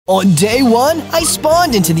On day 1, I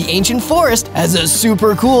spawned into the ancient forest as a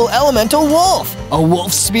super cool elemental wolf, a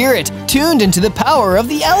wolf spirit tuned into the power of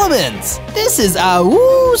the elements. This is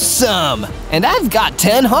awesome! And I've got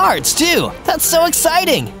 10 hearts too. That's so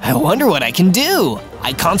exciting. I wonder what I can do.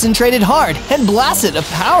 I concentrated hard and blasted a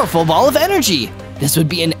powerful ball of energy. This would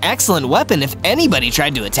be an excellent weapon if anybody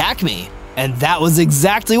tried to attack me. And that was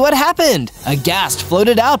exactly what happened. A ghast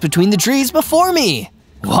floated out between the trees before me.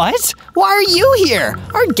 What? Why are you here?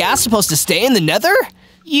 Aren't ghasts supposed to stay in the nether?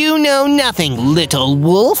 You know nothing, little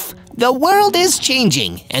wolf. The world is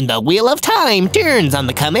changing, and the wheel of time turns on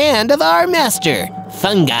the command of our master,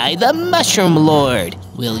 Fungi the Mushroom Lord.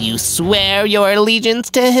 Will you swear your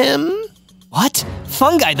allegiance to him? What?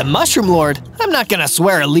 Fungi the Mushroom Lord? I'm not gonna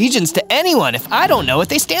swear allegiance to anyone if I don't know what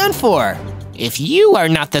they stand for. If you are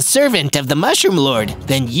not the servant of the Mushroom Lord,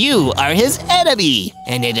 then you are his enemy,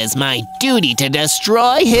 and it is my duty to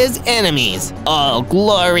destroy his enemies. All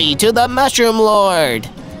glory to the Mushroom Lord!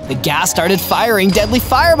 The ghast started firing deadly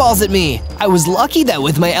fireballs at me. I was lucky that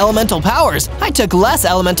with my elemental powers, I took less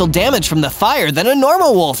elemental damage from the fire than a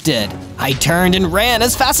normal wolf did. I turned and ran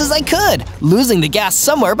as fast as I could, losing the ghast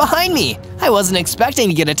somewhere behind me. I wasn't expecting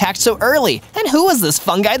to get attacked so early, and who was this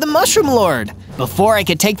Fungi the Mushroom Lord? Before I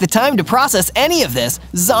could take the time to process any of this,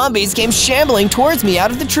 zombies came shambling towards me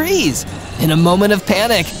out of the trees. In a moment of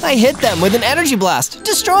panic, I hit them with an energy blast,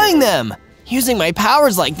 destroying them. Using my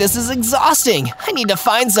powers like this is exhausting. I need to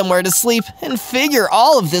find somewhere to sleep and figure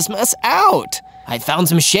all of this mess out. I found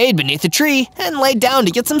some shade beneath a tree and laid down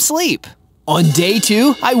to get some sleep. On day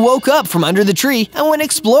 2, I woke up from under the tree and went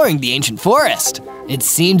exploring the ancient forest. It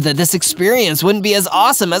seemed that this experience wouldn't be as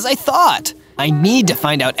awesome as I thought. I need to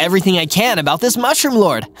find out everything I can about this Mushroom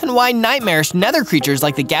Lord and why nightmarish nether creatures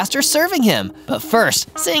like the ghast are serving him. But first,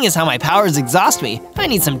 seeing as how my powers exhaust me, I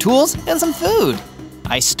need some tools and some food.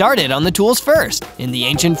 I started on the tools first. In the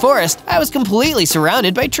ancient forest, I was completely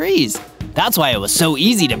surrounded by trees. That's why it was so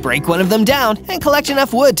easy to break one of them down and collect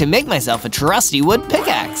enough wood to make myself a trusty wood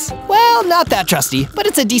pickaxe. Well, not that trusty, but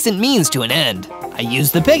it's a decent means to an end. I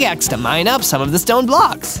used the pickaxe to mine up some of the stone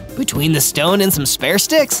blocks. Between the stone and some spare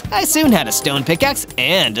sticks, I soon had a stone pickaxe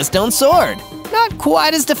and a stone sword. Not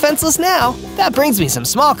quite as defenseless now. That brings me some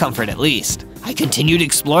small comfort at least. I continued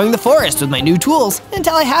exploring the forest with my new tools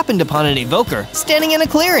until I happened upon an evoker standing in a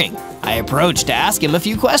clearing. I approached to ask him a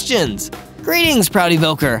few questions. Greetings, proud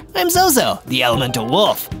evoker. I'm Zozo, the elemental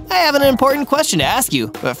wolf. I have an important question to ask you,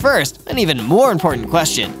 but first, an even more important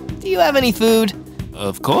question. Do you have any food?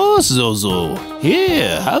 Of course, Zozo.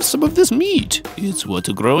 Here, have some of this meat. It's what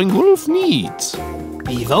a growing wolf needs.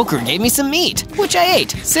 The evoker gave me some meat, which I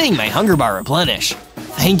ate, seeing my hunger bar replenish.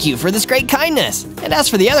 Thank you for this great kindness. And as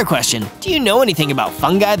for the other question, do you know anything about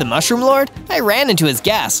Fungi the Mushroom Lord? I ran into his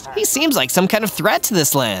ghast. He seems like some kind of threat to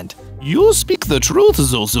this land. You speak the truth,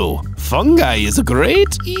 Zozo. Fungi is a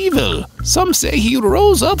great evil. Some say he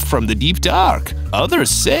rose up from the deep dark. Others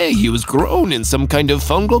say he was grown in some kind of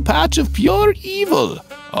fungal patch of pure evil.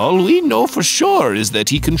 All we know for sure is that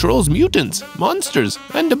he controls mutants, monsters,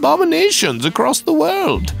 and abominations across the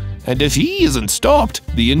world. And if he isn't stopped,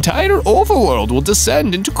 the entire overworld will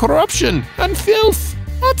descend into corruption and filth.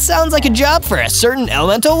 That sounds like a job for a certain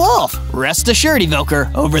elemental wolf. Rest assured,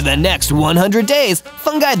 evoker, over the next 100 days,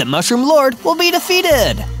 Fungi the Mushroom Lord will be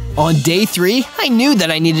defeated. On day 3, I knew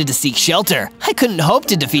that I needed to seek shelter. I couldn't hope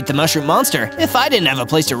to defeat the mushroom monster if I didn't have a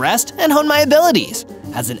place to rest and hone my abilities.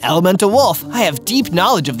 As an elemental wolf, I have deep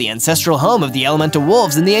knowledge of the ancestral home of the elemental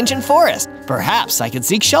wolves in the ancient forest. Perhaps I could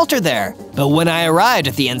seek shelter there. But when I arrived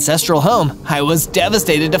at the ancestral home, I was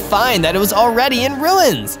devastated to find that it was already in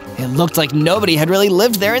ruins. It looked like nobody had really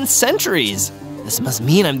lived there in centuries. This must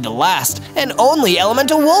mean I'm the last and only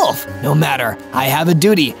elemental wolf. No matter, I have a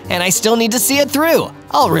duty and I still need to see it through.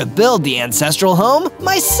 I'll rebuild the ancestral home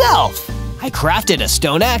myself. I crafted a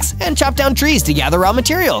stone axe and chopped down trees to gather raw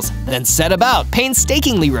materials, then set about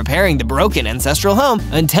painstakingly repairing the broken ancestral home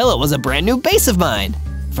until it was a brand new base of mine.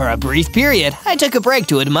 For a brief period, I took a break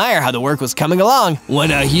to admire how the work was coming along when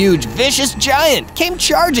a huge, vicious giant came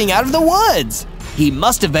charging out of the woods. He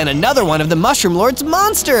must have been another one of the Mushroom Lord's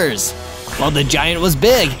monsters. While the giant was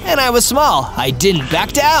big and I was small, I didn't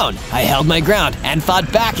back down. I held my ground and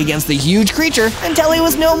fought back against the huge creature until he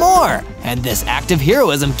was no more. And this act of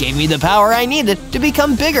heroism gave me the power I needed to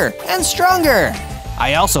become bigger and stronger.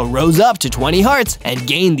 I also rose up to 20 hearts and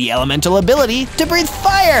gained the elemental ability to breathe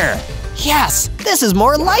fire. Yes, this is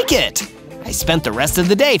more like it. I spent the rest of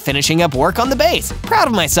the day finishing up work on the base, proud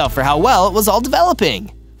of myself for how well it was all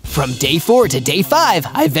developing. From day 4 to day 5,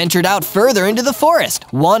 I ventured out further into the forest,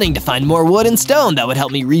 wanting to find more wood and stone that would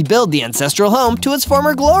help me rebuild the ancestral home to its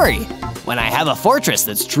former glory. When I have a fortress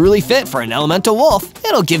that's truly fit for an elemental wolf,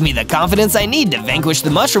 it'll give me the confidence I need to vanquish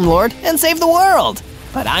the Mushroom Lord and save the world.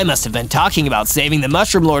 But I must have been talking about saving the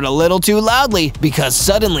Mushroom Lord a little too loudly, because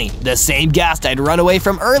suddenly, the same ghast I'd run away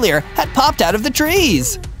from earlier had popped out of the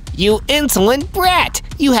trees. You insolent brat!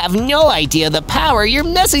 You have no idea the power you're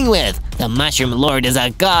messing with! The Mushroom Lord is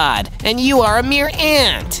a god, and you are a mere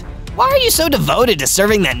ant! Why are you so devoted to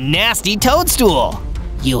serving that nasty toadstool?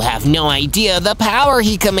 You have no idea the power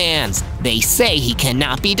he commands! They say he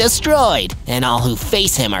cannot be destroyed, and all who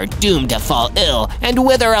face him are doomed to fall ill and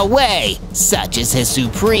wither away! Such is his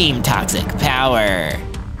supreme toxic power!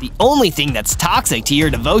 The only thing that's toxic to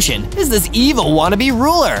your devotion is this evil wannabe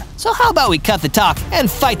ruler. So how about we cut the talk and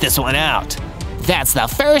fight this one out? That's the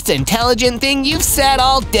first intelligent thing you've said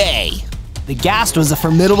all day! The ghast was a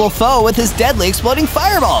formidable foe with his deadly exploding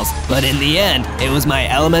fireballs, but in the end, it was my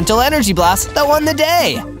elemental energy blast that won the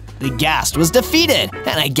day. The ghast was defeated,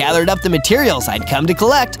 and I gathered up the materials I'd come to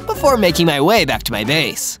collect before making my way back to my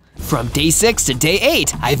base. From day 6 to day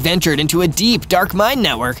 8, I ventured into a deep, dark mine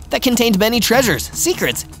network that contained many treasures,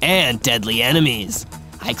 secrets, and deadly enemies.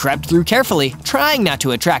 I crept through carefully, trying not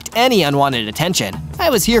to attract any unwanted attention.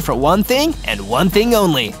 I was here for one thing and one thing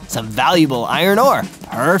only: some valuable iron ore,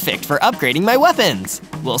 perfect for upgrading my weapons.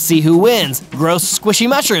 We'll see who wins, gross squishy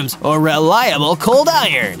mushrooms or reliable cold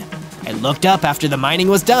iron. I looked up after the mining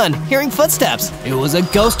was done, hearing footsteps. It was a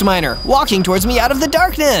ghost miner walking towards me out of the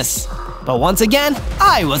darkness. But once again,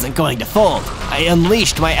 I wasn't going to fold. I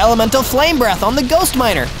unleashed my elemental flame breath on the ghost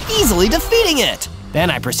miner, easily defeating it. Then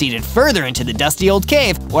I proceeded further into the dusty old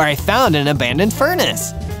cave where I found an abandoned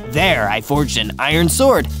furnace. There I forged an iron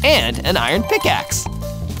sword and an iron pickaxe.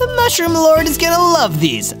 The Mushroom Lord is gonna love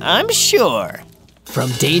these, I'm sure. From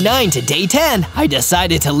day 9 to day 10, I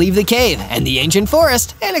decided to leave the cave and the ancient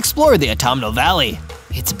forest and explore the Autumnal Valley.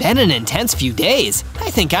 It's been an intense few days. I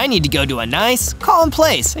think I need to go to a nice, calm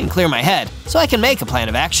place and clear my head so I can make a plan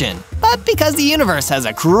of action. But because the universe has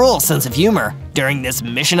a cruel sense of humor, during this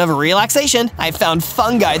mission of relaxation, I found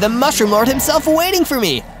Fungi the Mushroom Lord himself waiting for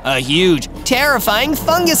me. A huge, terrifying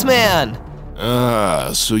fungus man.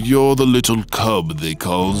 Ah, so you're the little cub they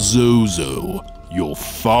call Zozo. You're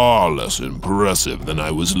far less impressive than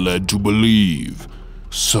I was led to believe.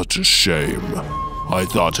 Such a shame. I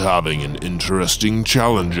thought having an interesting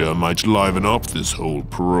challenger might liven up this whole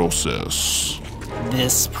process.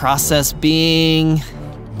 This process being…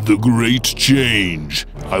 The great change.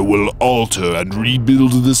 I will alter and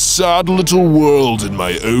rebuild this sad little world in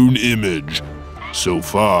my own image. So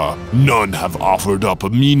far, none have offered up a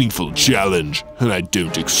meaningful challenge, and I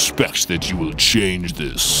don't expect that you will change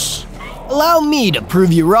this. Allow me to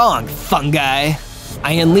prove you wrong, Fungi.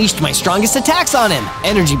 I unleashed my strongest attacks on him: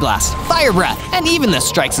 Energy Blast, Fire Breath, and even the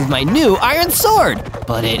strikes of my new Iron Sword.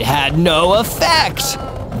 But it had no effect.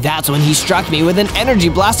 That's when he struck me with an energy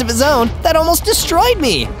blast of his own that almost destroyed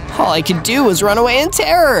me. All I could do was run away in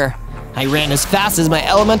terror. I ran as fast as my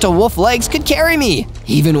elemental wolf legs could carry me.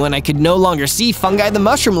 Even when I could no longer see Fungi the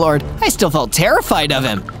Mushroom Lord, I still felt terrified of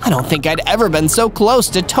him. I don't think I'd ever been so close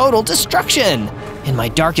to total destruction. In my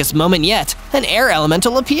darkest moment yet, an air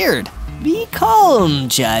elemental appeared. Be calm,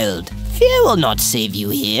 child. Fear will not save you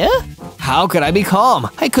here. How could I be calm?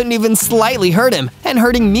 I couldn't even slightly hurt him, and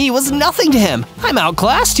hurting me was nothing to him. I'm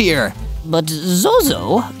outclassed here. But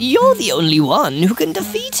Zozo, you're the only one who can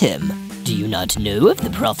defeat him. Do you not know of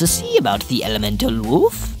the prophecy about the elemental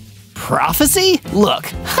wolf? Prophecy?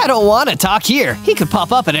 Look, I don't want to talk here. He could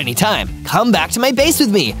pop up at any time. Come back to my base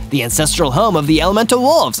with me, the ancestral home of the elemental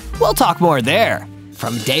wolves. We'll talk more there.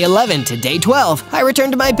 From day 11 to day 12, I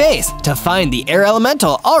returned to my base to find the air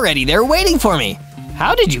elemental already there waiting for me.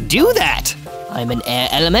 How did you do that? I'm an air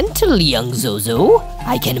elemental, young Zozo.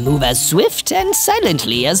 I can move as swift and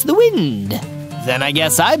silently as the wind. Then I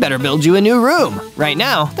guess I better build you a new room. Right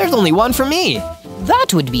now, there's only one for me. That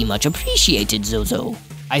would be much appreciated, Zozo.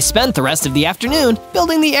 I spent the rest of the afternoon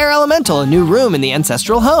building the air elemental a new room in the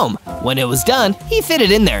ancestral home. When it was done, he fitted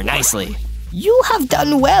in there nicely. You have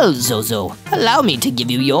done well, Zozo. Allow me to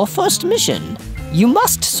give you your first mission. You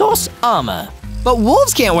must source armor. But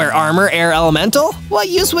wolves can't wear armor, air elemental. What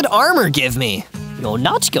use would armor give me? You're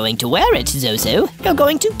not going to wear it, Zozo. You're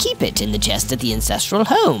going to keep it in the chest at the ancestral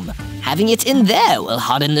home. Having it in there will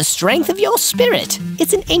harden the strength of your spirit.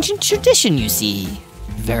 It's an ancient tradition, you see.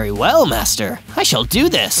 Very well, Master. I shall do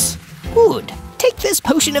this. Good. Take this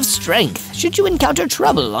potion of strength should you encounter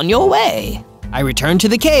trouble on your way. I returned to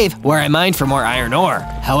the cave, where I mined for more iron ore.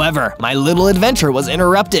 However, my little adventure was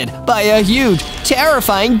interrupted by a huge,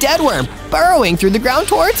 terrifying deadworm burrowing through the ground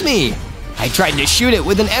towards me. I tried to shoot it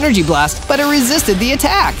with an energy blast, but it resisted the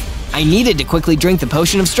attack. I needed to quickly drink the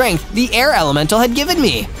potion of strength the air elemental had given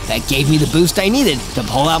me. That gave me the boost I needed to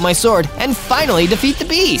pull out my sword and finally defeat the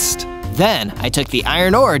beast. Then, I took the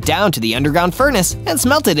iron ore down to the underground furnace and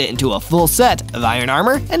smelted it into a full set of iron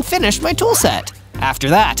armor and finished my tool set. After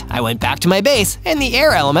that, I went back to my base and the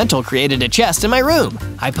air elemental created a chest in my room.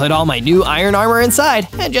 I put all my new iron armor inside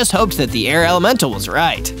and just hoped that the air elemental was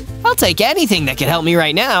right. I'll take anything that can help me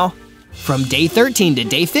right now. From day 13 to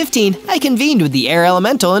day 15, I convened with the air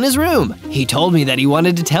elemental in his room. He told me that he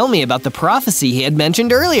wanted to tell me about the prophecy he had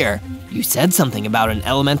mentioned earlier. You said something about an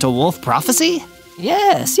elemental wolf prophecy?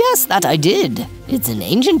 Yes, that I did. It's an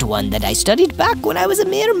ancient one that I studied back when I was a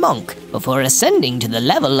mere monk, before ascending to the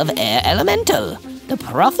level of air elemental. The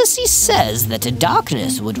prophecy says that a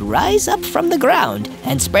darkness would rise up from the ground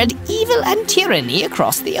and spread evil and tyranny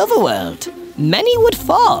across the overworld. Many would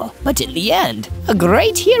fall, but in the end, a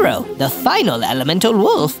great hero, the final elemental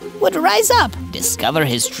wolf, would rise up, discover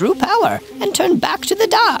his true power, and turn back to the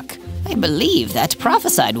dark. I believe that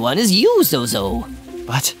prophesied one is you, Zozo.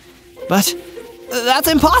 But, that's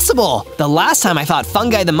impossible! The last time I fought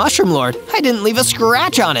Fungi the Mushroom Lord, I didn't leave a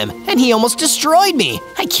scratch on him, and he almost destroyed me!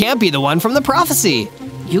 I can't be the one from the prophecy!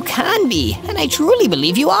 You can be, and I truly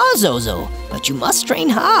believe you are, Zozo. But you must train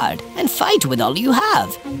hard and fight with all you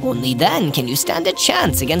have. Only then can you stand a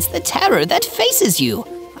chance against the terror that faces you.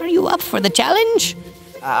 Are you up for the challenge?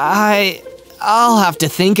 I'll have to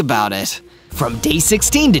think about it. From day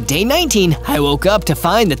 16 to day 19, I woke up to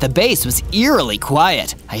find that the base was eerily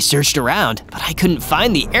quiet. I searched around, but I couldn't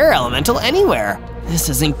find the air elemental anywhere. This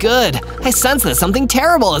isn't good. I sense that something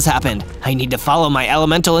terrible has happened. I need to follow my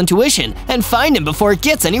elemental intuition and find him before it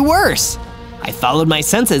gets any worse. I followed my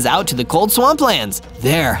senses out to the cold swamplands.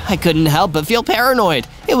 There, I couldn't help but feel paranoid.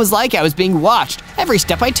 It was like I was being watched every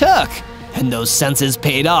step I took. And those senses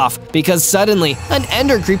paid off because suddenly an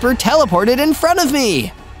ender creeper teleported in front of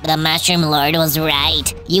me. The Mushroom Lord was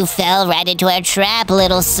right. You fell right into our trap,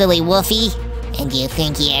 little silly woofy. And you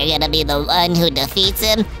think you're gonna be the one who defeats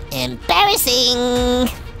him? Embarrassing!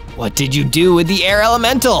 What did you do with the air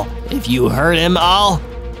elemental? If you hurt him,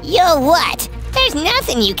 You'll what? There's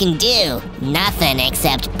nothing you can do. Nothing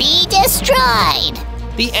except be destroyed.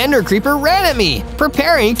 The ender creeper ran at me,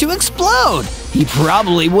 preparing to explode. He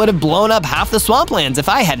probably would have blown up half the swamplands if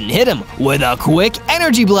I hadn't hit him with a quick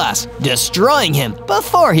energy blast, destroying him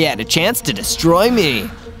before he had a chance to destroy me.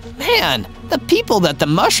 Man, the people that the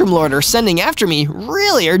Mushroom Lord are sending after me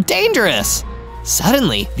really are dangerous.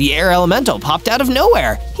 Suddenly, the air elemental popped out of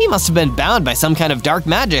nowhere. He must have been bound by some kind of dark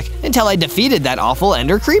magic until I defeated that awful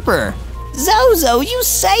ender creeper. Zozo, you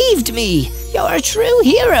saved me! You're a true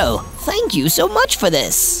hero! Thank you so much for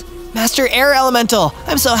this! Master Air Elemental,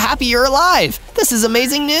 I'm so happy you're alive! This is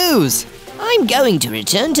amazing news! I'm going to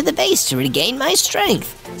return to the base to regain my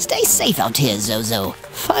strength. Stay safe out here, Zozo.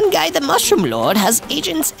 Fungi the Mushroom Lord has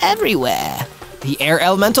agents everywhere. The Air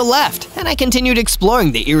Elemental left, and I continued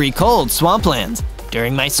exploring the eerie cold swamplands.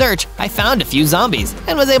 During my search, I found a few zombies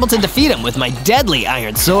and was able to defeat them with my deadly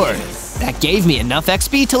iron sword. That gave me enough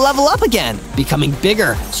XP to level up again, becoming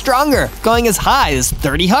bigger, stronger, going as high as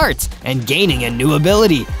 30 hearts, and gaining a new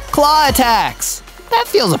ability, Claw Attacks. That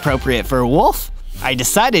feels appropriate for a wolf. I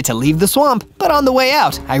decided to leave the swamp, but on the way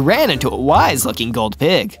out, I ran into a wise-looking gold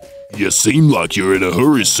pig. You seem like you're in a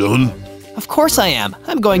hurry, son. Of course I am.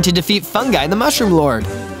 I'm going to defeat Fungi the Mushroom Lord.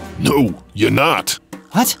 No, you're not.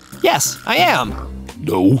 What? Yes, I am.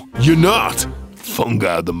 No, you're not.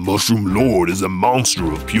 Fungi the Mushroom Lord is a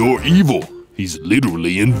monster of pure evil. He's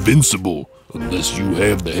literally invincible. Unless you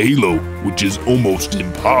have the halo, which is almost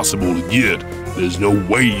impossible to get, there's no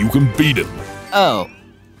way you can beat him. Oh.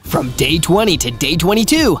 From day 20 to day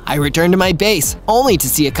 22, I returned to my base, only to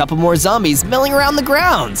see a couple more zombies milling around the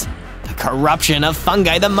grounds. The corruption of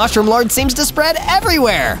Fungi the Mushroom Lord seems to spread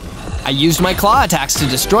everywhere. I used my claw attacks to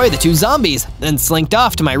destroy the two zombies, then slinked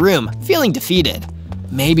off to my room, feeling defeated.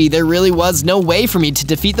 Maybe there really was no way for me to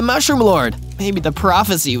defeat the Mushroom Lord. Maybe the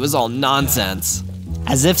prophecy was all nonsense.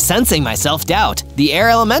 As if sensing my self-doubt, the air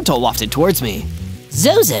elemental wafted towards me.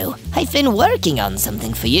 Zozo, I've been working on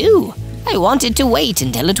something for you. I wanted to wait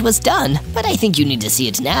until it was done, but I think you need to see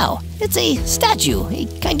it now. It's a statue, a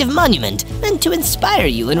kind of monument, meant to inspire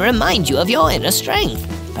you and remind you of your inner strength.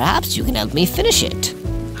 Perhaps you can help me finish it.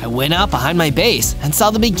 I went out behind my base and saw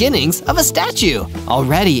the beginnings of a statue.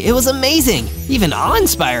 Already, it was amazing, even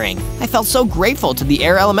awe-inspiring. I felt so grateful to the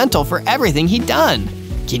air elemental for everything he'd done.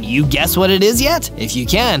 Can you guess what it is yet? If you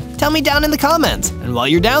can, tell me down in the comments. And while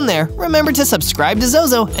you're down there, remember to subscribe to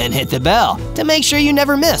Zozo and hit the bell to make sure you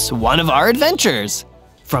never miss one of our adventures.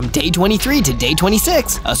 From day 23 to day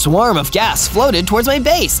 26, a swarm of gas floated towards my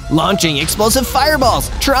base, launching explosive fireballs,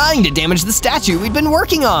 trying to damage the statue we'd been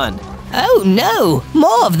working on. Oh no,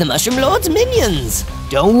 more of the Mushroom Lord's minions.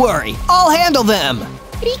 Don't worry, I'll handle them.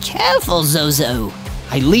 Be careful, Zozo.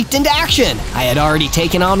 I leaped into action. I had already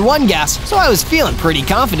taken on one gas, so I was feeling pretty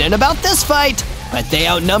confident about this fight. But they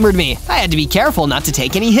outnumbered me. I had to be careful not to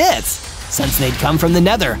take any hits. Since they'd come from the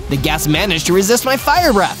nether, the gas managed to resist my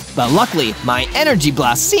fire breath, but luckily, my energy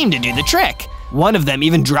blast seemed to do the trick. One of them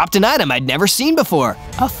even dropped an item I'd never seen before,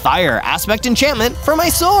 a fire aspect enchantment for my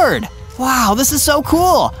sword. Wow, this is so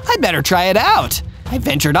cool. I'd better try it out. I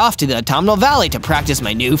ventured off to the Autumnal Valley to practice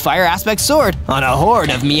my new fire aspect sword on a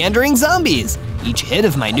horde of meandering zombies. Each hit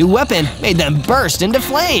of my new weapon made them burst into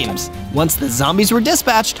flames. Once the zombies were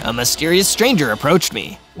dispatched, a mysterious stranger approached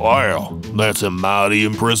me. Wow, that's a mighty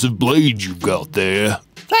impressive blade you've got there.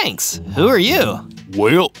 Thanks. Who are you?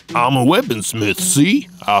 Well, I'm a weaponsmith, see?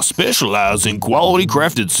 I specialize in quality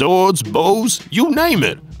crafted swords, bows, you name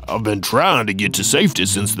it. I've been trying to get to safety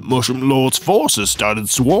since the Mushroom Lord's forces started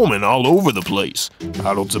swarming all over the place.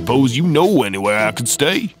 I don't suppose you know anywhere I could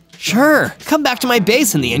stay? Sure, come back to my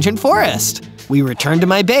base in the ancient forest. We returned to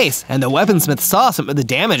my base, and the weaponsmith saw some of the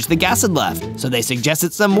damage the gas had left, so they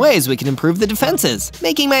suggested some ways we could improve the defenses,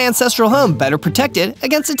 making my ancestral home better protected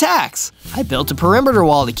against attacks. I built a perimeter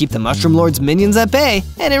wall to keep the Mushroom Lord's minions at bay,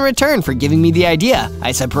 and in return for giving me the idea,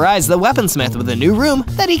 I surprised the weaponsmith with a new room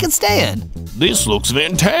that he could stay in. This looks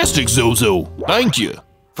fantastic, Zozo. Thank you.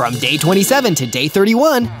 From day 27 to day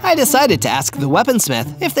 31, I decided to ask the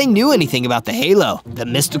weaponsmith if they knew anything about the Halo, the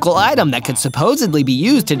mystical item that could supposedly be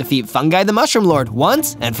used to defeat Fungi the Mushroom Lord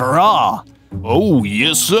once and for all. Oh,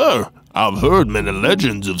 yes, sir. I've heard many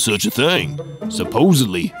legends of such a thing.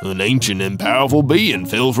 Supposedly, an ancient and powerful being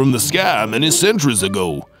fell from the sky many centuries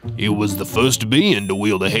ago. It was the first being to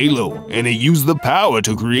wield a halo, and it used the power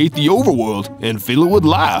to create the overworld and fill it with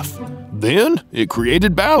life. Then, it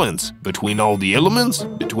created balance between all the elements,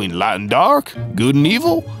 between light and dark, good and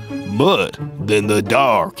evil. But then the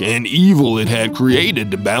dark and evil it had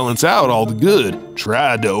created to balance out all the good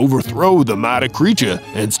tried to overthrow the mighty creature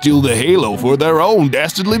and steal the halo for their own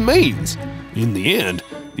dastardly means. In the end,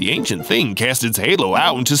 the ancient thing cast its halo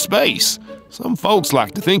out into space. Some folks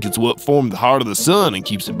like to think it's what formed the heart of the sun and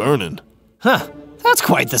keeps it burning. Huh, that's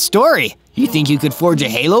quite the story. You think you could forge a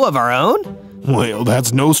halo of our own? Well,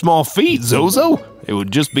 that's no small feat, Zozo. It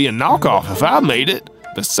would just be a knockoff if I made it.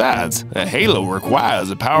 Besides, a halo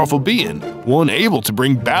requires a powerful being, one able to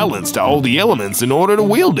bring balance to all the elements in order to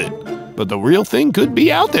wield it. But the real thing could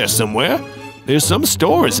be out there somewhere. There's some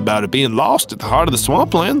stories about it being lost at the heart of the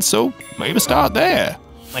swamplands, so maybe start there.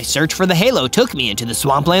 My search for the halo took me into the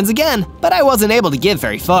swamplands again, but I wasn't able to get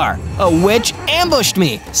very far. A witch ambushed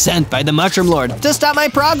me, sent by the Mushroom Lord to stop my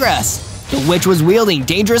progress. The witch was wielding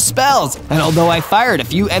dangerous spells, and although I fired a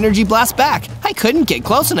few energy blasts back, I couldn't get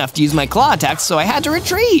close enough to use my claw attacks, so I had to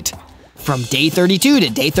retreat. From day 32 to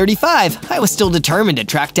day 35, I was still determined to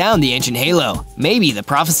track down the ancient halo. Maybe the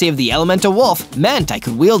prophecy of the elemental wolf meant I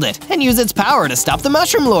could wield it and use its power to stop the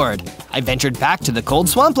Mushroom Lord. I ventured back to the cold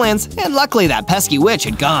swamplands, and luckily that pesky witch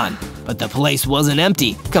had gone. But the place wasn't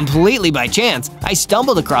empty. Completely by chance, I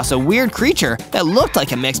stumbled across a weird creature that looked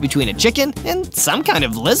like a mix between a chicken and some kind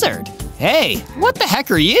of lizard. Hey, what the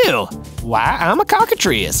heck are you? Why, I'm a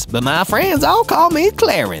cockatrice, but my friends all call me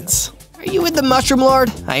Clarence. Are you with the Mushroom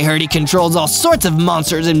Lord? I heard he controls all sorts of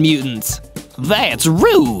monsters and mutants. That's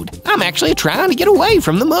rude. I'm actually trying to get away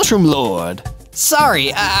from the Mushroom Lord.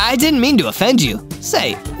 Sorry, I didn't mean to offend you.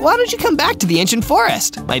 Say, why don't you come back to the ancient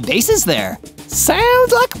forest? My base is there.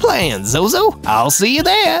 Sounds like a plan, Zozo. I'll see you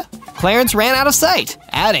there. Clarence ran out of sight,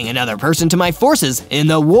 adding another person to my forces in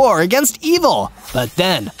the war against evil. But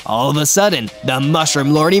then, all of a sudden, the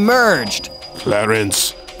Mushroom Lord emerged.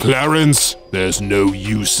 Clarence, there's no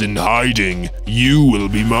use in hiding. You will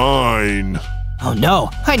be mine. Oh no,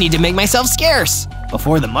 I need to make myself scarce.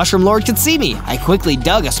 Before the Mushroom Lord could see me, I quickly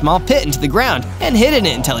dug a small pit into the ground and hid in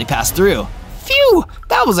it until he passed through. Phew,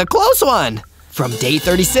 that was a close one. From day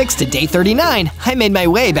 36 to day 39, I made my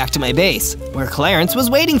way back to my base, where Clarence was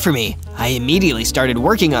waiting for me. I immediately started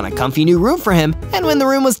working on a comfy new room for him, and when the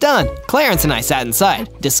room was done, Clarence and I sat inside,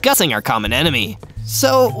 discussing our common enemy.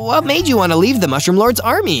 So, what made you want to leave the Mushroom Lord's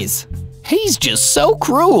armies? He's just so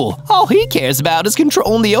cruel. All he cares about is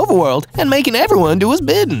controlling the overworld and making everyone do his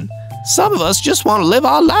bidding. Some of us just want to live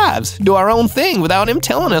our lives, do our own thing without him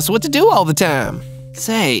telling us what to do all the time.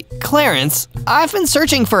 Say, Clarence, I've been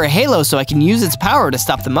searching for a halo so I can use its power to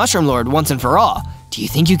stop the Mushroom Lord once and for all. Do you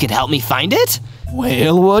think you could help me find it?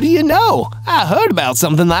 Well, what do you know? I heard about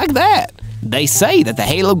something like that. They say that the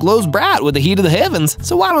halo glows bright with the heat of the heavens,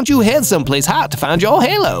 so why don't you head someplace hot to find your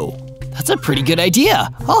halo? That's a pretty good idea.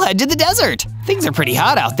 I'll head to the desert. Things are pretty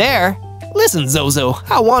hot out there. Listen, Zozo,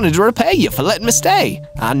 I wanted to repay you for letting me stay.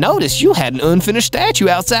 I noticed you had an unfinished statue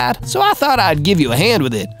outside, so I thought I'd give you a hand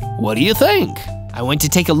with it. What do you think? I went to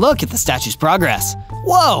take a look at the statue's progress.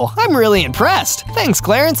 Whoa, I'm really impressed. Thanks,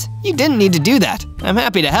 Clarence. You didn't need to do that. I'm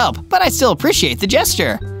happy to help, but I still appreciate the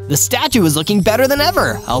gesture. The statue was looking better than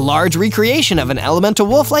ever, a large recreation of an elemental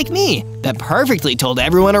wolf like me that perfectly told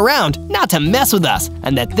everyone around not to mess with us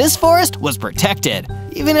and that this forest was protected.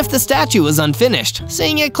 Even if the statue was unfinished,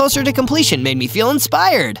 seeing it closer to completion made me feel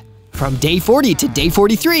inspired. From day 40 to day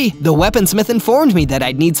 43, the weaponsmith informed me that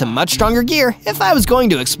I'd need some much stronger gear if I was going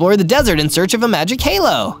to explore the desert in search of a magic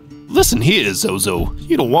halo. Listen here, Zozo,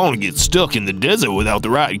 you don't want to get stuck in the desert without the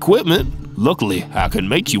right equipment. Luckily, I can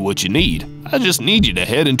make you what you need. I just need you to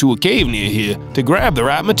head into a cave near here to grab the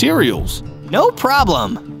right materials. No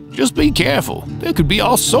problem. Just be careful. There could be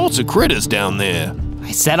all sorts of critters down there.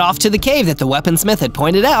 I set off to the cave that the weaponsmith had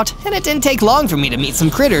pointed out, and it didn't take long for me to meet some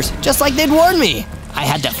critters, just like they'd warned me. I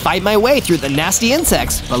had to fight my way through the nasty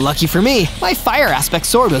insects, but lucky for me, my fire aspect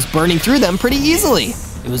sword was burning through them pretty easily.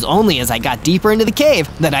 It was only as I got deeper into the cave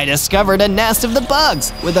that I discovered a nest of the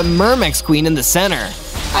bugs with a Myrmex queen in the center.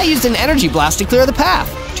 I used an energy blast to clear the path.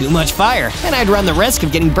 Too much fire, and I'd run the risk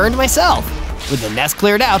of getting burned myself. With the nest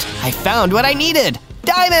cleared out, I found what I needed: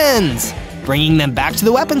 diamonds! Bringing them back to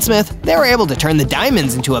the weaponsmith, they were able to turn the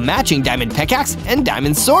diamonds into a matching diamond pickaxe and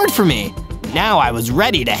diamond sword for me. Now I was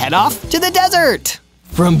ready to head off to the desert.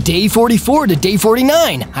 From day 44 to day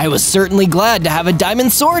 49, I was certainly glad to have a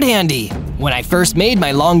diamond sword handy. When I first made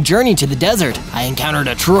my long journey to the desert, I encountered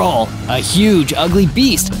a troll, a huge, ugly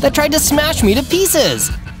beast that tried to smash me to pieces.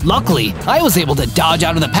 Luckily, I was able to dodge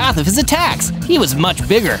out of the path of his attacks. He was much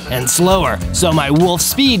bigger and slower, so my wolf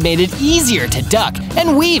speed made it easier to duck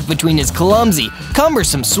and weave between his clumsy,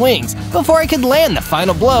 cumbersome swings before I could land the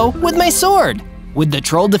final blow with my sword. With the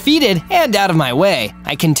troll defeated and out of my way,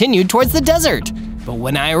 I continued towards the desert. But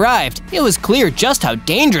when I arrived, it was clear just how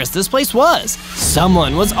dangerous this place was.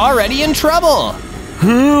 Someone was already in trouble.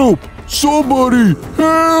 Help! Somebody,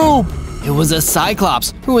 help! It was a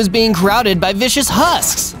Cyclops who was being crowded by vicious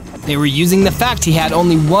husks. They were using the fact he had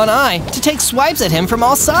only one eye to take swipes at him from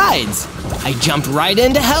all sides. I jumped right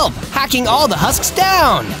in to help, hacking all the husks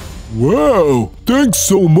down. Wow, thanks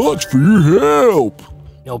so much for your help.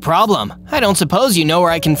 No problem. I don't suppose you know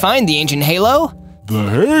where I can find the ancient halo? The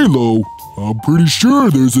halo? I'm pretty sure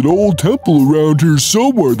there's an old temple around here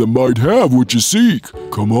somewhere that might have what you seek.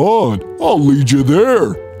 Come on, I'll lead you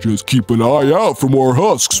there. Just keep an eye out for more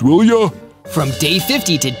husks, will ya? From day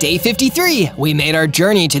 50 to day 53, we made our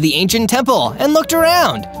journey to the ancient temple and looked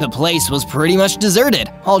around. The place was pretty much deserted,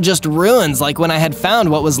 all just ruins like when I had found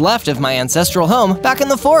what was left of my ancestral home back in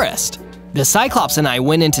the forest. The Cyclops and I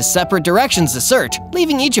went into separate directions to search,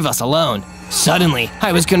 leaving each of us alone. Suddenly,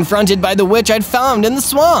 I was confronted by the witch I'd found in the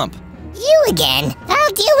swamp. You again.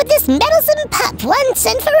 I'll deal with this meddlesome pup once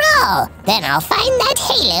and for all. Then I'll find that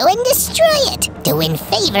halo and destroy it to win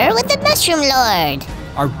favor with the Mushroom Lord.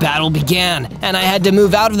 Our battle began, and I had to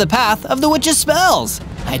move out of the path of the witch's spells.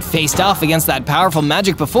 I'd faced off against that powerful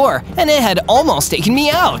magic before, and it had almost taken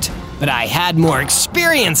me out. But I had more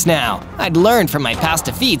experience now. I'd learned from my past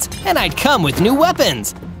defeats, and I'd come with new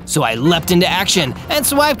weapons. So I leapt into action and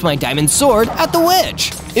swiped my diamond sword at the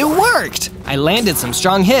witch. It worked! I landed some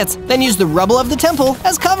strong hits, then used the rubble of the temple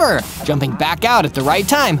as cover. Jumping back out at the right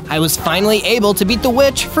time, I was finally able to beat the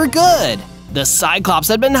witch for good. The Cyclops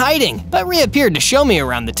had been hiding, but reappeared to show me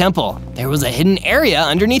around the temple. There was a hidden area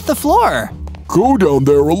underneath the floor. Go down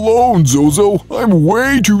there alone, Zozo. I'm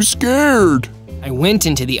way too scared. I went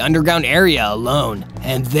into the underground area alone,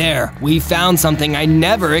 and there we found something I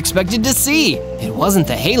never expected to see. It wasn't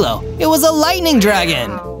the halo, it was a lightning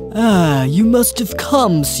dragon. Ah, you must have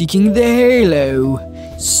come seeking the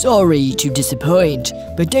halo. Sorry to disappoint,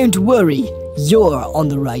 but don't worry, you're on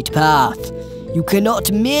the right path. You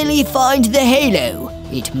cannot merely find the halo,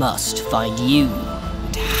 it must find you.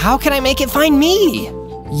 How can I make it find me?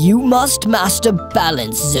 You must master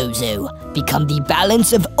balance, Zozo. Become the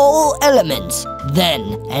balance of all elements. Then,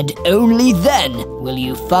 and only then, will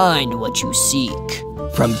you find what you seek.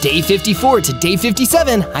 From day 54 to day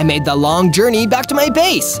 57, I made the long journey back to my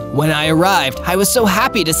base. When I arrived, I was so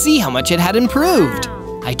happy to see how much it had improved.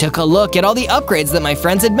 I took a look at all the upgrades that my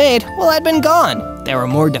friends had made while I'd been gone. There were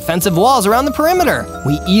more defensive walls around the perimeter.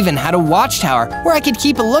 We even had a watchtower where I could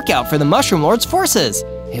keep a lookout for the Mushroom Lord's forces.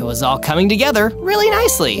 It was all coming together really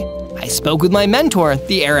nicely. I spoke with my mentor,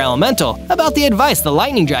 the Air Elemental, about the advice the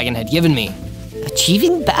Lightning Dragon had given me.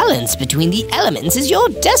 Achieving balance between the elements is your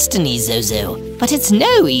destiny, Zozo. But it's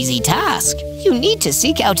no easy task. You need to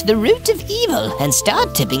seek out the root of evil and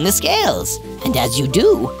start tipping the scales. And as you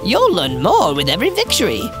do, you'll learn more with every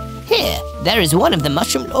victory. Here, there is one of the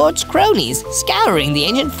Mushroom Lord's cronies scouring the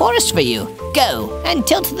ancient forest for you. Go and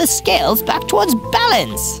tilt the scales back towards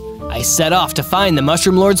balance. I set off to find the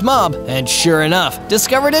Mushroom Lord's mob, and sure enough,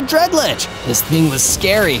 discovered a Dreadlich. This thing was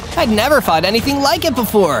scary. I'd never fought anything like it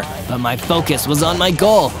before, but my focus was on my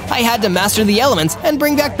goal. I had to master the elements and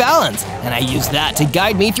bring back balance, and I used that to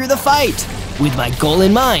guide me through the fight. With my goal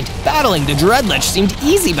in mind, battling the Dreadlich seemed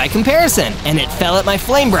easy by comparison, and it fell at my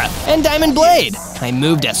Flame Breath and Diamond Blade. I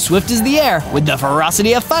moved as swift as the air with the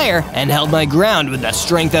ferocity of fire and held my ground with the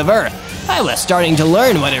strength of earth. I was starting to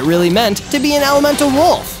learn what it really meant to be an elemental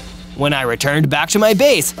wolf. When I returned back to my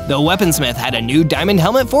base, the weaponsmith had a new diamond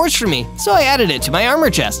helmet forged for me, so I added it to my armor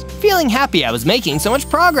chest, feeling happy I was making so much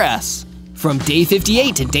progress. From day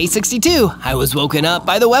 58 to day 62, I was woken up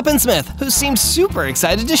by the weaponsmith, who seemed super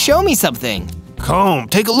excited to show me something. Come,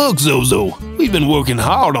 take a look, Zozo. We've been working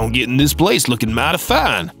hard on getting this place looking mighty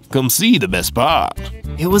fine. Come see the best part.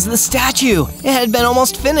 It was the statue. It had been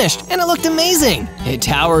almost finished, and it looked amazing. It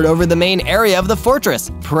towered over the main area of the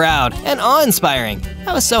fortress, proud and awe-inspiring.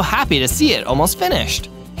 I was so happy to see it almost finished.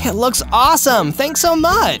 It looks awesome, thanks so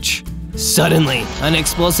much. Suddenly, an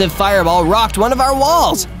explosive fireball rocked one of our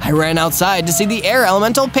walls. I ran outside to see the air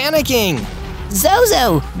elemental panicking.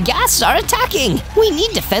 Zozo, ghasts are attacking. We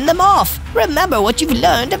need to fend them off. Remember what you've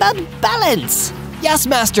learned about balance. Yes,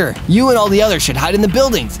 Master. You and all the others should hide in the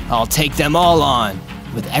buildings. I'll take them all on.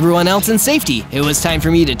 With everyone else in safety, it was time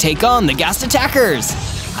for me to take on the ghast attackers.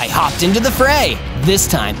 I hopped into the fray. This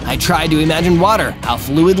time, I tried to imagine water, how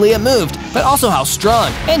fluidly it moved, but also how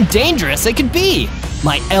strong and dangerous it could be.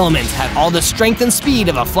 My elements had all the strength and speed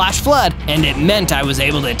of a flash flood, and it meant I was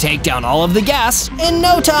able to take down all of the ghasts in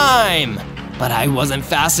no time. But I wasn't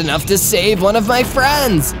fast enough to save one of my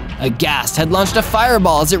friends. A ghast had launched a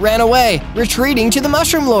fireball as it ran away, retreating to the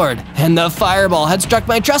Mushroom Lord, and the fireball had struck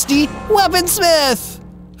my trusty weaponsmith.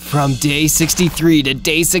 From day 63 to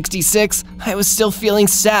day 66, I was still feeling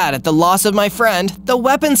sad at the loss of my friend, the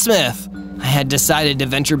weaponsmith. I had decided to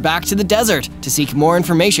venture back to the desert to seek more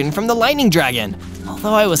information from the lightning dragon.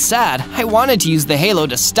 Although I was sad, I wanted to use the halo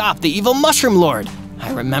to stop the evil Mushroom Lord.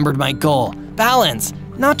 I remembered my goal, balance.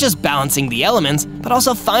 Not just balancing the elements, but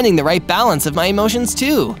also finding the right balance of my emotions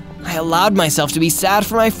too. I allowed myself to be sad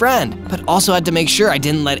for my friend, but also had to make sure I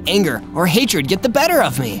didn't let anger or hatred get the better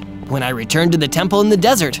of me. When I returned to the temple in the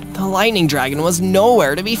desert, the lightning dragon was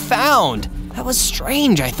nowhere to be found. That was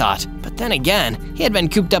strange, I thought, but then again, he had been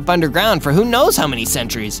cooped up underground for who knows how many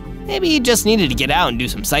centuries. Maybe he just needed to get out and do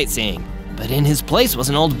some sightseeing. But in his place was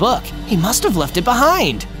an old book. He must have left it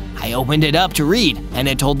behind. I opened it up to read, and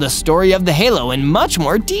it told the story of the halo in much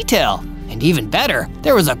more detail. And even better,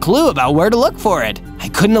 there was a clue about where to look for it. I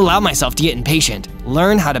couldn't allow myself to get impatient.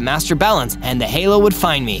 Learn how to master balance, and the halo would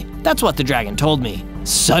find me. That's what the dragon told me.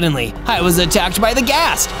 Suddenly, I was attacked by the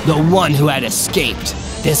ghast, the one who had escaped.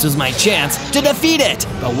 This was my chance to defeat it,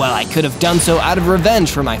 but while I could have done so out of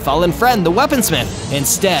revenge for my fallen friend, the weaponsmith,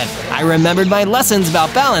 instead, I remembered my lessons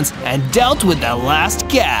about balance and dealt with the last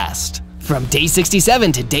ghast. From day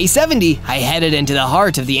 67 to day 70, I headed into the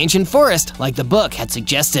heart of the ancient forest like the book had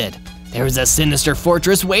suggested. There was a sinister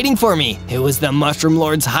fortress waiting for me. It was the Mushroom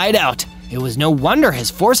Lord's hideout. It was no wonder his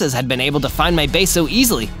forces had been able to find my base so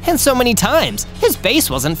easily and so many times. His base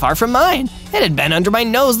wasn't far from mine. It had been under my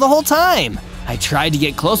nose the whole time. I tried to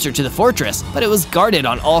get closer to the fortress, but it was guarded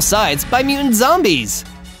on all sides by mutant zombies.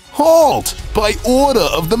 Halt! By order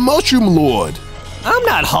of the Mushroom Lord! I'm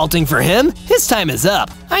not halting for him. His time is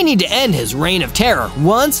up. I need to end his reign of terror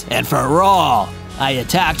once and for all. I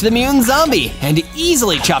attacked the mutant zombie and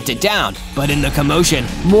easily chopped it down, but in the commotion,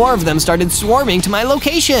 more of them started swarming to my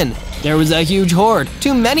location. There was a huge horde,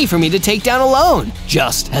 too many for me to take down alone.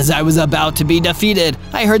 Just as I was about to be defeated,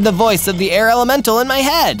 I heard the voice of the air elemental in my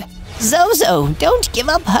head. Zozo, don't give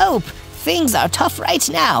up hope. Things are tough right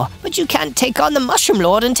now, but you can't take on the Mushroom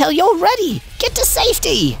Lord until you're ready. Get to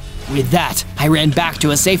safety. With that, I ran back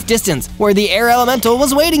to a safe distance where the air elemental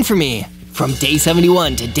was waiting for me. From day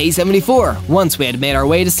 71 to day 74, once we had made our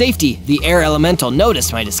way to safety, the air elemental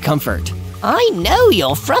noticed my discomfort. I know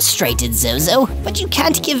you're frustrated, Zozo, but you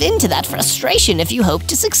can't give in to that frustration if you hope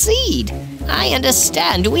to succeed. I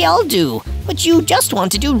understand, we all do, but you just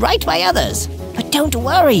want to do right by others. But don't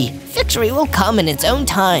worry, victory will come in its own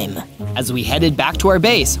time. As we headed back to our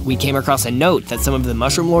base, we came across a note that some of the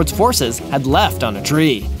Mushroom Lord's forces had left on a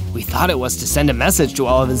tree. We thought it was to send a message to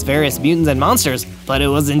all of his various mutants and monsters, but it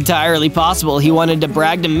was entirely possible he wanted to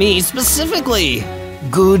brag to me specifically.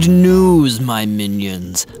 Good news, my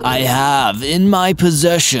minions. I have in my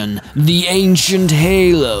possession the ancient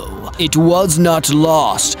halo. It was not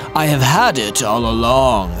lost. I have had it all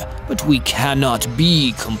along. But we cannot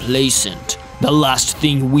be complacent. The last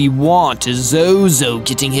thing we want is Zozo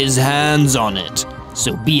getting his hands on it.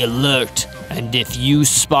 So be alert, and if you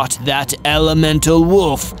spot that elemental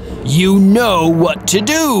wolf, you know what to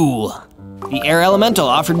do! The air elemental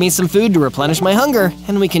offered me some food to replenish my hunger,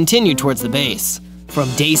 and we continued towards the base. From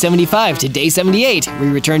day 75 to day 78, we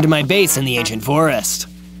returned to my base in the ancient forest.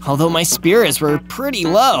 Although my spirits were pretty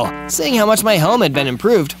low, seeing how much my home had been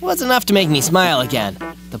improved was enough to make me smile again.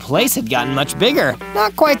 The place had gotten much bigger,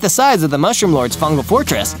 not quite the size of the Mushroom Lord's fungal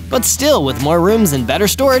fortress, but still with more rooms and better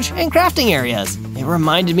storage and crafting areas. It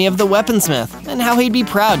reminded me of the weaponsmith and how he'd be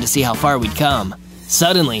proud to see how far we'd come.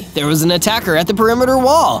 Suddenly, there was an attacker at the perimeter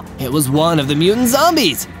wall. It was one of the mutant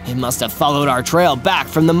zombies. It must have followed our trail back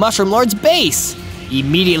from the Mushroom Lord's base.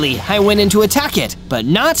 Immediately, I went in to attack it, but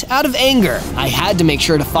not out of anger. I had to make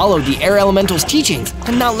sure to follow the air elemental's teachings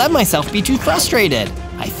and not let myself be too frustrated.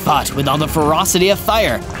 I fought with all the ferocity of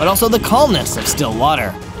fire, but also the calmness of still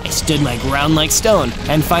water. I stood my ground like stone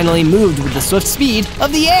and finally moved with the swift speed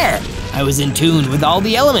of the air. I was in tune with all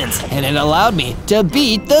the elements, and it allowed me to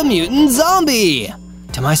beat the mutant zombie.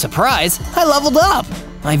 To my surprise, I leveled up.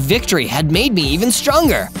 My victory had made me even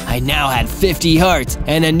stronger. I now had 50 hearts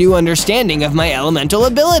and a new understanding of my elemental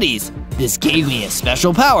abilities. This gave me a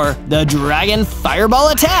special power, the Dragon Fireball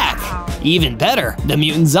Attack. Even better, the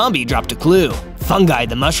mutant zombie dropped a clue. Fungi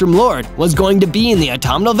the Mushroom Lord was going to be in the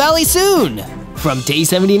Autumnal Valley soon. From day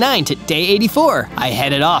 79 to day 84, I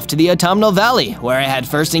headed off to the Autumnal Valley, where I had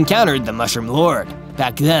first encountered the Mushroom Lord.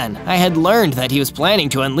 Back then, I had learned that he was planning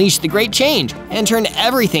to unleash the Great Change and turn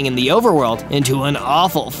everything in the overworld into an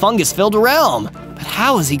awful fungus-filled realm. But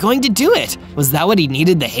how was he going to do it? Was that what he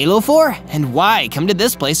needed the halo for? And why come to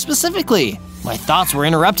this place specifically? My thoughts were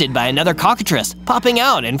interrupted by another cockatrice popping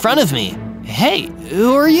out in front of me. Hey,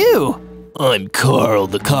 who are you? I'm Carl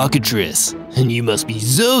the Cockatrice, and you must be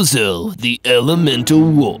Zozo, the elemental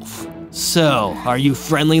wolf. So, are you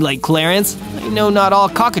friendly like Clarence? I know not all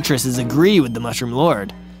cockatrices agree with the Mushroom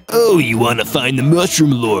Lord. Oh, you want to find the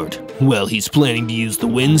Mushroom Lord? Well, he's planning to use the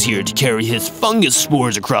winds here to carry his fungus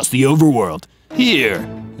spores across the overworld. Here,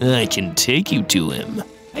 I can take you to him.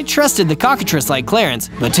 I trusted the cockatrice like Clarence,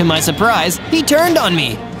 but to my surprise, he turned on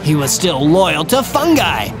me. He was still loyal to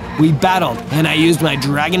fungi. We battled, and I used my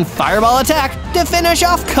Dragon Fireball Attack to finish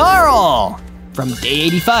off Carl. From day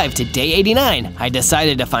 85 to day 89, I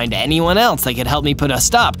decided to find anyone else that could help me put a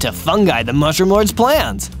stop to Fungi the Mushroom Lord's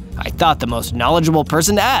plans. I thought the most knowledgeable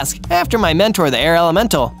person to ask, after my mentor the Air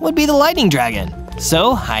Elemental, would be the Lightning Dragon.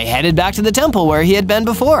 So I headed back to the temple where he had been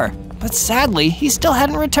before. But sadly, he still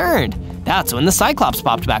hadn't returned. That's when the Cyclops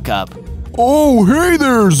popped back up. Oh, hey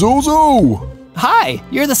there, Zozo! Hi,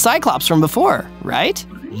 you're the Cyclops from before, right?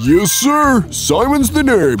 Yes, sir. Simon's the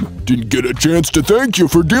name. Didn't get a chance to thank you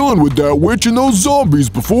for dealing with that witch and those zombies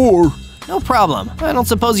before. No problem. I don't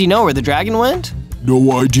suppose you know where the dragon went?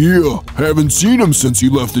 No idea. Haven't seen him since he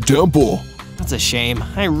left the temple. That's a shame.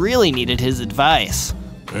 I really needed his advice.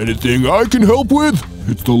 Anything I can help with?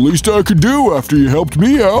 It's the least I could do after you helped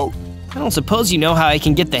me out. I don't suppose you know how I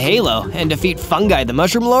can get the halo and defeat Fungi the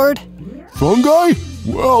Mushroom Lord? Fungi?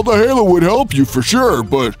 Well, the halo would help you for sure,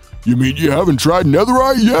 but you mean you haven't tried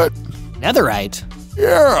netherite yet? Netherite?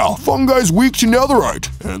 Yeah, fungi's weak to netherite.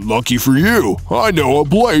 And lucky for you, I know a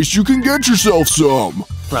place you can get yourself some.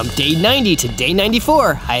 From day 90 to day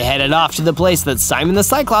 94, I headed off to the place that Simon the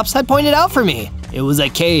Cyclops had pointed out for me. It was a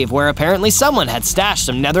cave where apparently someone had stashed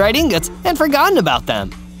some netherite ingots and forgotten about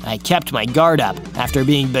them. I kept my guard up. After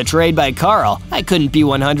being betrayed by Carl, I couldn't be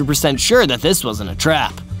 100% sure that this wasn't a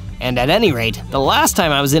trap. And at any rate, the last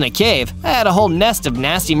time I was in a cave, I had a whole nest of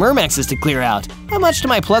nasty myrmexes to clear out. But much to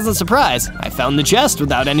my pleasant surprise, I found the chest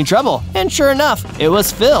without any trouble, and sure enough, it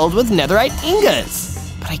was filled with netherite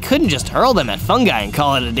ingots. But I couldn't just hurl them at fungi and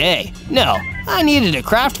call it a day. No, I needed to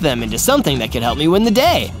craft them into something that could help me win the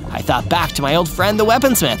day. I thought back to my old friend the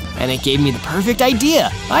weaponsmith, and it gave me the perfect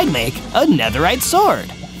idea. I'd make a netherite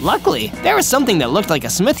sword. Luckily, there was something that looked like a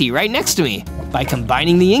smithy right next to me. By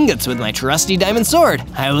combining the ingots with my trusty diamond sword,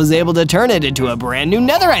 I was able to turn it into a brand new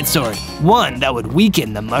netherite sword, one that would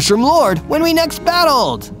weaken the Mushroom Lord when we next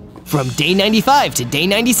battled. From day 95 to day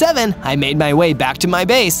 97, I made my way back to my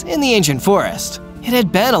base in the ancient forest. It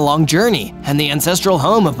had been a long journey, and the ancestral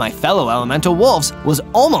home of my fellow elemental wolves was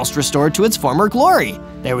almost restored to its former glory.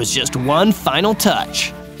 There was just one final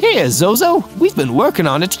touch. Here, Zozo, we've been working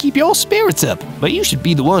on it to keep your spirits up, but you should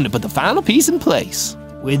be the one to put the final piece in place.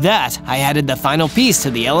 With that, I added the final piece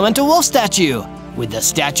to the elemental wolf statue. With the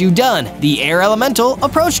statue done, the air elemental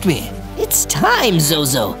approached me. It's time,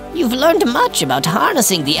 Zozo. You've learned much about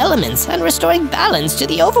harnessing the elements and restoring balance to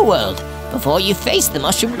the overworld. Before you face the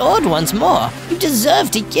Mushroom Lord once more, you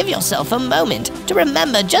deserve to give yourself a moment to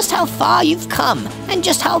remember just how far you've come and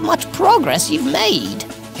just how much progress you've made.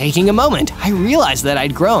 Taking a moment, I realized that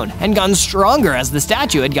I'd grown and gotten stronger as the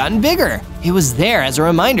statue had gotten bigger. It was there as a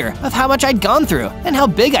reminder of how much I'd gone through and how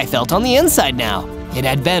big I felt on the inside now. It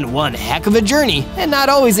had been one heck of a journey and not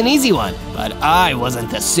always an easy one, but I wasn't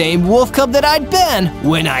the same wolf cub that I'd been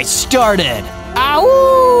when I started.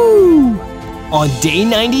 Ow! On day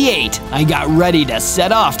 98, I got ready to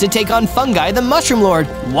set off to take on Fungi the Mushroom Lord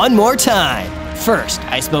one more time. First,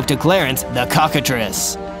 I spoke to Clarence the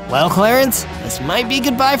cockatrice. Well, Clarence, this might be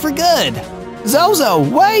goodbye for good. Zozo,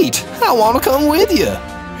 wait! I want to come with you.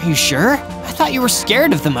 Are you sure? I thought you were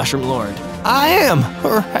scared of the Mushroom Lord. I am,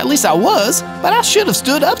 or at least I was, but I should have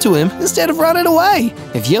stood up to him instead of running away.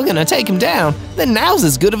 If you're gonna take him down, then now's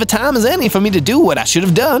as good of a time as any for me to do what I should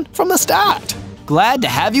have done from the start. Glad to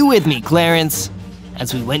have you with me, Clarence.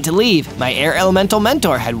 As we went to leave, my air elemental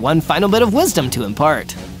mentor had one final bit of wisdom to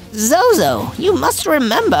impart. Zozo, you must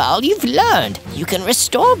remember all you've learned. You can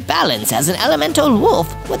restore balance as an elemental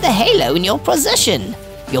wolf with the halo in your possession.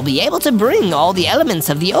 You'll be able to bring all the elements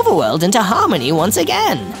of the overworld into harmony once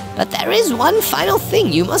again. But there is one final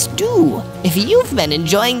thing you must do. If you've been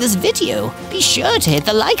enjoying this video, be sure to hit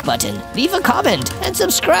the like button, leave a comment, and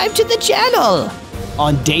subscribe to the channel.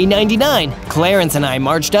 On day 99, Clarence and I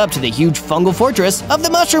marched up to the huge fungal fortress of the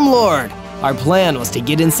Mushroom Lord. Our plan was to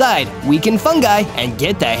get inside, weaken Fungi, and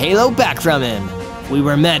get the halo back from him. We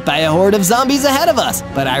were met by a horde of zombies ahead of us,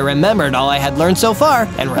 but I remembered all I had learned so far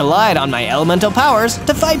and relied on my elemental powers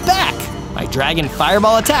to fight back. My dragon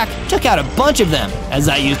fireball attack took out a bunch of them as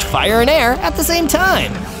I used fire and air at the same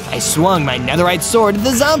time. I swung my netherite sword at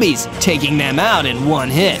the zombies, taking them out in one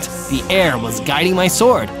hit. The air was guiding my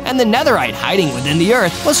sword, and the netherite hiding within the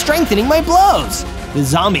earth was strengthening my blows. The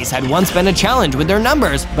zombies had once been a challenge with their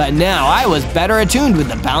numbers, but now I was better attuned with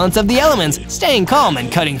the balance of the elements, staying calm and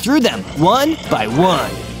cutting through them, one by one.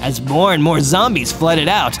 As more and more zombies flooded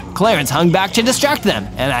out, Clarence hung back to distract them,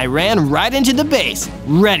 and I ran right into the base,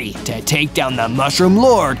 ready to take down the Mushroom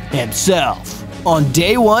Lord himself. On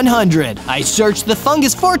day 100, I searched the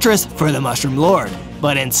fungus fortress for the Mushroom Lord,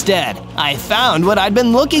 but instead, I found what I'd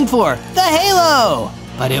been looking for, the halo!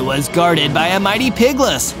 But it was guarded by a mighty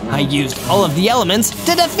pigless. I used all of the elements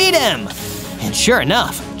to defeat him. And sure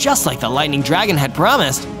enough, just like the lightning dragon had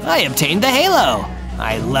promised, I obtained the halo.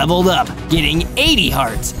 I leveled up, getting 80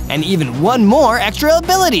 hearts, and even one more extra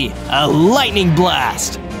ability, a lightning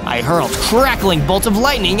blast. I hurled crackling bolts of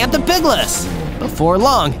lightning at the pigless. Before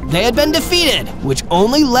long, they had been defeated, which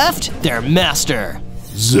only left their master.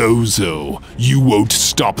 Zozo, you won't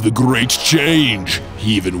stop the great change.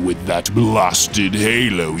 Even with that blasted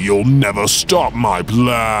halo, you'll never stop my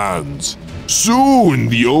plans. Soon,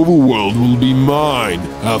 the overworld will be mine,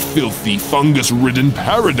 a filthy, fungus-ridden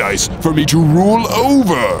paradise for me to rule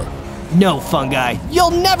over. No, Fungi,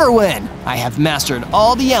 you'll never win! I have mastered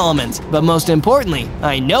all the elements, but most importantly,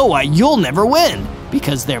 I know why you'll never win.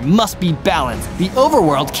 Because there must be balance. The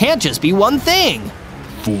overworld can't just be one thing.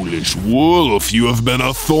 Foolish wolf, you have been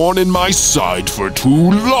a thorn in my side for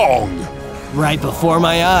too long. Right before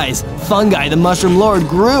my eyes, Fungi the Mushroom Lord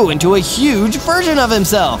grew into a huge version of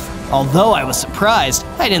himself. Although I was surprised,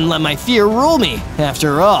 I didn't let my fear rule me.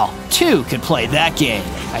 After all, two could play that game.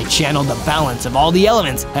 I channeled the balance of all the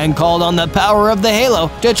elements and called on the power of the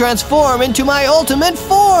halo to transform into my ultimate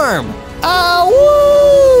form.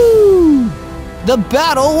 Awoo! The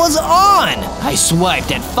battle was on! I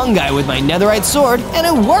swiped at Fungi with my netherite sword, and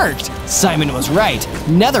it worked! Simon was right.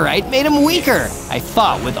 Netherite made him weaker. I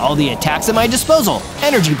fought with all the attacks at my disposal,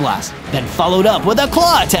 energy blast, then followed up with a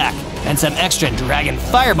claw attack, and some extra dragon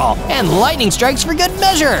fireball and lightning strikes for good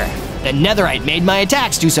measure. The netherite made my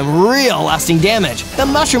attacks do some real lasting damage. The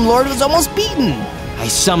Mushroom Lord was almost beaten. I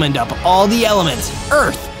summoned up all the elements,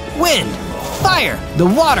 earth, wind, fire, the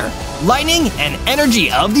water, lightning, and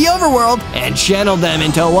energy of the overworld, and channeled them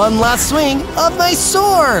into one last swing of my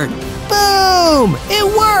sword. Boom!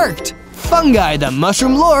 It worked! Fungi the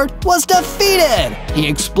Mushroom Lord was defeated! He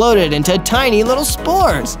exploded into tiny little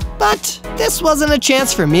spores. But this wasn't a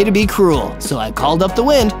chance for me to be cruel, so I called up the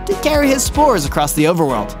wind to carry his spores across the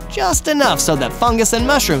overworld, just enough so that fungus and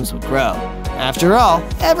mushrooms would grow. After all,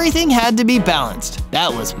 everything had to be balanced.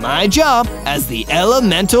 That was my job as the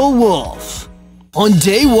Elemental Wolf. On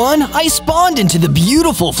day 1, I spawned into the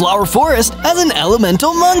beautiful flower forest as an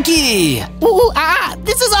elemental monkey. Ooh,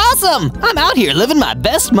 this is awesome! I'm out here living my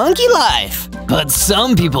best monkey life. But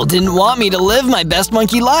some people didn't want me to live my best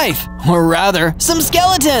monkey life. Or rather, some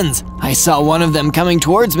skeletons. I saw one of them coming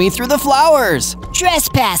towards me through the flowers.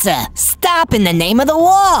 Trespasser, stop in the name of the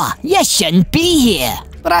law. You shouldn't be here.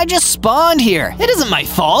 But I just spawned here. It isn't my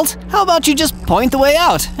fault. How about you just point the way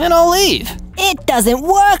out and I'll leave? It doesn't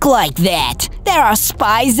work like that. There are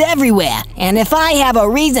spies everywhere, and if I have a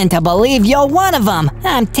reason to believe you're one of them,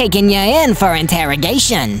 I'm taking you in for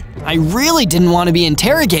interrogation. I really didn't want to be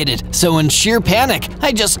interrogated, so in sheer panic,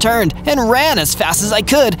 I just turned and ran as fast as I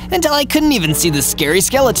could until I couldn't even see the scary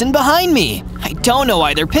skeleton behind me. I don't know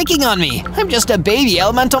why they're picking on me. I'm just a baby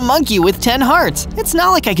elemental monkey with 10 hearts. It's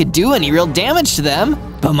not like I could do any real damage to them.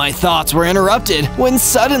 But my thoughts were interrupted when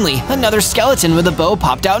suddenly another skeleton with a bow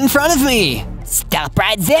popped out in front of me. Stop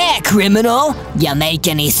right there, criminal! You make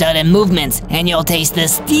any sudden movements, and you'll taste the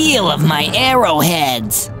steel of my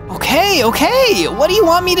arrowheads. Okay, what do you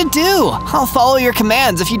want me to do? I'll follow your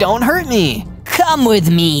commands if you don't hurt me. Come with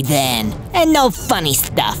me, then. And no funny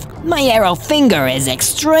stuff. My arrow finger is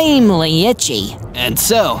extremely itchy. And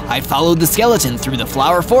so, I followed the skeleton through the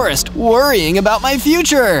flower forest, worrying about my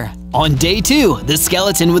future. On day 2, the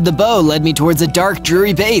skeleton with the bow led me towards a dark,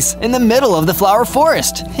 dreary base in the middle of the flower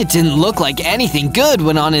forest. It didn't look like anything good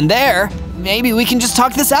went on in there. Maybe we can just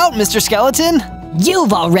talk this out, Mr. Skeleton?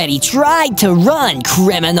 You've already tried to run,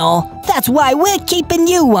 criminal. That's why we're keeping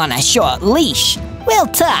you on a short leash. We'll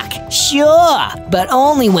talk, sure, but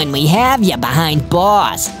only when we have you behind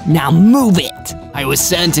bars. Now move it. I was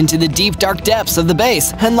sent into the deep dark depths of the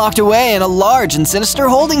base and locked away in a large and sinister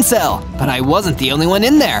holding cell. But I wasn't the only one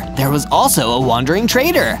in there. There was also a wandering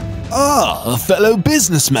trader. Ah, a fellow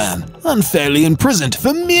businessman, unfairly imprisoned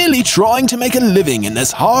for merely trying to make a living in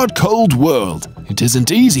this hard, cold world. It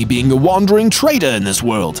isn't easy being a wandering trader in this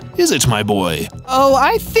world, is it, my boy? Oh,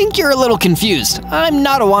 I think you're a little confused. I'm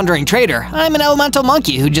not a wandering trader. I'm an elemental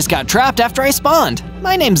monkey who just got trapped after I spawned.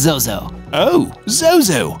 My name's Zozo. Oh,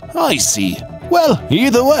 Zozo, I see. Well,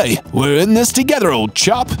 either way, we're in this together, old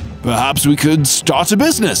chap. Perhaps we could start a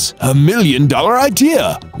business. $1 million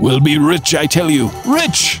idea. We'll be rich, I tell you,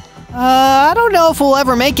 rich. I don't know if we'll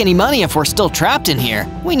ever make any money if we're still trapped in here.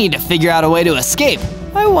 We need to figure out a way to escape.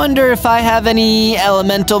 I wonder if I have any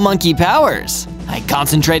elemental monkey powers. I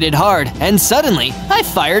concentrated hard, and suddenly, I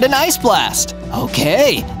fired an ice blast.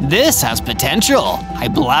 Okay, this has potential. I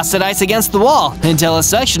blasted ice against the wall until a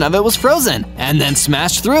section of it was frozen, and then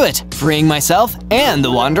smashed through it, freeing myself and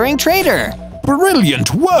the wandering trader.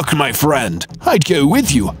 Brilliant work, my friend. I'd go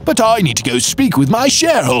with you, but I need to go speak with my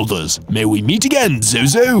shareholders. May we meet again,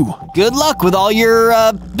 Zozo? Good luck with all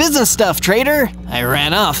your, business stuff, trader. I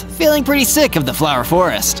ran off, feeling pretty sick of the flower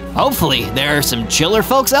forest. Hopefully, there are some chiller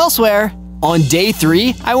folks elsewhere. On day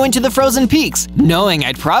 3, I went to the frozen peaks, knowing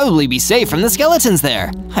I'd probably be safe from the skeletons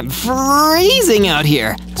there. I'm freezing out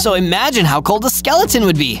here, so imagine how cold a skeleton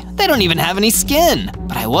would be. They don't even have any skin.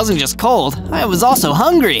 But I wasn't just cold, I was also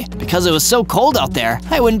hungry. Because it was so cold out there,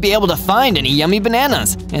 I wouldn't be able to find any yummy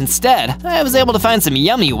bananas. Instead, I was able to find some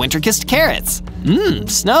yummy winter-kissed carrots.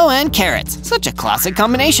 Snow and carrots. Such a classic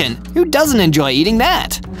combination. Who doesn't enjoy eating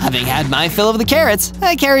that? Having had my fill of the carrots,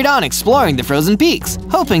 I carried on exploring the frozen peaks,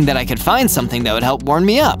 hoping that I could find something that would help warm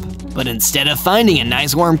me up. But instead of finding a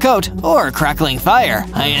nice warm coat or a crackling fire,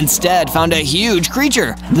 I instead found a huge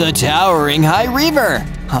creature, the towering High Reaver.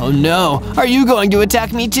 Oh no, are you going to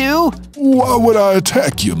attack me too? Why would I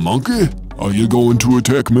attack you, monkey? Are you going to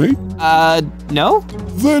attack me? No?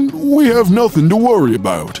 Then we have nothing to worry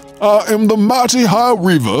about. I am the mighty High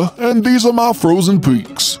Reaver, and these are my frozen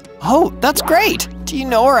peaks. Oh, that's great. Do you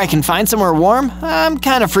know where I can find somewhere warm? I'm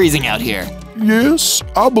kind of freezing out here. Yes,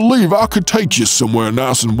 I believe I could take you somewhere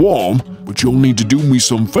nice and warm, but you'll need to do me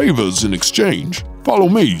some favors in exchange. Follow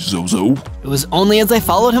me, Zozo. It was only as I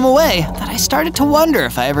followed him away that I started to wonder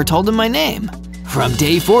if I ever told him my name. From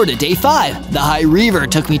day 4 to day 5, the High Reaver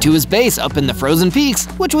took me to his base up in the frozen peaks,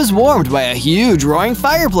 which was warmed by a huge roaring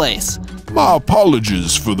fireplace. My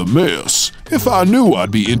apologies for the mess. If I knew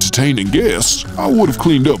I'd be entertaining guests, I would have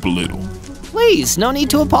cleaned up a little. Please, no need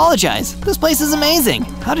to apologize. This place is amazing.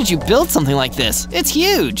 How did you build something like this? It's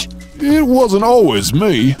huge. It wasn't always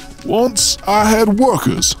me. Once I had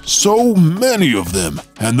workers, so many of them,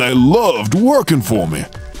 and they loved working for me.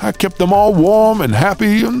 I kept them all warm and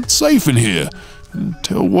happy and safe in here,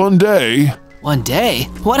 until one day... One day?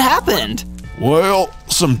 What happened? Well,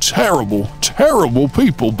 some terrible, terrible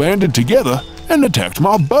people banded together and attacked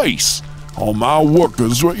my base. All my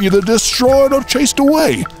workers were either destroyed or chased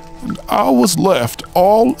away, and I was left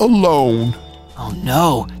all alone. Oh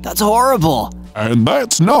no, that's horrible. And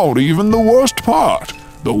that's not even the worst part.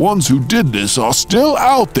 The ones who did this are still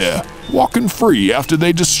out there, walking free after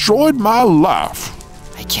they destroyed my life.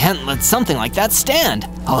 I can't let something like that stand.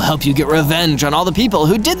 I'll help you get revenge on all the people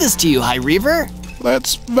who did this to you, High Reaver.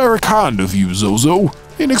 That's very kind of you, Zozo.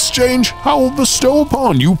 In exchange, I will bestow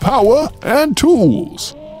upon you power and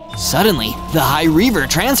tools. Suddenly, the High Reaver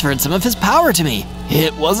transferred some of his power to me.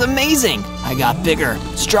 It was amazing. I got bigger,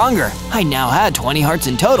 stronger. I now had 20 hearts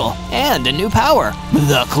in total, and a new power,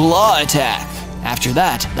 the Claw Attack. After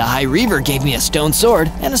that, the High Reaver gave me a stone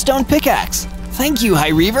sword and a stone pickaxe. Thank you, High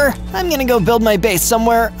Reaver. I'm gonna go build my base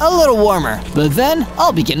somewhere a little warmer, but then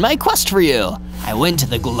I'll begin my quest for you. I went to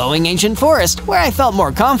the glowing ancient forest, where I felt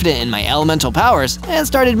more confident in my elemental powers and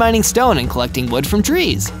started mining stone and collecting wood from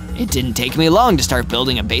trees. It didn't take me long to start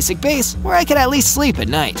building a basic base where I could at least sleep at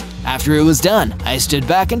night. After it was done, I stood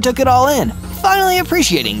back and took it all in, finally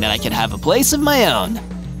appreciating that I could have a place of my own.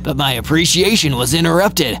 But my appreciation was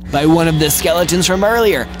interrupted by one of the skeletons from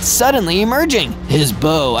earlier suddenly emerging, his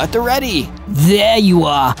bow at the ready. There you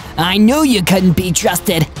are. I knew you couldn't be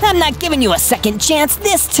trusted. I'm not giving you a second chance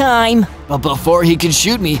this time. But before he could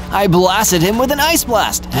shoot me, I blasted him with an ice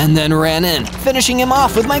blast and then ran in, finishing him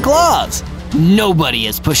off with my claws. Nobody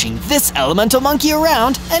is pushing this elemental monkey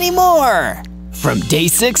around anymore. From day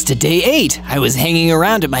 6 to day 8, I was hanging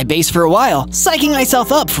around at my base for a while, psyching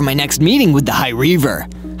myself up for my next meeting with the High Reaver.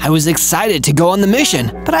 I was excited to go on the mission,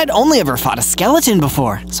 but I'd only ever fought a skeleton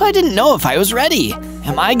before, so I didn't know if I was ready.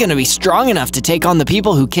 Am I gonna be strong enough to take on the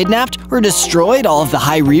people who kidnapped or destroyed all of the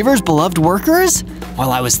High Reaver's beloved workers?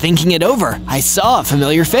 While I was thinking it over, I saw a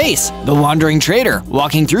familiar face, the wandering trader,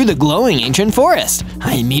 walking through the glowing ancient forest.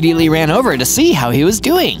 I immediately ran over to see how he was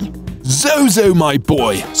doing. Zozo, my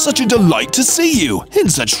boy, such a delight to see you in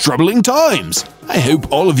such troubling times. I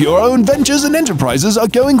hope all of your own ventures and enterprises are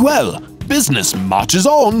going well. Business marches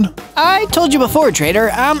on. I told you before, trader,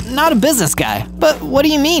 I'm not a business guy. But what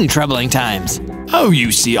do you mean, troubling times? Oh,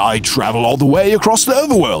 you see, I travel all the way across the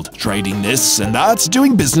overworld, trading this and that,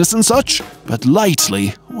 doing business and such. But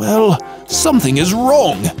lately, well, something is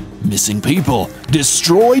wrong. Missing people,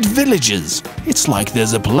 destroyed villages. It's like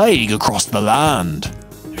there's a plague across the land.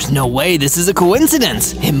 There's no way this is a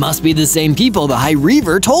coincidence. It must be the same people the High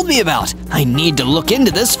Reaver told me about. I need to look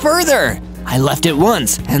into this further. I left at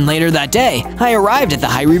once, and later that day, I arrived at the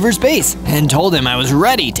High Reaver's base and told him I was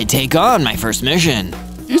ready to take on my first mission.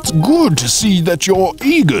 It's good to see that you're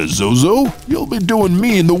eager, Zozo. You'll be doing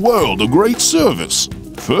me and the world a great service.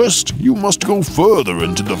 First, you must go further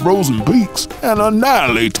into the frozen peaks and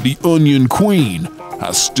annihilate the Onion Queen.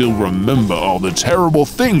 I still remember all the terrible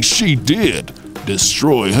things she did.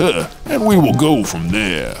 Destroy her, and we will go from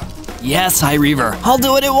there. Yes, High Reaver, I'll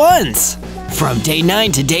do it at once. From day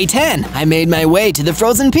 9 to day 10, I made my way to the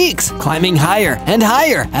frozen peaks, climbing higher and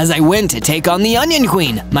higher as I went to take on the Onion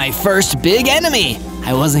Queen, my first big enemy.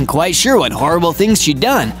 I wasn't quite sure what horrible things she'd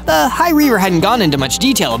done. The High Reaver hadn't gone into much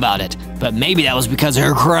detail about it, but maybe that was because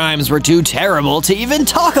her crimes were too terrible to even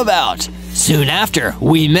talk about. Soon after,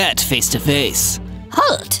 we met face to face.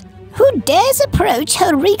 Halt! Who dares approach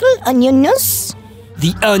her regal onionness?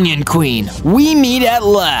 The Onion Queen, we meet at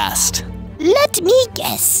last. Let me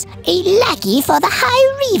guess, a lackey for the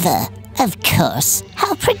High Reaver. Of course,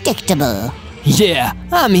 how predictable. Yeah,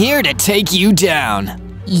 I'm here to take you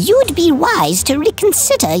down. You'd be wise to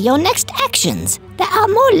reconsider your next actions. There are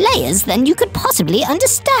more layers than you could possibly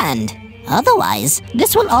understand. Otherwise,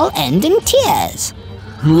 this will all end in tears.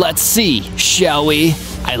 Let's see, shall we?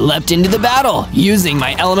 I leapt into the battle, using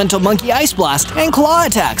my elemental monkey ice blast and claw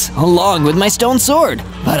attacks, along with my stone sword.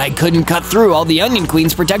 But I couldn't cut through all the Onion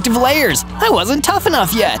Queen's protective layers. I wasn't tough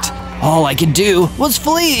enough yet. All I could do was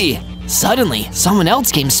flee. Suddenly, someone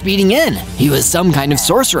else came speeding in. He was some kind of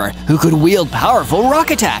sorcerer who could wield powerful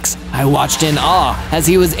rock attacks. I watched in awe as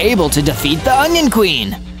he was able to defeat the Onion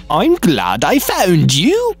Queen. I'm glad I found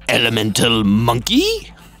you, elemental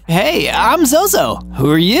monkey. Hey, I'm Zozo.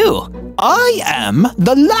 Who are you? I am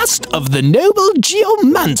the last of the noble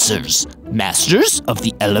geomancers, masters of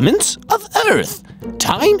the elements of Earth.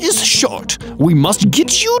 Time is short. We must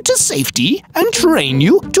get you to safety and train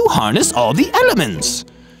you to harness all the elements.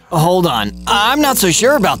 Hold on, I'm not so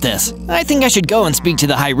sure about this. I think I should go and speak to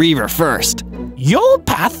the High Reaver first. Your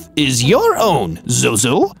path is your own,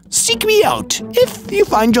 Zozo. Seek me out if you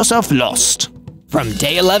find yourself lost. From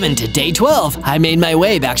day 11 to day 12, I made my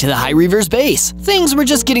way back to the High Reaver's base. Things were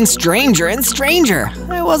just getting stranger and stranger.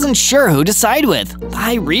 I wasn't sure who to side with. The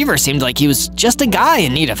High Reaver seemed like he was just a guy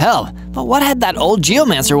in need of help. But what had that old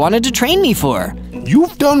geomancer wanted to train me for?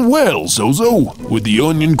 You've done well, Zozo. With the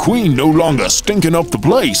Onion Queen no longer stinking up the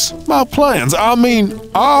place, our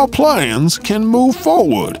plans can move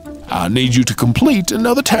forward. I need you to complete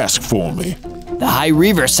another task for me. The High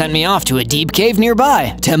Reaver sent me off to a deep cave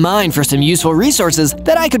nearby to mine for some useful resources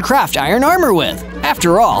that I could craft iron armor with.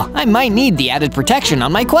 After all, I might need the added protection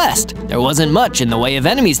on my quest. There wasn't much in the way of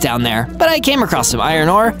enemies down there, but I came across some iron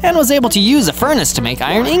ore and was able to use a furnace to make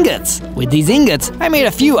iron ingots. With these ingots, I made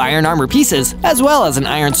a few iron armor pieces, as well as an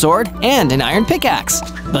iron sword and an iron pickaxe.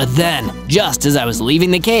 But then, just as I was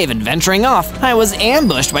leaving the cave and venturing off, I was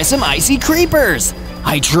ambushed by some icy creepers.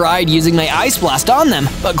 I tried using my ice blast on them,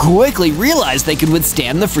 but quickly realized they could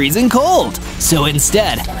withstand the freezing cold. So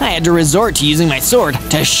instead, I had to resort to using my sword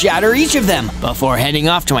to shatter each of them before heading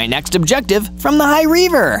off to my next objective from the High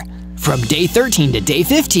Reaver. From day 13 to day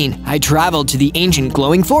 15, I traveled to the ancient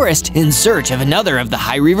glowing forest in search of another of the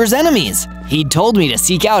High Reaver's enemies. He'd told me to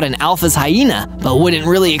seek out an Alpha's hyena, but wouldn't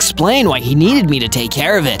really explain why he needed me to take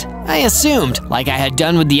care of it. I assumed, like I had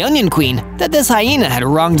done with the Onion Queen, that this hyena had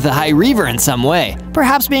wronged the High Reaver in some way,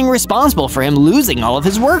 perhaps being responsible for him losing all of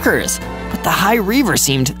his workers. But the High Reaver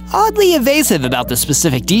seemed oddly evasive about the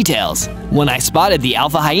specific details. When I spotted the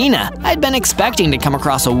Alpha hyena, I'd been expecting to come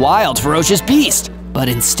across a wild, ferocious beast. But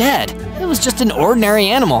instead, it was just an ordinary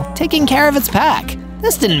animal taking care of its pack.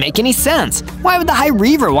 This didn't make any sense. Why would the High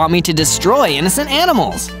Reaver want me to destroy innocent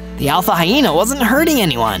animals? The Alpha hyena wasn't hurting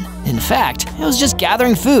anyone. In fact, it was just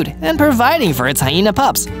gathering food and providing for its hyena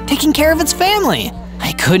pups, taking care of its family.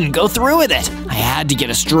 I couldn't go through with it. I had to get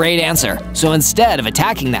a straight answer. So instead of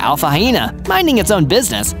attacking the Alpha hyena, minding its own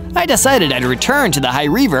business, I decided I'd return to the High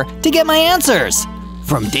Reaver to get my answers.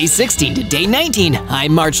 From day 16 to day 19, I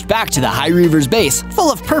marched back to the High Reaver's base,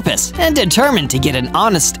 full of purpose and determined to get an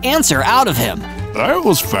honest answer out of him. That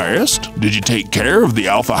was fast. Did you take care of the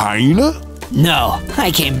Alpha hyena? No,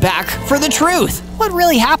 I came back for the truth. What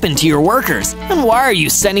really happened to your workers? And why are you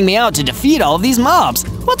sending me out to defeat all of these mobs?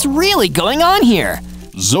 What's really going on here?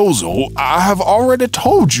 Zozo, I have already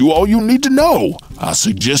told you all you need to know. I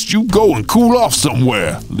suggest you go and cool off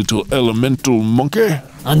somewhere, little elemental monkey.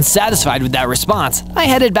 Unsatisfied with that response, I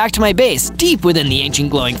headed back to my base deep within the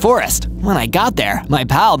ancient glowing forest. When I got there, my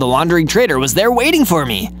pal, the wandering trader, was there waiting for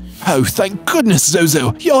me. Oh, thank goodness,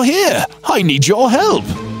 Zozo, you're here. I need your help.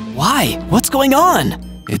 Why? What's going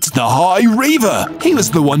on? It's the High Reaver. He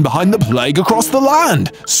was the one behind the plague across the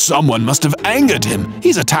land. Someone must have angered him.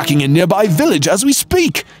 He's attacking a nearby village as we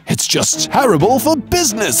speak. It's just terrible for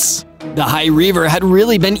business. The High Reaver had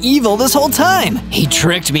really been evil this whole time. He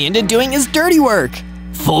tricked me into doing his dirty work.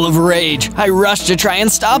 Full of rage, I rushed to try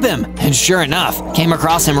and stop him, and sure enough, came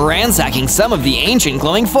across him ransacking some of the ancient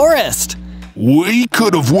glowing forest. We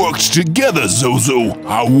could have worked together, Zozo.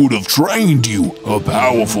 I would have trained you. A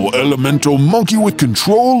powerful elemental monkey with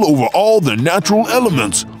control over all the natural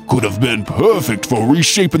elements could have been perfect for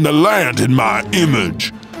reshaping the land in my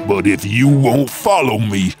image. But if you won't follow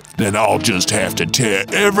me, then I'll just have to tear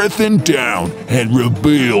everything down and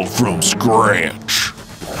rebuild from scratch.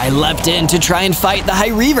 I leapt in to try and fight the High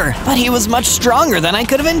Reaver, but he was much stronger than I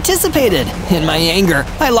could have anticipated. In my anger,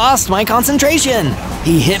 I lost my concentration.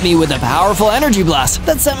 He hit me with a powerful energy blast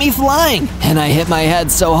that sent me flying, and I hit my head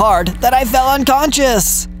so hard that I fell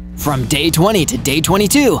unconscious. From day 20 to day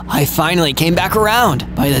 22, I finally came back around.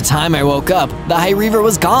 By the time I woke up, the High Reaver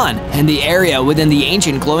was gone, and the area within the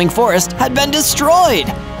ancient glowing forest had been destroyed.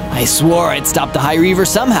 I swore I'd stop the High Reaver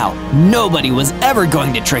somehow. Nobody was ever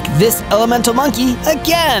going to trick this elemental monkey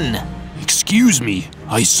again. Excuse me,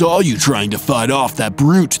 I saw you trying to fight off that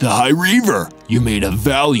brute, the High Reaver. You made a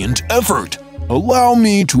valiant effort. Allow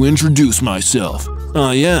me to introduce myself.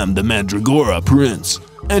 I am the Mandragora Prince,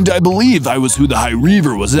 and I believe I was who the High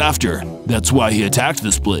Reaver was after. That's why he attacked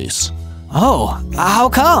this place. Oh, how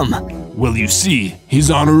come? Well, you see,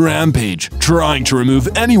 he's on a rampage, trying to remove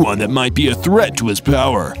anyone that might be a threat to his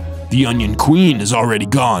power. The Onion Queen is already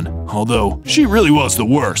gone, although she really was the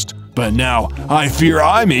worst. But now, I fear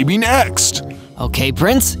I may be next. Okay,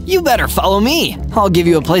 Prince, you better follow me. I'll give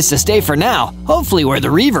you a place to stay for now, hopefully where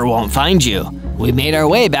the Reaver won't find you. We made our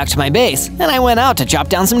way back to my base, and I went out to chop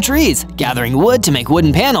down some trees, gathering wood to make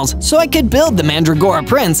wooden panels so I could build the Mandragora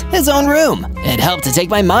Prince his own room. It helped to take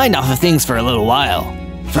my mind off of things for a little while.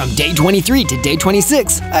 From day 23 to day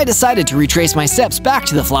 26, I decided to retrace my steps back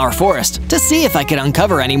to the Flower Forest to see if I could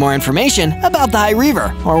uncover any more information about the High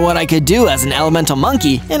Reaver or what I could do as an elemental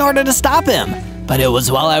monkey in order to stop him. But it was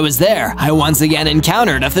while I was there, I once again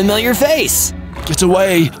encountered a familiar face. Get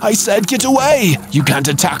away! I said get away! You can't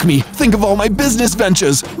attack me! Think of all my business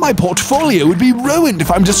ventures! My portfolio would be ruined if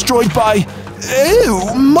I'm destroyed by…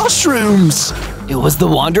 ew, mushrooms! It was the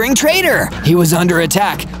Wandering Trader! He was under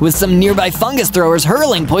attack, with some nearby fungus throwers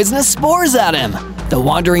hurling poisonous spores at him. The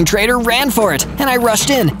Wandering Trader ran for it, and I rushed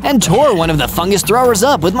in and tore one of the fungus throwers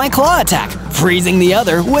up with my claw attack, freezing the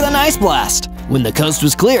other with an ice blast. When the coast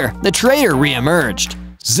was clear, the trader re-emerged.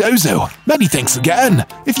 Zozo, many thanks again.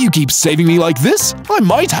 If you keep saving me like this, I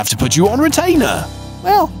might have to put you on retainer.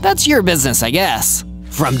 Well, that's your business, I guess.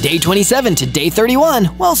 From day 27 to day 31,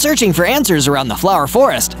 while searching for answers around the flower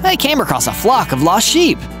forest, I came across a flock of lost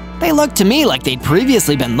sheep. They looked to me like they'd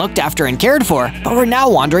previously been looked after and cared for, but were now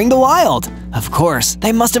wandering the wild. Of course,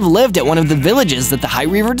 they must have lived at one of the villages that the High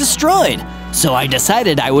Reaver destroyed. So I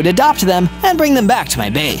decided I would adopt them and bring them back to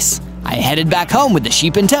my base. I headed back home with the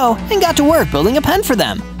sheep in tow and got to work building a pen for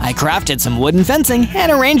them. I crafted some wooden fencing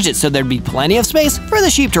and arranged it so there'd be plenty of space for the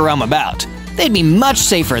sheep to roam about. They'd be much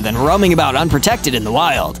safer than roaming about unprotected in the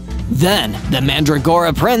wild. Then, the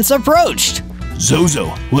Mandragora Prince approached. Zozo,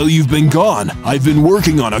 while you've been gone, I've been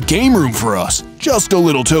working on a game room for us. Just a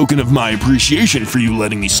little token of my appreciation for you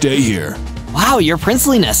letting me stay here. Wow, your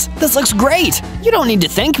princeliness. This looks great. You don't need to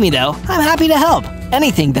thank me though. I'm happy to help.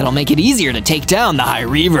 Anything that'll make it easier to take down the High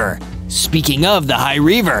Reaver. Speaking of the High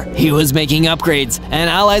Reaver, he was making upgrades and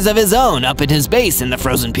allies of his own up at his base in the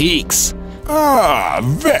Frozen Peaks. Ah,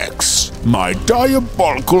 Vex, my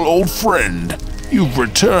diabolical old friend. You've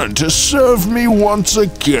returned to serve me once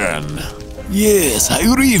again. Yes,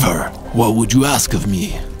 High Reaver. What would you ask of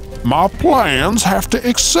me? My plans have to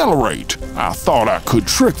accelerate. I thought I could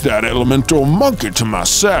trick that elemental monkey to my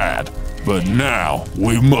side. But now,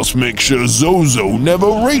 we must make sure Zozo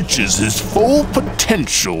never reaches his full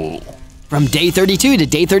potential. From day 32 to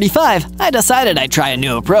day 35, I decided I'd try a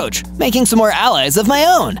new approach, making some more allies of my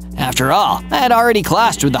own. After all, I had already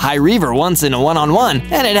clashed with the High Reaver once in a one-on-one,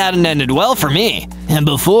 and it hadn't ended well for me. And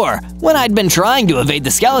before, when I'd been trying to evade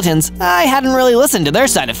the skeletons, I hadn't really listened to their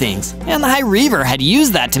side of things, and the High Reaver had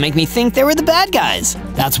used that to make me think they were the bad guys.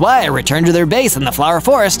 That's why I returned to their base in the Flower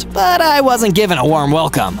Forest, but I wasn't given a warm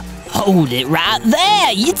welcome. Hold it right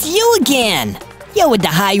there, it's you again. You're with the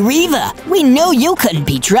High Reaver. We knew you couldn't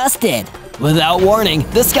be trusted. Without warning,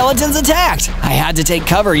 the skeletons attacked. I had to take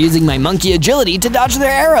cover using my monkey agility to dodge their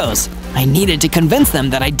arrows. I needed to convince them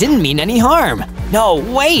that I didn't mean any harm. No,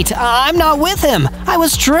 wait, I'm not with him. I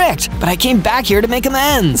was tricked, but I came back here to make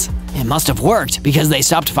amends. It must have worked because they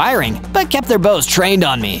stopped firing, but kept their bows trained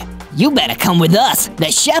on me. You better come with us.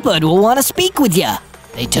 The shepherd will want to speak with you.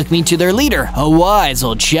 They took me to their leader, a wise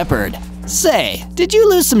old shepherd. Say, did you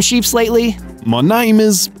lose some sheep lately? My name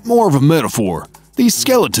is more of a metaphor. These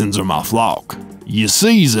skeletons are my flock. You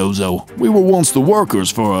see, Zozo, we were once the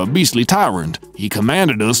workers for a beastly tyrant. He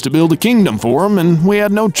commanded us to build a kingdom for him, and we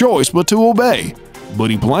had no choice but to obey.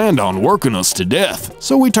 But he planned on working us to death,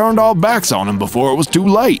 so we turned our backs on him before it was too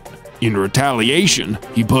late. In retaliation,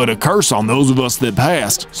 he put a curse on those of us that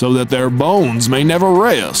passed, so that their bones may never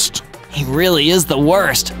rest. He really is the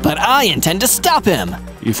worst, but I intend to stop him.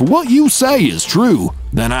 If what you say is true,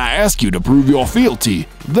 then I ask you to prove your fealty.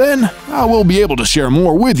 Then I will be able to share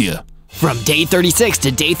more with you. From day 36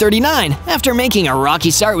 to day 39, after making a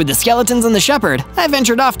rocky start with the skeletons and the shepherd, I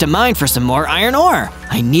ventured off to mine for some more iron ore.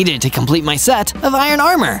 I needed to complete my set of iron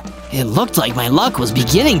armor. It looked like my luck was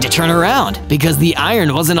beginning to turn around, because the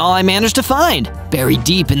iron wasn't all I managed to find. Buried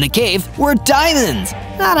deep in the cave were diamonds.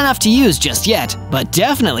 Not enough to use just yet, but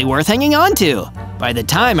definitely worth hanging on to. By the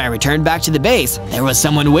time I returned back to the base, there was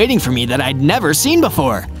someone waiting for me that I'd never seen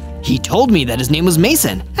before. He told me that his name was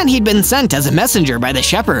Mason, and he'd been sent as a messenger by the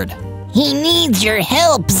shepherd. He needs your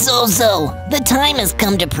help, Zozo. The time has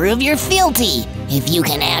come to prove your fealty. If you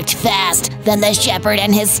can act fast, then the shepherd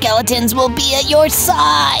and his skeletons will be at your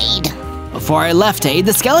side. Before I left to aid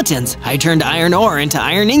the skeletons, I turned iron ore into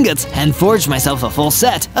iron ingots and forged myself a full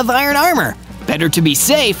set of iron armor. Better to be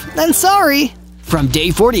safe than sorry. From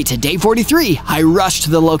day 40 to day 43, I rushed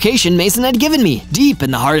to the location Mason had given me, deep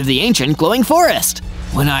in the heart of the ancient glowing forest.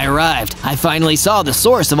 When I arrived, I finally saw the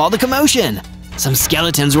source of all the commotion. Some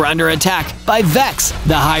skeletons were under attack by Vex,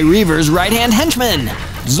 the High Reaver's right-hand henchman.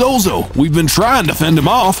 Zozo, we've been trying to fend him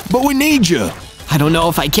off, but we need you. I don't know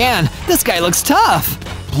if I can. This guy looks tough.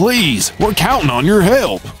 Please, we're counting on your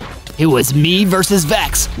help. It was me versus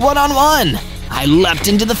Vex, one-on-one. I leapt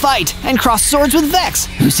into the fight and crossed swords with Vex,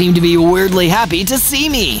 who seemed to be weirdly happy to see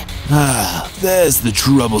me. Ah, there's the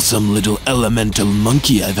troublesome little elemental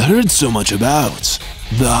monkey I've heard so much about.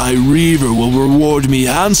 The High Reaver will reward me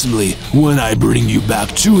handsomely when I bring you back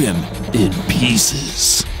to him in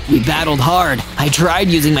pieces. We battled hard. I tried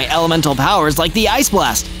using my elemental powers like the Ice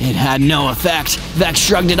Blast. It had no effect. Vex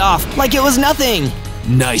shrugged it off like it was nothing.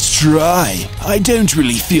 Nice try. I don't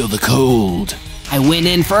really feel the cold. I went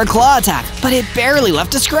in for a claw attack, but it barely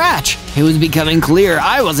left a scratch. It was becoming clear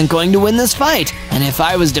I wasn't going to win this fight, and if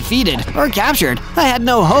I was defeated or captured, I had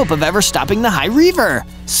no hope of ever stopping the High Reaver.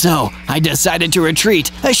 So I decided to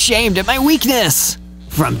retreat, ashamed at my weakness.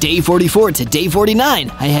 From day 44 to day 49,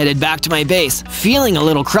 I headed back to my base, feeling a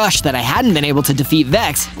little crushed that I hadn't been able to defeat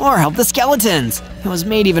Vex or help the skeletons. It was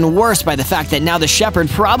made even worse by the fact that now the shepherd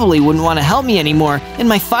probably wouldn't want to help me anymore in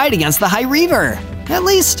my fight against the High Reaver. At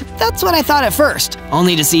least, that's what I thought at first,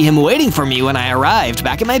 only to see him waiting for me when I arrived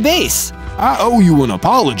back at my base. I owe you an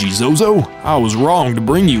apology, Zozo. I was wrong to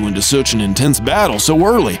bring you into such an intense battle so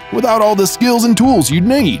early, without all the skills and tools you'd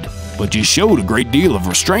need. But you showed a great deal of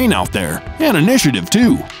restraint out there, and initiative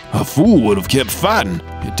too. A fool would have kept fighting.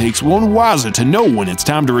 It takes one wiser to know when it's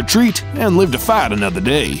time to retreat and live to fight another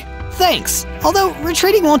day. Thanks, although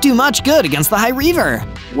retreating won't do much good against the High Reaver.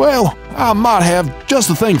 Well, I might have just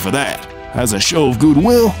the thing for that. As a show of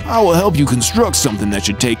goodwill, I will help you construct something that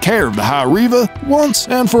should take care of the High Reaver once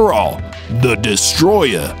and for all. The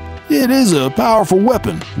Destroyer. It is a powerful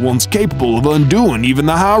weapon, once capable of undoing even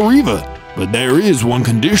the High Reaver. But there is one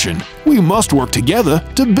condition. We must work together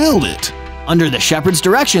to build it. Under the shepherd's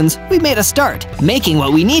directions, we made a start, making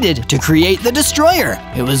what we needed to create the Destroyer.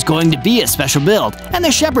 It was going to be a special build, and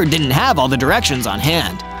the shepherd didn't have all the directions on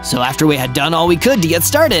hand. So after we had done all we could to get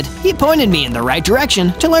started, he pointed me in the right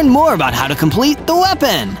direction to learn more about how to complete the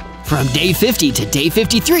weapon. From day 50 to day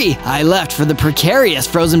 53, I left for the precarious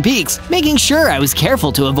frozen peaks, making sure I was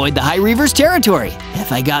careful to avoid the High Reaver's territory.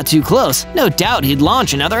 If I got too close, no doubt he'd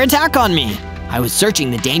launch another attack on me. I was searching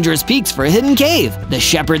the dangerous peaks for a hidden cave. The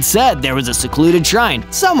shepherd said there was a secluded shrine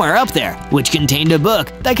somewhere up there, which contained a book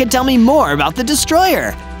that could tell me more about the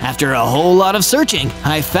Destroyer. After a whole lot of searching,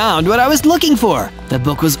 I found what I was looking for. The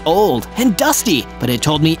book was old and dusty, but it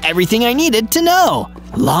told me everything I needed to know.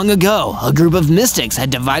 Long ago, a group of mystics had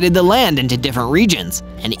divided the land into different regions,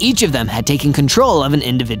 and each of them had taken control of an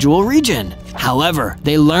individual region. However,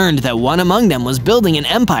 they learned that one among them was building an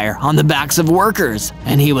empire on the backs of workers,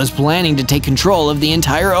 and he was planning to take control of the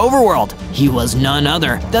entire overworld. He was none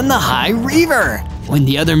other than the High Reaver. When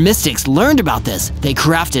the other mystics learned about this, they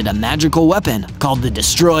crafted a magical weapon called the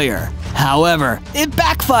Destroyer. However, it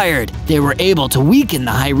backfired. They were able to weaken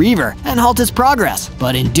the High Reaver and halt his progress,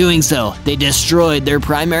 but in doing so, they destroyed their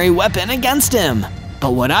primary weapon against him.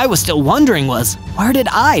 But what I was still wondering was, where did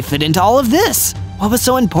I fit into all of this? What was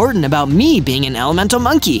so important about me being an elemental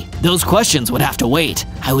monkey? Those questions would have to wait.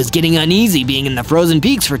 I was getting uneasy being in the frozen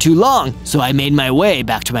peaks for too long, so I made my way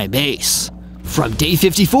back to my base. From day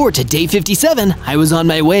 54 to day 57, I was on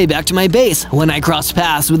my way back to my base when I crossed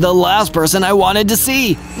paths with the last person I wanted to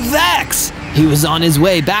see, Vex! He was on his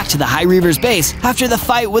way back to the High Reaver's base after the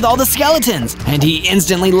fight with all the skeletons, and he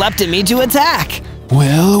instantly leapt at me to attack.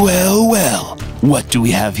 Well, well, well. What do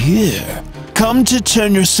we have here? Come to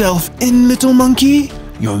turn yourself in, little monkey?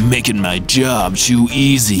 You're making my job too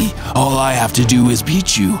easy. All I have to do is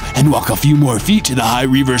beat you and walk a few more feet to the High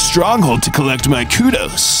Reaver's stronghold to collect my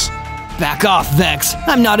kudos. Back off, Vex.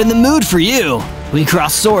 I'm not in the mood for you. We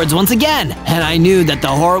crossed swords once again, and I knew that the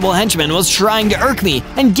horrible henchman was trying to irk me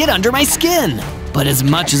and get under my skin. But as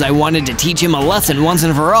much as I wanted to teach him a lesson once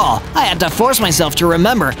and for all, I had to force myself to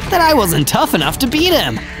remember that I wasn't tough enough to beat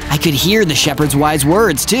him. I could hear the shepherd's wise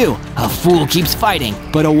words too. A fool keeps fighting,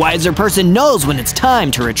 but a wiser person knows when it's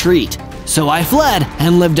time to retreat. So I fled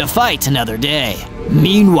and lived to fight another day.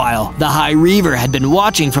 Meanwhile, the High Reaver had been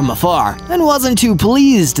watching from afar and wasn't too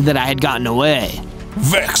pleased that I had gotten away.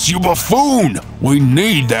 Vex, you buffoon! We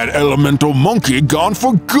need that elemental monkey gone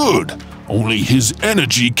for good. Only his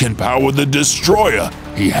energy can power the Destroyer.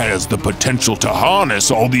 He has the potential to harness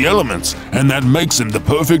all the elements, and that makes him the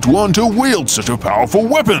perfect one to wield such a powerful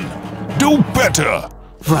weapon. Do better!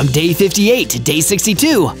 From day 58 to day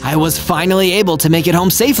 62, I was finally able to make it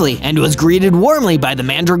home safely and was greeted warmly by the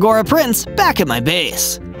Mandragora Prince back at my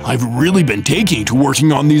base. I've really been taking to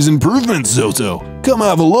working on these improvements, Zozo. Come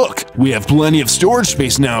have a look. We have plenty of storage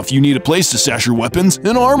space now if you need a place to stash your weapons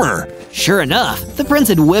and armor. Sure enough, the prince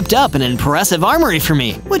had whipped up an impressive armory for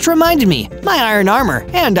me, which reminded me my iron armor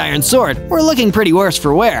and iron sword were looking pretty worse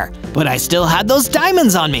for wear. But I still had those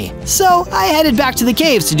diamonds on me, so I headed back to the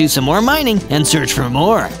caves to do some more mining and search for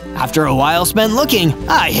more. After a while spent looking,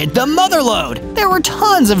 I hit the motherlode. There were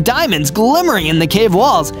tons of diamonds glimmering in the cave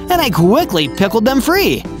walls, and I quickly pickled them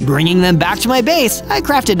free. Bringing them back to my base, I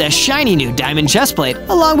crafted a shiny new diamond chestplate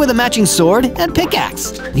along with a matching sword and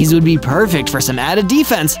pickaxe. These would be perfect for some added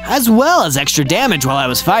defense as well as extra damage while I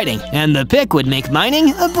was fighting, and the pick would make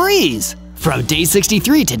mining a breeze. From day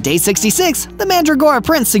 63 to day 66, the Mandragora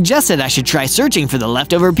Prince suggested I should try searching for the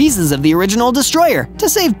leftover pieces of the original Destroyer to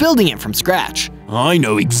save building it from scratch. I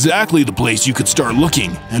know exactly the place you could start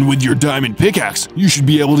looking, and with your diamond pickaxe, you should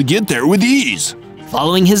be able to get there with ease.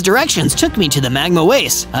 Following his directions took me to the Magma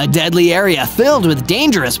Waste, a deadly area filled with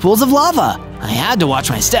dangerous pools of lava. I had to watch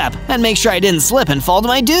my step and make sure I didn't slip and fall to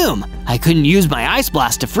my doom. I couldn't use my ice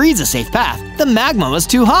blast to freeze a safe path. The magma was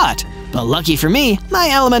too hot. But lucky for me, my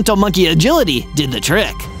elemental monkey agility did the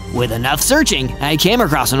trick. With enough searching, I came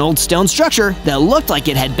across an old stone structure that looked like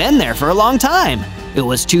it had been there for a long time. It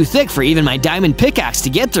was too thick for even my diamond pickaxe to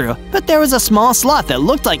get through, but there was a small slot that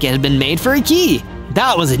looked like it had been made for a key.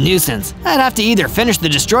 That was a nuisance. I'd have to either finish the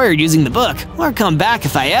destroyer using the book, or come back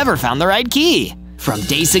if I ever found the right key. From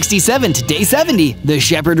day 67 to day 70, the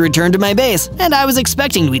shepherd returned to my base, and I was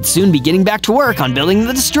expecting we'd soon be getting back to work on building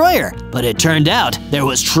the destroyer. But it turned out there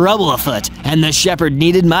was trouble afoot, and the shepherd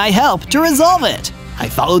needed my help to resolve it. I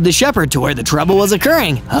followed the shepherd to where the trouble was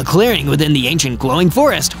occurring, a clearing within the ancient glowing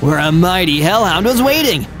forest where a mighty hellhound was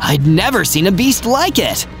waiting. I'd never seen a beast like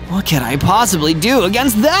it. What could I possibly do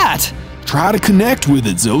against that? Try to connect with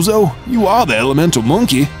it, Zozo. You are the elemental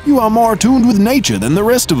monkey. You are more attuned with nature than the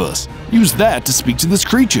rest of us. Use that to speak to this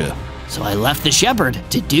creature. So I left the shepherd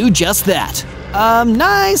to do just that.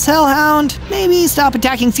 Nice, hellhound. Maybe stop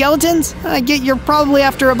attacking skeletons? I get you're probably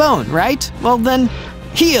after a bone, right? Well then,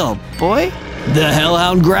 heal, boy. The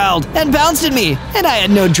hellhound growled and bounced at me, and I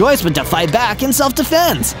had no choice but to fight back in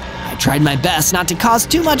self-defense. I tried my best not to cause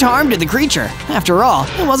too much harm to the creature. After all,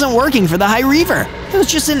 it wasn't working for the High Reaver. It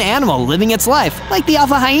was just an animal living its life, like the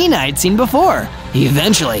alpha hyena I'd seen before.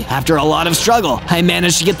 Eventually, after a lot of struggle, I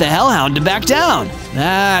managed to get the hellhound to back down.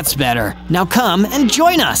 That's better. Now come and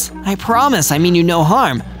join us. I promise I mean you no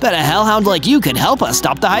harm, but a hellhound like you could help us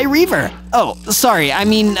stop the High Reaver. Oh, sorry, I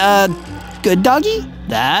mean, good doggy?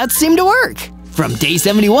 That seemed to work. From day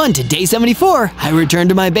 71 to day 74, I returned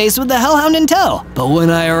to my base with the hellhound in tow. But when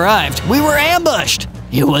I arrived, we were ambushed.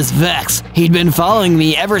 It was Vex. He'd been following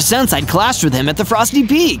me ever since I'd clashed with him at the Frosty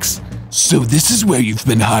Peaks. So this is where you've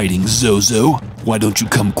been hiding, Zozo. Why don't you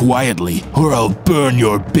come quietly, or I'll burn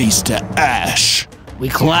your base to ash. We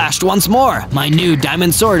clashed once more. My new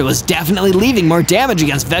diamond sword was definitely leaving more damage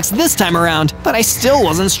against Vex this time around, but I still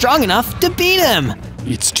wasn't strong enough to beat him.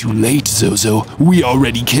 It's too late, Zozo. We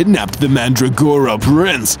already kidnapped the Mandragora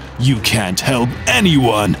Prince. You can't help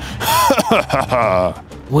anyone.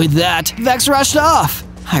 With that, Vex rushed off.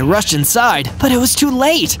 I rushed inside, but it was too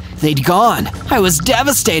late. They'd gone. I was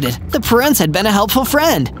devastated. The prince had been a helpful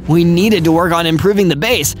friend. We needed to work on improving the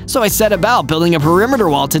base, so I set about building a perimeter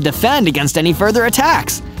wall to defend against any further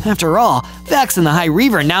attacks. After all, Vex and the High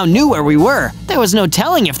Reaver now knew where we were. There was no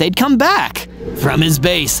telling if they'd come back. From his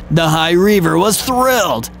base, the High Reaver was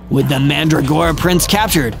thrilled. With the Mandragora Prince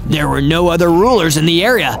captured, there were no other rulers in the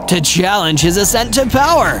area to challenge his ascent to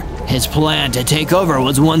power. His plan to take over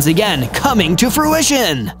was once again coming to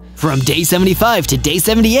fruition. From day 75 to day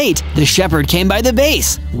 78, the shepherd came by the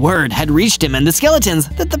base. Word had reached him and the skeletons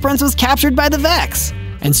that the prince was captured by the Vex.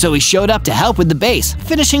 And so he showed up to help with the base,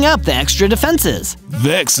 finishing up the extra defenses.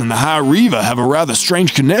 Vex and the High Reaver have a rather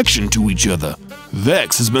strange connection to each other.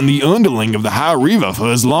 Vex has been the underling of the High Reaver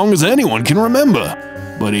for as long as anyone can remember.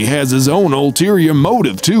 But he has his own ulterior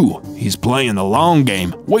motive too. He's playing the long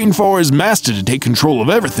game, waiting for his master to take control of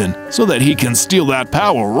everything so that he can steal that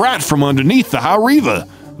power right from underneath the High Reaver.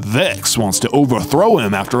 Vex wants to overthrow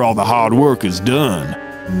him after all the hard work is done.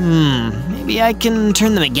 Maybe I can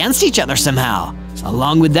turn them against each other somehow.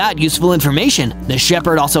 Along with that useful information, the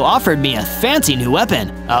shepherd also offered me a fancy new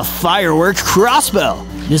weapon, a firework crossbow.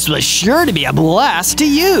 This was sure to be a blast to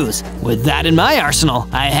use. With that in my arsenal,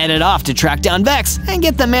 I headed off to track down Vex and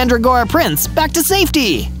get the Mandragora Prince back to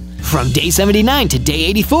safety. From day 79 to day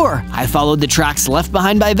 84, I followed the tracks left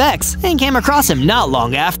behind by Vex and came across him not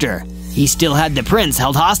long after. He still had the prince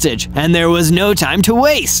held hostage, and there was no time to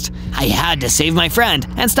waste. I had to save my friend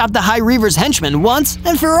and stop the High Reaver's henchmen once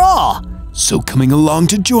and for all. So coming along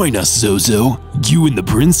to join us, Zozo. You and the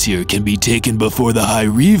prince here can be taken before the High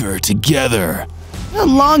Reaver together. How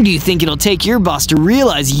long do you think it'll take your boss to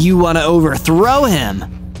realize you want to overthrow him?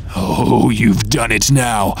 Oh, you've done it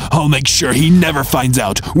now. I'll make sure he never finds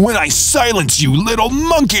out when I silence you, little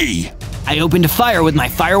monkey! I opened fire with my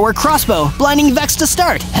firework crossbow, blinding Vex to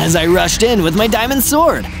start as I rushed in with my diamond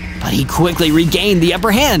sword. But he quickly regained the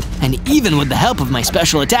upper hand, and even with the help of my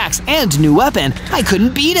special attacks and new weapon, I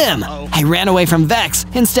couldn't beat him. I ran away from Vex,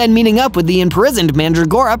 instead meeting up with the imprisoned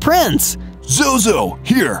Mandragora Prince. Zozo,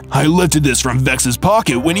 here, I lifted this from Vex's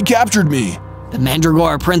pocket when he captured me. The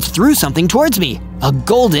Mandragora Prince threw something towards me, a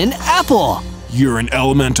golden apple. You're an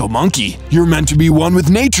elemental monkey. You're meant to be one with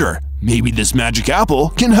nature. Maybe this magic apple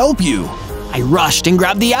can help you. I rushed and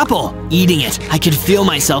grabbed the apple. Eating it, I could feel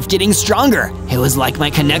myself getting stronger. It was like my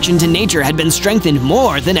connection to nature had been strengthened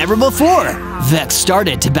more than ever before. Vex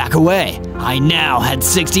started to back away. I now had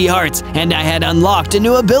 60 hearts, and I had unlocked a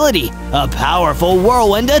new ability, a powerful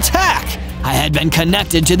whirlwind attack. I had been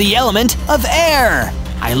connected to the element of air.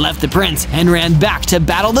 I left the prince and ran back to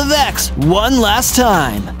battle the Vex one last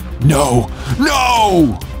time. No!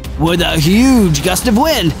 No! With a huge gust of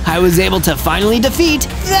wind, I was able to finally defeat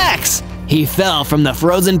Vex. He fell from the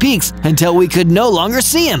frozen peaks until we could no longer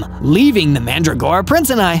see him, leaving the Mandragora Prince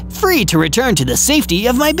and I free to return to the safety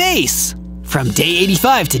of my base. From day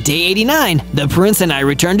 85 to day 89, the prince and I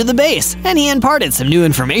returned to the base, and he imparted some new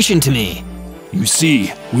information to me. You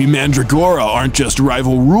see, we Mandragora aren't just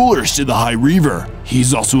rival rulers to the High Reaver.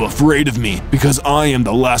 He's also afraid of me because I am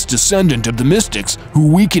the last descendant of the Mystics who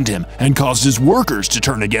weakened him and caused his workers to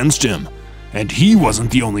turn against him. And he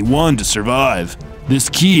wasn't the only one to survive. This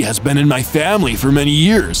key has been in my family for many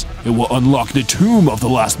years. It will unlock the tomb of the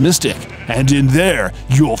last Mystic, and in there,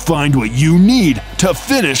 you'll find what you need to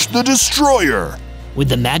finish the Destroyer. With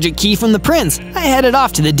the magic key from the prince, I headed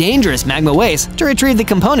off to the dangerous magma waste to retrieve the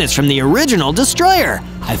components from the original Destroyer.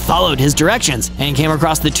 I followed his directions and came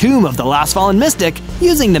across the tomb of the last fallen mystic,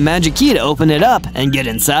 using the magic key to open it up and get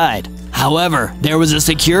inside. However, there was a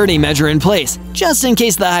security measure in place, just in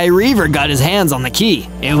case the High Reaver got his hands on the key.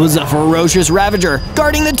 It was a ferocious Ravager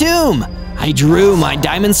guarding the tomb. I drew my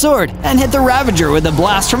diamond sword and hit the Ravager with a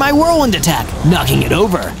blast from my whirlwind attack, knocking it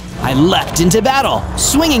over. I leapt into battle,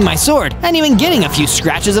 swinging my sword and even getting a few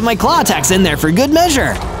scratches of my claw attacks in there for good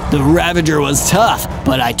measure. The Ravager was tough,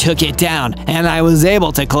 but I took it down and I was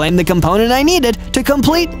able to claim the component I needed to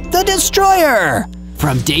complete the Destroyer.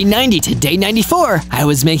 From day 90 to day 94, I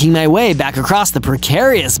was making my way back across the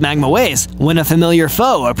precarious magma waste when a familiar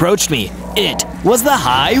foe approached me. It was the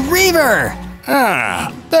High Reaver!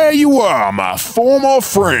 Ah, there you are, my former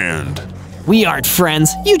friend. We aren't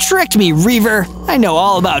friends. You tricked me, Reaver. I know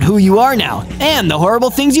all about who you are now, and the horrible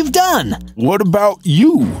things you've done. What about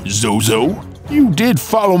you, Zozo? You did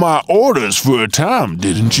follow my orders for a time,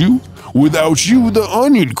 didn't you? Without you, the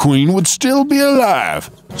Onion Queen would still be alive.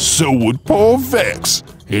 So would poor Vex.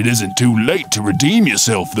 It isn't too late to redeem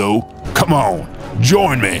yourself, though. Come on,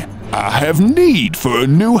 join me. I have need for a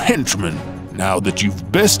new henchman, now that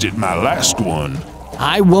you've bested my last one.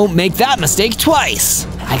 I won't make that mistake twice.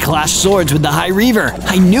 I clashed swords with the High Reaver.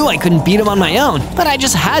 I knew I couldn't beat him on my own, but I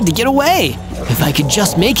just had to get away. If I could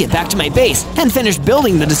just make it back to my base and finish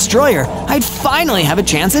building the Destroyer, I'd finally have a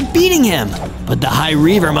chance at beating him. But the High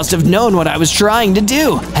Reaver must have known what I was trying to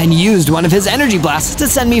do and used one of his energy blasts to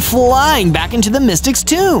send me flying back into the Mystic's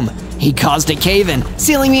tomb. He caused a cave-in,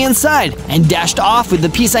 sealing me inside, and dashed off with the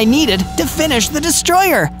piece I needed to finish the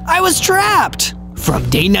Destroyer. I was trapped. From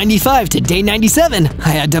day 95 to day 97, I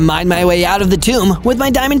had to mine my way out of the tomb with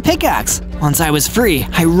my diamond pickaxe. Once I was free,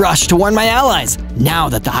 I rushed to warn my allies. Now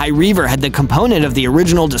that the High Reaver had the component of the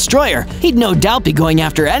original Destroyer, he'd no doubt be going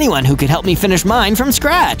after anyone who could help me finish mine from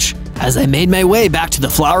scratch. As I made my way back to the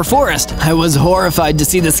Flower Forest, I was horrified to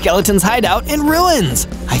see the skeleton's hideout in ruins.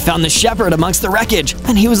 I found the shepherd amongst the wreckage,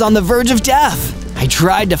 and he was on the verge of death. I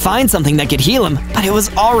tried to find something that could heal him, but it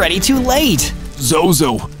was already too late.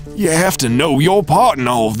 Zozo, you have to know your part in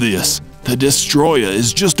all of this. The Destroyer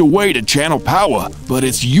is just a way to channel power, but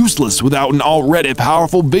it's useless without an already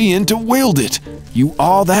powerful being to wield it. You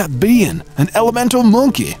are that being, an elemental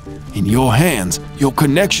monkey. In your hands, your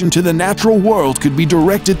connection to the natural world could be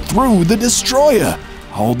directed through the Destroyer.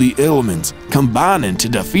 All the elements combining to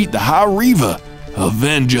defeat the High Reaver.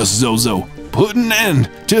 Avenge us, Zozo. Put an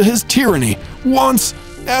end to his tyranny once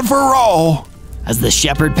and for all. As the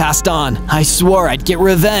shepherd passed on, I swore I'd get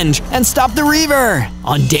revenge and stop the Reaver.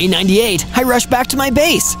 On day 98, I rushed back to my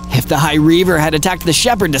base. If the High Reaver had attacked the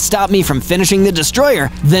shepherd to stop me from finishing the Destroyer,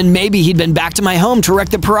 then maybe he'd been back to my home to wreck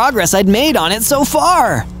the progress I'd made on it so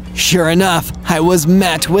far. Sure enough, I was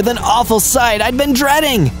met with an awful sight I'd been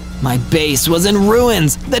dreading. My base was in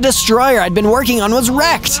ruins. The Destroyer I'd been working on was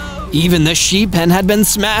wrecked. Even the sheep pen had been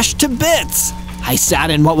smashed to bits. I sat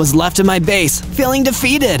in what was left of my base, feeling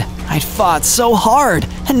defeated. I'd fought so hard,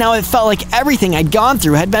 and now it felt like everything I'd gone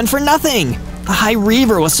through had been for nothing. The High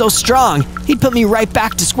Reaver was so strong, he'd put me right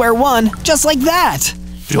back to square one, just like that.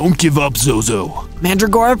 Don't give up, Zozo.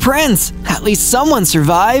 Mandragora Prince, at least someone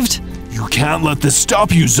survived. You can't let this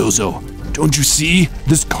stop you, Zozo. Don't you see?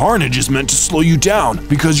 This carnage is meant to slow you down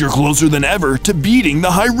because you're closer than ever to beating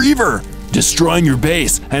the High Reaver. Destroying your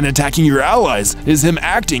base and attacking your allies is him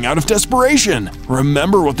acting out of desperation.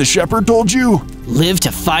 Remember what the shepherd told you? Live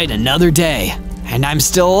to fight another day. And I'm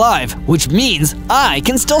still alive, which means I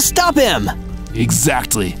can still stop him.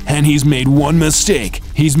 Exactly. And he's made one mistake.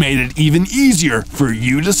 He's made it even easier for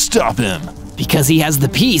you to stop him. because he has the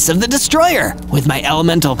piece of the destroyer. With my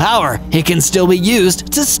elemental power, it can still be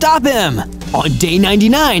used to stop him. On day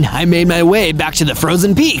 99, I made my way back to the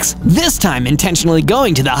frozen peaks, this time intentionally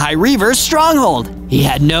going to the High Reaver's stronghold. He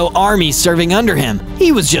had no army serving under him.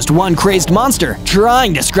 He was just one crazed monster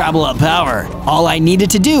trying to scrabble up power. All I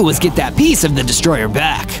needed to do was get that piece of the destroyer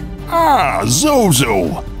back. Ah,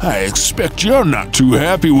 Zozo, I expect you're not too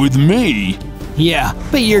happy with me. Yeah,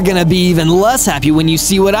 but you're gonna be even less happy when you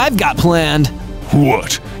see what I've got planned.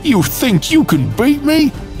 What? You think you can beat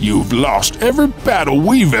me? You've lost every battle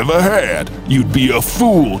we've ever had. You'd be a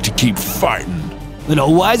fool to keep fighting. But a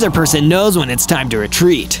wiser person knows when it's time to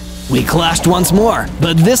retreat. We clashed once more,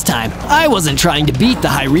 but this time, I wasn't trying to beat the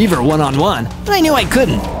High Reaver one-on-one. I knew I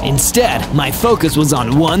couldn't. Instead, my focus was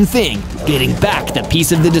on one thing, getting back the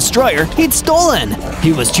piece of the destroyer he'd stolen.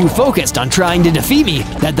 He was too focused on trying to defeat me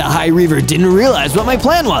that the High Reaver didn't realize what my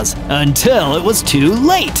plan was, until it was too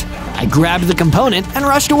late. I grabbed the component and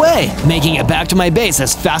rushed away, making it back to my base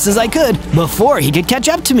as fast as I could before he could catch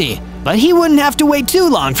up to me. But he wouldn't have to wait too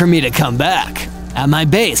long for me to come back. At my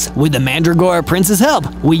base, with the Mandragora Prince's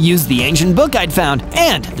help, we used the ancient book I'd found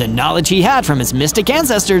and the knowledge he had from his mystic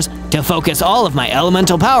ancestors to focus all of my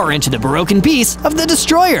elemental power into the broken piece of the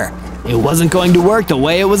destroyer. It wasn't going to work the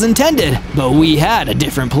way it was intended, but we had a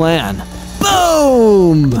different plan.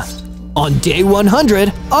 Boom! On day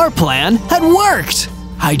 100, our plan had worked.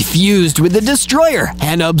 I'd fused with the destroyer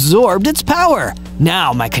and absorbed its power.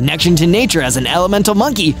 Now my connection to nature as an elemental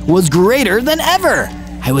monkey was greater than ever.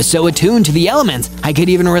 I was so attuned to the elements, I could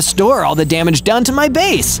even restore all the damage done to my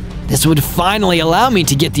base. This would finally allow me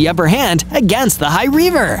to get the upper hand against the High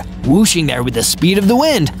Reaver. Whooshing there with the speed of the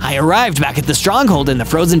wind, I arrived back at the stronghold in the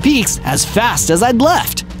frozen peaks as fast as I'd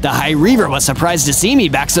left. The High Reaver was surprised to see me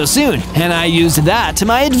back so soon, and I used that to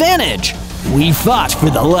my advantage. We fought for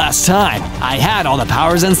the last time. I had all the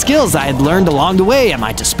powers and skills I had learned along the way at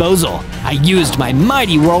my disposal. I used my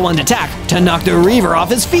mighty whirlwind attack to knock the Reaver off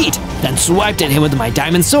his feet, then swiped at him with my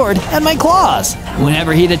diamond sword and my claws.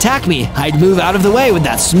 Whenever he'd attack me, I'd move out of the way with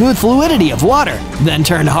that smooth fluidity of water, then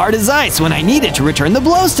turn hard as ice when I needed to return the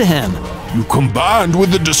blows to him. You combined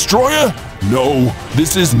with the destroyer? No,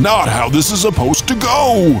 this is not how this is supposed to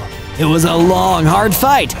go. It was a long, hard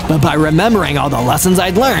fight, but by remembering all the lessons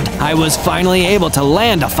I'd learned, I was finally able to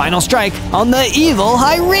land a final strike on the evil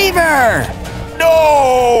High Reaver!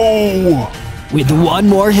 No! With one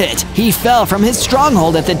more hit, he fell from his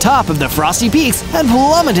stronghold at the top of the frosty peaks and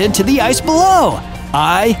plummeted to the ice below.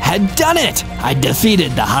 I had done it! I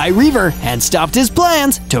defeated the High Reaver and stopped his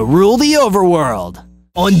plans to rule the overworld.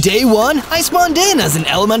 On day 1, I spawned in as an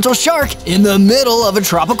elemental shark in the middle of a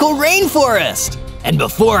tropical rainforest. And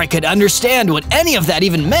before I could understand what any of that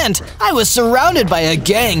even meant, I was surrounded by a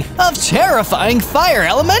gang of terrifying fire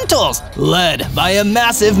elementals, led by a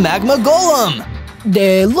massive magma golem.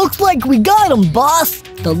 Looks like we got him, boss.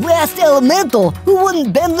 The last elemental who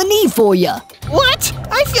wouldn't bend the knee for ya. What?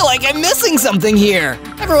 I feel like I'm missing something here.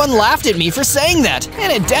 Everyone laughed at me for saying that,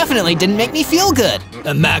 and it definitely didn't make me feel good.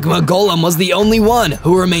 The magma golem was the only one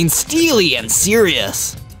who remained steely and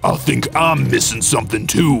serious. I think I'm missing something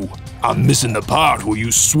too. I'm missing the part where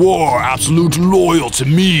you swore absolute loyal to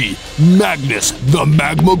me, Magnus the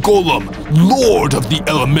Magma Golem, Lord of the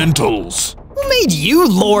Elementals. Who made you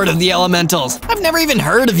Lord of the Elementals? I've never even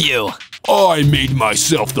heard of you. I made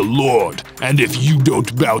myself the Lord, and if you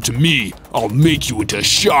don't bow to me, I'll make you into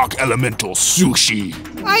Shark Elemental Sushi.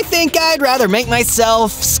 I think I'd rather make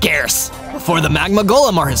myself scarce. Before the Magma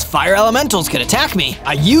Golem or his fire elementals could attack me,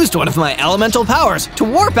 I used one of my elemental powers to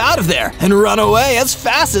warp out of there and run away as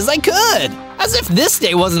fast as I could. As if this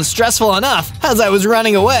day wasn't stressful enough, as I was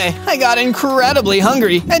running away, I got incredibly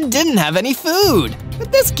hungry and didn't have any food.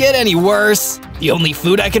 Could this get any worse? The only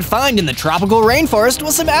food I could find in the tropical rainforest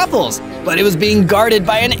was some apples, but it was being guarded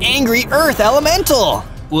by an angry earth elemental.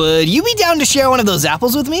 Would you be down to share one of those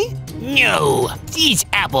apples with me? No, these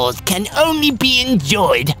apples can only be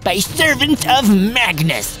enjoyed by servants of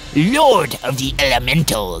Magnus, Lord of the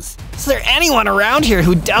Elementals. Is there anyone around here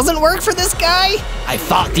who doesn't work for this guy? I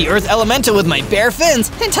fought the earth elemental with my bare fins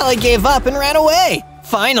until I gave up and ran away.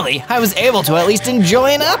 Finally, I was able to at least enjoy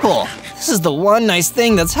an apple. This is the one nice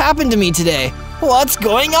thing that's happened to me today. What's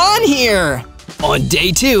going on here? On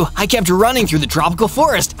day 2, I kept running through the tropical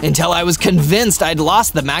forest until I was convinced I'd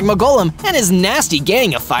lost the Magma Golem and his nasty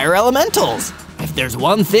gang of fire elementals. If there's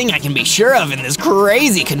one thing I can be sure of in this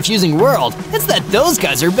crazy, confusing world, it's that those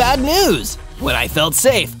guys are bad news. When I felt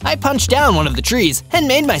safe, I punched down one of the trees and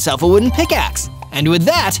made myself a wooden pickaxe. And with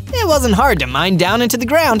that, it wasn't hard to mine down into the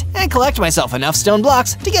ground and collect myself enough stone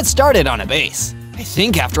blocks to get started on a base. I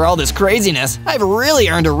think after all this craziness, I've really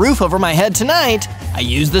earned a roof over my head tonight. I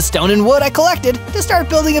used the stone and wood I collected to start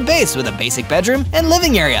building a base with a basic bedroom and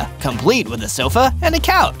living area, complete with a sofa and a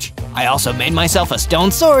couch. I also made myself a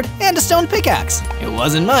stone sword and a stone pickaxe. It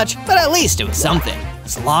wasn't much, but at least it was something.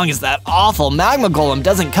 As long as that awful magma golem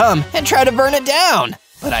doesn't come and try to burn it down.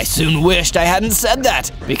 But I soon wished I hadn't said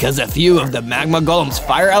that, because a few of the magma golem's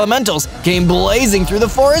fire elementals came blazing through the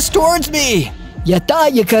forest towards me. You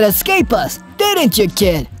thought you could escape us, didn't you,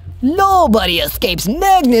 kid? Nobody escapes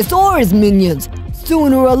Magnus or his minions.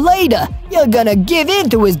 Sooner or later, you're gonna give in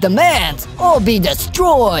to his demands or be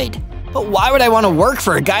destroyed. But why would I want to work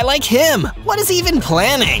for a guy like him? What is he even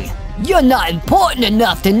planning? You're not important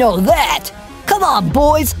enough to know that. Come on,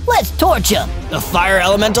 boys, let's torch him. The fire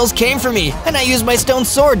elementals came for me, and I used my stone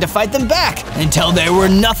sword to fight them back until they were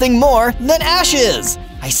nothing more than ashes.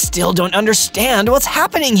 I still don't understand what's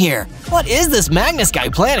happening here. What is this Magnus guy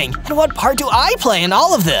planning, and what part do I play in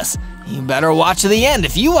all of this? You better watch to the end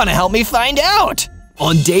if you want to help me find out.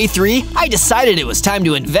 On day 3, I decided it was time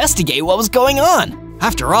to investigate what was going on.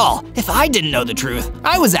 After all, if I didn't know the truth,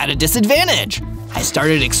 I was at a disadvantage. I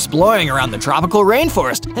started exploring around the tropical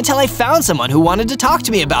rainforest until I found someone who wanted to talk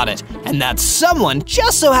to me about it, and that someone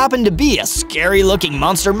just so happened to be a scary-looking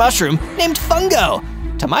monster mushroom named Fungo.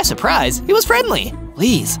 To my surprise, he was friendly.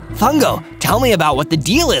 Please, Fungo, tell me about what the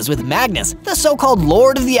deal is with Magnus, the so-called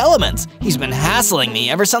Lord of the Elements. He's been hassling me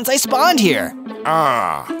ever since I spawned here.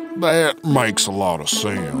 Ah, that makes a lot of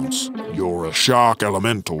sense. You're a shock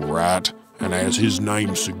elemental, right? And as his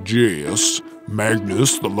name suggests,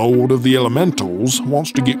 Magnus, the Lord of the Elementals,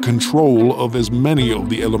 wants to get control of as many of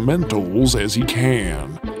the elementals as he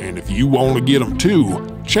can. And if you want to get him too,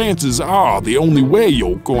 chances are the only way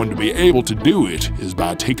you're going to be able to do it is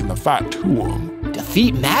by taking the fight to him.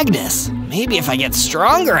 Defeat Magnus? Maybe if I get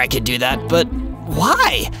stronger I could do that, but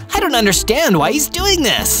why? I don't understand why he's doing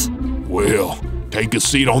this. Well, take a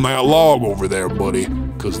seat on that log over there, buddy,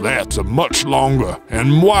 'cause that's a much longer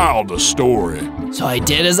and wilder story. So I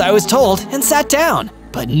did as I was told and sat down,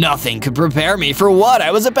 but nothing could prepare me for what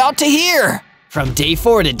I was about to hear. From day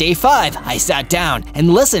 4 to day 5, I sat down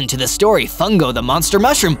and listened to the story Fungo the Monster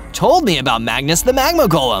Mushroom told me about Magnus the Magma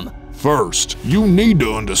Golem. First, you need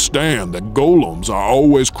to understand that golems are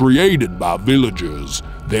always created by villagers.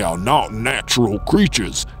 They are not natural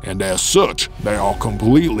creatures, and as such, they are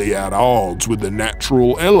completely at odds with the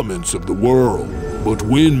natural elements of the world. But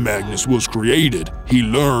when Magnus was created, he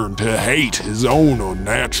learned to hate his own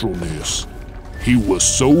unnaturalness. He was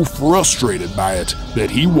so frustrated by it that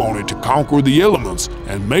he wanted to conquer the elements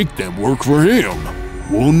and make them work for him.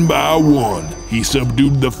 One by one, he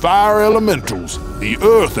subdued the fire elementals, the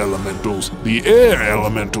earth elementals, the air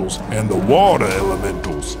elementals, and the water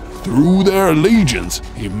elementals. Through their allegiance,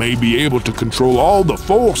 he may be able to control all the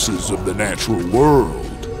forces of the natural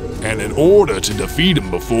world. And in order to defeat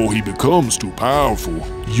him before he becomes too powerful,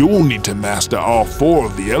 you'll need to master all 4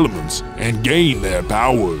 of the elements and gain their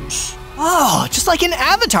powers. Oh, just like in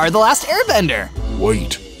Avatar: The Last Airbender.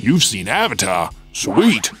 Wait, you've seen Avatar?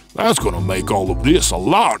 Sweet, that's gonna make all of this a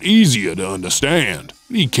lot easier to understand.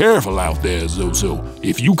 Be careful out there, Zozo.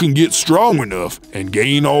 If you can get strong enough and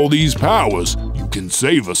gain all these powers, you can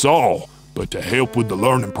save us all. But to help with the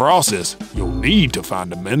learning process, you'll need to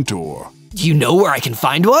find a mentor. Do you know where I can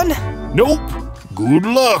find one? Nope. Good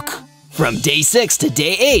luck. From day 6 to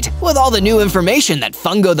day 8, with all the new information that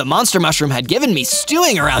Fungo the Monster Mushroom had given me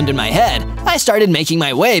stewing around in my head, I started making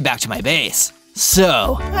my way back to my base.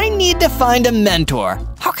 So, I need to find a mentor.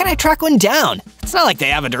 How can I track one down? It's not like they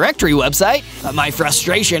have a directory website, but my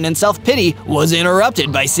frustration and self-pity was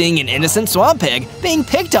interrupted by seeing an innocent swamp pig being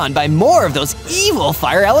picked on by more of those evil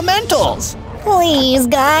fire elementals. Please,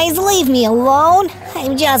 guys, leave me alone.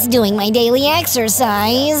 I'm just doing my daily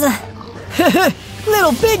exercise.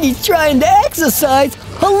 Little piggy's trying to exercise.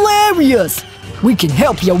 Hilarious. We can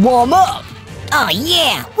help you warm up. Oh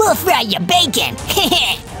yeah, we'll fry your bacon.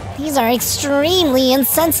 These are extremely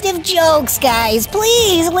insensitive jokes, guys.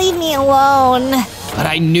 Please leave me alone. But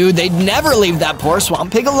I knew they'd never leave that poor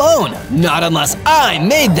swamp pig alone. Not unless I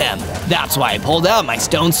made them. That's why I pulled out my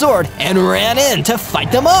stone sword and ran in to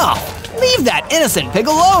fight them off. Leave that innocent pig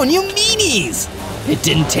alone, you meanies! It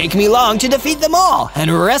didn't take me long to defeat them all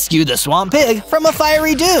and rescue the swamp pig from a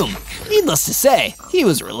fiery doom. Needless to say, he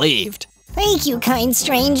was relieved. Thank you, kind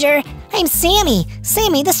stranger. I'm Sammy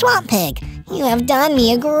the swamp pig. You have done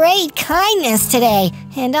me a great kindness today,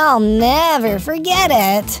 and I'll never forget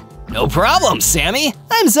it. No problem, Sammy.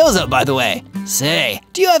 I'm Zozo, by the way. Say,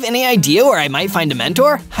 do you have any idea where I might find a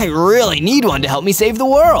mentor? I really need one to help me save the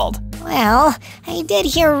world. Well, I did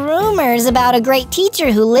hear rumors about a great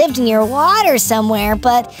teacher who lived near water somewhere,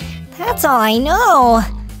 but That's all I know.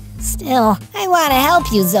 Still, I want to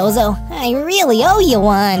help you, Zozo. I really owe you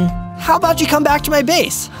one. How about you come back to my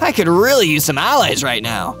base? I could really use some allies right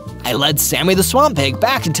now. I led Sammy the Swamp Pig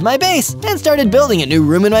back into my base and started building a new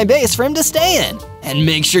room in my base for him to stay in. And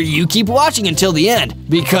make sure you keep watching until the end,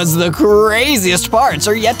 because the craziest parts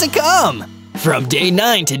are yet to come. From day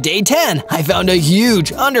 9 to day 10, I found a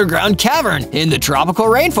huge underground cavern in the tropical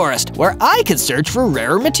rainforest where I could search for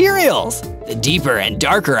rare materials. The deeper and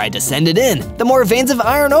darker I descended in, the more veins of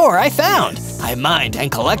iron ore I found. I mined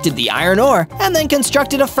and collected the iron ore and then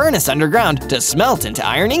constructed a furnace underground to smelt into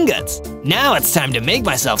iron ingots. Now it's time to make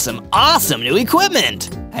myself some awesome new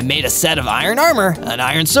equipment. I made a set of iron armor, an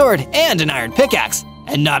iron sword, and an iron pickaxe.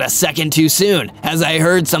 And not a second too soon, as I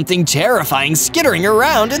heard something terrifying skittering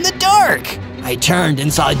around in the dark. I turned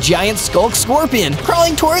and saw a giant skulk scorpion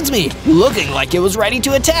crawling towards me, looking like it was ready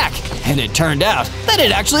to attack. And it turned out that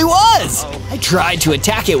it actually was. I tried to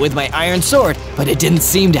attack it with my iron sword, but it didn't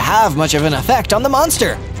seem to have much of an effect on the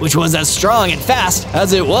monster, which was as strong and fast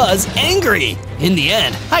as it was angry. In the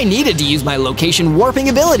end, I needed to use my location warping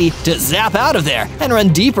ability to zap out of there and run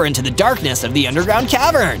deeper into the darkness of the underground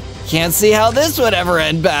cavern. Can't see how this would ever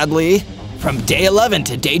end badly. From day 11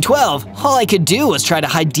 to day 12, all I could do was try to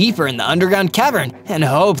hide deeper in the underground cavern and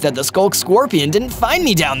hope that the skulk scorpion didn't find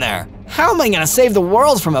me down there. How am I gonna save the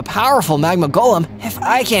world from a powerful magma golem if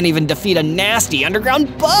I can't even defeat a nasty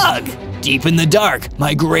underground bug? Deep in the dark,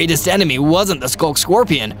 my greatest enemy wasn't the skulk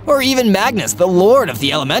scorpion or even Magnus, the lord of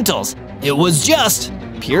the elementals. It was just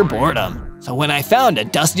pure boredom. So when I found a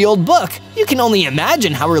dusty old book, you can only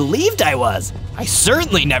imagine how relieved I was. I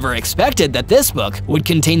certainly never expected that this book would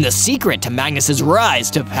contain the secret to Magnus's rise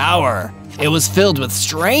to power. It was filled with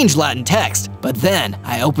strange Latin text, but then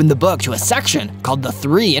I opened the book to a section called the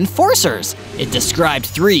 3 Enforcers. It described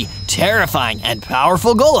 3 terrifying and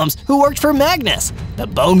powerful golems who worked for Magnus: the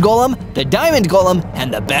Bone Golem, the Diamond Golem,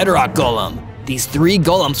 and the Bedrock Golem. These 3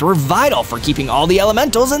 golems were vital for keeping all the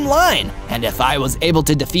elementals in line, and if I was able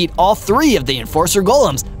to defeat all 3 of the Enforcer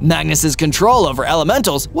golems, Magnus's control over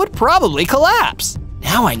elementals would probably collapse.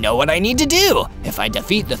 Now I know what I need to do. If I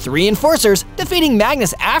defeat the 3 Enforcers, defeating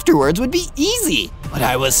Magnus afterwards would be easy. But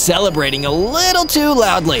I was celebrating a little too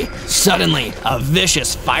loudly. Suddenly, a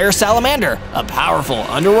vicious fire salamander, a powerful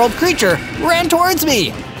underworld creature, ran towards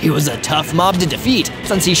me. He was a tough mob to defeat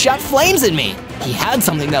since he shot flames at me. He had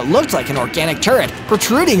something that looked like an organic turret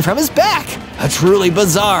protruding from his back. A truly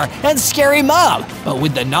bizarre and scary mob, but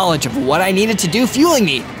with the knowledge of what I needed to do fueling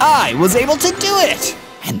me, I was able to do it.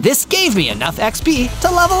 And this gave me enough XP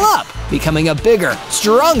to level up, becoming a bigger,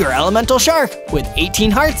 stronger elemental shark with 18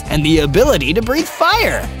 hearts and the ability to breathe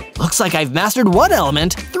fire. Looks like I've mastered 1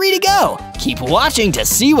 element, 3 to go. Keep watching to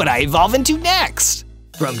see what I evolve into next.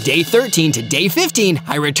 From day 13 to day 15,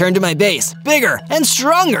 I returned to my base, bigger and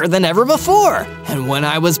stronger than ever before. And when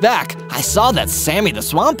I was back, I saw that Sammy the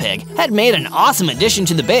Swamp Pig had made an awesome addition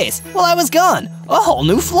to the base while I was gone, a whole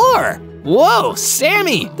new floor. Whoa,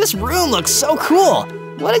 Sammy, this room looks so cool.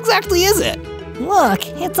 What exactly is it? Look,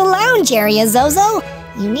 it's a lounge area, Zozo.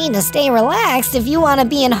 You need to stay relaxed if you want to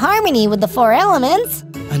be in harmony with the 4 elements.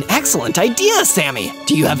 An excellent idea, Sammy.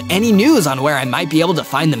 Do you have any news on where I might be able to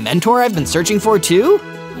find the mentor I've been searching for too?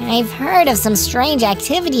 I've heard of some strange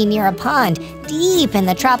activity near a pond deep in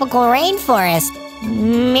the tropical rainforest.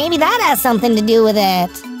 Maybe that has something to do with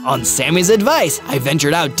it. On Sammy's advice, I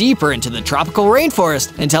ventured out deeper into the tropical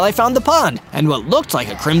rainforest until I found the pond and what looked like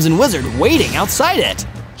a crimson wizard waiting outside it.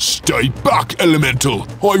 Stay back, Elemental!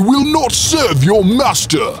 I will not serve your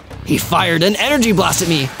master! He fired an energy blast at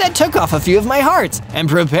me that took off a few of my hearts and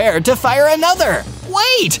prepared to fire another.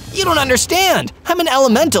 Wait, you don't understand. I'm an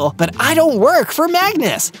elemental, but I don't work for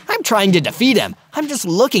Magnus. I'm trying to defeat him. I'm just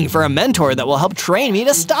looking for a mentor that will help train me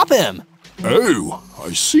to stop him. Oh,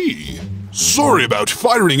 I see. Sorry about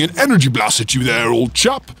firing an energy blast at you there, old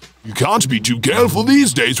chap. You can't be too careful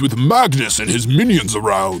these days with Magnus and his minions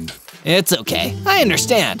around. It's okay, I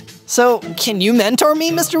understand. So, can you mentor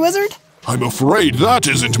me, Mr. Wizard? I'm afraid that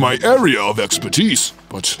isn't my area of expertise,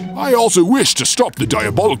 but I also wish to stop the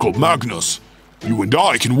diabolical Magnus. You and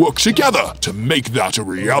I can work together to make that a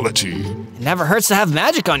reality. It never hurts to have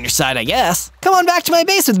magic on your side, I guess. Come on back to my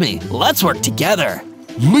base with me. Let's work together.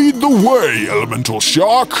 Lead the way, Elemental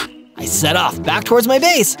Shark. I set off back towards my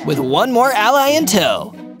base with 1 more ally in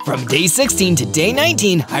tow. From day 16 to day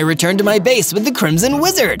 19, I returned to my base with the Crimson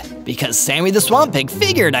Wizard. Because Sammy the Swamp Pig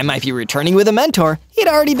figured I might be returning with a mentor, he'd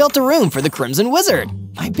already built a room for the Crimson Wizard.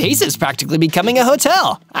 My base is practically becoming a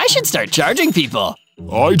hotel. I should start charging people.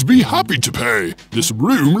 I'd be happy to pay. This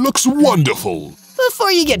room looks wonderful.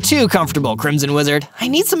 Before you get too comfortable, Crimson Wizard, I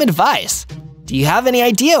need some advice. Do you have any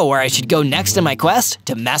idea where I should go next in my quest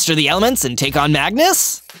to master the elements and take on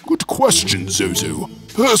Magnus? Good question, Zozo.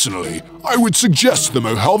 Personally, I would suggest the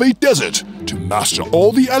Mojave Desert. To master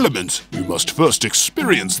all the elements, you must first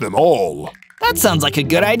experience them all. That sounds like a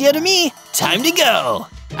good idea to me. Time to go.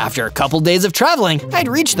 After a couple days of traveling, I'd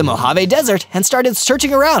reached the Mojave Desert and started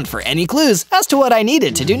searching around for any clues as to what I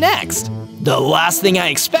needed to do next. The last thing I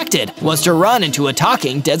expected was to run into a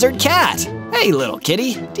talking desert cat. Hey, little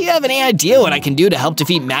kitty, do you have any idea what I can do to help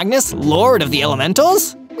defeat Magnus, Lord of the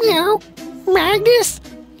Elementals? Meow. Magnus?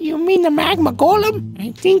 You mean the magma golem?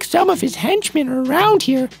 I think some of his henchmen are around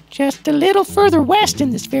here, just a little further west in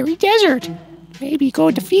this very desert. Maybe go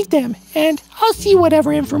defeat them, and I'll see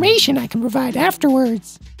whatever information I can provide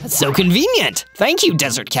afterwards. That's so convenient. Thank you,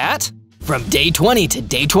 Desert Cat. From day 20 to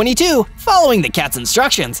day 22, following the cat's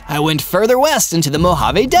instructions, I went further west into the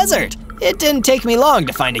Mojave Desert. It didn't take me long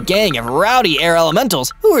to find a gang of rowdy air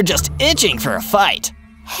elementals who were just itching for a fight.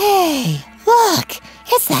 Hey, look!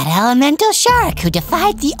 It's that elemental shark who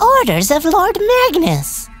defied the orders of Lord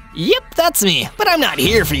Magnus. Yep, that's me, but I'm not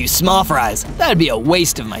here for you small fries. That'd be a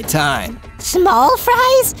waste of my time. Small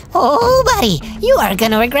fries? Oh, buddy, you are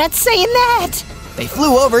gonna regret saying that. They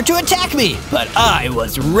flew over to attack me, but I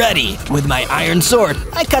was ready. With my iron sword,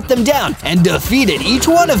 I cut them down and defeated each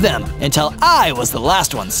one of them until I was the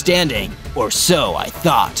last one standing. Or so I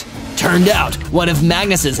thought. Turned out, one of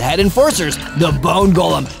Magnus's head enforcers, the Bone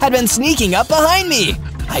Golem, had been sneaking up behind me.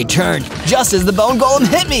 I turned just as the Bone Golem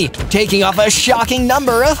hit me, taking off a shocking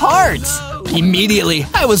number of hearts. Immediately,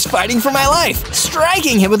 I was fighting for my life,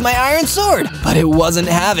 striking him with my iron sword, but it wasn't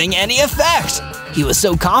having any effect. He was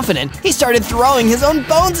so confident, he started throwing his own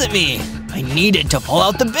bones at me. I needed to pull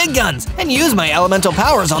out the big guns and use my elemental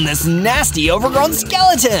powers on this nasty, overgrown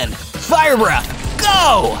skeleton. Fire breath,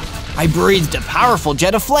 go! I breathed a powerful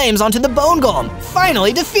jet of flames onto the Bone Golem,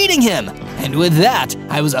 finally defeating him. And with that,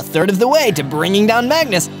 I was a third of the way to bringing down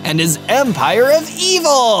Magnus and his Empire of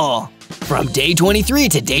Evil. From day 23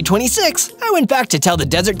 to day 26, I went back to tell the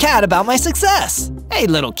Desert Cat about my success. Hey,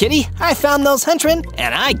 little kitty, I found those henchmen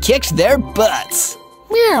and I kicked their butts.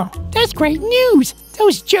 Meow, that's great news.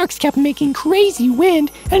 Those jerks kept making crazy wind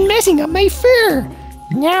and messing up my fur.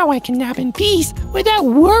 Now I can nap in peace without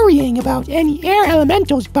worrying about any air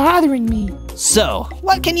elementals bothering me. So,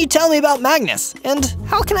 what can you tell me about Magnus, and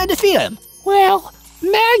how can I defeat him? Well,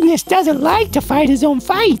 Magnus doesn't like to fight his own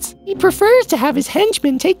fights. He prefers to have his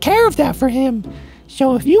henchmen take care of that for him.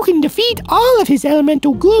 So if you can defeat all of his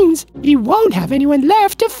elemental goons, he won't have anyone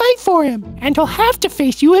left to fight for him, and he'll have to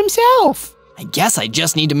face you himself. I guess I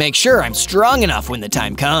just need to make sure I'm strong enough when the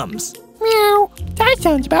time comes. Meow, that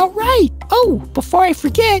sounds about right. Oh, before I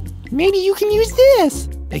forget, maybe you can use this.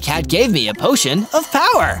 The cat gave me a potion of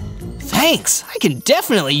power. Thanks, I can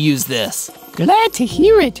definitely use this. Glad to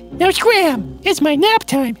hear it. Now scram, it's my nap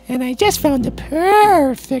time, and I just found the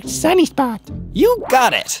perfect sunny spot. You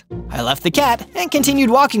got it. I left the cat and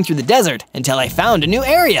continued walking through the desert until I found a new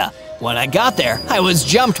area. When I got there, I was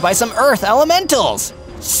jumped by some earth elementals.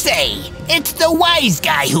 Say, it's the wise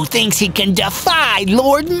guy who thinks he can defy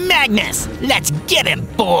Lord Magnus. Let's get him,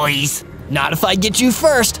 boys. Not if I get you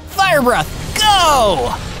first. Fire breath,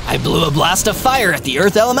 go! I blew a blast of fire at the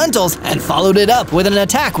earth elementals and followed it up with an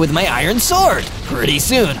attack with my iron sword. Pretty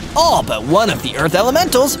soon, all but one of the earth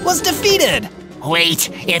elementals was defeated. Wait,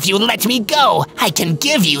 if you let me go, I can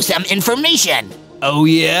give you some information. Oh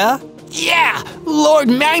yeah? Yeah, Lord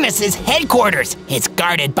Magnus's headquarters. It's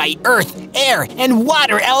guarded by earth, air, and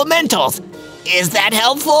water elementals. Is that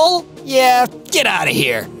helpful? Yeah, get out of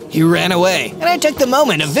here. He ran away, and I took the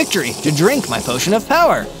moment of victory to drink my potion of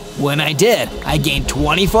power. When I did, I gained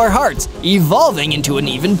 24 hearts, evolving into an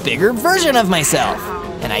even bigger version of myself.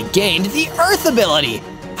 And I gained the Earth ability.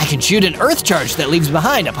 I can shoot an Earth charge that leaves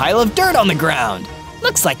behind a pile of dirt on the ground.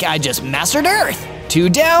 Looks like I just mastered Earth. 2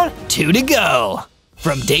 down, 2 to go.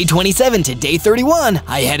 From day 27 to day 31,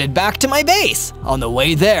 I headed back to my base. On the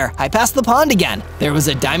way there, I passed the pond again. There was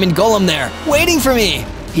a diamond golem there, waiting for me.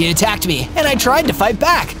 He attacked me, and I tried to fight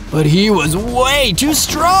back, but he was way too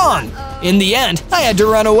strong. In the end, I had to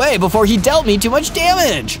run away before he dealt me too much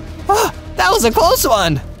damage. Oh, that was a close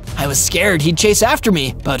one. I was scared he'd chase after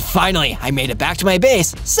me, but finally, I made it back to my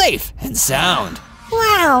base, safe and sound.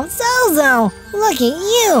 Wow, Zozo, look at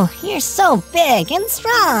you. You're so big and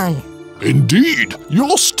strong. Indeed,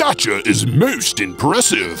 your stature is most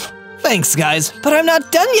impressive. Thanks, guys, but I'm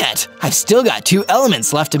not done yet. I've still got 2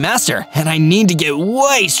 elements left to master, and I need to get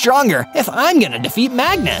way stronger if I'm gonna defeat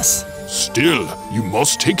Magnus. Still, you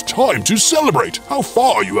must take time to celebrate how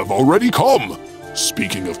far you have already come.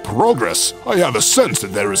 Speaking of progress, I have a sense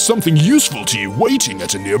that there is something useful to you waiting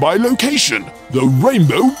at a nearby location, the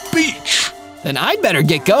Rainbow Beach. Then I'd better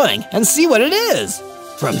get going and see what it is.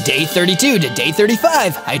 From day 32 to day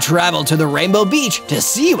 35, I traveled to the Rainbow Beach to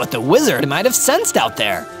see what the wizard might have sensed out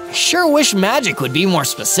there. I sure wish magic would be more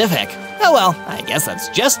specific. Oh well, I guess that's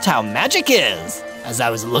just how magic is. As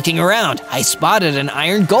I was looking around, I spotted an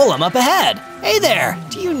iron golem up ahead. Hey there,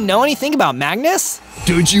 do you know anything about Magnus?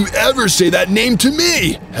 Don't you ever say that name to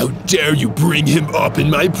me! How dare you bring him up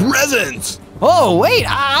in my presence! Oh, wait,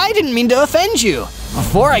 I didn't mean to offend you.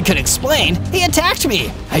 Before I could explain, he attacked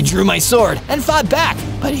me. I drew my sword and fought back,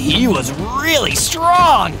 but he was really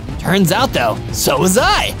strong. Turns out though, so was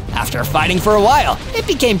I. After fighting for a while, it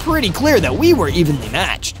became pretty clear that we were evenly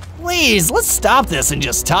matched. Please, let's stop this and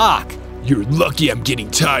just talk. You're lucky I'm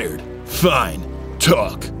getting tired. Fine,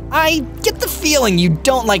 talk. I get the feeling you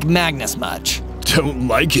don't like Magnus much. Don't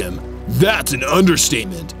like him? That's an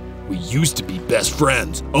understatement. We used to be best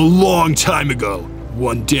friends a long time ago.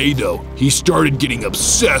 One day though, he started getting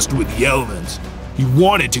obsessed with the elements. He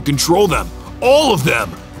wanted to control them, all of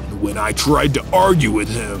them. And when I tried to argue with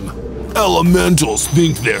him, elementals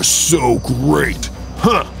think they're so great.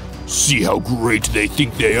 Huh. See how great they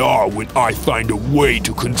think they are when I find a way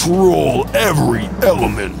to control every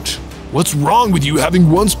element. What's wrong with you having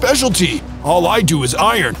one specialty? All I do is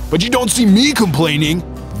iron, but you don't see me complaining.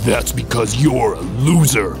 That's because you're a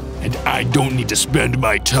loser, and I don't need to spend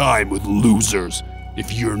my time with losers.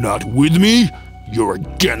 If you're not with me, you're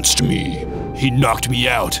against me. He knocked me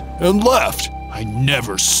out and left. I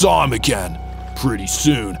never saw him again. Pretty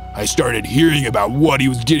soon, I started hearing about what he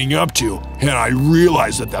was getting up to, and I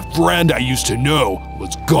realized that the friend I used to know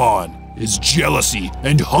was gone. His jealousy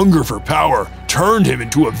and hunger for power turned him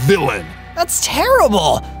into a villain. That's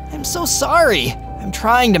terrible. I'm so sorry. I'm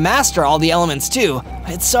trying to master all the elements too,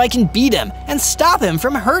 but it's so I can beat him and stop him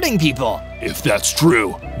from hurting people. If that's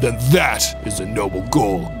true, then that is a noble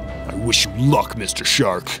goal. I wish you luck, Mr.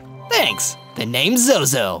 Shark. Thanks. The name's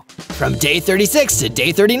Zozo. From day 36 to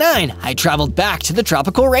day 39, I traveled back to the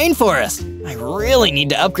tropical rainforest. I really need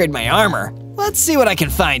to upgrade my armor. Let's see what I can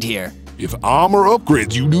find here. If armor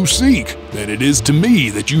upgrades you do seek, then it is to me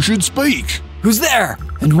that you should speak. Who's there?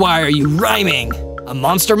 And why are you rhyming? A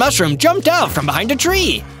monster mushroom jumped out from behind a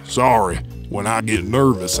tree. Sorry, when I get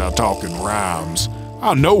nervous, I talk in rhymes.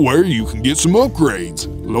 I know where you can get some upgrades.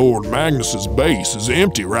 Lord Magnus's base is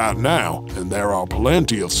empty right now, and there are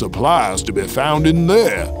plenty of supplies to be found in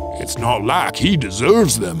there. It's not like he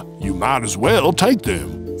deserves them. You might as well take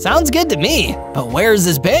them. Sounds good to me, but where's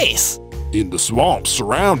his base? In the swamp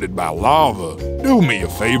surrounded by lava. Do me a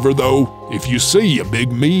favor though, if you see a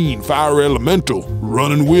big mean fire elemental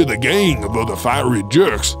running with a gang of other fiery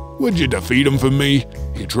jerks, would you defeat him for me?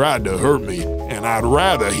 He tried to hurt me, and I'd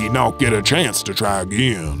rather he not get a chance to try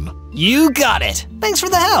again. You got it! Thanks for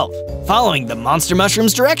the help! Following the monster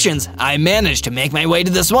mushroom's directions, I managed to make my way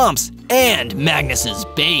to the swamps and Magnus's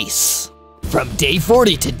base. From day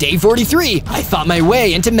 40 to day 43, I fought my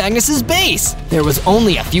way into Magnus's base. There was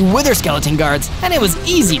only a few wither skeleton guards, and it was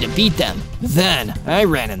easy to beat them. Then, I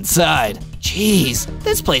ran inside. Jeez,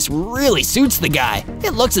 this place really suits the guy.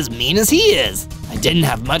 It looks as mean as he is. I didn't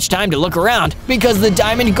have much time to look around because the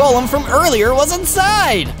diamond golem from earlier was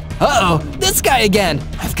inside. Uh-oh, this guy again.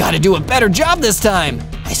 I've got to do a better job this time.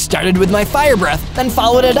 I started with my fire breath, then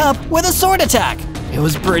followed it up with a sword attack. It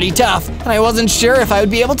was pretty tough, and I wasn't sure if I would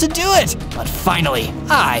be able to do it. But finally,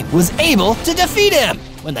 I was able to defeat him.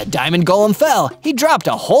 When the diamond golem fell, he dropped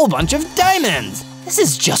a whole bunch of diamonds. This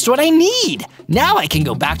is just what I need. Now I can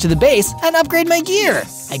go back to the base and upgrade my gear.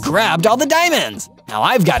 I grabbed all the diamonds. Now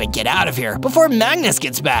I've got to get out of here before Magnus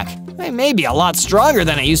gets back. I may be a lot stronger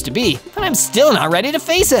than I used to be, but I'm still not ready to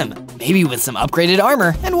face him. Maybe with some upgraded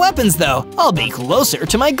armor and weapons though, I'll be closer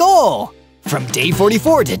to my goal. From day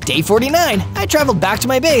 44 to day 49, I traveled back to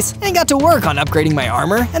my base and got to work on upgrading my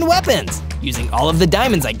armor and weapons. Using all of the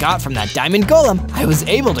diamonds I got from that diamond golem, I was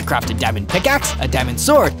able to craft a diamond pickaxe, a diamond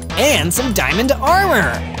sword, and some diamond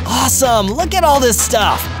armor. Awesome, look at all this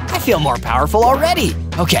stuff. I feel more powerful already.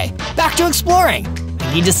 Okay, back to exploring.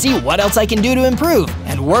 I need to see what else I can do to improve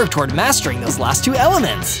and work toward mastering those last two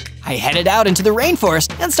elements. I headed out into the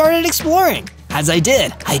rainforest and started exploring. As I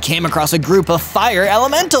did, I came across a group of fire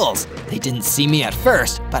elementals. They didn't see me at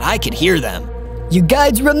first, but I could hear them. You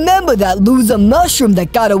guys remember that loser mushroom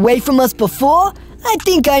that got away from us before? I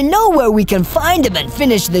think I know where we can find him and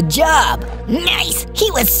finish the job. Nice! He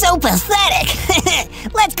was so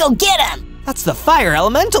pathetic! Let's go get him! That's the fire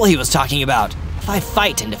elemental he was talking about. If I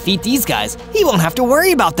fight and defeat these guys, he won't have to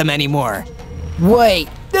worry about them anymore. Wait,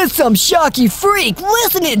 there's some shocky freak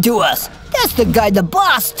listening to us. That's the guy the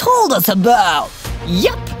boss told us about.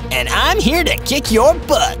 Yup, and I'm here to kick your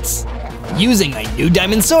butts. Using my new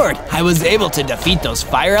diamond sword, I was able to defeat those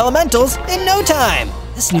fire elementals in no time.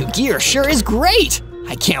 This new gear sure is great.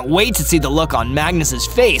 I can't wait to see the look on Magnus's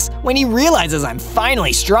face when he realizes I'm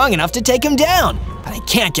finally strong enough to take him down. But I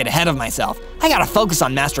can't get ahead of myself. I gotta focus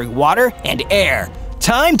on mastering water and air.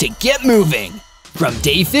 Time to get moving. From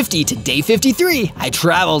day 50 to day 53, I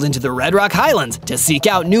traveled into the Red Rock Highlands to seek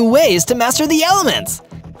out new ways to master the elements.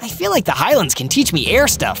 I feel like the Highlands can teach me air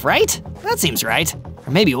stuff, right? That seems right.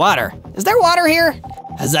 Or maybe water. Is there water here?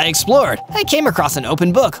 As I explored, I came across an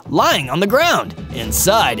open book lying on the ground.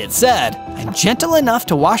 Inside it said, "I'm gentle enough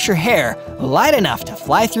to wash your hair, light enough to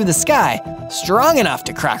fly through the sky, strong enough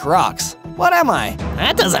to crack rocks." What am I?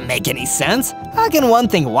 That doesn't make any sense. How can one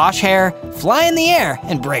thing wash hair, fly in the air,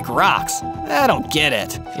 and break rocks? I don't get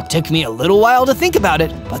it. It took me a little while to think about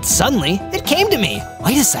it, but suddenly it came to me.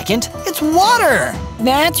 Wait a second, it's water!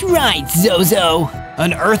 That's right, Zozo.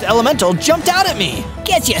 An earth elemental jumped out at me.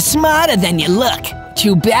 Guess you're smarter than you look.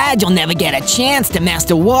 Too bad you'll never get a chance to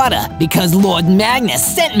master water because Lord Magnus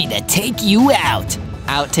sent me to take you out.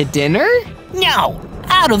 Out to dinner? No,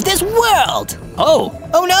 out of this world. Oh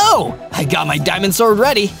no! I got my diamond sword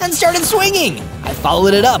ready and started swinging. I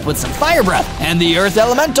followed it up with some fire breath and the earth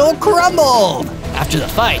elemental crumbled. After the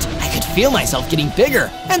fight, I could feel myself getting bigger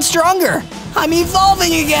and stronger. I'm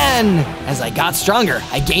evolving again! As I got stronger,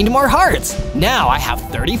 I gained more hearts. Now I have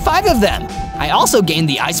 35 of them. I also gained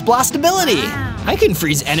the Ice Blast ability. I can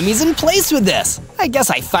freeze enemies in place with this. I guess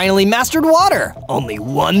I finally mastered water. Only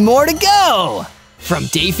one more to go! From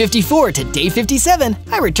day 54 to day 57,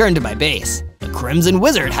 I returned to my base. The Crimson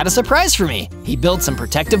Wizard had a surprise for me. He built some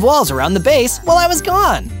protective walls around the base while I was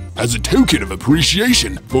gone. As a token of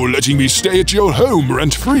appreciation for letting me stay at your home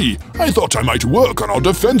rent-free, I thought I might work on our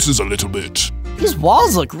defenses a little bit. These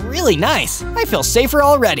walls look really nice. I feel safer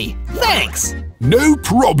already. Thanks! No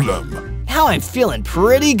problem. Now I'm feeling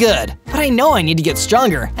pretty good, but I know I need to get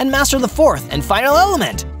stronger and master the fourth and final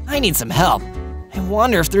element. I need some help. I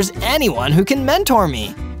wonder if there's anyone who can mentor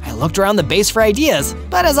me. I looked around the base for ideas,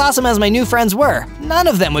 but as awesome as my new friends were, none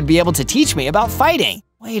of them would be able to teach me about fighting.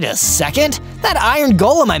 Wait a second, that iron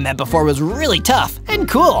golem I met before was really tough and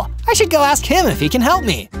cool. I should go ask him if he can help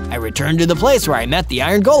me. I returned to the place where I met the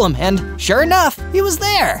iron golem and sure enough, he was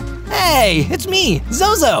there. Hey, it's me,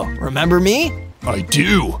 Zozo. Remember me? I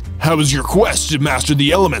do. How is your quest to master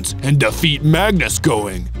the elements and defeat Magnus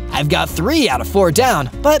going? I've got 3 out of 4 down,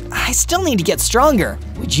 but I still need to get stronger.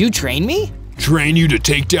 Would you train me? Train you to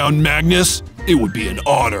take down Magnus? It would be an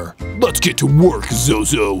honor. Let's get to work,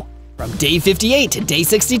 Zozo. From day 58 to day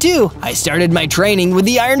 62, I started my training with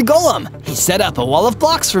the Iron Golem. He set up a wall of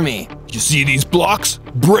blocks for me. You see these blocks?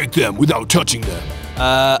 Break them without touching them.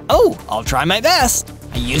 I'll try my best.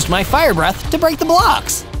 I used my fire breath to break the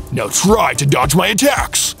blocks. Now try to dodge my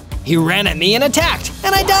attacks. He ran at me and attacked,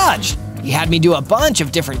 and I dodged. He had me do a bunch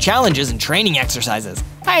of different challenges and training exercises.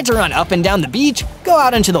 I had to run up and down the beach, go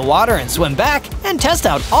out into the water and swim back, and test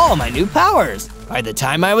out all my new powers. By the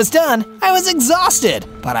time I was done, I was exhausted,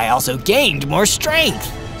 but I also gained more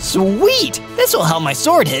strength. Sweet! This will help my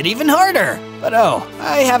sword hit even harder. But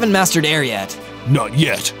I haven't mastered air yet. Not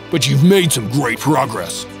yet, but you've made some great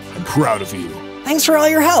progress. I'm proud of you. Thanks for all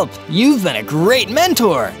your help. You've been a great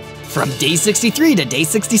mentor. From day 63 to day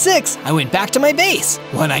 66, I went back to my base.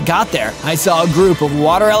 When I got there, I saw a group of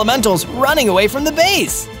water elementals running away from the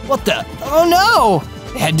base. What the? Oh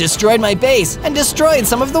no! They had destroyed my base and destroyed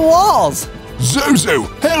some of the walls. Zozo,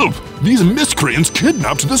 help! These miscreants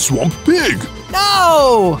kidnapped the swamp pig!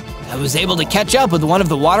 No! I was able to catch up with one of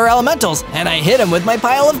the water elementals and I hit him with my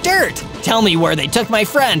pile of dirt. Tell me where they took my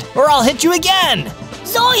friend or I'll hit you again.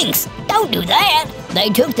 Zoinks! Don't do that! They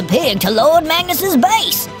took the pig to Lord Magnus's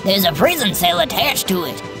base. There's a prison cell attached to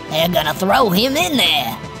it. They're gonna throw him in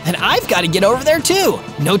there. And I've got to get over there too.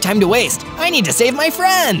 No time to waste. I need to save my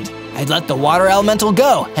friend. I'd let the water elemental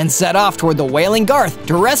go and set off toward the Wailing Garth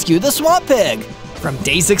to rescue the swamp pig. From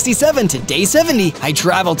day 67 to day 70, I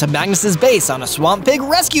traveled to Magnus's base on a swamp pig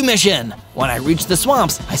rescue mission. When I reached the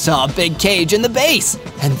swamps, I saw a big cage in the base,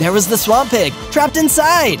 and there was the swamp pig trapped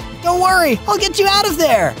inside. Don't worry, I'll get you out of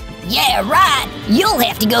there. Yeah, right. You'll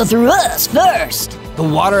have to go through us first. The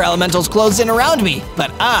water elementals closed in around me,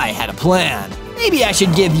 but I had a plan. Maybe I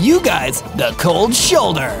should give you guys the cold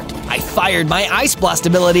shoulder. I fired my Ice Blast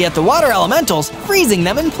ability at the water elementals, freezing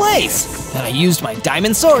them in place. Then I used my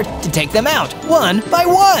diamond sword to take them out, one by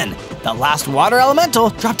one. The last water elemental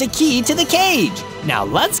dropped a key to the cage. Now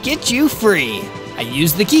let's get you free. I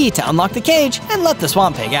used the key to unlock the cage and let the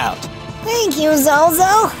swamp pig out. Thank you,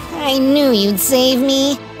 Zozo. I knew you'd save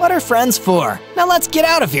me. What are friends for? Now let's get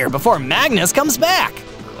out of here before Magnus comes back.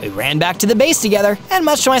 We ran back to the base together, and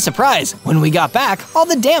much to my surprise, when we got back, all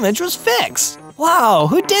the damage was fixed. Wow,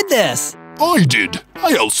 who did this? I did.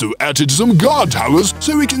 I also added some guard towers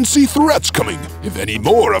so we can see threats coming if any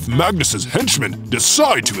more of Magnus's henchmen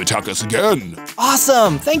decide to attack us again.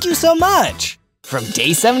 Awesome, thank you so much. From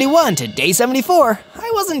day 71 to day 74,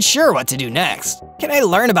 I wasn't sure what to do next. Can I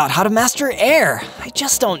learn about how to master air? I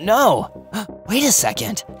just don't know. Wait a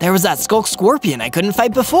second, there was that Skulk Scorpion I couldn't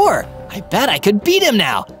fight before. I bet I could beat him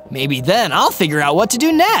now. Maybe then I'll figure out what to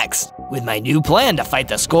do next. With my new plan to fight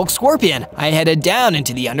the Skulk Scorpion, I headed down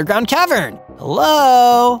into the underground cavern.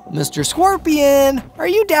 Hello, Mr. Scorpion, are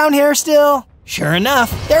you down here still? Sure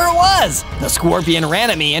enough, there it was! The scorpion ran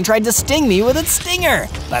at me and tried to sting me with its stinger,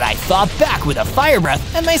 but I fought back with a fire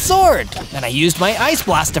breath and my sword. Then I used my ice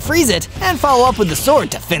blast to freeze it and follow up with the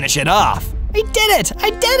sword to finish it off. I did it!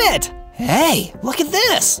 I did it! Hey, look at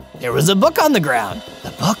this! There was a book on the ground.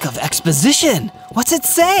 The Book of Exposition. What's it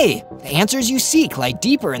say? The answers you seek lie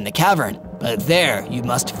deeper in the cavern, but there you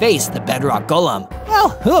must face the bedrock golem. Well,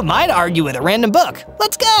 who am I to argue with a random book?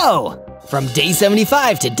 Let's go! From day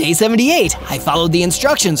 75 to day 78, I followed the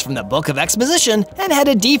instructions from the Book of Exposition and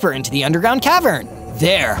headed deeper into the underground cavern.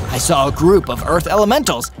 There, I saw a group of earth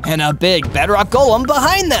elementals and a big bedrock golem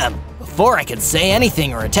behind them. Before I could say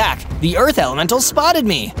anything or attack, the earth elementals spotted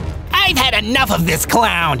me. I've had enough of this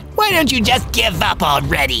clown. Why don't you just give up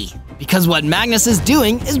already? Because what Magnus is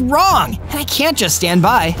doing is wrong, and I can't just stand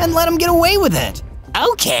by and let him get away with it.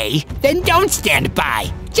 Okay, then don't stand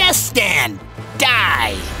by. Just stand.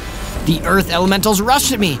 Die. The earth elementals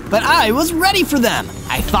rushed at me, but I was ready for them.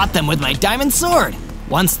 I fought them with my diamond sword.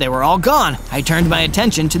 Once they were all gone, I turned my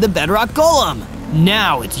attention to the bedrock golem.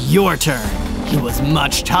 Now it's your turn. He was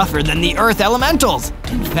much tougher than the earth elementals.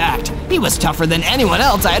 In fact, he was tougher than anyone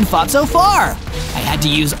else I had fought so far. I had to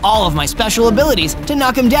use all of my special abilities to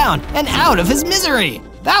knock him down and out of his misery.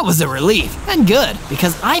 That was a relief, and good,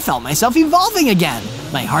 because I felt myself evolving again.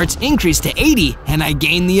 My hearts increased to 80, and I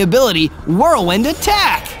gained the ability Whirlwind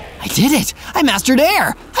Attack. I did it! I mastered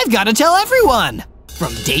air! I've got to tell everyone!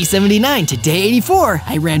 From day 79 to day 84,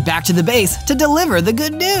 I ran back to the base to deliver the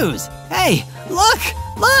good news. Hey, look!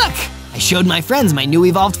 Look! I showed my friends my new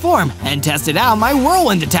evolved form and tested out my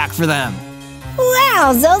Whirlwind Attack for them.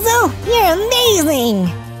 Wow, Zozo, you're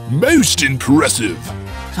amazing! Most impressive.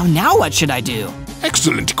 So now what should I do?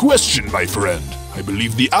 Excellent question, my friend. I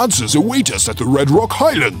believe the answers await us at the Red Rock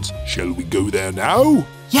Highlands. Shall we go there now?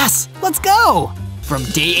 Yes, let's go! From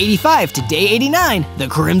day 85 to day 89, the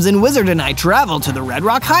Crimson Wizard and I traveled to the Red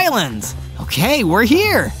Rock Highlands. Okay, we're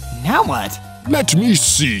here. Now what? Let me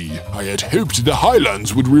see. I had hoped the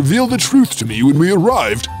Highlands would reveal the truth to me when we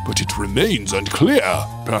arrived, but it remains unclear.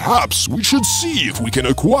 Perhaps we should see if we can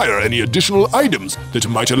acquire any additional items that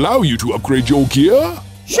might allow you to upgrade your gear?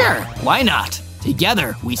 Sure, why not?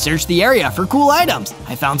 Together, we searched the area for cool items.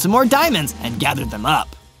 I found some more diamonds and gathered them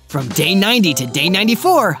up. From day 90 to day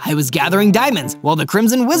 94, I was gathering diamonds while the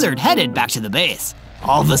Crimson Wizard headed back to the base.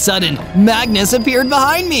 All of a sudden, Magnus appeared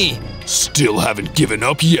behind me. Still haven't given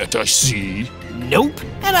up yet, I see. Nope,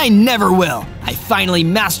 and I never will. I finally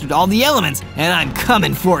mastered all the elements, and I'm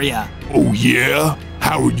coming for ya. Oh yeah?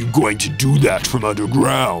 How are you going to do that from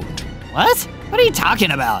underground? What? What are you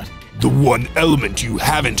talking about? The one element you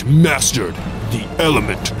haven't mastered. The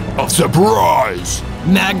element of surprise.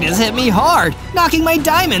 Magnus hit me hard, knocking my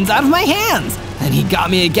diamonds out of my hands. Then he got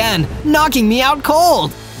me again, knocking me out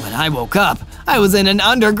cold. When I woke up, I was in an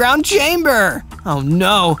underground chamber. Oh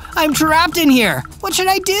no, I'm trapped in here. What should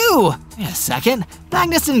I do? Wait a second,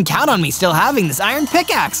 Magnus didn't count on me still having this iron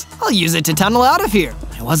pickaxe. I'll use it to tunnel out of here.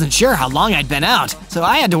 I wasn't sure how long I'd been out, so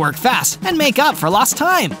I had to work fast and make up for lost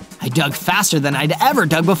time. I dug faster than I'd ever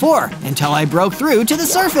dug before, until I broke through to the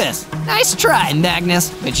surface. Nice try,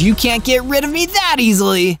 Magnus, but you can't get rid of me that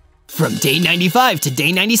easily. From day 95 to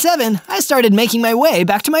day 97, I started making my way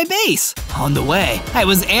back to my base. On the way, I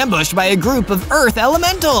was ambushed by a group of earth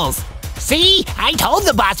elementals. See? I told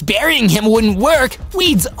the boss burying him wouldn't work.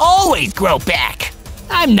 Weeds always grow back.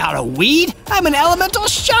 I'm not a weed, I'm an elemental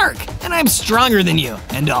shark, and I'm stronger than you,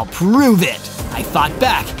 and I'll prove it. I fought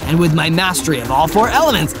back, and with my mastery of all 4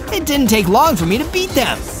 elements, it didn't take long for me to beat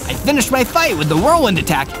them. I finished my fight with the Whirlwind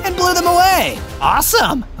Attack and blew them away.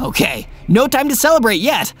 Awesome! Okay, no time to celebrate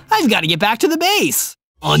yet. I've got to get back to the base.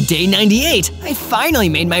 On day 98, I finally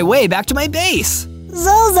made my way back to my base.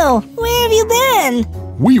 Zozo, where have you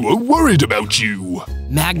been? We were worried about you.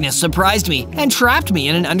 Magnus surprised me and trapped me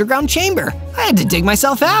in an underground chamber. I had to dig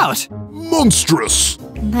myself out. Monstrous.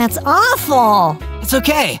 That's awful. It's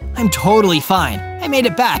okay, I'm totally fine. I made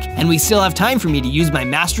it back, and we still have time for me to use my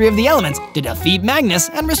mastery of the elements to defeat Magnus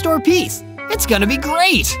and restore peace. It's gonna be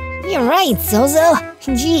great. You're right, Zozo.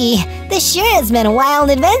 Gee, this sure has been a wild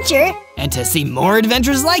adventure. And to see more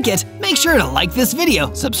adventures like it, make sure to like this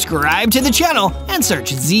video, subscribe to the channel, and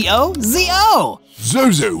search Zozo.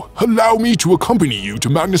 Zozo, allow me to accompany you to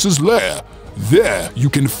Magnus's lair. There, you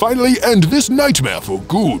can finally end this nightmare for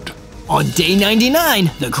good. On day 99,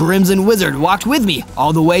 the Crimson Wizard walked with me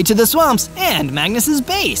all the way to the swamps and Magnus's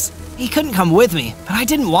base. He couldn't come with me, but I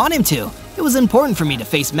didn't want him to. It was important for me to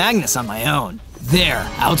face Magnus on my own. There,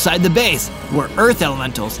 outside the base, were earth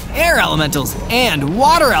elementals, air elementals, and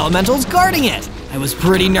water elementals guarding it. I was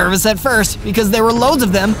pretty nervous at first because there were loads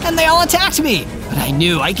of them and they all attacked me, but I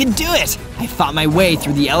knew I could do it. I fought my way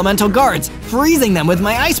through the elemental guards, freezing them with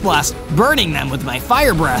my ice blast, burning them with my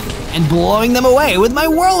fire breath, and blowing them away with my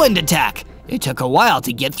whirlwind attack. It took a while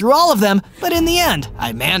to get through all of them, but in the end,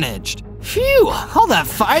 I managed. Phew, all that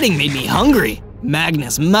fighting made me hungry.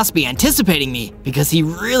 Magnus must be anticipating me because he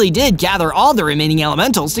really did gather all the remaining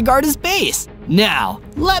elementals to guard his base. Now,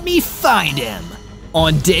 let me find him.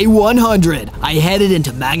 On day 100, I headed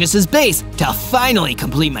into Magnus's base to finally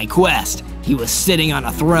complete my quest. He was sitting on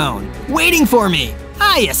a throne, waiting for me.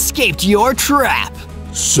 I escaped your trap.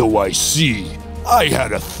 So I see. I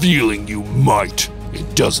had a feeling you might.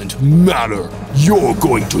 It doesn't matter. You're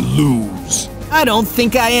going to lose. I don't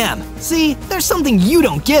think I am. See, there's something you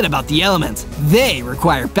don't get about the elements. They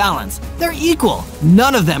require balance. They're equal.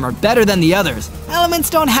 None of them are better than the others. Elements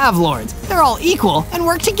don't have lords. They're all equal and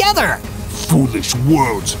work together. Foolish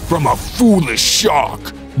words from a foolish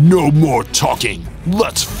shark. No more talking.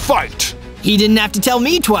 Let's fight. He didn't have to tell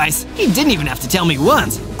me twice. He didn't even have to tell me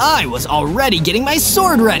once. I was already getting my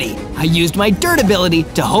sword ready. I used my dirt ability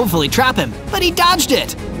to hopefully trap him, but he dodged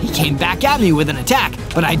it. He came back at me with an attack,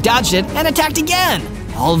 but I dodged it and attacked again.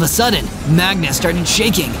 All of a sudden, Magnus started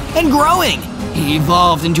shaking and growing. He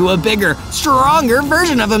evolved into a bigger, stronger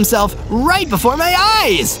version of himself right before my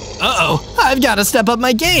eyes. Uh-oh, I've got to step up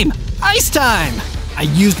my game. Ice time! I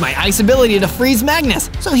used my ice ability to freeze Magnus,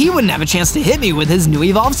 so he wouldn't have a chance to hit me with his new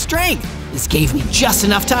evolved strength. This gave me just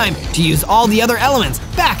enough time to use all the other elements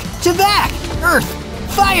back to back. Earth,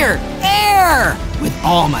 fire, air! With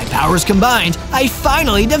all my powers combined, I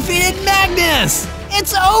finally defeated Magnus!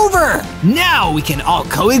 It's over! Now we can all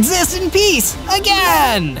coexist in peace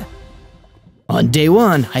again! On day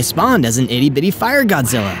 1, I spawned as an itty-bitty fire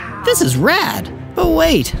Godzilla. This is rad! But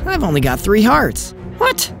wait, I've only got 3 hearts.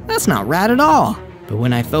 What? That's not rad at all. But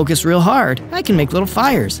when I focus real hard, I can make little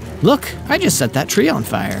fires. Look, I just set that tree on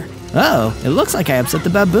fire. Uh-oh, it looks like I upset the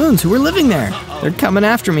baboons who were living there. They're coming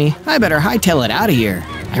after me. I better hightail it out of here.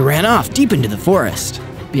 I ran off deep into the forest.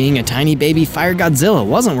 Being a tiny baby fire Godzilla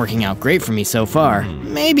wasn't working out great for me so far.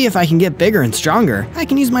 Maybe if I can get bigger and stronger, I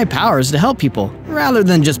can use my powers to help people, rather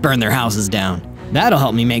than just burn their houses down. That'll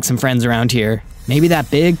help me make some friends around here. Maybe that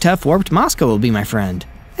big, tough, warped Moscow will be my friend.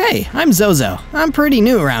 Hey, I'm Zozo. I'm pretty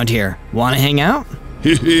new around here. Wanna hang out?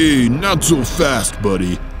 Hey, not so fast,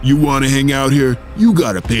 buddy. You wanna hang out here? You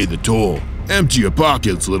gotta pay the toll. Empty your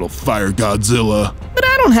pockets, little fire Godzilla. But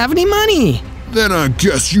I don't have any money. Then I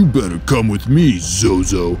guess you better come with me,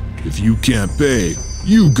 Zozo. If you can't pay,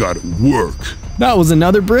 you gotta work. That was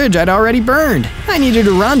another bridge I'd already burned. I needed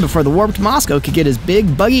to run before the warped Moscow could get his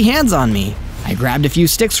big, buggy hands on me. I grabbed a few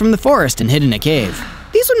sticks from the forest and hid in a cave.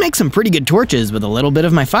 These would make some pretty good torches with a little bit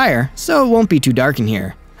of my fire, so it won't be too dark in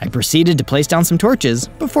here. I proceeded to place down some torches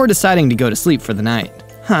before deciding to go to sleep for the night.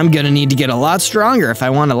 I'm gonna need to get a lot stronger if I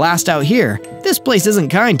want to last out here. This place isn't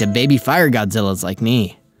kind to baby fire Godzillas like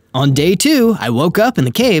me. On day 2, I woke up in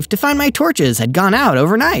the cave to find my torches had gone out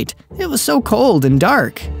overnight. It was so cold and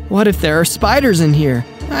dark. What if there are spiders in here?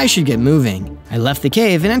 I should get moving. I left the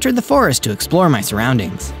cave and entered the forest to explore my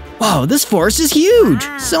surroundings. Whoa, this forest is huge!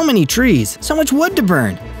 So many trees, so much wood to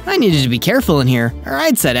burn. I needed to be careful in here, or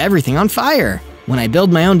I'd set everything on fire. When I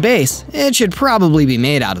build my own base, it should probably be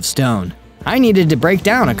made out of stone. I needed to break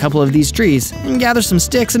down a couple of these trees and gather some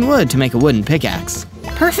sticks and wood to make a wooden pickaxe.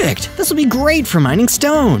 Perfect! This will be great for mining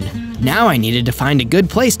stone. Now I needed to find a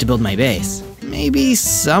good place to build my base. Maybe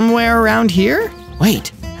somewhere around here? Wait,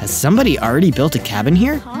 has somebody already built a cabin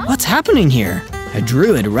here? What's happening here? A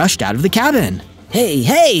druid rushed out of the cabin.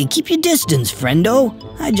 Hey, keep your distance, friendo.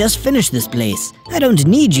 I just finished this place. I don't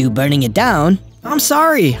need you burning it down. I'm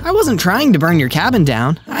sorry, I wasn't trying to burn your cabin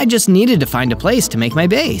down. I just needed to find a place to make my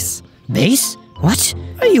base. Base? What?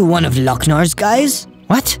 Are you one of Locknar's guys?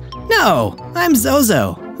 What? No, I'm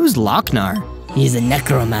Zozo. Who's Locknar? He's a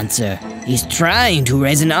necromancer. He's trying to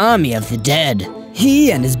raise an army of the dead.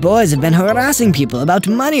 He and his boys have been harassing people about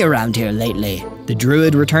money around here lately. The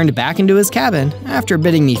druid returned back into his cabin after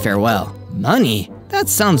bidding me farewell. Money? That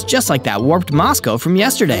sounds just like that warped Moscow from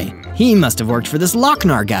yesterday. He must have worked for this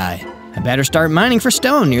Locknar guy. I better start mining for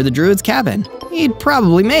stone near the druid's cabin. He'd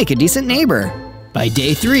probably make a decent neighbor. By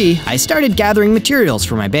day 3, I started gathering materials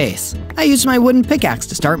for my base. I used my wooden pickaxe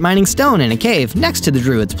to start mining stone in a cave next to the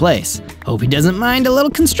druid's place. Hope he doesn't mind a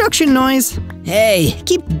little construction noise. Hey,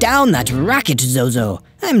 keep down that racket, Zozo.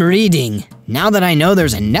 I'm reading. Now that I know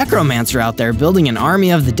there's a necromancer out there building an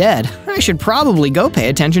army of the dead, I should probably go pay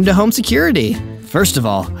attention to home security. First of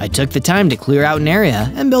all, I took the time to clear out an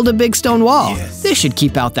area and build a big stone wall. This should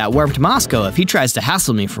keep out that warped Moscow if he tries to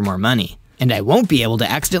hassle me for more money. And I won't be able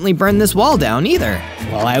to accidentally burn this wall down either.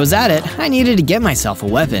 While I was at it, I needed to get myself a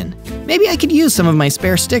weapon. Maybe I could use some of my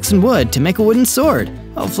spare sticks and wood to make a wooden sword.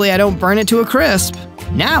 Hopefully I don't burn it to a crisp.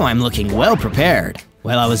 Now I'm looking well prepared.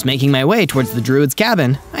 While I was making my way towards the druid's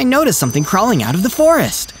cabin, I noticed something crawling out of the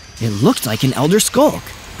forest. It looked like an elder skulk.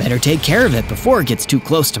 Better take care of it before it gets too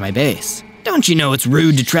close to my base. Don't you know it's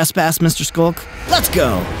rude to trespass, Mr. Skulk? Let's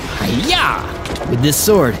go! Hi-ya! With this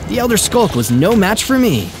sword, the elder skulk was no match for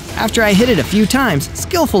me. After I hit it a few times,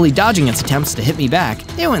 skillfully dodging its attempts to hit me back,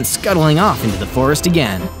 it went scuttling off into the forest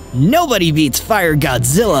again. Nobody beats Fire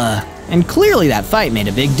Godzilla! And clearly that fight made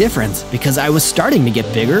a big difference, because I was starting to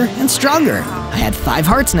get bigger and stronger. I had 5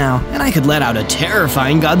 hearts now, and I could let out a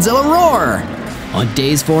terrifying Godzilla roar! On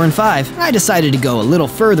days 4 and 5, I decided to go a little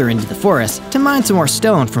further into the forest to mine some more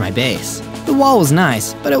stone for my base. The wall was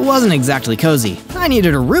nice, but it wasn't exactly cozy. I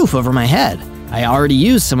needed a roof over my head. I already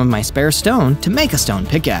used some of my spare stone to make a stone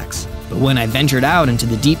pickaxe. But when I ventured out into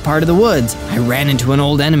the deep part of the woods, I ran into an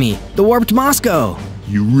old enemy, the warped Moscow.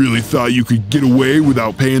 You really thought you could get away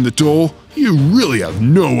without paying the toll? You really have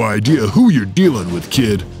no idea who you're dealing with,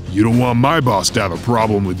 kid. You don't want my boss to have a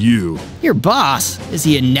problem with you. Your boss? Is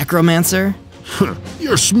he a necromancer?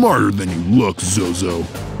 You're smarter than you look, Zozo.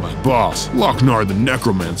 My boss, Lochnar the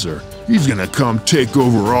Necromancer, he's gonna come take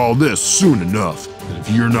over all this soon enough. And if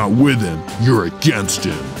you're not with him, you're against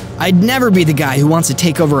him. I'd never be the guy who wants to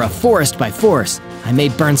take over a forest by force. I may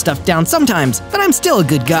burn stuff down sometimes, but I'm still a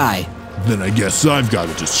good guy. Then I guess I've got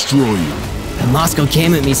to destroy you. And Moscow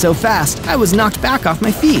came at me so fast, I was knocked back off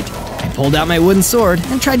my feet. I pulled out my wooden sword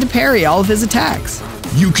and tried to parry all of his attacks.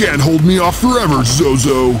 You can't hold me off forever,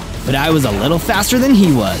 Zozo. But I was a little faster than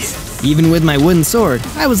he was. Even with my wooden sword,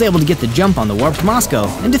 I was able to get the jump on the warped Moscow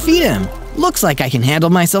and defeat him. Looks like I can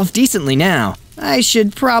handle myself decently now. I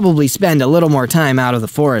should probably spend a little more time out of the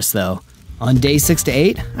forest though. On day 6 to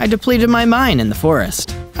 8, I depleted my mine in the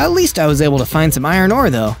forest. At least I was able to find some iron ore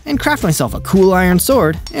though, and craft myself a cool iron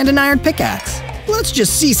sword and an iron pickaxe. Let's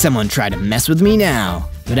just see someone try to mess with me now.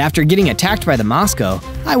 But after getting attacked by the Moscow,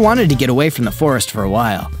 I wanted to get away from the forest for a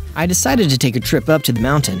while. I decided to take a trip up to the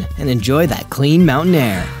mountain and enjoy that clean mountain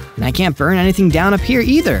air. And I can't burn anything down up here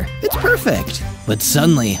either. It's perfect. But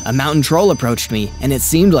suddenly, a mountain troll approached me, and it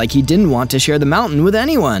seemed like he didn't want to share the mountain with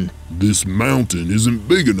anyone. This mountain isn't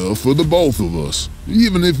big enough for the both of us,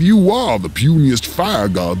 even if you are the puniest Fire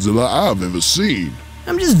Godzilla I've ever seen.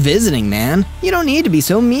 I'm just visiting, man. You don't need to be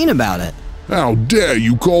so mean about it. How dare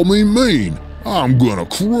you call me mean? I'm gonna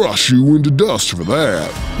crush you into dust for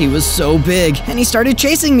that. He was so big, and he started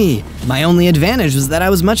chasing me. My only advantage was that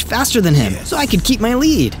I was much faster than him, so I could keep my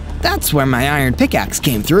lead. That's where my iron pickaxe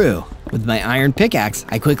came through. With my iron pickaxe,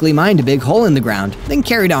 I quickly mined a big hole in the ground, then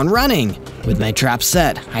carried on running. With my trap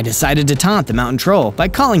set, I decided to taunt the mountain troll by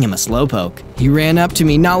calling him a slowpoke. He ran up to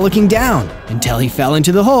me not looking down, until he fell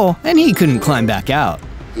into the hole, and he couldn't climb back out.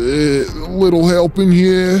 A little help in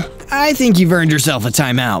here? I think you've earned yourself a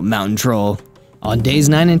timeout, mountain troll. On days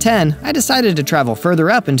 9 and 10, I decided to travel further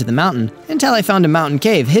up into the mountain until I found a mountain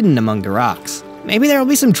cave hidden among the rocks. Maybe there will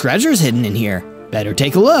be some treasures hidden in here. Better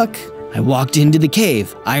take a look. I walked into the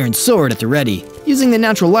cave, iron sword at the ready, using the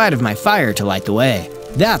natural light of my fire to light the way.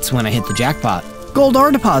 That's when I hit the jackpot. Gold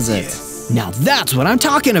ore deposits. Now that's what I'm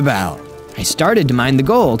talking about. I started to mine the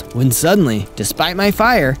gold when suddenly, despite my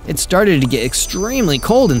fire, it started to get extremely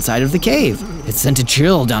cold inside of the cave. It sent a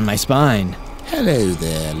chill down my spine. Hello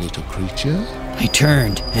there, little creature. I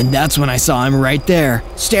turned, and that's when I saw him right there,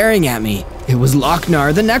 staring at me. It was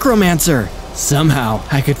Lochnar the Necromancer. Somehow,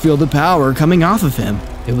 I could feel the power coming off of him.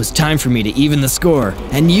 It was time for me to even the score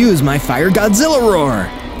and use my Fire Godzilla roar.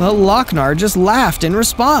 But Lochnar just laughed in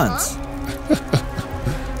response.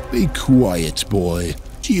 Be quiet, boy.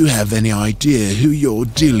 Do you have any idea who you're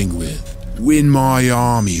dealing with? When my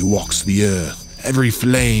army walks the earth, every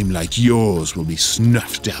flame like yours will be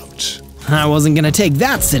snuffed out. I wasn't gonna take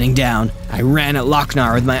that sitting down. I ran at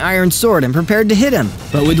Lochnar with my iron sword and prepared to hit him.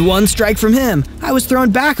 But with one strike from him, I was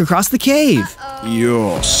thrown back across the cave.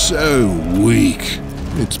 You're so weak.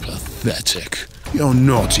 It's pathetic. You're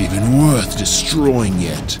not even worth destroying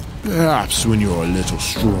yet. Perhaps when you're a little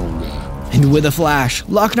stronger. And with a flash,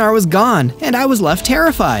 Lochnar was gone, and I was left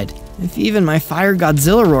terrified. If even my Fire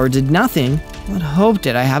Godzilla roar did nothing, what hope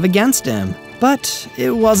did I have against him? But it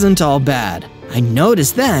wasn't all bad. I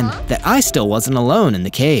noticed then that I still wasn't alone in the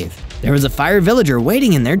cave. There was a fire villager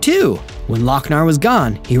waiting in there too. When Lochnar was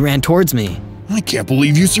gone, he ran towards me. I can't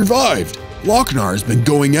believe you survived. Lochnar has been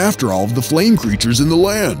going after all of the flame creatures in the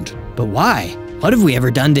land. But why? What have we ever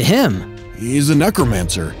done to him? He's a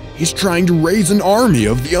necromancer. He's trying to raise an army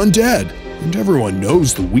of the undead. And everyone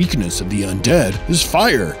knows the weakness of the undead is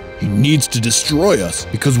fire. He needs to destroy us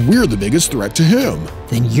because we're the biggest threat to him.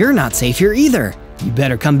 Then you're not safe here either. You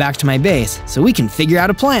better come back to my base so we can figure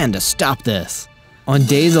out a plan to stop this. On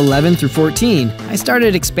days 11 through 14, I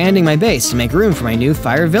started expanding my base to make room for my new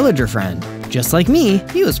fire villager friend. Just like me,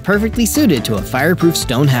 he was perfectly suited to a fireproof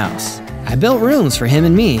stone house. I built rooms for him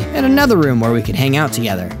and me, and another room where we could hang out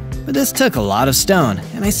together. But this took a lot of stone,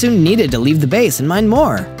 and I soon needed to leave the base and mine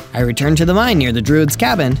more. I returned to the mine near the druid's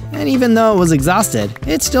cabin, and even though it was exhausted,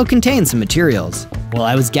 it still contained some materials. While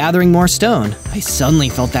I was gathering more stone, I suddenly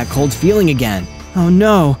felt that cold feeling again. Oh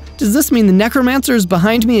no, does this mean the necromancer is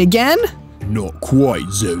behind me again? Not quite,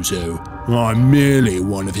 Zozo. I'm merely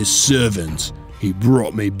one of his servants. He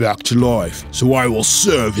brought me back to life, so I will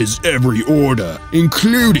serve his every order,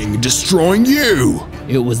 including destroying you!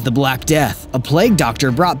 It was the Black Death, a plague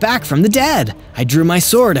doctor brought back from the dead. I drew my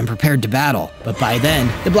sword and prepared to battle, but by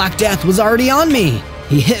then, the Black Death was already on me.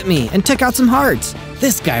 He hit me and took out some hearts.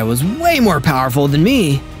 This guy was way more powerful than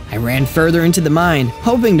me. I ran further into the mine,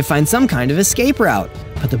 hoping to find some kind of escape route.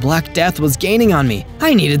 But the Black Death was gaining on me.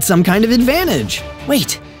 I needed some kind of advantage.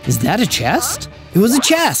 Wait, is that a chest? It was a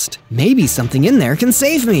chest. Maybe something in there can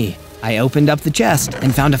save me. I opened up the chest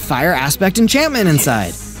and found a fire aspect enchantment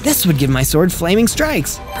inside. This would give my sword flaming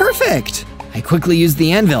strikes. Perfect! I quickly used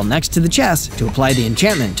the anvil next to the chest to apply the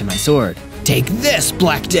enchantment to my sword. Take this,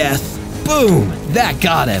 Black Death! Boom! That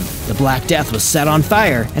got him. The Black Death was set on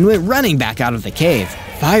fire and went running back out of the cave.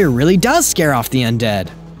 Fire really does scare off the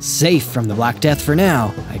undead. Safe from the Black Death for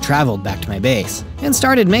now, I traveled back to my base and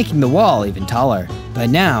started making the wall even taller. But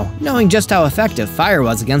now, knowing just how effective fire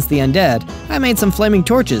was against the undead, I made some flaming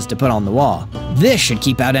torches to put on the wall. This should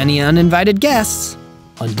keep out any uninvited guests.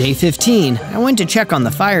 On day 15, I went to check on the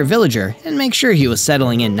fire villager and make sure he was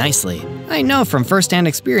settling in nicely. I know from first-hand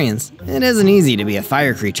experience, it isn't easy to be a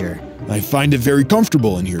fire creature. I find it very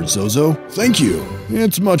comfortable in here, Zozo. Thank you.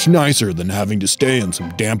 It's much nicer than having to stay in some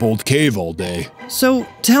damp old cave all day. So,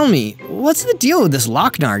 tell me, what's the deal with this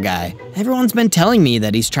Lochnar guy? Everyone's been telling me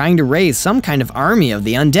that he's trying to raise some kind of army of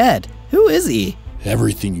the undead. Who is he?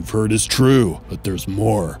 Everything you've heard is true, but there's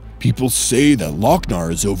more. People say that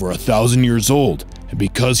Lochnar is over 1,000 years old, and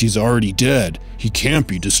because he's already dead, he can't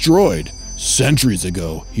be destroyed. Centuries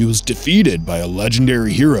ago, he was defeated by a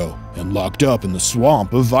legendary hero and locked up in the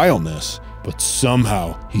swamp of vileness. But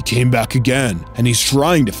somehow, he came back again, and he's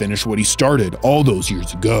trying to finish what he started all those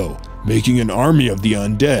years ago, making an army of the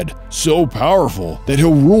undead so powerful that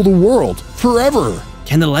he'll rule the world forever.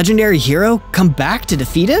 Can the legendary hero come back to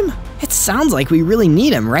defeat him? It sounds like we really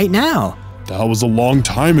need him right now. That was a long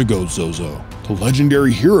time ago, Zozo. The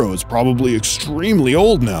legendary hero is probably extremely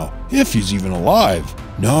old now, if he's even alive.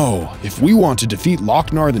 No, if we want to defeat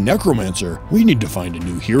Lochnar the Necromancer, we need to find a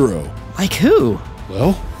new hero. Like who?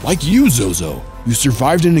 Well, like you, Zozo. You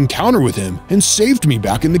survived an encounter with him and saved me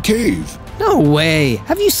back in the cave. No way.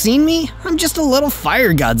 Have you seen me? I'm just a little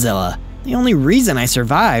fire Godzilla. The only reason I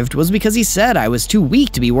survived was because he said I was too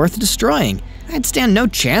weak to be worth destroying. I'd stand no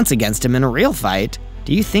chance against him in a real fight.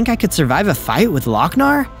 Do you think I could survive a fight with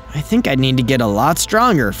Lochnar? I think I'd need to get a lot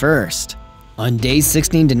stronger first. On days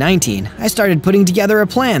 16 to 19, I started putting together a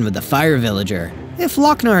plan with the fire villager. If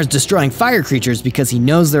Lochnar is destroying fire creatures because he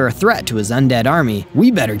knows they're a threat to his undead army,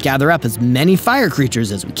 we better gather up as many fire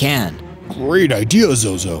creatures as we can. Great idea,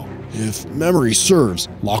 Zozo. If memory serves,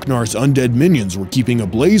 Lochnar's undead minions were keeping a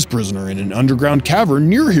Blaze prisoner in an underground cavern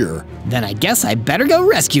near here. Then I guess I better go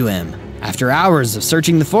rescue him. After hours of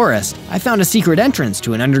searching the forest, I found a secret entrance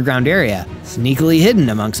to an underground area, sneakily hidden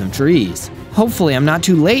among some trees. Hopefully I'm not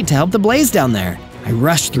too late to help the Blaze down there. I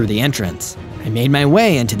rushed through the entrance. I made my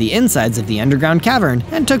way into the insides of the underground cavern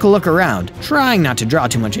and took a look around, trying not to draw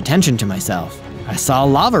too much attention to myself. I saw a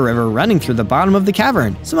lava river running through the bottom of the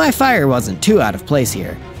cavern, so my fire wasn't too out of place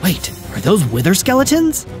here. Wait, are those wither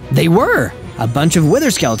skeletons? They were! A bunch of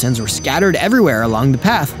wither skeletons were scattered everywhere along the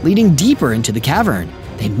path leading deeper into the cavern.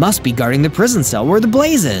 They must be guarding the prison cell where the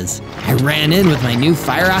Blaze is. I ran in with my new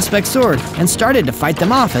fire aspect sword and started to fight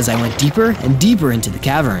them off as I went deeper and deeper into the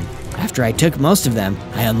cavern. After I took most of them,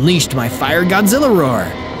 I unleashed my fire Godzilla roar.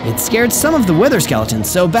 It scared some of the wither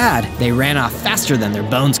skeletons so bad, they ran off faster than their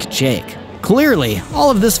bones could shake. Clearly, all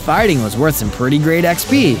of this fighting was worth some pretty great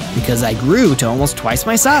XP, because I grew to almost twice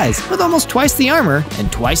my size, with almost twice the armor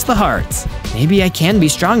and twice the hearts. Maybe I can be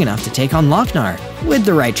strong enough to take on Lochnar, with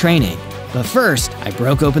the right training. But first, I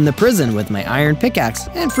broke open the prison with my iron pickaxe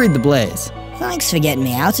and freed the blaze. Thanks for getting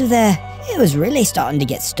me out of there. It was really starting to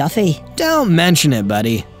get stuffy. Don't mention it,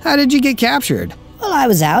 buddy. How did you get captured? Well, I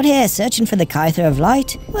was out here searching for the Kyther of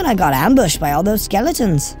Light when I got ambushed by all those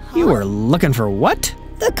skeletons. You were looking for what?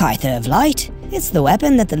 The Kyther of Light. It's the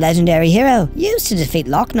weapon that the legendary hero used to defeat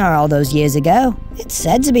Lochnar all those years ago. It's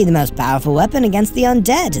said to be the most powerful weapon against the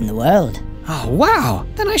undead in the world. Oh, wow.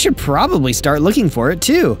 Then I should probably start looking for it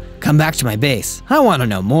too. Come back to my base. I want to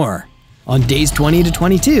know more. On days 20 to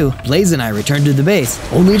 22, Blaze and I returned to the base,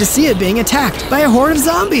 only to see it being attacked by a horde of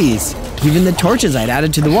zombies. Even the torches I'd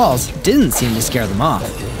added to the walls didn't seem to scare them off.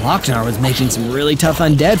 Lochnar was making some really tough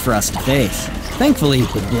undead for us to face. Thankfully,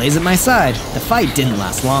 with Blaze at my side, the fight didn't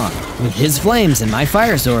last long. With his flames and my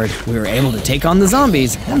fire sword, we were able to take on the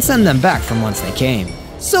zombies and send them back from whence they came.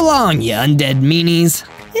 So long, you undead meanies.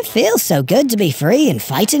 It feels so good to be free and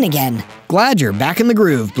fighting again. Glad you're back in the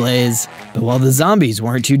groove, Blaze. But while the zombies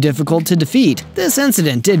weren't too difficult to defeat, this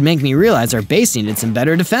incident did make me realize our base needed some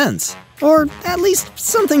better defense. Or at least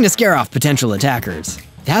something to scare off potential attackers.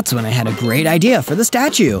 That's when I had a great idea for the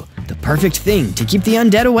statue. The perfect thing to keep the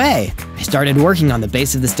undead away. I started working on the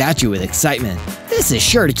base of the statue with excitement. This is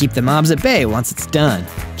sure to keep the mobs at bay once it's done.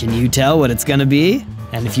 Can you tell what it's gonna be?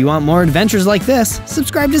 And if you want more adventures like this,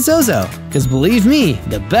 subscribe to Zozo, because believe me,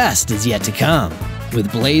 the best is yet to come.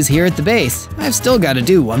 With Blaze here at the base, I've still got to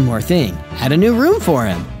do one more thing, add a new room for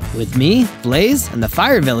him. With me, Blaze, and the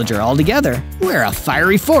Fire Villager all together, we're a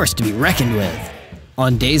fiery force to be reckoned with.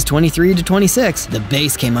 On days 23 to 26, the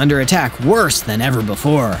base came under attack worse than ever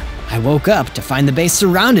before. I woke up to find the base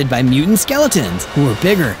surrounded by mutant skeletons, who were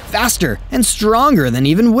bigger, faster, and stronger than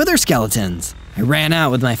even wither skeletons. I ran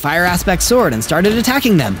out with my fire aspect sword and started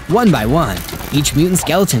attacking them, one by one. Each mutant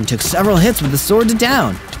skeleton took several hits with the sword to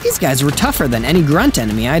down. These guys were tougher than any grunt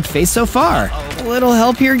enemy I'd faced so far. A little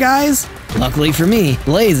help here, guys? Luckily for me,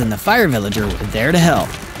 Blaze and the Fire Villager were there to help.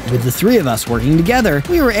 With the three of us working together,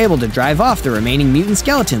 we were able to drive off the remaining mutant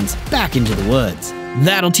skeletons back into the woods.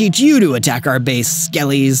 That'll teach you to attack our base,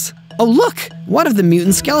 skellies. Oh look, one of the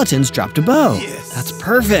mutant skeletons dropped a bow. Yes. That's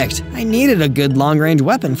perfect. I needed a good long-range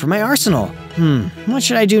weapon for my arsenal. What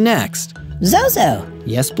should I do next? Zozo!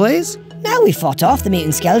 Yes, Blaze? Now we fought off the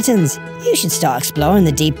mutant skeletons, you should start exploring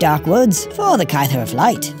the deep dark woods for the Kyther of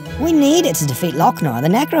Light. We need it to defeat Lochnar the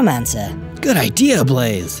Necromancer. Good idea,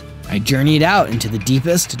 Blaze. I journeyed out into the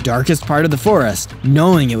deepest, darkest part of the forest,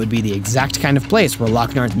 knowing it would be the exact kind of place where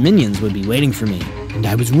Lochnar's minions would be waiting for me. And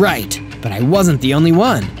I was right, but I wasn't the only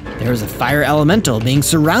one. There was a fire elemental being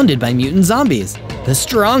surrounded by mutant zombies. The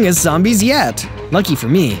strongest zombies yet. Lucky for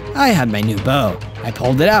me, I had my new bow. I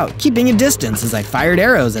pulled it out, keeping a distance as I fired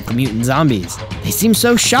arrows at the mutant zombies. They seemed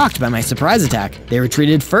so shocked by my surprise attack, they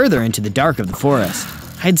retreated further into the dark of the forest.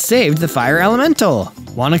 I'd saved the fire elemental.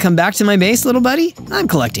 Want to come back to my base, little buddy? I'm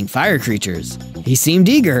collecting fire creatures. He seemed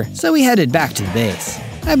eager, so we headed back to the base.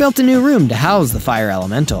 I built a new room to house the fire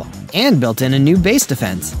elemental, and built in a new base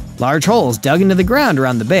defense. Large holes dug into the ground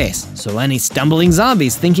around the base, so any stumbling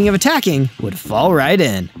zombies thinking of attacking would fall right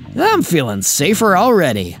in. I'm feeling safer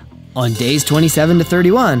already. On days 27 to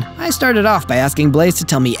 31, I started off by asking Blaze to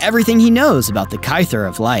tell me everything he knows about the Kyther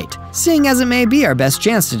of Light, seeing as it may be our best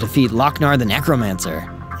chance to defeat Lochnar the Necromancer.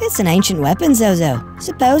 It's an ancient weapon, Zozo,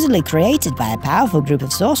 supposedly created by a powerful group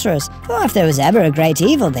of sorcerers, for if there was ever a great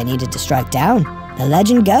evil they needed to strike down. The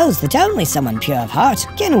legend goes that only someone pure of heart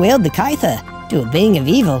can wield the Kyther. To a being of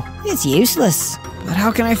evil, it's useless. But how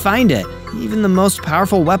can I find it? Even the most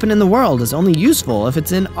powerful weapon in the world is only useful if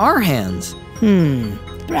it's in our hands.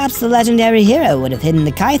 Perhaps the legendary hero would have hidden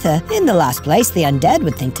the Kyther in the last place the undead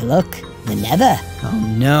would think to look, the Nether.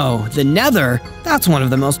 Oh no, the Nether? That's one of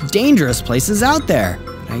the most dangerous places out there.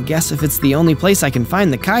 I guess if it's the only place I can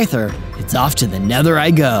find the Kyther, it's off to the Nether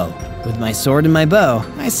I go. With my sword and my bow,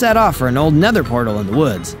 I set off for an old nether portal in the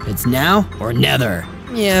woods. It's now or never.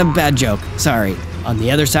 Yeah, bad joke, sorry. On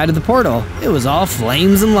the other side of the portal, it was all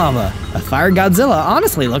flames and lava. A fire Godzilla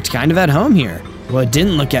honestly looked kind of at home here. What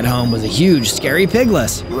didn't look at home was a huge, scary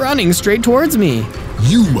pigless running straight towards me.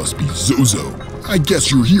 You must be Zozo. I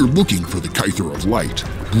guess you're here looking for the Kyther of Light.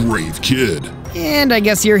 Brave kid. And I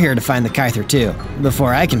guess you're here to find the Kyther too,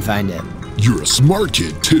 before I can find it. You're a smart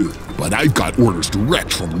kid too, but I've got orders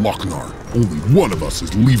direct from Lochnar. Only one of us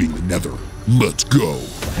is leaving the Nether. Let's go.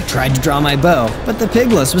 I tried to draw my bow, but the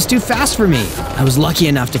pigless was too fast for me. I was lucky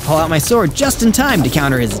enough to pull out my sword just in time to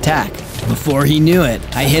counter his attack. Before he knew it,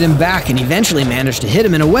 I hit him back and eventually managed to hit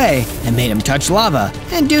him in a way that made him touch lava,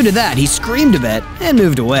 and due to that, he screamed a bit and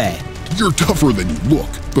moved away. You're tougher than you look,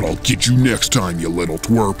 but I'll get you next time, you little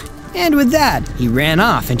twerp. And with that, he ran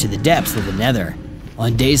off into the depths of the Nether.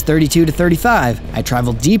 On days 32 to 35, I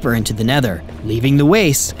traveled deeper into the Nether, leaving the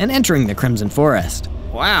wastes and entering the Crimson Forest.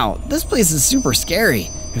 Wow, this place is super scary.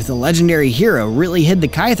 If the legendary hero really hid the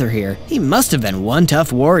Kyther here, he must have been one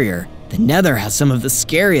tough warrior. The Nether has some of the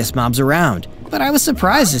scariest mobs around, but I was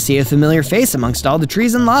surprised to see a familiar face amongst all the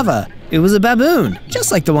trees and lava. It was a baboon,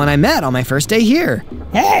 just like the one I met on my first day here.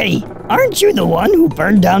 Hey, aren't you the one who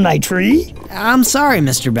burned down my tree? I'm sorry,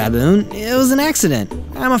 Mr. Baboon. It was an accident.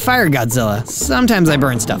 I'm a fire Godzilla. Sometimes I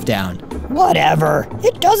burn stuff down. Whatever.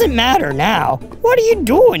 It doesn't matter now. What are you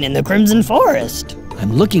doing in the Crimson Forest?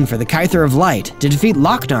 I'm looking for the Kyther of Light to defeat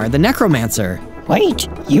Lochnar, the Necromancer. Wait,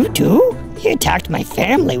 you too? He attacked my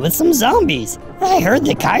family with some zombies. I heard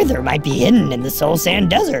the Kyther might be hidden in the Soul Sand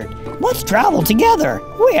Desert. Let's travel together.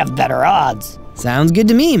 We have better odds. Sounds good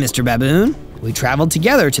to me, Mr. Baboon. We traveled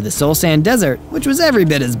together to the Soul Sand Desert, which was every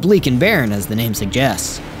bit as bleak and barren as the name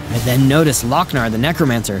suggests. I then noticed Lochnar, the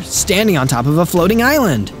Necromancer, standing on top of a floating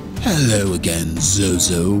island. Hello again,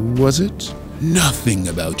 Zozo, was it? Nothing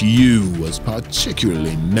about you was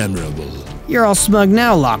particularly memorable. You're all smug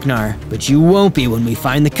now, Lochnar, but you won't be when we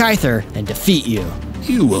find the Kyther and defeat you.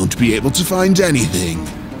 You won't be able to find anything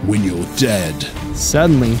when you're dead.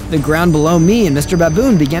 Suddenly, the ground below me and Mr.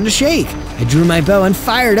 Baboon began to shake. I drew my bow and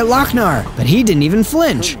fired at Lochnar, but he didn't even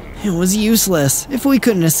flinch. It was useless. If we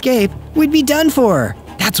couldn't escape, we'd be done for.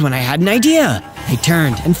 That's when I had an idea. I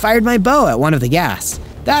turned and fired my bow at one of the ghast.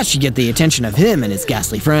 That should get the attention of him and his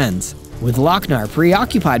ghastly friends. With Lochnar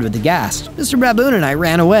preoccupied with the ghast, Mr. Baboon and I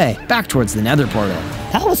ran away, back towards the Nether portal.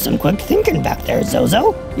 That was some quick thinking back there,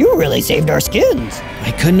 Zozo. You really saved our skins.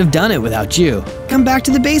 I couldn't have done it without you. Come back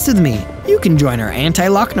to the base with me. You can join our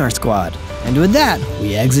anti-Lochnar squad. And with that,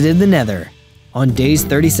 we exited the Nether. On days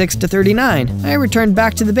 36 to 39, I returned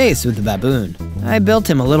back to the base with the baboon. I built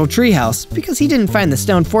him a little treehouse because he didn't find the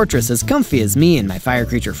stone fortress as comfy as me and my fire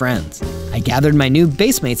creature friends. I gathered my new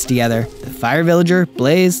basemates together, the fire villager,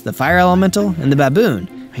 Blaze, the fire elemental, and the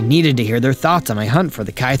baboon. I needed to hear their thoughts on my hunt for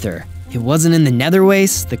the Kyther. It wasn't in the Nether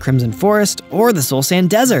Wastes, the Crimson Forest, or the Soul Sand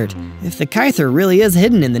Desert. If the Kyther really is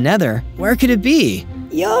hidden in the Nether, where could it be?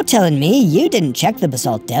 You're telling me you didn't check the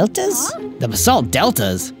Basalt Deltas? The Basalt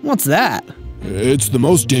Deltas? What's that? It's the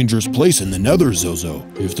most dangerous place in the Nether, Zozo.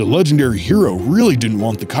 If the legendary hero really didn't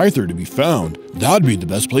want the Kyther to be found, that'd be the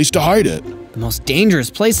best place to hide it. The most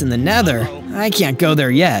dangerous place in the Nether? I can't go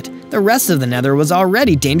there yet. The rest of the Nether was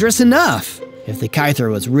already dangerous enough. If the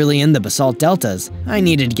Kyther was really in the Basalt Deltas, I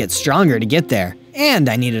needed to get stronger to get there, and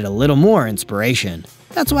I needed a little more inspiration.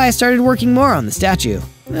 That's why I started working more on the statue.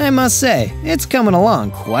 I must say, it's coming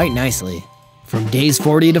along quite nicely. From days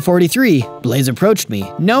 40 to 43, Blaze approached me,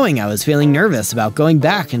 knowing I was feeling nervous about going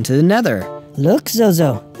back into the Nether. Look,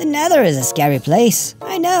 Zozo, the Nether is a scary place.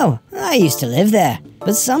 I know, I used to live there.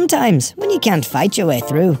 But sometimes, when you can't fight your way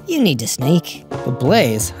through, you need to sneak. But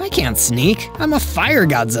Blaze, I can't sneak. I'm a fire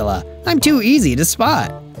Godzilla. I'm too easy to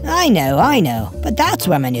spot. I know, but that's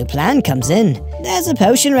where my new plan comes in. There's a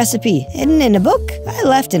potion recipe hidden in a book I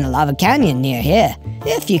left in a lava canyon near here.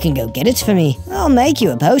 If you can go get it for me, I'll make you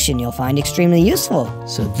a potion you'll find extremely useful.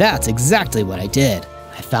 So that's exactly what I did.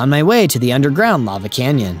 I found my way to the underground lava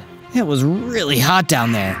canyon. It was really hot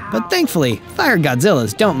down there, but thankfully, fire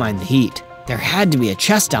Godzillas don't mind the heat. There had to be a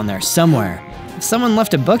chest down there somewhere. If someone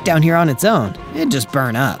left a book down here on its own, it'd just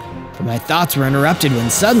burn up. But my thoughts were interrupted when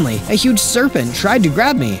suddenly a huge serpent tried to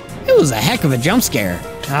grab me. It was a heck of a jump scare.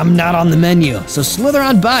 I'm not on the menu, so slither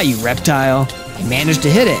on by, you reptile. I managed to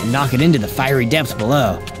hit it and knock it into the fiery depths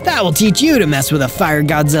below. That will teach you to mess with a fire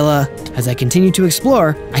Godzilla. As I continued to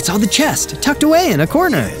explore, I saw the chest tucked away in a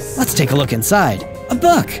corner. Let's take a look inside. A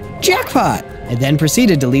book! Jackpot! I then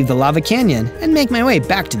proceeded to leave the lava canyon and make my way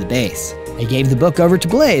back to the base. I gave the book over to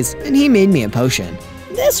Blaze, and he made me a potion.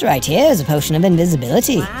 This right here is a potion of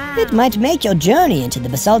invisibility. It might make your journey into the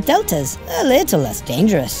Basalt Deltas a little less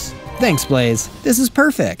dangerous. Thanks, Blaze. This is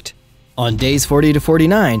perfect. On days 40 to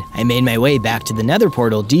 49, I made my way back to the Nether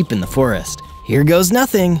portal deep in the forest. Here goes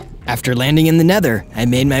nothing. After landing in the Nether, I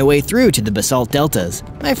made my way through to the Basalt Deltas.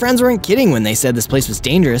 My friends weren't kidding when they said this place was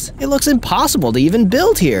dangerous. It looks impossible to even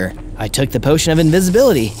build here. I took the potion of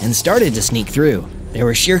invisibility and started to sneak through. There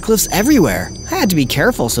were sheer cliffs everywhere. I had to be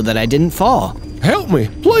careful so that I didn't fall. Help me,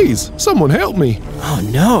 please! Someone help me! Oh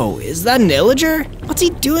no, is that an illager? What's he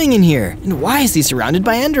doing in here? And why is he surrounded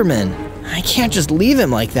by Endermen? I can't just leave him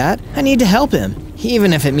like that. I need to help him,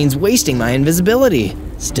 even if it means wasting my invisibility.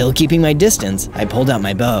 Still keeping my distance, I pulled out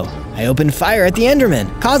my bow. I opened fire at the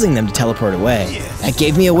Endermen, causing them to teleport away. That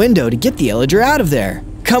gave me a window to get the Illager out of there.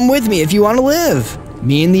 Come with me if you want to live.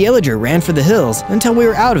 Me and the Illager ran for the hills until we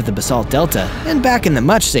were out of the Basalt Delta and back in the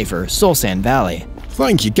much safer Soul Sand Valley.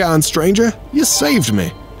 Thank you, kind stranger. You saved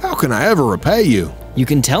me. How can I ever repay you? You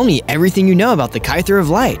can tell me everything you know about the Kyther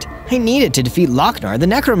of Light. I need it to defeat Lochnar the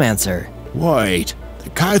Necromancer. Wait,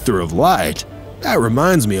 the Kyther of Light? That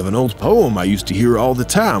reminds me of an old poem I used to hear all the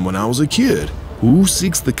time when I was a kid. Who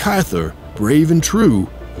seeks the Kyther, brave and true,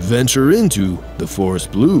 venture into the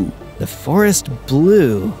forest blue. The forest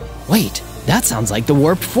blue. Wait, that sounds like the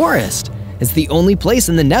Warped Forest. It's the only place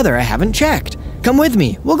in the Nether I haven't checked. Come with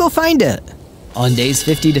me, we'll go find it. On days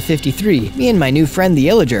 50 to 53, me and my new friend the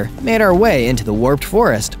Illager made our way into the Warped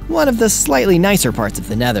Forest, one of the slightly nicer parts of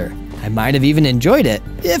the Nether. I might have even enjoyed it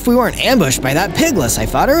if we weren't ambushed by that pigless I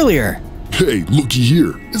fought earlier. Hey, looky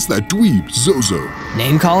here. It's that dweeb, Zozo.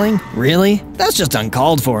 Name calling? Really? That's just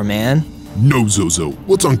uncalled for, man. No, Zozo.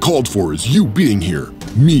 What's uncalled for is you being here.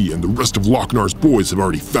 Me and the rest of Lochnar's boys have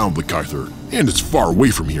already found the Kyther, and it's far away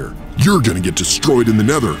from here. You're gonna get destroyed in the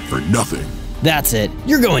Nether for nothing. That's it.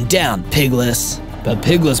 You're going down, Pigless. But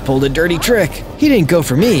Pigless pulled a dirty trick. He didn't go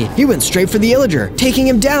for me. He went straight for the Illager, taking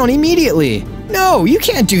him down immediately. No, you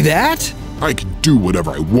can't do that. I can do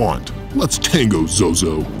whatever I want. Let's tango,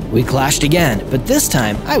 Zozo. We clashed again, but this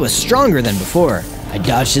time I was stronger than before. I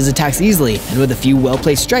dodged his attacks easily, and with a few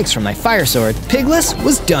well-placed strikes from my fire sword, Pigless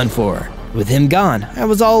was done for. With him gone, I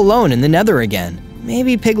was all alone in the Nether again.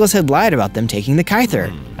 Maybe Pigless had lied about them taking the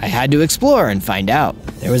Kyther. I had to explore and find out.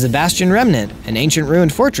 There was a Bastion Remnant, an ancient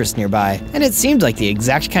ruined fortress nearby, and it seemed like the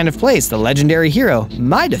exact kind of place the legendary hero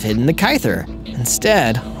might have hidden the Kyther.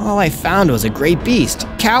 Instead, all I found was a great beast,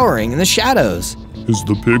 cowering in the shadows. Is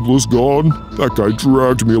the Pigless gone? That guy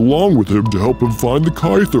dragged me along with him to help him find the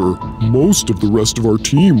Kyther. Most of the rest of our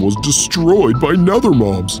team was destroyed by nether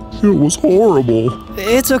mobs. It was horrible.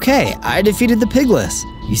 It's okay, I defeated the Pigless.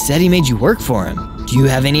 You said he made you work for him. Do you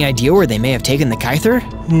have any idea where they may have taken the Kyther?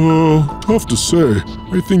 Tough to say.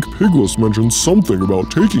 I think Pigless mentioned something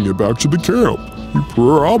about taking it back to the camp. He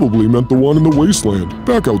probably meant the one in the wasteland,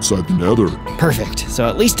 back outside the Nether. Perfect, so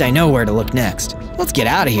at least I know where to look next. Let's get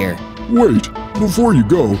out of here. Wait, before you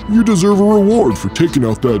go, you deserve a reward for taking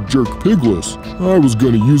out that jerk Pigless. I was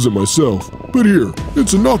gonna use it myself, but here,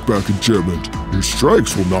 it's a knockback enchantment. Your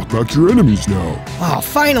strikes will knock back your enemies now. Oh,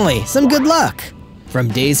 finally, some good luck. From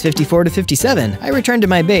days 54 to 57, I returned to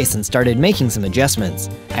my base and started making some adjustments.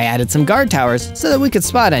 I added some guard towers so that we could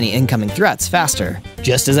spot any incoming threats faster.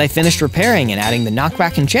 Just as I finished repairing and adding the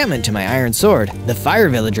knockback enchantment to my iron sword, the fire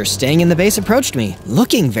villager staying in the base approached me,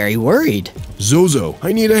 looking very worried. Zozo,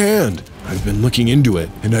 I need a hand. I've been looking into it,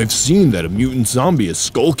 and I've seen that a mutant zombie is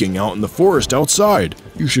skulking out in the forest outside.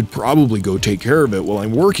 You should probably go take care of it while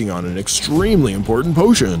I'm working on an extremely important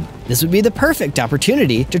potion. This would be the perfect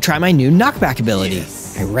opportunity to try my new knockback ability.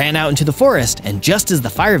 I ran out into the forest, and just as the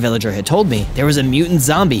fire villager had told me, there was a mutant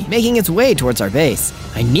zombie making its way towards our base.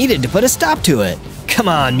 I needed to put a stop to it. Come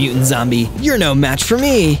on, mutant zombie, you're no match for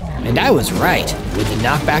me. And I was right. With the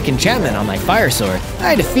knockback enchantment on my fire sword,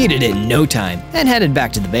 I defeated it in no time and headed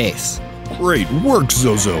back to the base. Great work,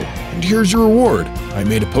 Zozo. And here's your reward. I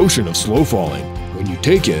made a potion of slow falling. When you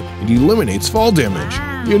take it, it eliminates fall damage.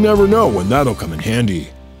 You never know when that'll come in handy.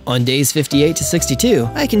 On days 58 to 62,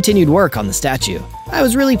 I continued work on the statue. I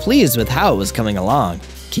was really pleased with how it was coming along.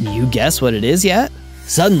 Can you guess what it is yet?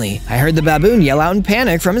 Suddenly, I heard the baboon yell out in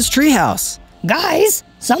panic from his treehouse. Guys,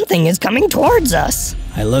 something is coming towards us.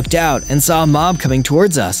 I looked out and saw a mob coming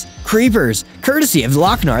towards us. Creepers, courtesy of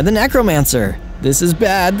Lochnar the Necromancer. This is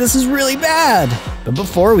bad, this is really bad. But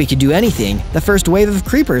before we could do anything, the first wave of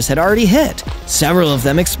creepers had already hit. Several of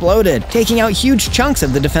them exploded, taking out huge chunks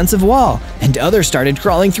of the defensive wall, and others started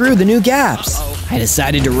crawling through the new gaps. I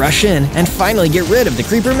decided to rush in and finally get rid of the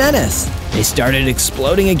creeper menace. They started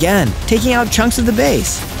exploding again, taking out chunks of the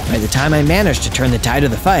base. By the time I managed to turn the tide of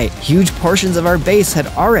the fight, huge portions of our base had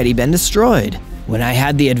already been destroyed. When I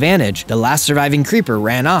had the advantage, the last surviving creeper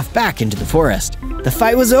ran off back into the forest. The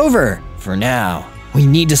fight was over. For now. We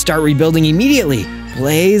need to start rebuilding immediately.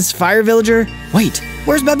 Blaze, fire villager. Wait,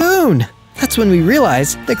 where's Baboon? That's when we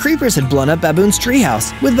realized the creepers had blown up Baboon's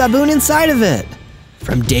treehouse with Baboon inside of it.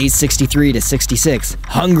 From days 63 to 66,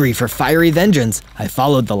 hungry for fiery vengeance, I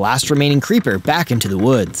followed the last remaining creeper back into the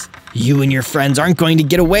woods. You and your friends aren't going to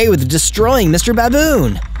get away with destroying Mr.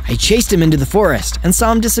 Baboon. I chased him into the forest and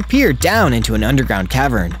saw him disappear down into an underground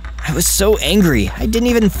cavern. I was so angry, I didn't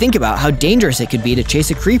even think about how dangerous it could be to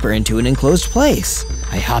chase a creeper into an enclosed place.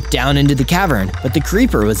 I hopped down into the cavern, but the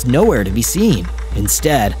creeper was nowhere to be seen.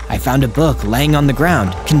 Instead, I found a book laying on the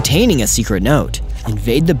ground containing a secret note.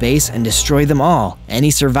 Invade the base and destroy them all.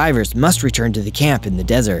 Any survivors must return to the camp in the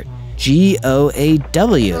desert.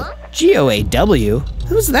 G-O-A-W. G-O-A-W?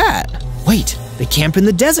 Who's that? Wait, the camp in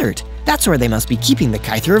the desert. That's where they must be keeping the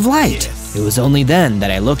Kyther of Light. It was only then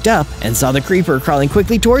that I looked up and saw the creeper crawling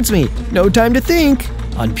quickly towards me. No time to think.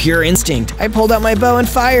 On pure instinct, I pulled out my bow and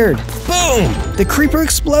fired. Boom! The creeper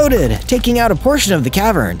exploded, taking out a portion of the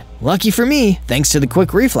cavern. Lucky for me, thanks to the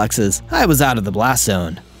quick reflexes, I was out of the blast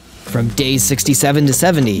zone. From days 67 to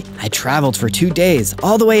 70, I traveled for 2 days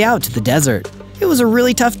all the way out to the desert. It was a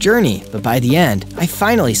really tough journey, but by the end, I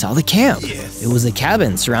finally saw the camp. It was a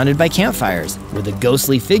cabin surrounded by campfires, with a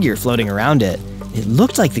ghostly figure floating around it. It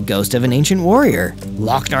looked like the ghost of an ancient warrior.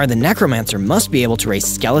 Lochnar the Necromancer must be able to raise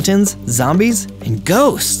skeletons, zombies, and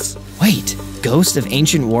ghosts. Wait, ghost of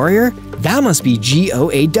ancient warrior? That must be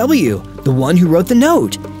G-O-A-W, the one who wrote the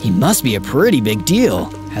note. He must be a pretty big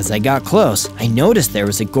deal. As I got close, I noticed there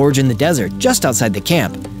was a gorge in the desert just outside the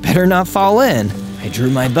camp. Better not fall in. I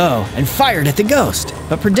drew my bow and fired at the ghost,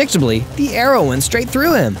 but predictably, the arrow went straight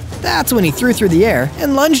through him. That's when he threw through the air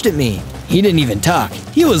and lunged at me. He didn't even talk,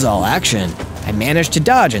 he was all action. I managed to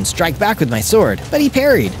dodge and strike back with my sword, but he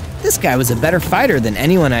parried. This guy was a better fighter than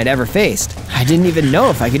anyone I'd ever faced. I didn't even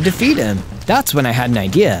know if I could defeat him. That's when I had an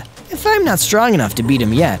idea. If I'm not strong enough to beat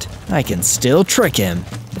him yet, I can still trick him.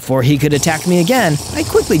 Before he could attack me again, I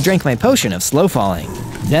quickly drank my potion of slow falling.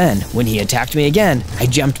 Then, when he attacked me again, I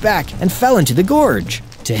jumped back and fell into the gorge.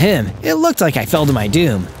 To him, it looked like I fell to my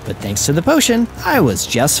doom, but thanks to the potion, I was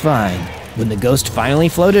just fine. When the ghost finally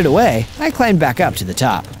floated away, I climbed back up to the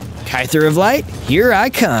top. Kyther of Light, here I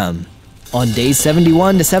come! On days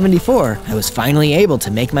 71 to 74, I was finally able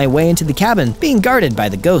to make my way into the cabin being guarded by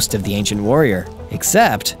the ghost of the ancient warrior.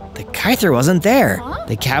 Except, the Kyther wasn't there.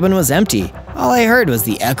 The cabin was empty. All I heard was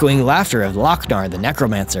the echoing laughter of Lochnar the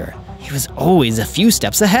Necromancer. He was always a few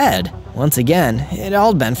steps ahead. Once again, it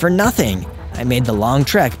all been for nothing. I made the long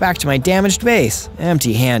trek back to my damaged base,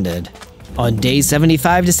 empty-handed. On days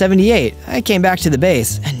 75 to 78, I came back to the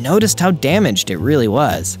base and noticed how damaged it really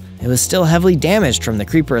was. It was still heavily damaged from the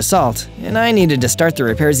creeper assault, and I needed to start the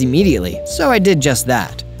repairs immediately, so I did just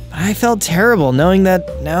that. But I felt terrible knowing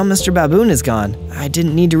that now Mr. Baboon is gone, I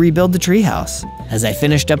didn't need to rebuild the treehouse. As I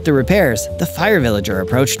finished up the repairs, the fire villager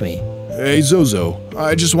approached me. Hey Zozo,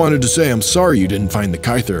 I just wanted to say I'm sorry you didn't find the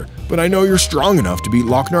Kyther, but I know you're strong enough to beat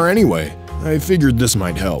Lochnar anyway. I figured this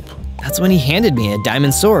might help. That's when he handed me a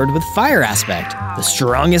diamond sword with fire aspect, the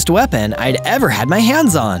strongest weapon I'd ever had my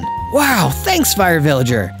hands on. Wow, thanks Fire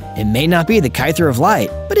Villager! It may not be the Kyther of Light,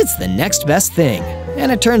 but it's the next best thing.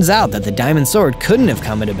 And it turns out that the diamond sword couldn't have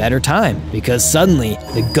come at a better time, because suddenly,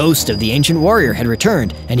 the ghost of the ancient warrior had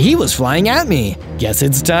returned, and he was flying at me. Guess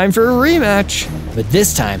it's time for a rematch. But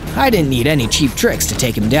this time, I didn't need any cheap tricks to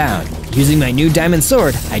take him down. Using my new diamond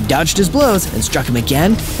sword, I dodged his blows and struck him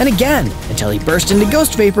again and again, until he burst into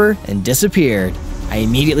ghost vapor and disappeared. I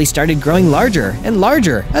immediately started growing larger and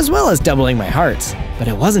larger, as well as doubling my hearts. But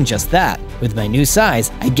it wasn't just that. With my new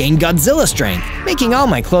size, I gained Godzilla strength, making all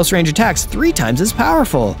my close-range attacks 3 times as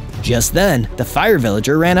powerful. Just then, the fire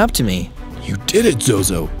villager ran up to me. You did it,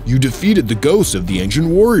 Zozo! You defeated the ghost of the ancient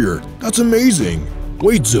warrior! That's amazing!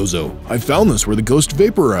 Wait, Zozo, I found this where the ghost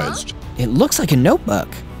vaporized. It looks like a notebook.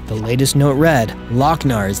 The latest note read,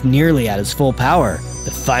 Lochnar is nearly at his full power.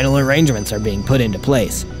 The final arrangements are being put into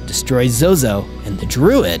place. Destroy Zozo and the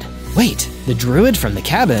druid. Wait, the druid from the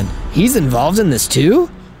cabin? He's involved in this too?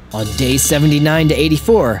 On days 79 to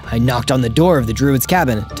 84, I knocked on the door of the druid's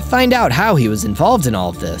cabin to find out how he was involved in all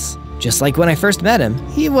of this. Just like when I first met him,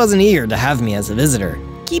 he wasn't eager to have me as a visitor.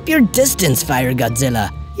 Keep your distance, Fire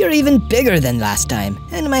Godzilla. You're even bigger than last time,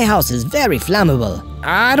 and my house is very flammable.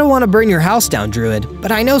 I don't want to burn your house down, druid,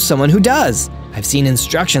 but I know someone who does. I've seen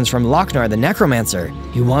instructions from Lochnar the Necromancer.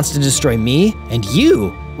 He wants to destroy me and you.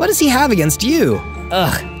 What does he have against you?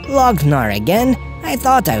 Ugh, Lochnar again? I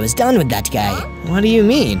thought I was done with that guy. What do you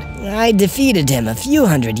mean? I defeated him a few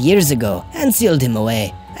hundred years ago and sealed him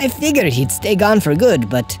away. I figured he'd stay gone for good,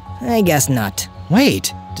 but I guess not.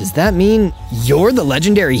 Wait, does that mean you're the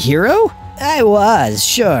legendary hero? I was,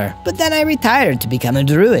 sure, but then I retired to become a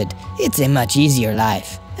druid. It's a much easier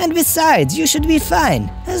life. And besides, you should be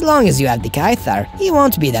fine. As long as you have the Kyther, he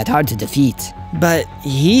won't be that hard to defeat. But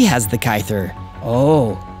he has the Kyther.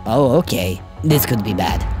 Oh, okay. This could be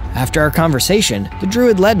bad. After our conversation, the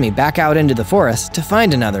druid led me back out into the forest to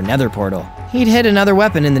find another nether portal. He'd hid another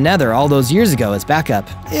weapon in the nether all those years ago as backup,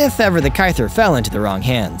 if ever the Kyther fell into the wrong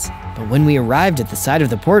hands. But when we arrived at the side of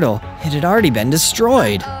the portal, it had already been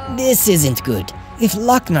destroyed. This isn't good. If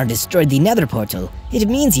Lochnar destroyed the nether portal, it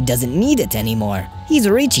means he doesn't need it anymore. He's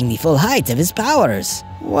reaching the full height of his powers.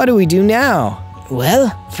 What do we do now? Well,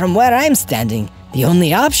 from where I'm standing, The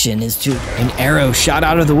only option is to... An arrow shot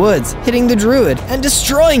out of the woods, hitting the druid and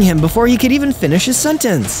destroying him before he could even finish his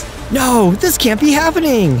sentence. No, this can't be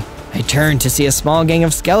happening! I turned to see a small gang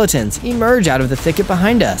of skeletons emerge out of the thicket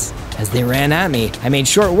behind us. As they ran at me, I made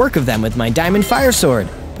short work of them with my diamond fire sword.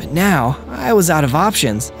 But now, I was out of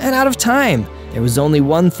options and out of time. There was only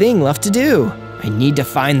one thing left to do. I need to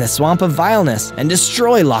find the Swamp of Vileness and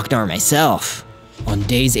destroy Lochnar myself. On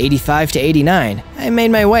days 85 to 89, I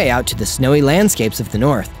made my way out to the snowy landscapes of the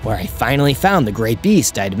north, where I finally found the great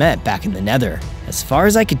beast I'd met back in the Nether. As far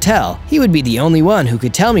as I could tell, he would be the only one who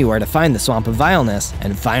could tell me where to find the Swamp of Vileness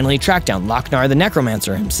and finally track down Lochnar the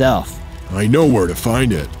Necromancer himself. I know where to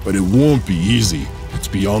find it, but it won't be easy. It's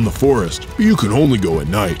beyond the forest, but you can only go at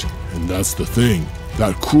night. And that's the thing,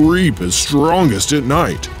 that creep is strongest at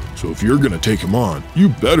night. So if you're gonna take him on, you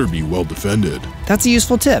better be well defended. That's a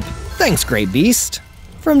useful tip. Thanks, Great Beast.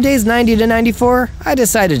 From days 90 to 94, I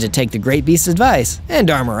decided to take the Great Beast's advice and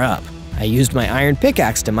armor up. I used my iron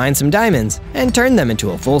pickaxe to mine some diamonds and turned them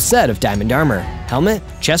into a full set of diamond armor, helmet,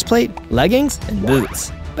 chestplate, leggings, and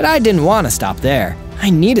boots. But I didn't want to stop there. I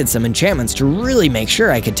needed some enchantments to really make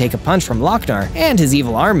sure I could take a punch from Lochnar and his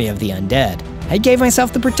evil army of the undead. I gave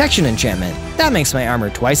myself the protection enchantment. That makes my armor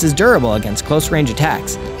twice as durable against close-range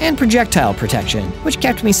attacks, and projectile protection, which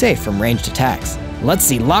kept me safe from ranged attacks. Let's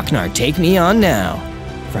see Lochnar take me on now.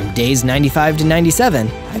 From days 95 to 97,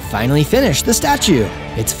 I finally finished the statue.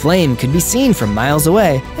 Its flame could be seen from miles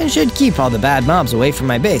away and should keep all the bad mobs away from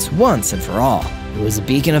my base once and for all. It was a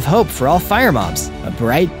beacon of hope for all fire mobs, a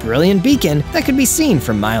bright, brilliant beacon that could be seen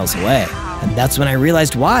from miles away. And that's when I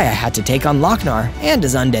realized why I had to take on Lochnar and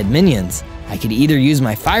his undead minions. I could either use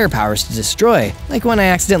my fire powers to destroy, like when I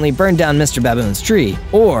accidentally burned down Mr. Baboon's tree,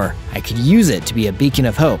 or I could use it to be a beacon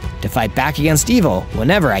of hope, to fight back against evil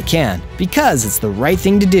whenever I can, because it's the right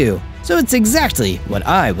thing to do. So it's exactly what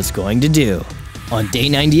I was going to do. On day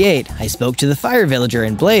 98, I spoke to the fire villager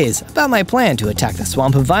in Blaze about my plan to attack the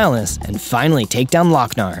Swamp of Vileness and finally take down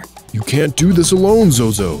Lochnar. You can't do this alone,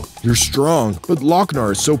 Zozo. You're strong, but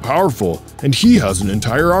Lochnar is so powerful, and he has an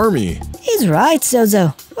entire army. He's right,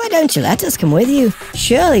 Zozo. Why don't you let us come with you?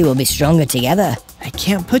 Surely we'll be stronger together. I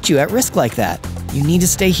can't put you at risk like that. You need to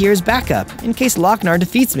stay here as backup, in case Lochnar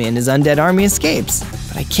defeats me and his undead army escapes.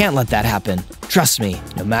 But I can't let that happen. Trust me,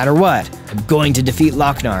 no matter what, I'm going to defeat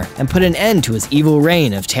Lochnar and put an end to his evil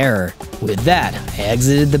reign of terror. With that, I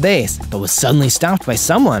exited the base, but was suddenly stopped by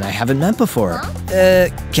someone I haven't met before.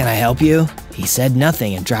 Can I help you? He said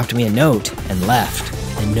nothing and dropped me a note and left.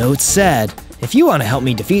 The note said, if you want to help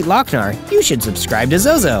me defeat Lochnar, you should subscribe to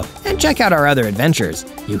Zozo and check out our other adventures.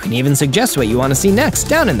 You can even suggest what you want to see next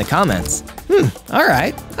down in the comments.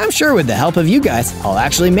 Alright, I'm sure with the help of you guys, I'll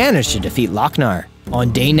actually manage to defeat Lochnar.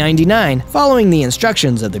 On day 99, following the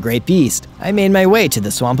instructions of the Great Beast, I made my way to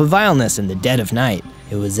the Swamp of Vileness in the dead of night.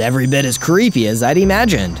 It was every bit as creepy as I'd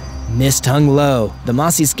imagined. Mist hung low, the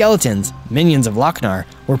mossy skeletons, minions of Lochnar,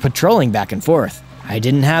 were patrolling back and forth. I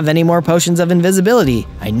didn't have any more potions of invisibility.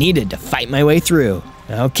 I needed to fight my way through.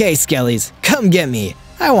 Okay, Skellies, come get me.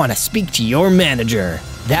 I want to speak to your manager.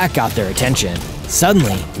 That got their attention.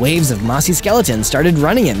 Suddenly, waves of mossy skeletons started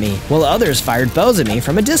running at me, while others fired bows at me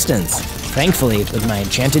from a distance. Thankfully, with my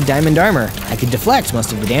enchanted diamond armor, I could deflect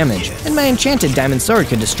most of the damage, and my enchanted diamond sword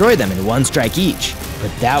could destroy them in one strike each.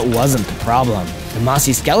 But that wasn't the problem. The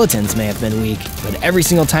mossy skeletons may have been weak, but every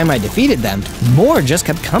single time I defeated them, more just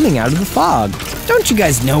kept coming out of the fog. Don't you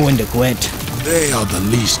guys know when to quit? They are the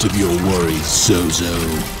least of your worries, Zozo.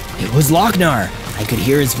 It was Lochnar. I could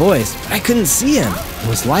hear his voice, but I couldn't see him. It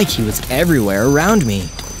was like he was everywhere around me.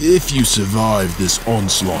 If you survive this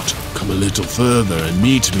onslaught, come a little further and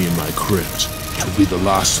meet me in my crypt. It'll be the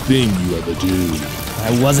last thing you ever do.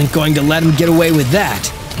 I wasn't going to let him get away with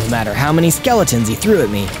that. No matter how many skeletons he threw at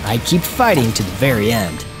me, I'd keep fighting to the very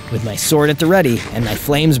end. With my sword at the ready and my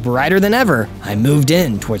flames brighter than ever, I moved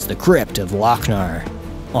in towards the crypt of Lochnar.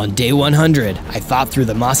 On day 100, I fought through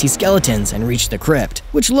the mossy skeletons and reached the crypt,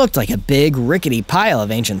 which looked like a big, rickety pile of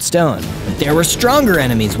ancient stone. But there were stronger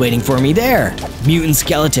enemies waiting for me there. Mutant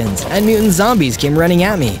skeletons and mutant zombies came running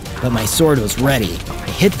at me, but my sword was ready. I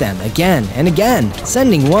hit them again and again,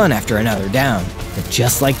 sending one after another down. But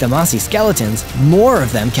just like the mossy skeletons, more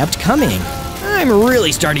of them kept coming. I'm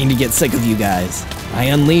really starting to get sick of you guys. I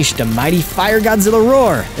unleashed a mighty fire Godzilla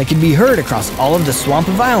roar that could be heard across all of the Swamp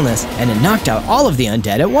of Vileness, and it knocked out all of the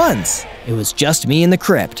undead at once. It was just me in the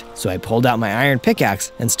crypt, so I pulled out my iron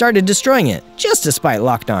pickaxe and started destroying it, just to spite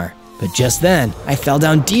Lochnar. But just then, I fell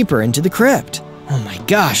down deeper into the crypt. Oh my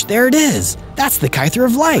gosh, there it is! That's the Kyther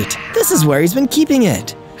of Light! This is where he's been keeping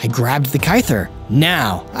it! I grabbed the Kyther.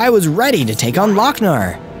 Now, I was ready to take on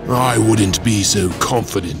Lochnar. I wouldn't be so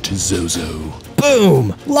confident, Zozo.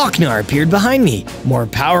 Boom! Lochnar appeared behind me, more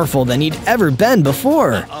powerful than he'd ever been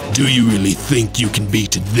before. Do you really think you can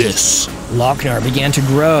beat this? Lochnar began to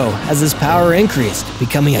grow as his power increased,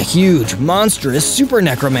 becoming a huge, monstrous super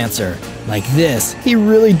necromancer. Like this, he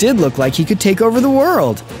really did look like he could take over the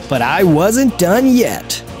world. But I wasn't done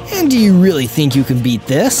yet. And do you really think you can beat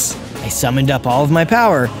this? I summoned up all of my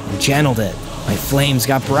power and channeled it. My flames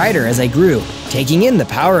got brighter as I grew, taking in the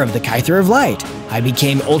power of the Kyther of Light. I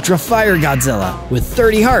became Ultra Fire Godzilla with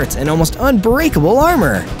 30 hearts and almost unbreakable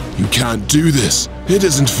armor. You can't do this. It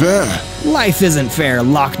isn't fair. Life isn't fair,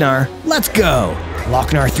 Lochnar. Let's go.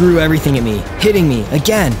 Lochnar threw everything at me, hitting me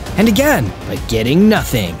again and again, but getting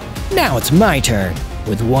nothing. Now it's my turn.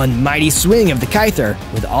 With one mighty swing of the Kyther,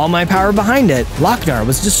 with all my power behind it, Lochnar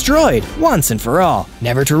was destroyed once and for all,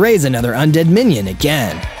 never to raise another undead minion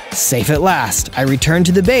again. Safe at last, I returned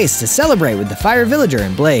to the base to celebrate with the Fire Villager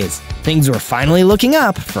and Blaze. Things were finally looking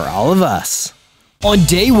up for all of us. On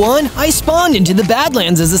day 1, I spawned into the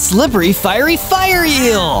Badlands as a slippery, fiery fire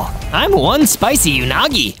eel. I'm one spicy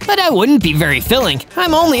unagi, but I wouldn't be very filling.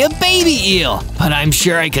 I'm only a baby eel, but I'm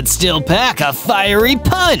sure I could still pack a fiery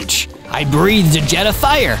punch. I breathed a jet of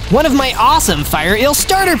fire, one of my awesome fire eel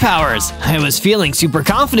starter powers. I was feeling super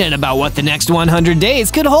confident about what the next 100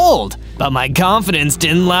 days could hold. But my confidence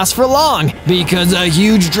didn't last for long, because a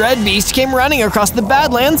huge dread beast came running across the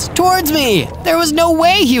Badlands towards me. There was no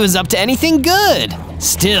way he was up to anything good.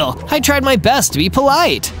 Still, I tried my best to be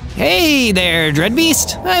polite. Hey there, dread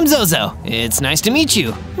beast. I'm Zozo. It's nice to meet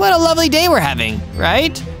you. What a lovely day we're having,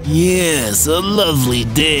 right? Yes, a lovely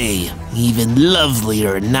day. Even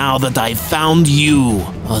lovelier now that I've found you,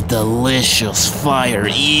 a delicious fire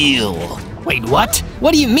eel. Wait, what?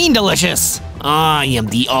 What do you mean delicious? I am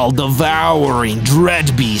the all-devouring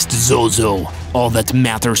dread beast, Zozo. All that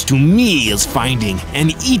matters to me is finding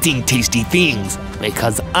and eating tasty things,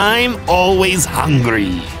 because I'm always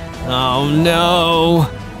hungry. Oh no.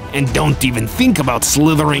 And don't even think about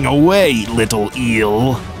slithering away, little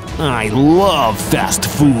eel. I love fast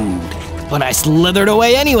food. But I slithered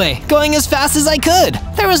away anyway, going as fast as I could.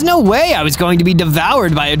 There was no way I was going to be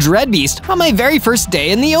devoured by a dread beast on my very first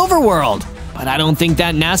day in the overworld. But I don't think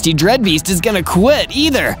that nasty dread beast is gonna quit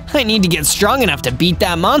either. I need to get strong enough to beat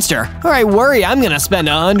that monster, or I worry I'm gonna spend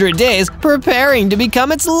 100 days preparing to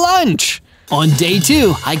become its lunch. On day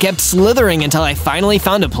 2, I kept slithering until I finally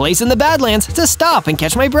found a place in the Badlands to stop and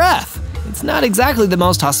catch my breath. It's not exactly the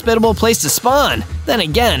most hospitable place to spawn. Then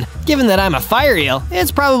again, given that I'm a fire eel,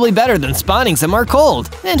 it's probably better than spawning somewhere cold.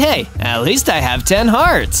 And hey, at least I have 10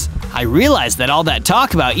 hearts. I realized that all that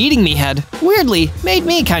talk about eating me had, weirdly, made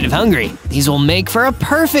me kind of hungry. These will make for a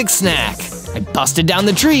perfect snack. I busted down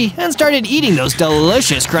the tree and started eating those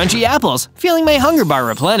delicious crunchy apples, feeling my hunger bar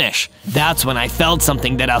replenish. That's when I felt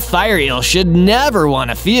something that a fire eel should never want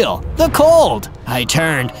to feel, the cold. I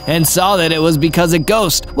turned and saw that it was because a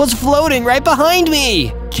ghost was floating right behind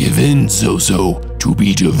me. Give in, Zozo. To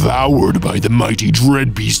be devoured by the mighty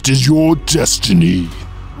dread beast is your destiny.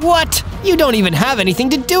 What? You don't even have anything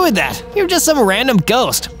to do with that. You're just some random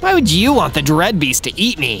ghost. Why would you want the dread beast to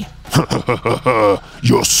eat me?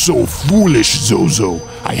 You're so foolish, Zozo.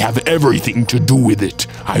 I have everything to do with it.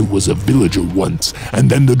 I was a villager once, and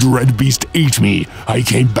then the dread beast ate me. I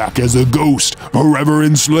came back as a ghost, forever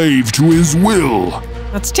enslaved to his will.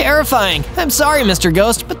 That's terrifying. I'm sorry, Mr.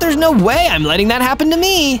 Ghost, but there's no way I'm letting that happen to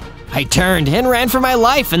me. I turned and ran for my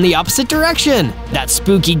life in the opposite direction. That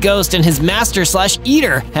spooky ghost and his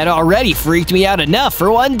master/eater had already freaked me out enough for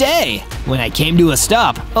one day. When I came to a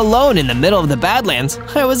stop, alone in the middle of the Badlands,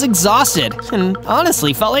 I was exhausted and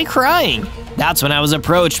honestly felt like crying. That's when I was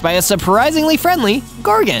approached by a surprisingly friendly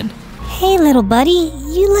Gorgon. Hey, little buddy,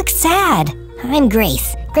 you look sad. I'm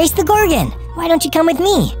Grace, Grace the Gorgon. Why don't you come with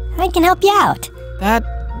me? I can help you out.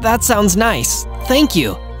 That sounds nice. Thank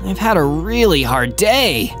you. I've had a really hard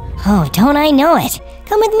day. Oh, don't I know it?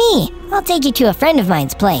 Come with me. I'll take you to a friend of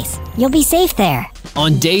mine's place. You'll be safe there.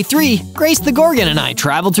 On day 3, Grace the Gorgon and I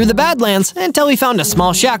traveled through the Badlands until we found a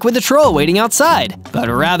small shack with a troll waiting outside. But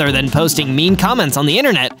rather than posting mean comments on the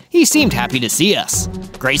internet, he seemed happy to see us.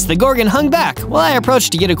 Grace the Gorgon hung back while I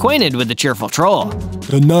approached to get acquainted with the cheerful troll.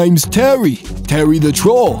 The name's Terry the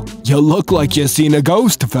troll. You look like you seen a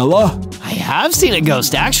ghost, fella. I have seen a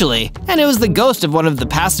ghost actually, and it was the ghost of one of the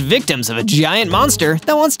past victims of a giant monster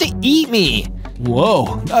that wants to eat me.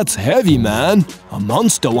 Whoa, that's heavy, man. A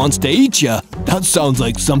monster wants to eat ya. That sounds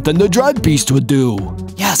like something the Dread Beast would do.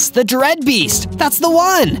 Yes, the Dread Beast! That's the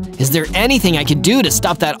one! Is there anything I could do to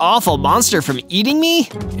stop that awful monster from eating me?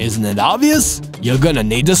 Isn't it obvious? You're gonna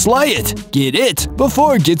need to slay it. Get it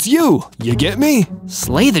before it gets you. You get me?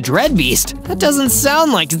 Slay the Dread Beast? That doesn't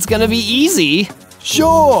sound like it's gonna be easy.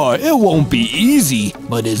 Sure, it won't be easy,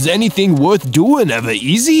 but is anything worth doing ever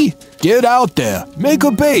easy? Get out there, make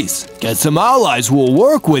a base, get some allies who will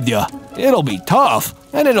work with you. It'll be tough,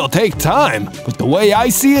 and it'll take time, but the way I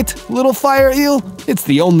see it, little fire eel, it's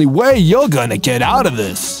the only way you're gonna get out of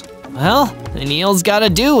this. Well, an eel's gotta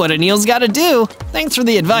do what an eel's gotta do. Thanks for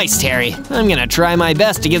the advice, Terry. I'm gonna try my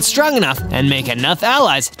best to get strong enough and make enough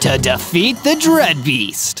allies to defeat the Dread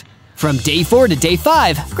Beast. From day 4 to day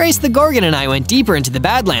 5, Grace the Gorgon and I went deeper into the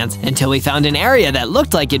Badlands until we found an area that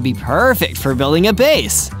looked like it'd be perfect for building a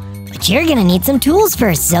base. But you're gonna need some tools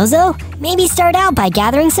first, Zozo. Maybe start out by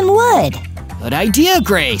gathering some wood. Good idea,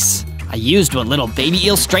 Grace. I used what little baby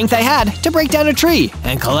eel strength I had to break down a tree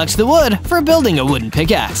and collect the wood for building a wooden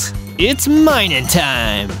pickaxe. It's mining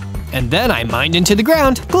time! And then I mined into the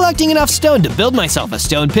ground, collecting enough stone to build myself a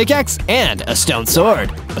stone pickaxe and a stone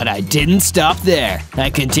sword. But I didn't stop there. I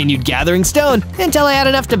continued gathering stone until I had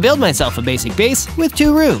enough to build myself a basic base with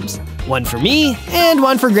 2 rooms. One for me and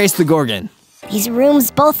one for Grace the Gorgon. These rooms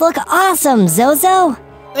both look awesome, Zozo.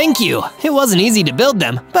 Thank you. It wasn't easy to build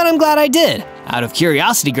them, but I'm glad I did. Out of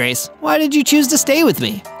curiosity, Grace, why did you choose to stay with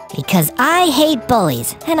me? Because I hate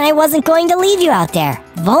bullies, and I wasn't going to leave you out there,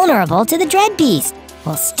 vulnerable to the Dread Beast.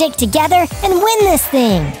 We'll stick together and win this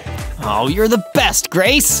thing. Oh, you're the best,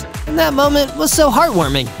 Grace! And that moment was so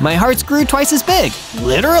heartwarming. My hearts grew twice as big.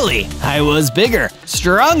 Literally, I was bigger,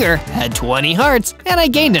 stronger, had 20 hearts, and I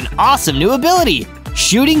gained an awesome new ability,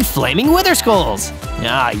 shooting flaming wither skulls.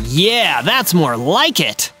 Ah, yeah, that's more like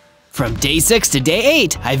it. From day 6 to day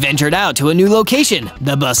 8, I ventured out to a new location,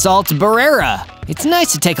 the Basalt Barrera. It's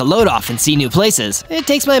nice to take a load off and see new places. It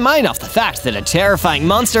takes my mind off the fact that a terrifying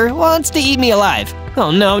monster wants to eat me alive. Oh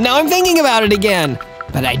no, now I'm thinking about it again.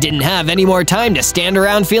 But I didn't have any more time to stand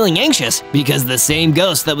around feeling anxious because the same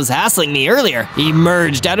ghost that was hassling me earlier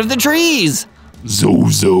emerged out of the trees.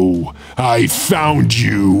 Zozo, I found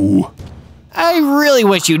you. I really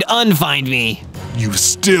wish you'd unfind me. You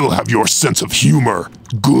still have your sense of humor.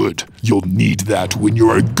 Good. You'll need that when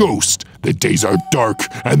you're a ghost. The days are dark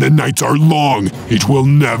and the nights are long. It will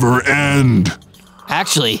never end.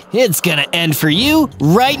 Actually, it's gonna end for you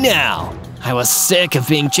right now. I was sick of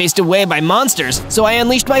being chased away by monsters, so I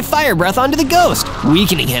unleashed my fire breath onto the ghost,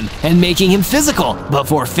 weakening him and making him physical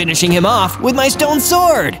before finishing him off with my stone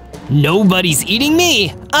sword. Nobody's eating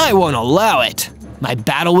me. I won't allow it. My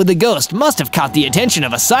battle with the ghost must have caught the attention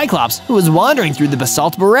of a Cyclops who was wandering through the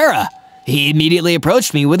Basalt Barrera. He immediately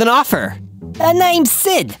approached me with an offer. Name's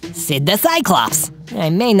Sid the Cyclops.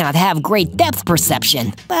 I may not have great depth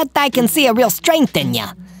perception, but I can see a real strength in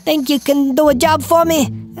ya. Think you can do a job for me?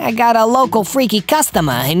 I got a local freaky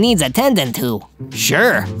customer who needs attending to.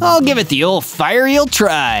 Sure, I'll give it the old fire eel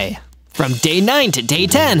try. From day 9 to day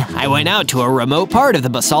 10, I went out to a remote part of the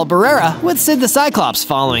Basalt Barrera with Sid the Cyclops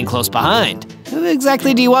following close behind. Who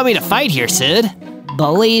exactly do you want me to fight here, Sid?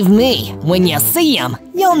 Believe me, when you see him,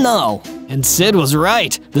 you'll know. And Sid was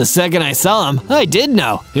right. The second I saw him, I did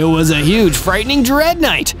know. It was a huge, frightening Dread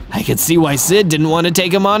Knight. I could see why Sid didn't want to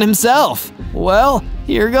take him on himself. Well,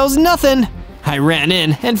 here goes nothing. I ran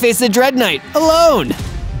in and faced the Dread Knight alone.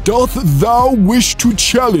 Doth thou wish to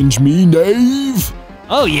challenge me, knave?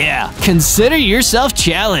 Oh yeah, consider yourself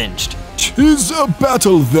challenged. 'Tis a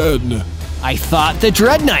battle then. I fought the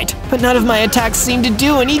Dread Knight, but none of my attacks seemed to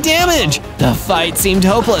do any damage. The fight seemed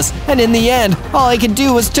hopeless, and in the end, all I could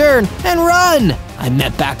do was turn and run. I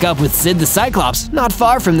met back up with Sid the Cyclops, not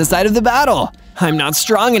far from the site of the battle. I'm not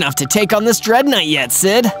strong enough to take on this Dread Knight yet,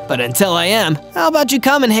 Sid, but until I am, how about you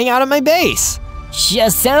come and hang out at my base?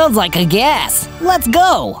 Just sounds like a gas. Let's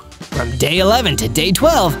go. From day 11 to day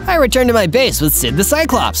 12, I returned to my base with Sid the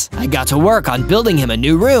Cyclops. I got to work on building him a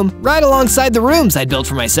new room right alongside the rooms I'd built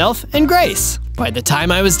for myself and Grace. By the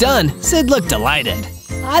time I was done, Sid looked delighted.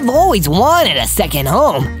 I've always wanted a second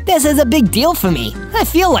home. This is a big deal for me. I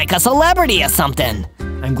feel like a celebrity or something.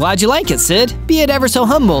 I'm glad you like it, Sid. Be it ever so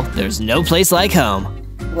humble, there's no place like home.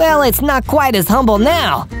 Well, it's not quite as humble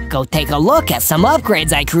now. Go take a look at some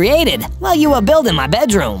upgrades I created while you were building my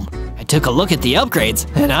bedroom. I took a look at the upgrades,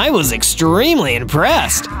 and I was extremely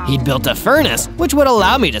impressed. He'd built a furnace, which would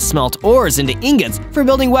allow me to smelt ores into ingots for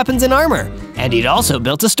building weapons and armor. And he'd also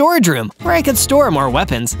built a storage room, where I could store more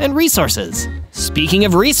weapons and resources. Speaking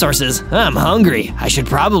of resources, I'm hungry. I should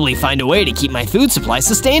probably find a way to keep my food supply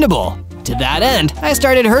sustainable. To that end, I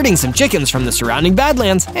started herding some chickens from the surrounding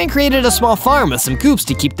badlands and created a small farm with some coops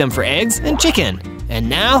to keep them for eggs and chicken. And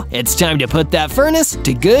now, it's time to put that furnace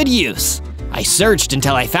to good use. I searched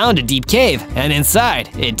until I found a deep cave, and inside,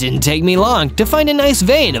 it didn't take me long to find a nice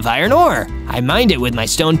vein of iron ore. I mined it with my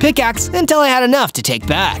stone pickaxe until I had enough to take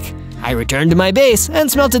back. I returned to my base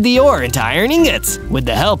and smelted the ore into iron ingots. With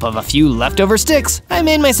the help of a few leftover sticks, I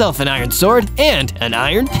made myself an iron sword and an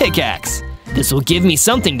iron pickaxe. This will give me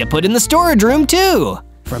something to put in the storage room too.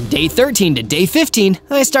 From day 13 to day 15,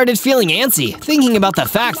 I started feeling antsy, thinking about the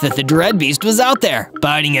fact that the dread beast was out there,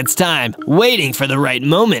 biding its time, waiting for the right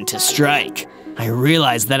moment to strike. I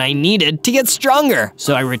realized that I needed to get stronger,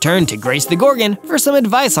 so I returned to Grace the Gorgon for some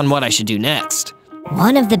advice on what I should do next.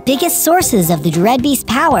 One of the biggest sources of the dread beast's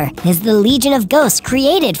power is the legion of ghosts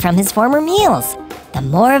created from his former meals. The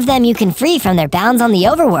more of them you can free from their bounds on the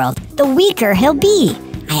overworld, the weaker he'll be.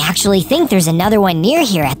 I actually think there's another one near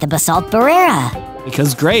here at the Basalt Barrera.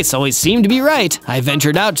 Because Grace always seemed to be right, I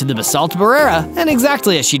ventured out to the Basalt Barrera, and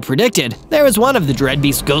exactly as she'd predicted, there was one of the dread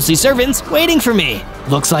beast's ghostly servants waiting for me.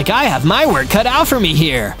 Looks like I have my work cut out for me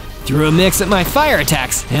here. Through a mix of my fire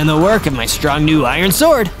attacks and the work of my strong new iron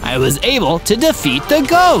sword, I was able to defeat the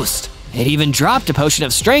ghost. It even dropped a potion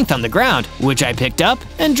of strength on the ground, which I picked up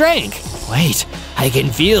and drank. Wait, I can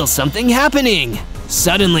feel something happening.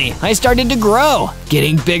 Suddenly, I started to grow,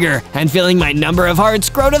 getting bigger and feeling my number of hearts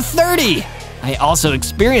grow to 30. I also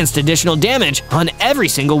experienced additional damage on every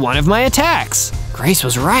single one of my attacks. Grace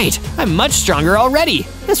was right, I'm much stronger already.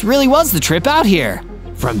 This really was the trip out here.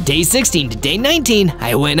 From day 16 to day 19,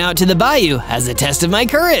 I went out to the bayou as a test of my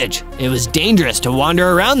courage. It was dangerous to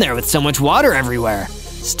wander around there with so much water everywhere.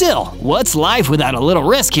 Still, what's life without a little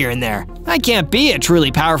risk here and there? I can't be a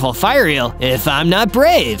truly powerful fire eel if I'm not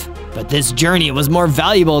brave. But this journey was more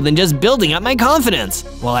valuable than just building up my confidence.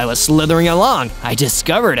 While I was slithering along, I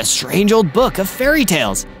discovered a strange old book of fairy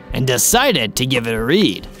tales and decided to give it a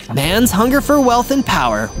read. Man's hunger for wealth and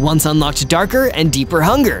power once unlocked darker and deeper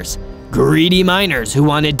hungers. Greedy miners who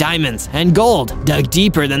wanted diamonds and gold dug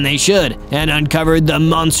deeper than they should and uncovered the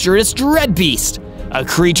monstrous dread beast, a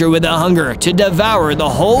creature with a hunger to devour the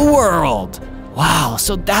whole world. Wow,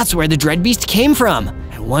 so that's where the dread beast came from.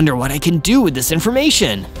 I wonder what I can do with this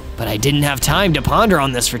information. But I didn't have time to ponder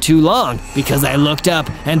on this for too long because I looked up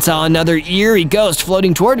and saw another eerie ghost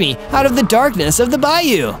floating toward me out of the darkness of the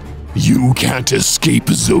bayou. You can't escape,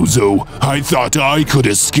 Zozo. I thought I could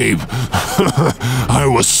escape. I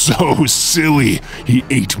was so silly. He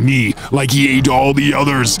ate me like he ate all the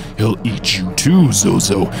others. He'll eat you too,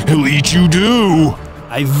 Zozo. He'll eat you too.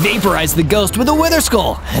 I vaporized the ghost with a wither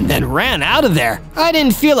skull and then ran out of there. I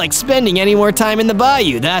didn't feel like spending any more time in the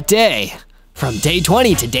bayou that day. From day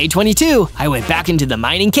 20 to day 22, I went back into the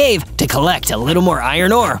mining cave to collect a little more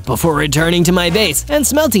iron ore before returning to my base and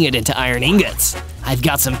smelting it into iron ingots. I've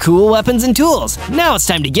got some cool weapons and tools. Now it's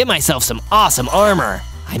time to get myself some awesome armor.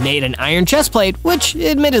 I made an iron chestplate, which,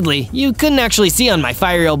 admittedly, you couldn't actually see on my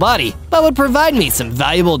fire eel body, but would provide me some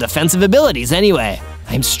valuable defensive abilities anyway.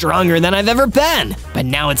 I'm stronger than I've ever been, but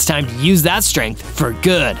now it's time to use that strength for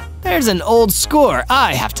good. There's an old score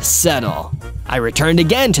I have to settle. I returned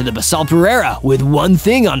again to the Basalt Barrera with one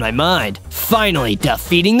thing on my mind, finally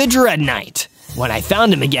defeating the Dread Knight. When I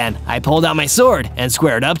found him again, I pulled out my sword and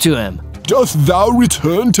squared up to him. Dost thou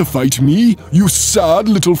return to fight me, you sad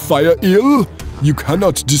little fire eel? You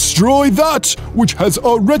cannot destroy that which has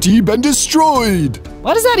already been destroyed.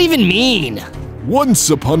 What does that even mean? Once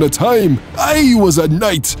upon a time, I was a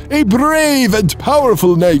knight, a brave and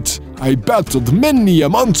powerful knight. I battled many a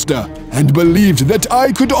monster and believed that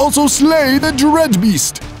I could also slay the dread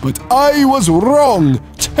beast. But I was wrong,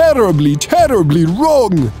 terribly, terribly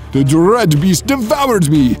wrong. The dread beast devoured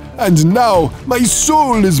me, and now my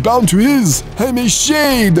soul is bound to his. I'm a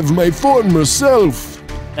shade of my former self.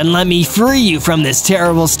 Then let me free you from this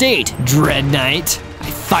terrible state, Dread Knight. I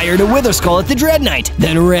fired a wither skull at the Dread Knight,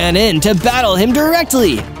 then ran in to battle him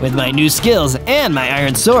directly. With my new skills and my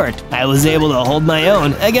iron sword, I was able to hold my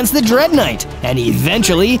own against the Dread Knight and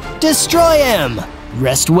eventually destroy him.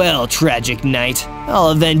 Rest well, tragic knight. I'll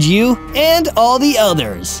avenge you and all the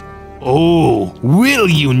others. Oh, will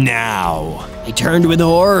you now? I turned with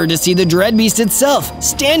horror to see the Dread Beast itself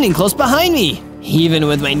standing close behind me. Even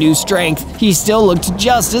with my new strength, he still looked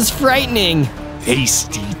just as frightening.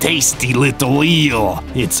 Tasty, tasty little eel.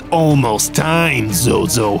 It's almost time,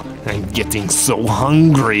 Zozo. I'm getting so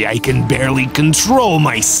hungry I can barely control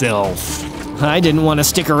myself. I didn't want to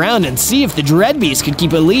stick around and see if the Dread Beast could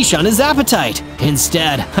keep a leash on his appetite.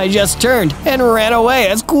 Instead, I just turned and ran away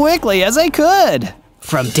as quickly as I could.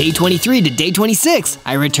 From day 23 to day 26,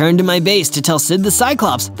 I returned to my base to tell Sid the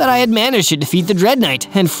Cyclops that I had managed to defeat the Dread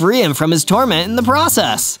Knight and free him from his torment in the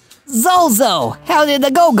process. Zozo, how did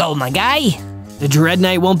the go, my guy? The Dread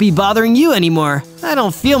Knight won't be bothering you anymore. I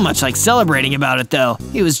don't feel much like celebrating about it though.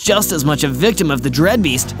 He was just as much a victim of the Dread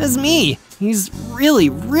Beast as me. He's really,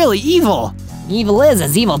 really evil. Evil is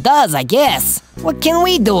as evil does, I guess. What can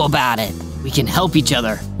we do about it? We can help each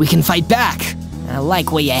other. We can fight back. I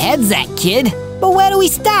like where your head's at, kid. But where do we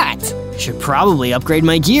start? Should probably upgrade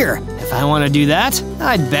my gear. If I want to do that,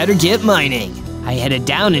 I'd better get mining. I headed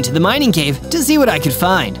down into the mining cave to see what I could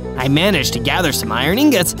find. I managed to gather some iron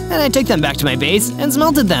ingots, and I took them back to my base and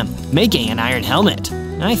smelted them, making an iron helmet.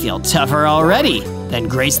 I feel tougher already. Then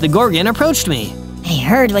Grace the Gorgon approached me. I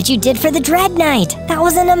heard what you did for the Dread Knight. That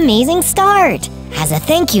was an amazing start. As a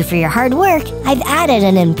thank you for your hard work, I've added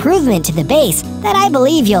an improvement to the base that I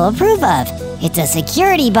believe you'll approve of. It's a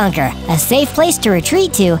security bunker, a safe place to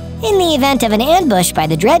retreat to in the event of an ambush by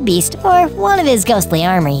the Dread Beast or one of his ghostly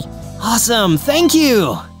army. Awesome, thank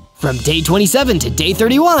you! From day 27 to day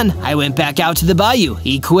 31, I went back out to the bayou,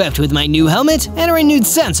 equipped with my new helmet and a renewed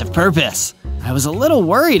sense of purpose. I was a little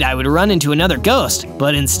worried I would run into another ghost,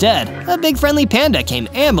 but instead, a big friendly panda came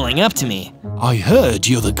ambling up to me. I heard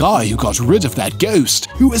you're the guy who got rid of that ghost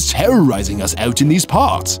who was terrorizing us out in these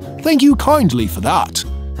parts. Thank you kindly for that.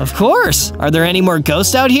 Of course! Are there any more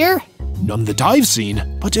ghosts out here? None that I've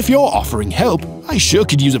seen, but if you're offering help, I sure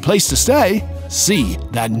could use a place to stay. See,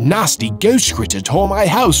 that nasty ghost critter tore my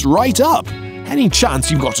house right up. Any chance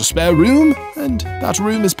you've got a spare room? And that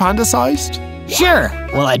room is panda-sized? Sure.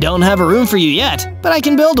 Well, I don't have a room for you yet, but I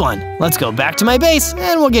can build one. Let's go back to my base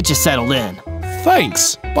and we'll get you settled in.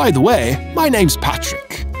 Thanks. By the way, my name's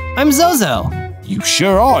Patrick. I'm Zozo. You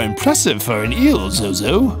sure are impressive for an eel,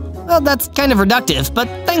 Zozo. Well, that's kind of reductive, but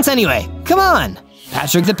thanks anyway. Come on.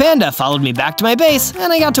 Patrick the Panda followed me back to my base,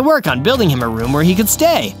 and I got to work on building him a room where he could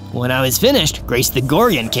stay. When I was finished, Grace the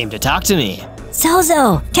Gorgon came to talk to me.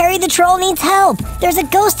 Zozo, Terry the Troll needs help. There's a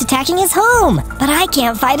ghost attacking his home, but I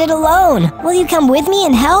can't fight it alone. Will you come with me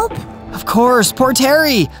and help? Of course, poor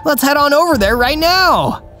Terry. Let's head on over there right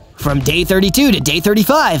now. From day 32 to day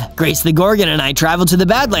 35, Grace the Gorgon and I traveled to the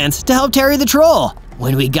Badlands to help Terry the Troll.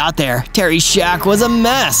 When we got there, Terry's shack was a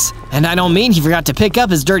mess. And I don't mean he forgot to pick up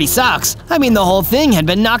his dirty socks. I mean the whole thing had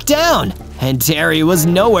been knocked down. And Terry was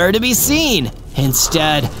nowhere to be seen.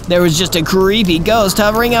 Instead, there was just a creepy ghost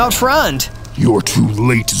hovering out front. You're too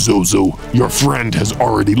late, Zozo. Your friend has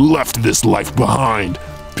already left this life behind.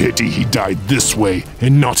 Pity he died this way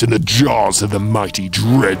and not in the jaws of the mighty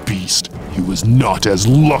Dread Beast. He was not as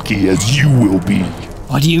lucky as you will be.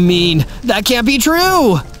 What do you mean? That can't be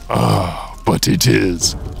true! But it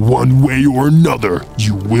is. One way or another,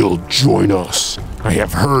 you will join us. I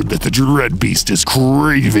have heard that the Dread Beast is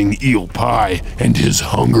craving eel pie, and his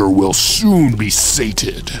hunger will soon be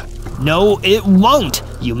sated. No, it won't!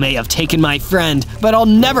 You may have taken my friend, but I'll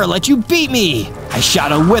never let you beat me! I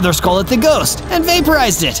shot a wither skull at the ghost and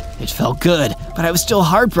vaporized it. It felt good, but I was still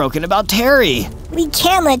heartbroken about Terry. We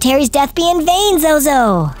can't let Terry's death be in vain,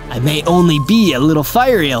 Zozo. I may only be a little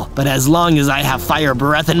fire eel, but as long as I have fire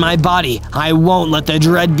breath in my body, I won't let the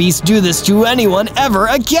Dread Beast do this to anyone ever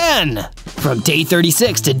again! From day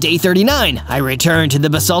 36 to day 39, I returned to the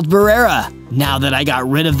Basalt Barrera. Now that I got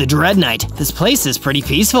rid of the Dread Knight, this place is pretty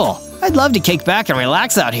peaceful. I'd love to kick back and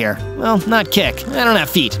relax out here. Well, not kick, I don't have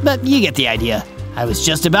feet, but you get the idea. I was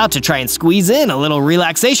just about to try and squeeze in a little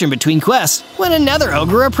relaxation between quests when a nether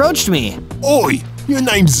ogre approached me. Oi, your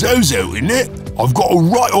name's Zozo, isn't it? I've got a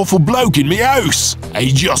right awful bloke in me house.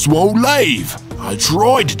 He just won't leave. I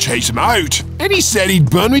tried to chase him out, and he said he'd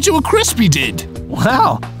burn me to a crisp, he did.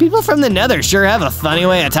 Wow, people from the nether sure have a funny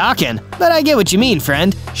way of talking. But I get what you mean,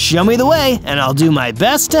 friend. Show me the way, and I'll do my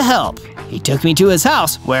best to help. He took me to his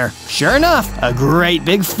house, where, sure enough, a great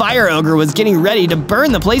big fire ogre was getting ready to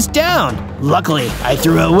burn the place down. Luckily, I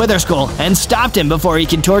threw a wither skull and stopped him before he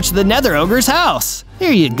could torch the nether ogre's house.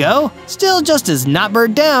 Here you go. Still just as not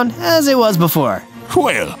burnt down as it was before.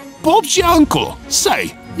 Well, Bob's your uncle.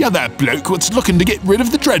 Say, you're that bloke what's looking to get rid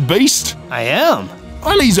of the Dread Beast? I am.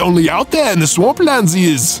 Well, he's only out there in the swamplands,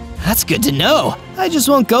 he is. That's good to know. I just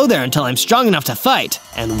won't go there until I'm strong enough to fight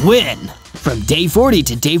and win. From day 40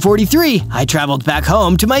 to day 43, I traveled back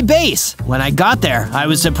home to my base. When I got there, I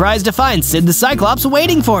was surprised to find Sid the Cyclops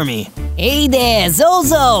waiting for me. Hey there,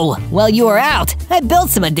 Zozo! While you were out, I built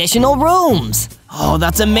some additional rooms. Oh,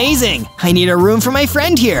 that's amazing! I need a room for my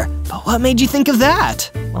friend here. But what made you think of that?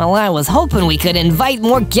 Well, I was hoping we could invite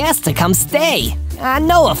more guests to come stay. I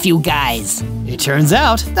know a few guys. It turns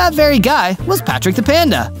out that very guy was Patrick the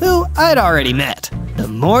Panda, who I'd already met. The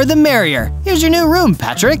more the merrier. Here's your new room,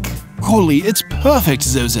 Patrick. Golly, it's perfect,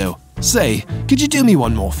 Zozo. Say, could you do me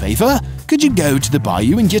one more favor? Could you go to the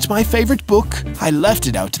bayou and get my favorite book? I left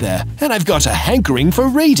it out there, and I've got a hankering for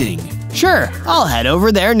reading. Sure, I'll head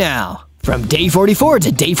over there now. From day 44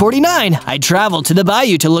 to day 49, I traveled to the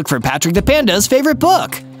bayou to look for Patrick the Panda's favorite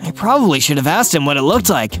book. I probably should have asked him what it looked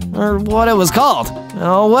like, or what it was called.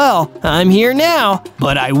 Oh well, I'm here now.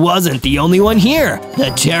 But I wasn't the only one here.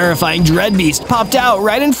 The terrifying dread beast popped out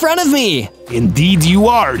right in front of me. Indeed you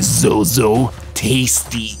are, Zozo.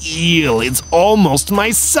 Tasty eel, it's almost my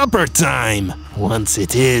supper time. Once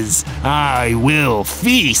it is, I will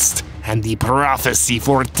feast. And the prophecy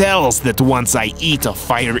foretells that once I eat a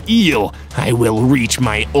fire eel, I will reach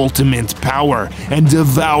my ultimate power and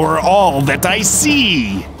devour all that I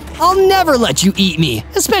see. I'll never let you eat me,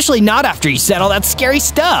 especially not after you said all that scary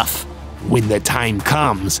stuff. When the time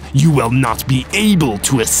comes, you will not be able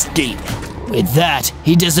to escape. With that,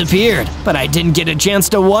 he disappeared, but I didn't get a chance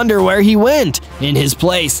to wonder where he went. In his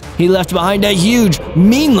place, he left behind a huge,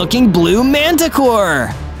 mean-looking blue manticore.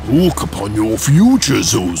 Look upon your future,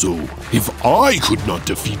 Zozo. If I could not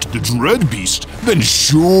defeat the Dread Beast, then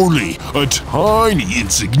surely a tiny,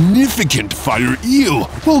 insignificant fire eel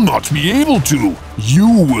will not be able to. You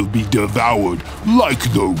will be devoured like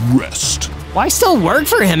the rest. Why still work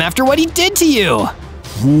for him after what he did to you?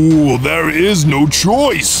 Fool, there is no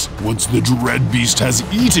choice. Once the Dread Beast has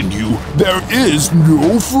eaten you, there is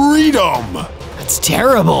no freedom. That's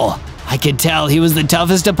terrible. I could tell he was the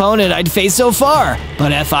toughest opponent I'd faced so far,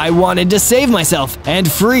 but if I wanted to save myself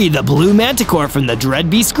and free the blue manticore from the Dread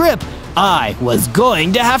Beast's grip, I was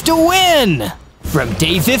going to have to win! From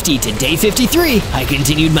day 50 to day 53, I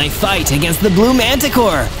continued my fight against the blue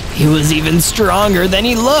manticore. He was even stronger than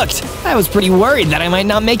he looked. I was pretty worried that I might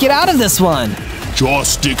not make it out of this one.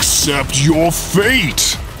 Just accept your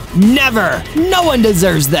fate. Never! No one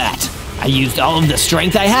deserves that! I used all of the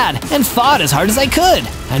strength I had and fought as hard as I could.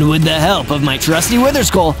 And with the help of my trusty Wither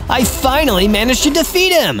Skull, I finally managed to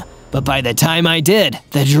defeat him. But by the time I did,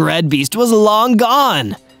 the Dread Beast was long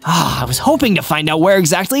gone. I was hoping to find out where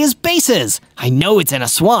exactly his base is. I know it's in a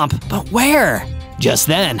swamp, but where? Just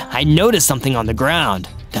then, I noticed something on the ground.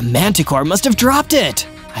 The manticore must have dropped it.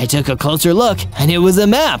 I took a closer look, and it was a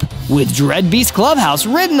map with Dread Beast Clubhouse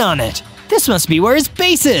written on it. This must be where his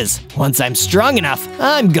base is. Once I'm strong enough,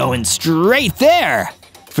 I'm going straight there.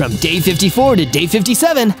 From day 54 to day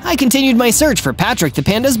 57, I continued my search for Patrick the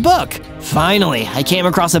Panda's book. Finally, I came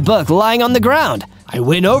across a book lying on the ground. I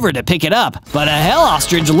went over to pick it up, but a hell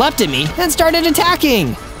ostrich leapt at me and started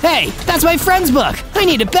attacking. Hey, that's my friend's book. I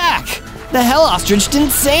need it back. The hell ostrich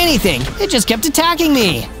didn't say anything. It just kept attacking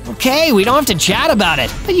me. Okay, we don't have to chat about it,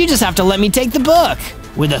 but you just have to let me take the book.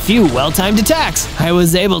 With a few well-timed attacks, I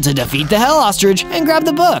was able to defeat the hell ostrich and grab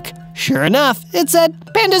the book. Sure enough, it said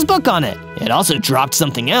Panda's book on it. It also dropped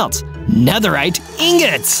something else, netherite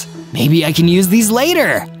ingots. Maybe I can use these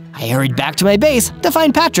later. I hurried back to my base to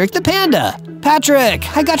find Patrick the Panda.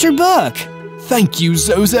 Patrick, I got your book. Thank you,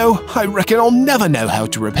 Zozo. I reckon I'll never know how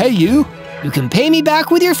to repay you. You can pay me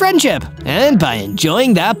back with your friendship and by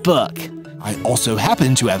enjoying that book. I also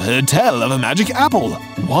happen to have heard tell of a magic apple,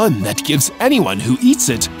 one that gives anyone who eats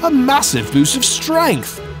it a massive boost of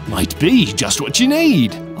strength. Might be just what you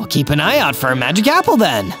need. I'll keep an eye out for a magic apple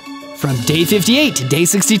then. From day 58 to day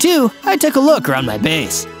 62, I took a look around my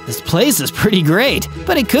base. This place is pretty great,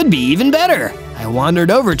 but it could be even better. I wandered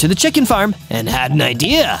over to the chicken farm and had an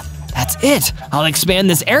idea. That's it. I'll expand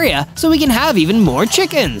this area so we can have even more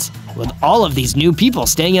chickens. With all of these new people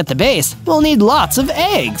staying at the base, we'll need lots of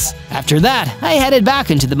eggs. After that, I headed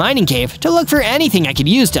back into the mining cave to look for anything I could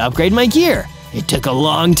use to upgrade my gear. It took a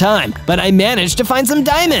long time, but I managed to find some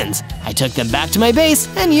diamonds. I took them back to my base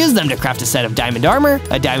and used them to craft a set of diamond armor,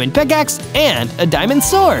 a diamond pickaxe, and a diamond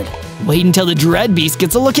sword. Wait until the Dread Beast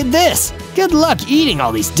gets a look at this. Good luck eating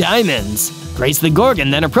all these diamonds. Grace the Gorgon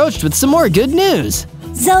then approached with some more good news.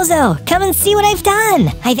 Zozo, come and see what I've done.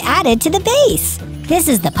 I've added to the base. This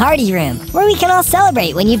is the party room, where we can all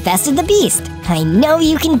celebrate when you've bested the beast. I know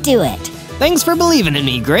you can do it. Thanks for believing in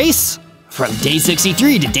me, Grace. From day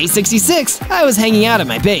 63 to day 66, I was hanging out at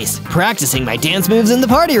my base, practicing my dance moves in the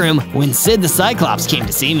party room when Sid the Cyclops came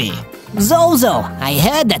to see me. Zozo, I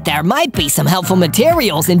heard that there might be some helpful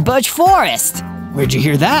materials in Birch Forest. Where'd you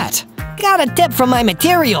hear that? Got a tip from my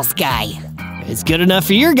materials guy. It's good enough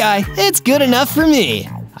for your guy, it's good enough for me.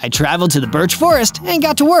 I traveled to the Birch Forest and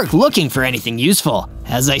got to work looking for anything useful.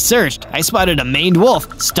 As I searched, I spotted a maned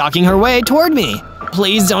wolf stalking her way toward me.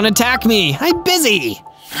 Please don't attack me, I'm busy.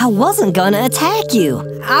 I wasn't gonna attack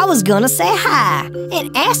you. I was gonna say hi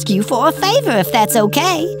and ask you for a favor if that's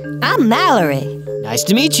okay. I'm Mallory. Nice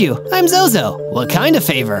to meet you, I'm Zozo. What kind of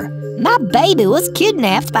favor? My baby was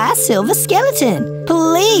kidnapped by a silver skeleton.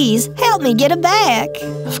 Please help me get it back.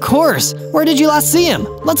 Of course. Where did you last see him?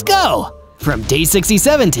 Let's go. From day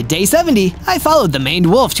 67 to day 70, I followed the maned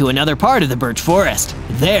wolf to another part of the birch forest.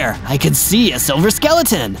 There, I could see a silver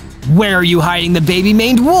skeleton. Where are you hiding the baby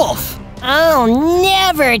maned wolf? I'll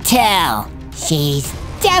never tell. She's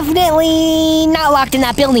definitely not locked in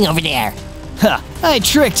that building over there. Huh, I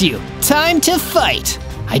tricked you. Time to fight.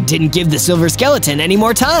 I didn't give the silver skeleton any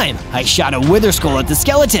more time. I shot a wither skull at the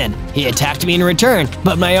skeleton. He attacked me in return,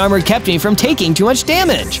 but my armor kept me from taking too much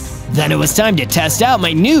damage. Then it was time to test out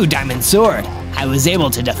my new diamond sword. I was able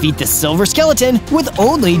to defeat the silver skeleton with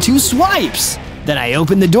only 2 swipes. Then I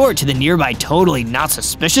opened the door to the nearby totally not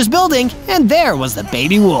suspicious building, and there was the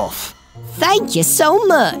baby wolf. Thank you so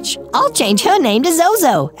much. I'll change her name to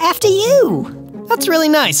Zozo after you. That's really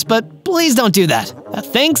nice, but please don't do that. A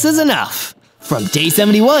thanks is enough. From day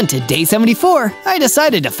 71 to day 74, I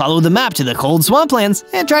decided to follow the map to the cold swamplands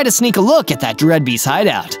and try to sneak a look at that dreadbeast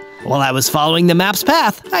hideout. While I was following the map's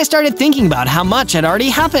path, I started thinking about how much had already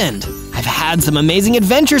happened. I've had some amazing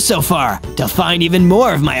adventures so far. To find even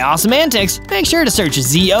more of my awesome antics, make sure to search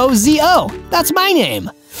Zozo. That's my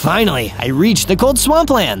name. Finally, I reached the cold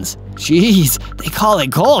swamplands. Jeez, they call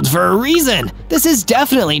it cold for a reason. This is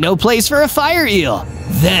definitely no place for a fire eel.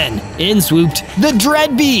 Then, in swooped the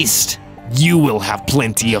dreadbeast. You will have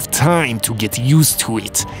plenty of time to get used to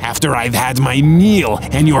it after I've had my meal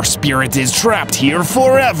and your spirit is trapped here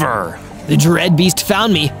forever. The dreadbeast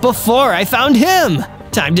found me before I found him.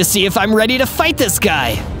 Time to see if I'm ready to fight this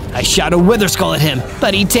guy. I shot a wither skull at him,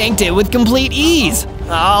 but he tanked it with complete ease.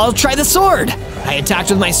 I'll try the sword. I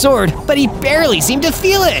attacked with my sword, but he barely seemed to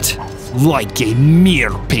feel it. Like a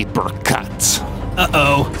mere paper cut.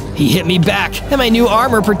 Uh-oh, he hit me back, and my new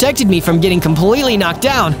armor protected me from getting completely knocked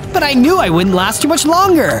down, but I knew I wouldn't last too much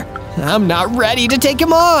longer. I'm not ready to take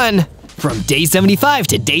him on. From day 75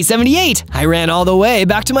 to day 78, I ran all the way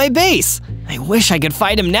back to my base. I wish I could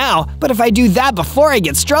fight him now, but if I do that before I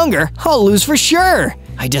get stronger, I'll lose for sure.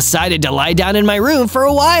 I decided to lie down in my room for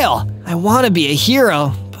a while. I want to be a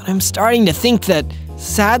hero, but I'm starting to think that,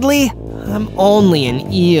 sadly, I'm only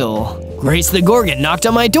an eel. Grace the Gorgon knocked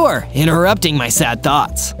on my door, interrupting my sad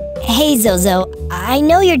thoughts. Hey Zozo, I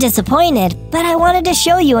know you're disappointed, but I wanted to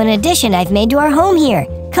show you an addition I've made to our home here.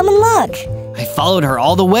 Come and look. I followed her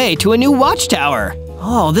all the way to a new watchtower.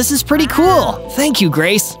 Oh, this is pretty cool. Thank you,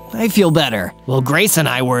 Grace. I feel better. While Grace and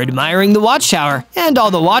I were admiring the watchtower and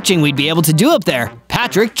all the watching we'd be able to do up there,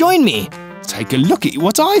 Patrick joined me. Take a look at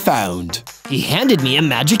what I found. He handed me a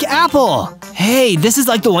magic apple. Hey, this is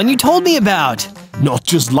like the one you told me about. Not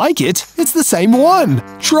just like it, it's the same one.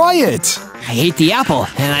 Try it. I ate the apple,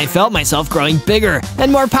 and I felt myself growing bigger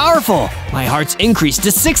and more powerful. My hearts increased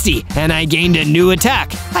to 60, and I gained a new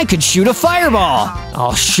attack. I could shoot a fireball.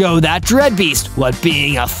 I'll show that dreadbeast what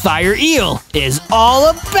being a fire eel is all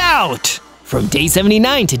about. From day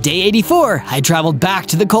 79 to day 84, I traveled back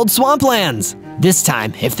to the cold swamplands. This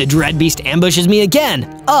time, if the dreadbeast ambushes me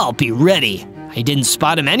again, I'll be ready. I didn't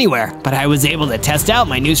spot him anywhere, but I was able to test out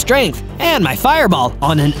my new strength and my fireball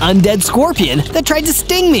on an undead scorpion that tried to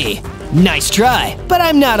sting me. Nice try, but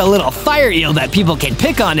I'm not a little fire eel that people can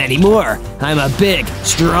pick on anymore. I'm a big,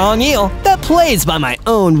 strong eel that plays by my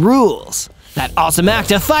own rules. That awesome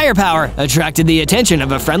act of firepower attracted the attention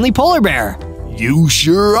of a friendly polar bear. You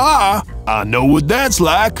sure are. I know what that's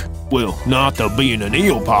like. Well, not the being an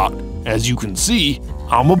eel part. As you can see,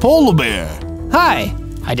 I'm a polar bear. Hi.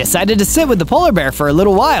 I decided to sit with the polar bear for a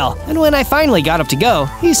little while, and when I finally got up to go,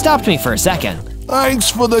 he stopped me for a second.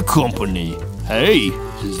 Thanks for the company. Hey,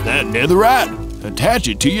 is that netherite? Attach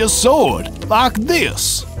it to your sword, like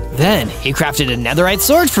this. Then he crafted a netherite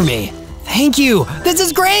sword for me. Thank you, this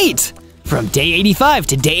is great! From day 85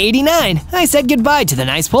 to day 89, I said goodbye to the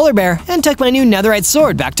nice polar bear and took my new netherite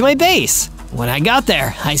sword back to my base. When I got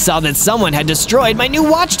there, I saw that someone had destroyed my new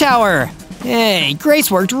watchtower. Hey,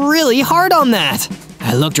 Grace worked really hard on that.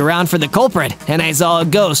 I looked around for the culprit, and I saw a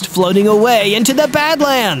ghost floating away into the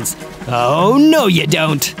Badlands. Oh, no you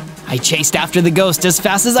don't. I chased after the ghost as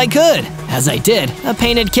fast as I could. As I did, a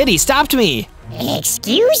painted kitty stopped me.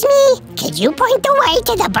 Excuse me? Could you point the way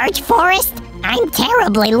to the birch forest? I'm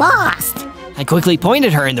terribly lost. I quickly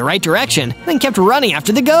pointed her in the right direction, then kept running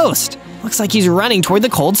after the ghost. Looks like he's running toward the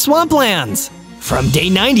cold swamplands. From day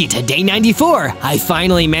 90 to day 94, I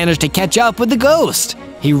finally managed to catch up with the ghost.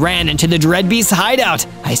 He ran into the dreadbeast's hideout.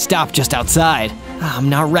 I stopped just outside. I'm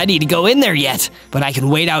not ready to go in there yet, but I can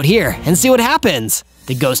wait out here and see what happens.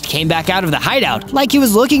 The ghost came back out of the hideout like he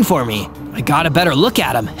was looking for me. I got a better look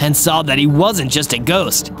at him and saw that he wasn't just a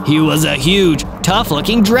ghost. He was a huge,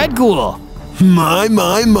 tough-looking dreadghoul. My.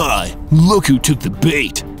 Look who took the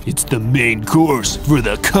bait. It's the main course for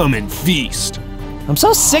the coming feast. I'm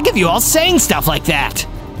so sick of you all saying stuff like that.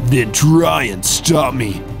 Then try and stop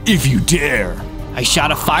me, if you dare. I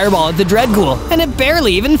shot a fireball at the Dread Ghoul, and it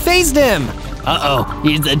barely even phased him. Uh-oh,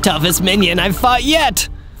 he's the toughest minion I've fought yet.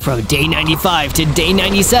 From day 95 to day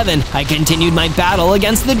 97, I continued my battle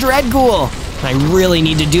against the Dread Ghoul. I really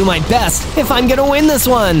need to do my best if I'm gonna win this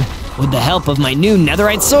one. With the help of my new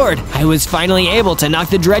netherite sword, I was finally able to knock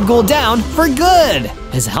the Dread Ghoul down for good.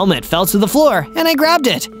 His helmet fell to the floor, and I grabbed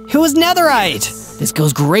it. It was netherite. This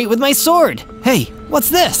goes great with my sword. Hey, what's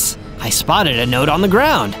this? I spotted a note on the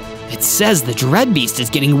ground. It says the Dread Beast is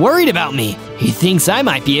getting worried about me. He thinks I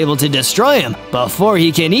might be able to destroy him before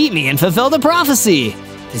he can eat me and fulfill the prophecy.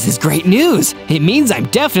 This is great news. It means I'm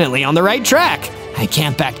definitely on the right track. I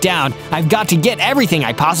can't back down. I've got to get everything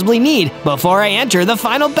I possibly need before I enter the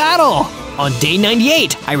final battle. On day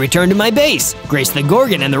 98, I returned to my base. Grace the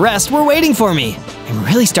Gorgon and the rest were waiting for me. I'm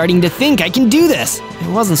really starting to think I can do this.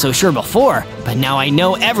 I wasn't so sure before, but now I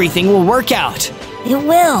know everything will work out. It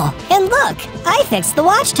will. And look, I fixed the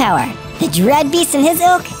watchtower. The Dread Beast and his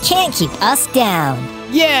ilk can't keep us down.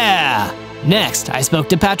 Yeah! Next, I spoke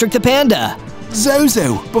to Patrick the Panda.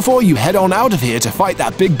 Zozo, before you head on out of here to fight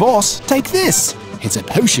that big boss, take this. It's a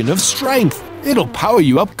potion of strength. It'll power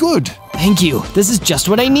you up good. Thank you. This is just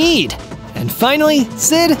what I need. And finally,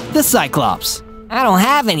 Sid the Cyclops. I don't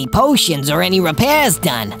have any potions or any repairs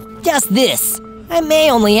done. Just this. I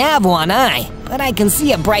may only have one eye, but I can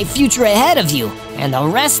see a bright future ahead of you, and the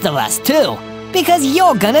rest of us too. Because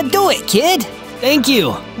you're gonna do it, kid. Thank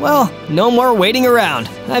you. Well, no more waiting around.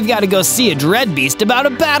 I've got to go see a Dread Beast about a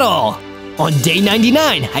battle. On day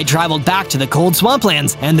 99, I traveled back to the cold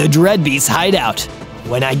swamplands and the Dread Beast's hideout.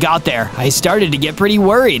 When I got there, I started to get pretty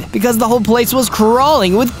worried because the whole place was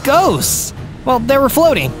crawling with ghosts. Well, they were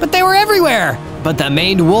floating, but they were everywhere. But the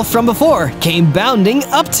maned wolf from before came bounding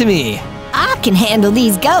up to me. I can handle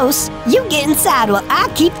these ghosts. You get inside while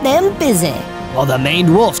I keep them busy. While the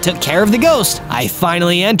maned wolf took care of the ghost, I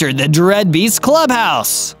finally entered the Dread Beast's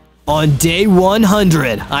clubhouse. On day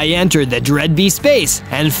 100, I entered the Dread Beast's base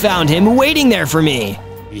and found him waiting there for me.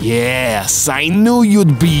 Yes, I knew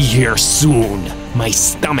you'd be here soon. My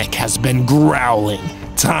stomach has been growling.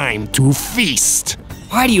 Time to feast.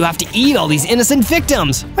 Why do you have to eat all these innocent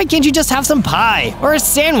victims? Why can't you just have some pie or a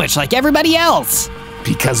sandwich like everybody else?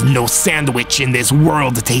 Because no sandwich in this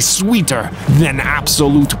world tastes sweeter than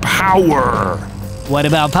absolute power. What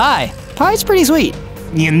about pie? Pie's pretty sweet.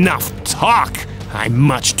 Enough talk. I'm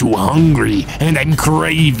much too hungry, and I'm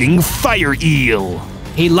craving fire eel.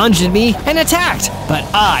 He lunged at me and attacked, but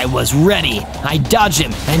I was ready. I dodged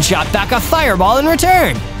him and shot back a fireball in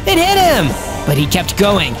return. It hit him, but he kept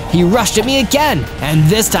going. He rushed at me again, and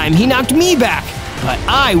this time he knocked me back. But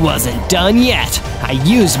I wasn't done yet. I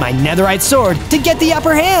used my netherite sword to get the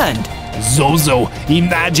upper hand. Zozo,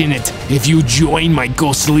 imagine it. If you join my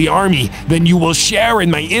ghostly army, then you will share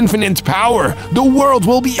in my infinite power. The world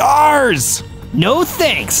will be ours. No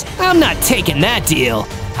thanks, I'm not taking that deal.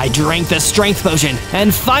 I drank the strength potion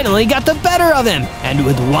and finally got the better of him. And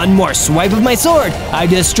with one more swipe of my sword, I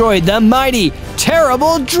destroyed the mighty,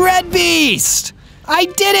 terrible Dread Beast. I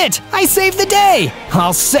did it! I saved the day!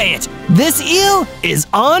 I'll say it, this eel is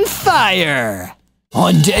on fire!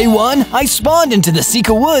 On day 1, I spawned into the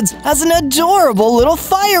Sika Woods as an adorable little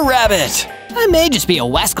fire rabbit. I may just be a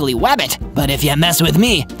wascally wabbit, but if you mess with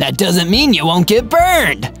me, that doesn't mean you won't get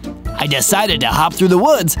burned. I decided to hop through the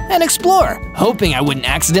woods and explore, hoping I wouldn't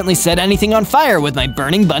accidentally set anything on fire with my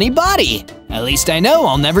burning bunny body. At least I know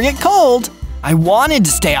I'll never get cold. I wanted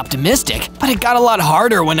to stay optimistic, but it got a lot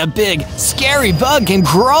harder when a big, scary bug came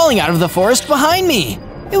crawling out of the forest behind me.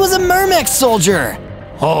 It was a Myrmex soldier.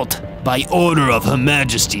 Halt, by order of Her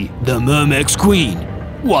Majesty, the Myrmex Queen.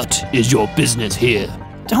 What is your business here?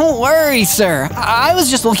 Don't worry, sir. I was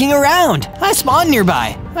just looking around. I spawned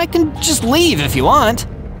nearby. I can just leave if you want.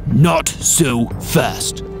 Not so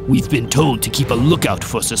fast. We've been told to keep a lookout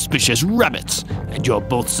for suspicious rabbits, and you're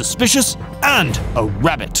both suspicious and a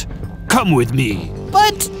rabbit. Come with me.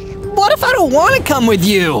 But what if I don't want to come with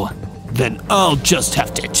you? Then I'll just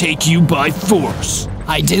have to take you by force.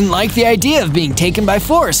 I didn't like the idea of being taken by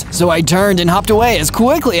force, so I turned and hopped away as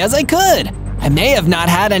quickly as I could. I may have not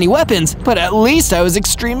had any weapons, but at least I was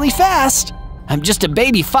extremely fast. I'm just a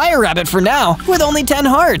baby fire rabbit for now, with only 10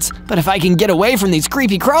 hearts. But if I can get away from these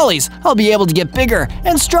creepy crawlies, I'll be able to get bigger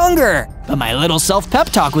and stronger. But my little self-pep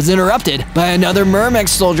talk was interrupted by another Myrmex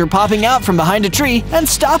soldier popping out from behind a tree and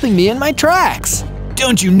stopping me in my tracks.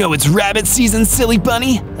 Don't you know it's rabbit season, silly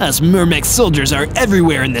bunny? Us Myrmex soldiers are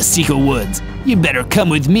everywhere in the Sika Woods. You better come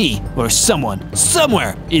with me, or someone,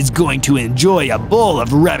 somewhere, is going to enjoy a bowl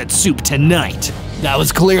of rabbit soup tonight. That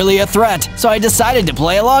was clearly a threat, so I decided to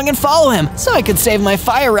play along and follow him so I could save my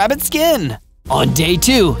fire rabbit skin. On day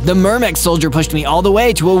 2, the Mermex soldier pushed me all the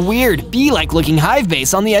way to a weird, bee-like looking hive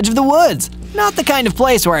base on the edge of the woods. Not the kind of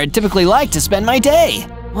place where I'd typically like to spend my day.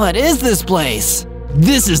 What is this place?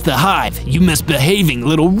 This is the hive, you misbehaving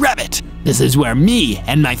little rabbit. This is where me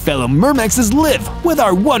and my fellow Mermexes live with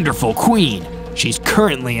our wonderful queen. She's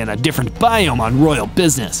currently in a different biome on royal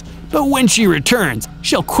business, but when she returns,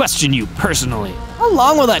 she'll question you personally. How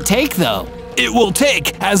long will that take, though? It will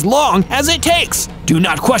take as long as it takes. Do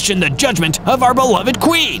not question the judgment of our beloved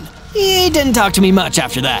queen. He didn't talk to me much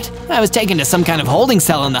after that. I was taken to some kind of holding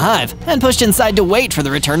cell in the hive and pushed inside to wait for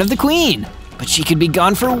the return of the queen. But she could be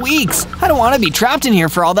gone for weeks. I don't want to be trapped in here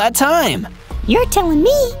for all that time. You're telling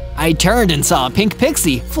me? I turned and saw a pink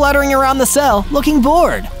pixie fluttering around the cell, looking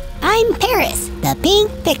bored. I'm Paris, the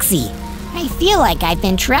pink pixie. I feel like I've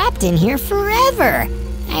been trapped in here forever.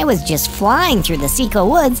 I was just flying through the Seco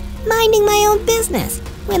woods, minding my own business,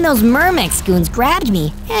 when those Mermex goons grabbed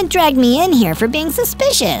me and dragged me in here for being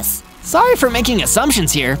suspicious. Sorry for making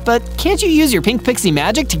assumptions here, but can't you use your pink pixie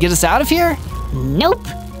magic to get us out of here? Nope,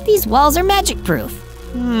 these walls are magic-proof.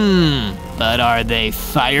 But are they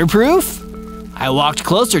fireproof? I walked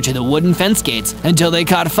closer to the wooden fence gates until they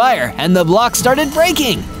caught fire and the blocks started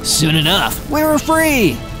breaking. Soon enough, we were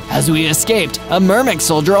free. As we escaped, a Mermex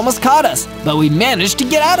soldier almost caught us, but we managed to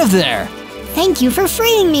get out of there. Thank you for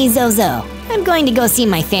freeing me, Zozo. I'm going to go see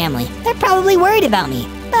my family. They're probably worried about me,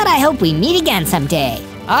 but I hope we meet again someday.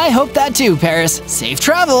 I hope that too, Paris. Safe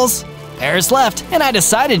travels. Paris left, and I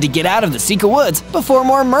decided to get out of the Seco woods before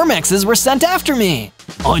more Mermexes were sent after me.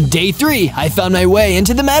 On day 3, I found my way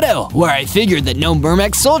into the meadow, where I figured that no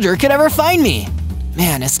Mermex soldier could ever find me.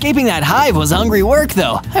 Man, escaping that hive was hungry work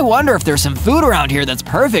though. I wonder if there's some food around here that's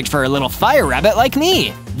perfect for a little fire rabbit like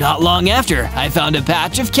me. Not long after, I found a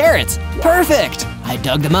patch of carrots. Perfect! I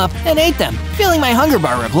dug them up and ate them, feeling my hunger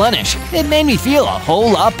bar replenish. It made me feel a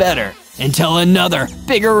whole lot better. Until another,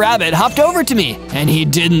 bigger rabbit hopped over to me, and he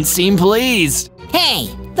didn't seem pleased. Hey,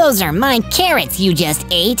 those are my carrots you just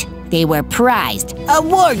ate. They were prized,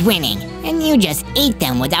 award-winning, and you just ate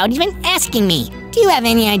them without even asking me. Do you have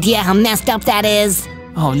any idea how messed up that is?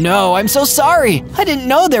 Oh no, I'm so sorry. I didn't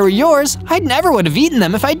know they were yours. I never would have eaten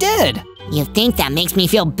them if I did. You think that makes me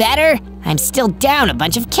feel better? I'm still down a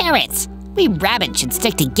bunch of carrots. We rabbits should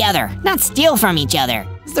stick together, not steal from each other.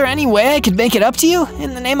 Is there any way I could make it up to you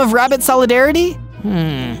in the name of rabbit solidarity?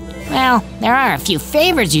 Well, there are a few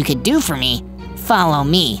favors you could do for me. Follow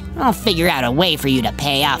me. I'll figure out a way for you to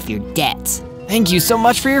pay off your debts. Thank you so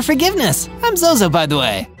much for your forgiveness. I'm Zozo, by the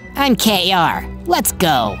way. I'm KR. Let's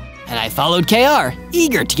go. And I followed KR,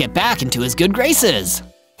 eager to get back into his good graces.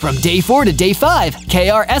 From day 4 to day 5,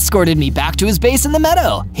 KR escorted me back to his base in the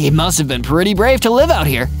meadow. He must have been pretty brave to live out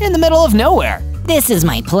here, in the middle of nowhere. This is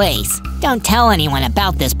my place. Don't tell anyone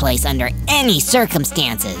about this place under any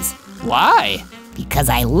circumstances. Why? Because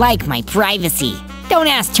I like my privacy. Don't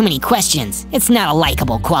ask too many questions. It's not a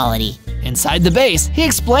likable quality. Inside the base, he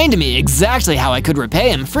explained to me exactly how I could repay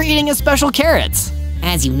him for eating his special carrots.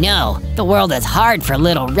 As you know, the world is hard for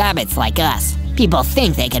little rabbits like us. People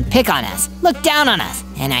think they can pick on us, look down on us,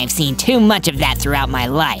 and I've seen too much of that throughout my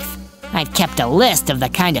life. I've kept a list of the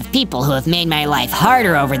kind of people who have made my life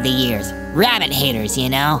harder over the years. Rabbit haters, you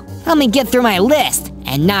know. Help me get through my list,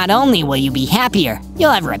 and not only will you be happier,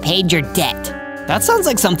 you'll have repaid your debt. That sounds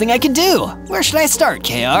like something I could do. Where should I start,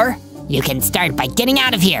 KR? You can start by getting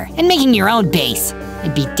out of here and making your own base.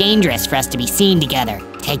 It'd be dangerous for us to be seen together.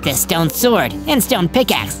 Take this stone sword and stone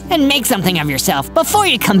pickaxe and make something of yourself before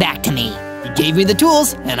you come back to me. He gave me the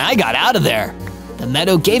tools, and I got out of there. The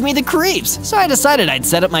meadow gave me the creeps, so I decided I'd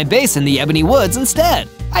set up my base in the ebony woods instead.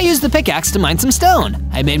 I used the pickaxe to mine some stone.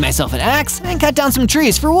 I made myself an axe and cut down some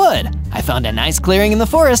trees for wood. I found a nice clearing in the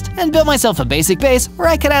forest and built myself a basic base where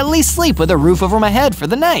I could at least sleep with a roof over my head for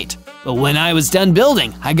the night. But when I was done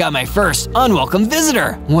building, I got my first unwelcome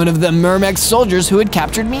visitor, one of the Mermex soldiers who had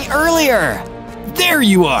captured me earlier. There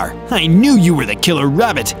you are! I knew you were the killer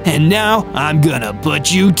rabbit, and now I'm gonna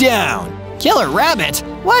put you down. Killer rabbit?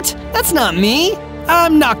 What? That's not me.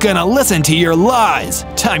 I'm not gonna listen to your lies.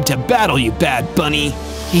 Time to battle, you bad bunny.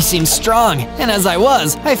 He seemed strong, and as I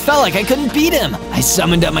was, I felt like I couldn't beat him. I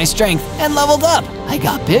summoned up my strength and leveled up. I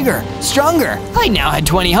got bigger, stronger. I now had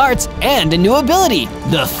 20 hearts and a new ability,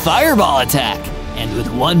 the Fireball attack. And with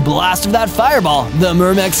one blast of that fireball, the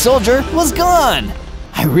Mermex soldier was gone.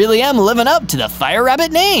 I really am living up to the Fire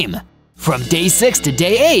Rabbit name. From day 6 to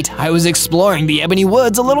day 8, I was exploring the Ebony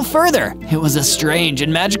Woods a little further. It was a strange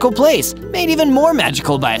and magical place, made even more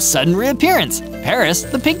magical by a sudden reappearance, Paris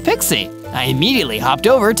the Pink Pixie. I immediately hopped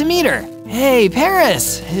over to meet her. Hey,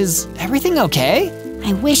 Paris, is everything okay?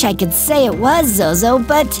 I wish I could say it was Zozo,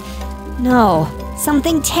 but no.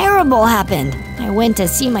 Something terrible happened. I went to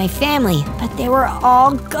see my family, but they were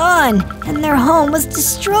all gone, and their home was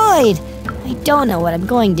destroyed. I don't know what I'm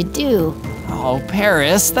going to do. Oh,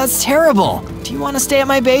 Paris, that's terrible. Do you want to stay at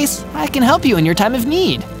my base? I can help you in your time of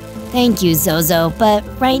need. Thank you, Zozo, but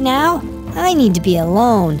right now, I need to be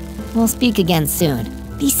alone. We'll speak again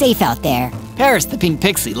soon. Be safe out there. Paris the pink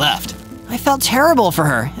pixie left. I felt terrible for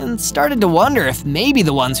her and started to wonder if maybe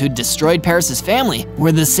the ones who'd destroyed Paris's family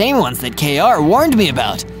were the same ones that KR warned me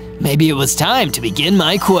about. Maybe it was time to begin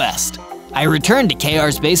my quest. I returned to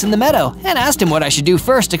KR's base in the meadow and asked him what I should do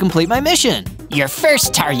first to complete my mission. Your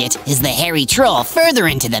first target is the hairy troll further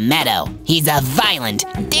into the meadow. He's a violent,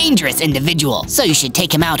 dangerous individual, so you should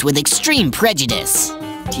take him out with extreme prejudice.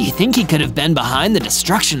 Do you think he could have been behind the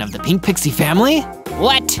destruction of the pink pixie family?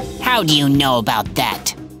 What? How do you know about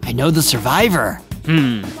that? I know the survivor.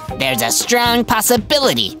 There's a strong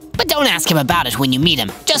possibility. But don't ask him about it when you meet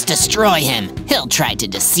him. Just destroy him. He'll try to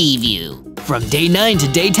deceive you. From day 9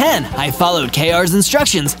 to day 10, I followed KR's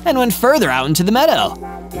instructions and went further out into the meadow.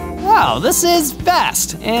 Wow, this is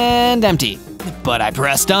vast and empty. But I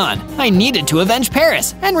pressed on. I needed to avenge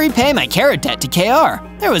Paris and repay my carrot debt to KR.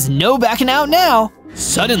 There was no backing out now.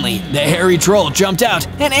 Suddenly, the hairy troll jumped out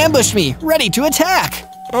and ambushed me, ready to attack.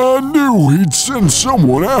 I knew he'd send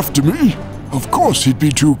someone after me. Of course he'd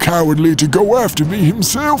be too cowardly to go after me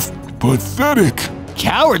himself. Pathetic.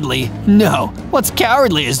 Cowardly? No. What's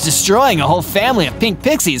cowardly is destroying a whole family of pink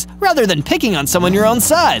pixies rather than picking on someone your own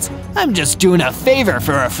size. I'm just doing a favor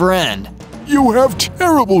for a friend. You have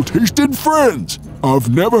terrible taste in friends. I've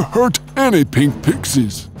never hurt any pink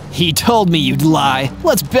pixies. He told me you'd lie.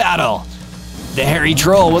 Let's battle. The hairy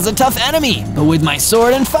troll was a tough enemy, but with my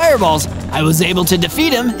sword and fireballs, I was able to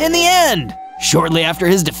defeat him in the end. Shortly after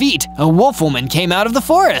his defeat, a wolf woman came out of the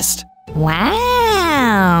forest.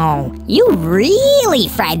 Wow, you really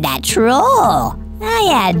fried that troll. I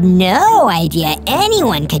had no idea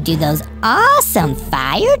anyone could do those awesome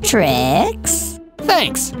fire tricks.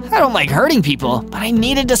 Thanks. I don't like hurting people, but I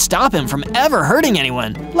needed to stop him from ever hurting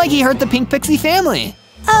anyone, like he hurt the pink pixie family.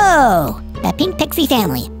 Oh, the pink pixie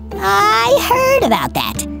family. I heard about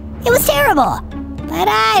that. It was terrible. But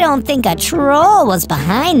I don't think a troll was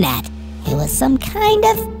behind that. It was some kind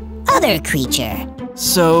of other creature.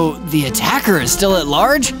 So the attacker is still at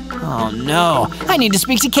large? Oh no, I need to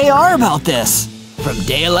speak to KR about this. From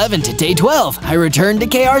day 11 to day 12, I returned to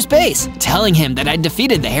KR's base, telling him that I'd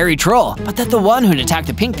defeated the hairy troll, but that the one who'd attacked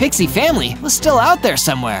the pink pixie family was still out there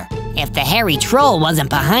somewhere. If the hairy troll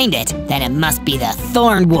wasn't behind it, then it must be the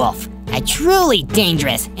thorn wolf, a truly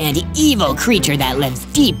dangerous and evil creature that lives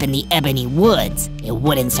deep in the ebony woods. It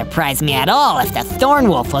wouldn't surprise me at all if the thorn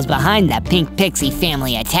wolf was behind the pink pixie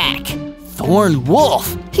family attack. Thorn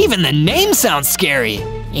wolf? Even the name sounds scary.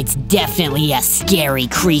 It's definitely a scary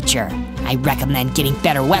creature. I recommend getting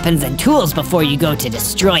better weapons and tools before you go to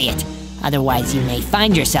destroy it. Otherwise, you may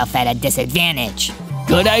find yourself at a disadvantage.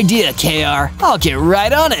 Good idea, KR. I'll get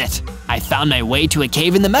right on it. I found my way to a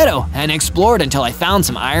cave in the meadow and explored until I found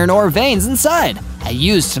some iron ore veins inside. I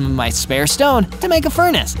used some of my spare stone to make a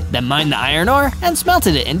furnace, then mined the iron ore and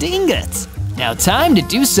smelted it into ingots. Now time to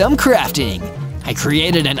do some crafting. I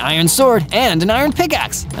created an iron sword and an iron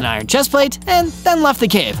pickaxe, an iron chestplate, and then left the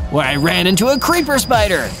cave, where I ran into a creeper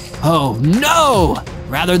spider. Oh no!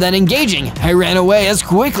 Rather than engaging, I ran away as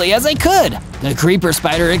quickly as I could. The creeper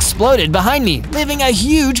spider exploded behind me, leaving a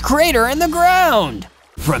huge crater in the ground.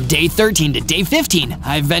 From day 13 to day 15,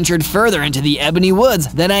 I ventured further into the ebony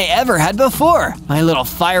woods than I ever had before, my little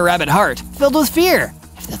fire rabbit heart filled with fear.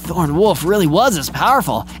 If the thorn wolf really was as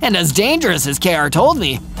powerful and as dangerous as KR told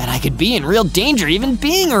me, then I could be in real danger even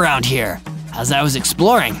being around here. As I was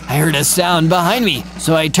exploring, I heard a sound behind me,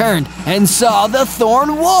 so I turned and saw the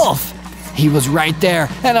thorn wolf. He was right there,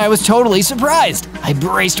 and I was totally surprised. I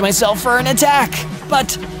braced myself for an attack,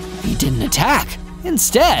 but he didn't attack.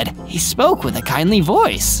 Instead, he spoke with a kindly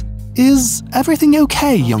voice. Is everything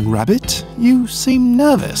okay, young rabbit? You seem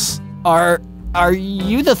nervous. Are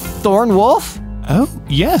you the thorn wolf? Oh,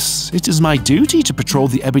 yes. It is my duty to patrol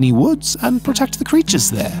the ebony woods and protect the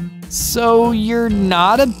creatures there. So you're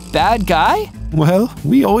not a bad guy? Well,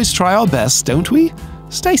 we always try our best, don't we?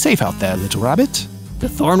 Stay safe out there, little rabbit. The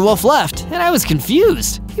thorn wolf left, and I was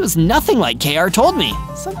confused. He was nothing like KR told me.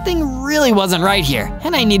 Something really wasn't right here,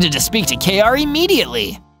 and I needed to speak to KR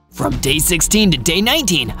immediately. From day 16 to day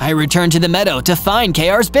 19, I returned to the meadow to find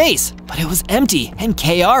KR's base, but it was empty, and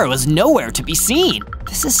KR was nowhere to be seen.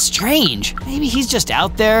 This is strange. Maybe he's just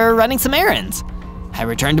out there running some errands. I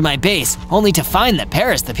returned to my base, only to find that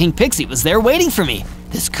Paris the pink pixie was there waiting for me.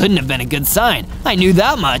 This couldn't have been a good sign. I knew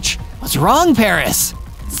that much. What's wrong, Paris?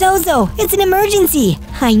 Zozo, it's an emergency.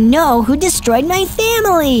 I know who destroyed my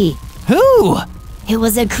family. Who? It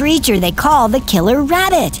was a creature they call the killer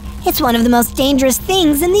rabbit. It's one of the most dangerous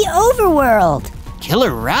things in the overworld.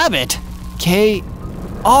 Killer rabbit?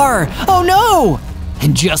 K.R. Oh no!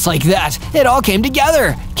 And just like that, it all came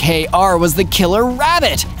together. K.R. was the killer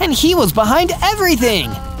rabbit, and he was behind everything.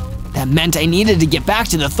 That meant I needed to get back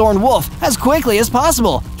to the Thorn Wolf as quickly as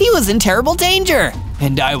possible. He was in terrible danger.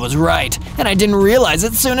 And I was right, and I didn't realize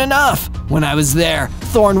it soon enough. When I was there,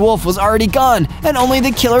 Thorn Wolf was already gone, and only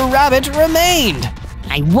the killer rabbit remained.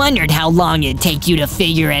 I wondered how long it'd take you to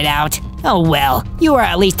figure it out. Oh well, you were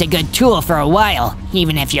at least a good tool for a while,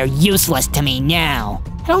 even if you're useless to me now.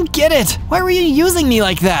 I don't get it. Why were you using me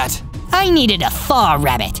like that? I needed a fall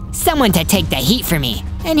rabbit, someone to take the heat for me.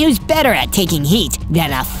 And who's better at taking heat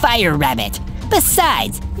than a fire rabbit?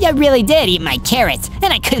 Besides, you really did eat my carrots,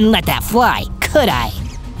 and I couldn't let that fly, could I?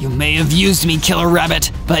 You may have used me, killer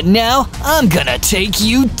rabbit, but now I'm gonna take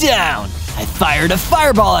you down. I fired a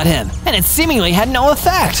fireball at him, and it seemingly had no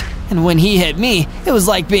effect. And when he hit me, it was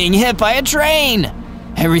like being hit by a train.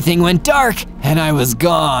 Everything went dark, and I was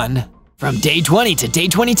gone. From day 20 to day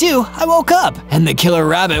 22, I woke up, and the killer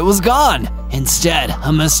rabbit was gone. Instead,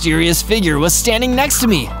 a mysterious figure was standing next to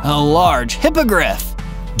me, a large hippogriff.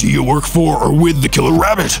 Do you work for or with the killer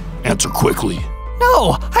rabbit? Answer quickly.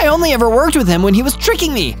 No, I only ever worked with him when he was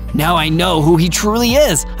tricking me. Now I know who he truly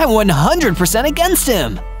is. I'm 100% against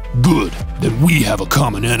him. Good, then we have a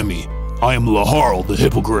common enemy. I am Laharl the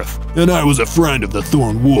Hippogriff, and I was a friend of the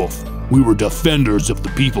Thorn Wolf. We were defenders of the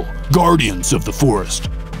people, guardians of the forest.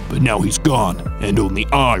 But now he's gone, and only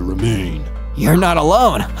I remain. You're not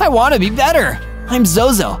alone. I want to be better. I'm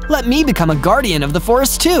Zozo. Let me become a guardian of the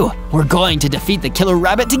forest too. We're going to defeat the killer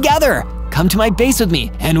rabbit together. Come to my base with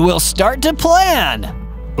me, and we'll start to plan.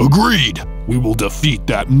 Agreed. We will defeat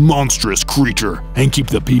that monstrous creature and keep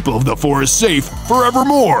the people of the forest safe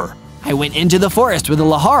forevermore. I went into the forest with a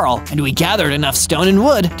Laharl, and we gathered enough stone and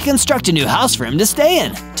wood to construct a new house for him to stay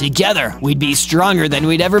in. Together, we'd be stronger than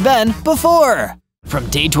we'd ever been before. From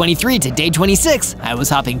day 23 to day 26, I was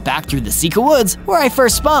hopping back through the Sika Woods where I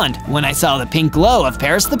first spawned when I saw the pink glow of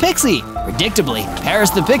Paris the Pixie. Predictably,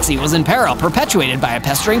 Paris the Pixie was in peril perpetuated by a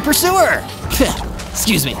pestering pursuer.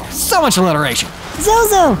 Excuse me, so much alliteration.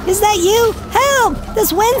 Zozo, is that you? Help!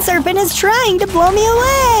 This wind serpent is trying to blow me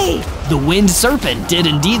away! The wind serpent did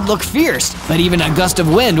indeed look fierce, but even a gust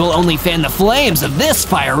of wind will only fan the flames of this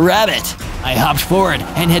fire rabbit. I hopped forward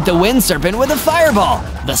and hit the wind serpent with a fireball.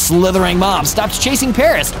 The slithering mob stopped chasing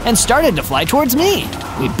Paris and started to fly towards me.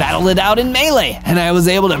 We battled it out in melee, and I was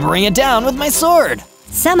able to bring it down with my sword.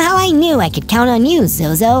 Somehow I knew I could count on you,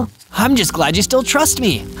 Zozo. I'm just glad you still trust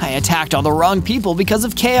me. I attacked all the wrong people because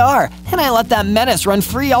of KR, and I let that menace run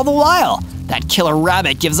free all the while. That killer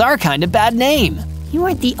rabbit gives our kind a bad name. You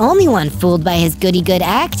weren't the only one fooled by his goody-good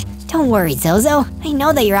act. Don't worry, Zozo. I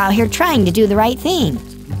know that you're out here trying to do the right thing.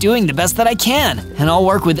 Doing the best that I can, and I'll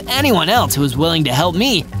work with anyone else who is willing to help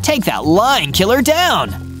me take that lying killer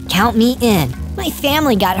down. Count me in. My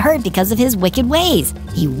family got hurt because of his wicked ways.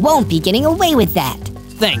 He won't be getting away with that.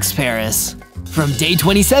 Thanks, Paris. From day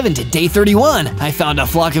 27 to day 31, I found a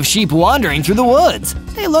flock of sheep wandering through the woods.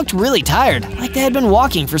 They looked really tired, like they had been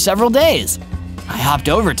walking for several days. I hopped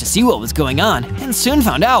over to see what was going on, and soon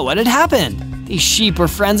found out what had happened. These sheep were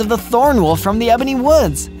friends of the Thorn Wolf from the Ebony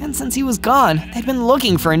Woods, and since he was gone, they'd been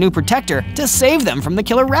looking for a new protector to save them from the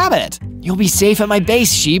killer rabbit. You'll be safe at my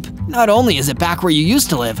base, sheep. Not only is it back where you used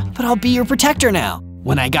to live, but I'll be your protector now.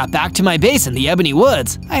 When I got back to my base in the Ebony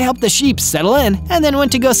Woods, I helped the sheep settle in and then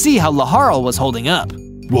went to go see how Laharl was holding up.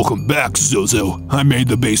 Welcome back, Zozo. I made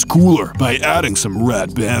the base cooler by adding some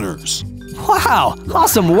red banners. Wow,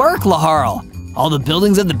 awesome work, Laharl. All the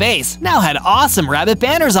buildings of the base now had awesome rabbit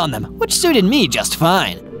banners on them, which suited me just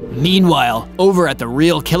fine. Meanwhile, over at the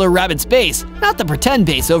real killer rabbit's base, not the pretend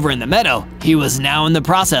base over in the meadow, he was now in the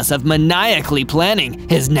process of maniacally planning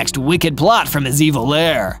his next wicked plot from his evil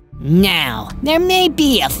lair. Now, there may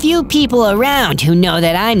be a few people around who know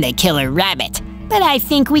that I'm the killer rabbit, but I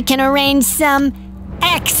think we can arrange some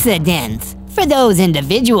accidents for those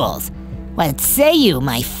individuals. What say you,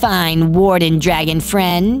 my fine warden dragon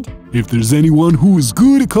friend? If there's anyone who is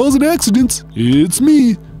good at causing accidents, it's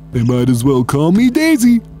me. They might as well call me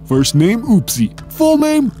Daisy. First name Oopsie, full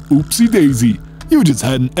name Oopsie Daisy. You just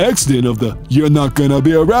had an accident of the you're not gonna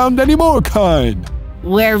be around anymore kind.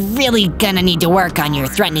 We're really gonna need to work on your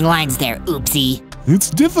threatening lines there, Oopsie. It's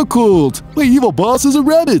difficult. My evil boss is a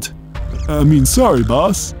rabbit. Sorry,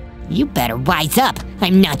 boss. You better wise up.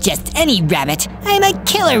 I'm not just any rabbit. I'm a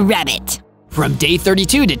killer rabbit. From day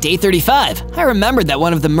 32 to day 35, I remembered that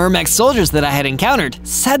one of the Myrmex soldiers that I had encountered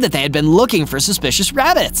said that they had been looking for suspicious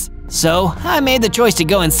rabbits. So I made the choice to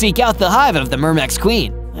go and seek out the hive of the Myrmex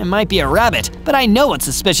queen. I might be a rabbit, but I know what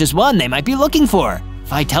suspicious one they might be looking for.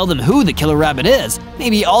 If I tell them who the killer rabbit is,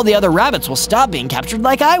 maybe all the other rabbits will stop being captured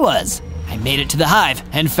like I was. I made it to the hive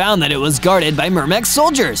and found that it was guarded by Myrmex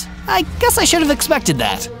soldiers. I guess I should have expected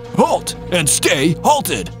that. Halt and stay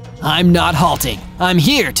halted. I'm not halting. I'm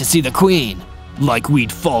here to see the queen. Like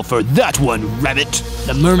we'd fall for that one, rabbit.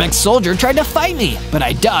 The Myrmex soldier tried to fight me, but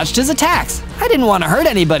I dodged his attacks. I didn't want to hurt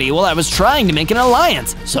anybody while I was trying to make an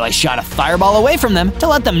alliance, so I shot a fireball away from them to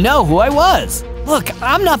let them know who I was. Look,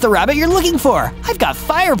 I'm not the rabbit you're looking for. I've got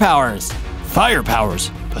fire powers. Fire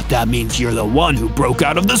powers? But that means you're the one who broke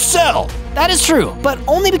out of the cell. That is true, but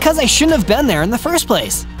only because I shouldn't have been there in the first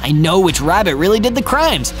place. I know which rabbit really did the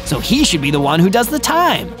crimes, so he should be the one who does the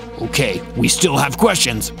time. Okay, we still have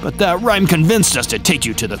questions, but that rhyme convinced us to take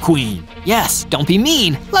you to the queen. Yes, don't be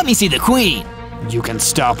mean. Let me see the queen. You can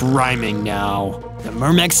stop rhyming now. The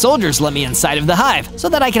Myrmex soldiers let me inside of the hive so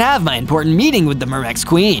that I could have my important meeting with the Myrmex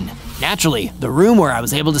queen. Naturally, the room where I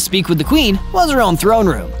was able to speak with the queen was her own throne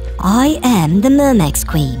room. I am the Myrmex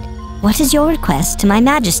Queen. What is your request to my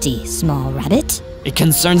majesty, small rabbit? It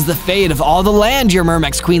concerns the fate of all the land, your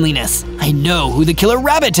Myrmex queenliness. I know who the killer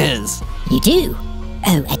rabbit is. You do?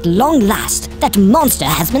 Oh, at long last, that monster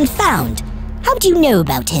has been found. How do you know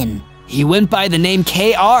about him? He went by the name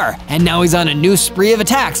KR, and now he's on a new spree of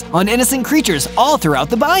attacks on innocent creatures all throughout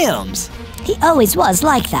the biomes. He always was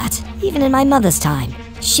like that, even in my mother's time.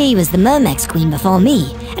 She was the Myrmex Queen before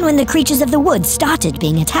me, and when the creatures of the woods started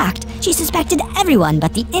being attacked, she suspected everyone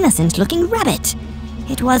but the innocent-looking rabbit.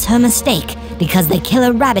 It was her mistake, because the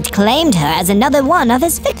killer rabbit claimed her as another one of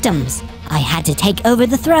his victims. I had to take over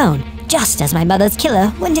the throne, just as my mother's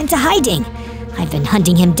killer went into hiding. I've been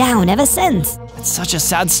hunting him down ever since. It's such a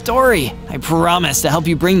sad story. I promise to help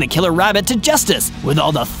you bring the killer rabbit to justice with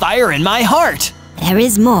all the fire in my heart. There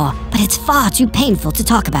is more, but it's far too painful to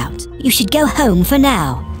talk about. You should go home for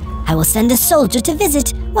now. I will send a soldier to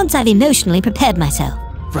visit once I've emotionally prepared myself.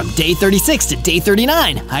 From day 36 to day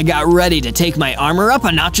 39, I got ready to take my armor up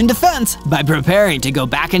a notch in defense by preparing to go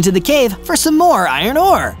back into the cave for some more iron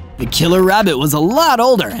ore. The killer rabbit was a lot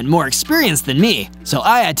older and more experienced than me, so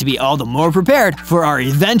I had to be all the more prepared for our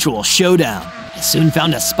eventual showdown. I soon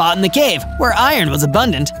found a spot in the cave where iron was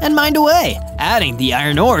abundant and mined away, adding the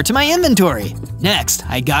iron ore to my inventory. Next,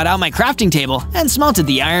 I got out my crafting table and smelted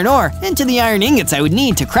the iron ore into the iron ingots I would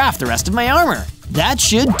need to craft the rest of my armor. That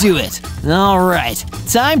should do it. Alright,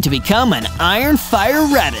 time to become an iron fire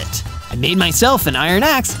rabbit. I made myself an iron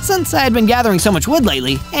axe since I had been gathering so much wood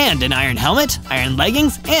lately, and an iron helmet, iron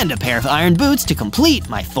leggings, and a pair of iron boots to complete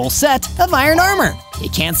my full set of iron armor. You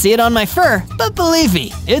can't see it on my fur, but believe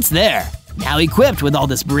me, it's there. Now equipped with all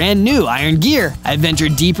this brand new iron gear, I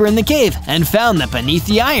ventured deeper in the cave and found that beneath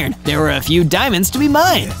the iron, there were a few diamonds to be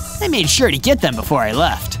mined. I made sure to get them before I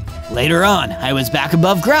left. Later on, I was back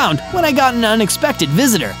above ground when I got an unexpected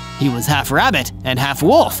visitor. He was half rabbit and half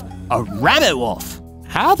wolf. A rabbit wolf.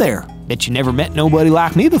 Hi there. Bet you never met nobody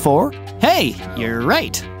like me before. Hey, you're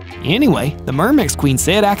right. Anyway, the Myrmex Queen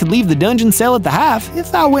said I could leave the dungeon cell at the hive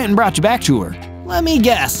if I went and brought you back to her. Let me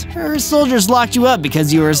guess, her soldiers locked you up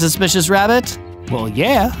because you were a suspicious rabbit? Well,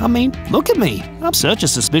 yeah, I mean, look at me. I'm such a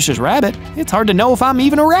suspicious rabbit, it's hard to know if I'm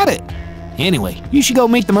even a rabbit. Anyway, you should go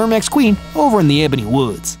meet the Myrmex Queen over in the Ebony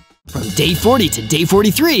Woods. From day 40 to day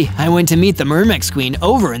 43, I went to meet the Myrmex Queen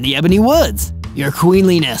over in the Ebony Woods. Your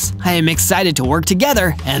queenliness, I am excited to work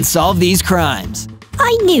together and solve these crimes.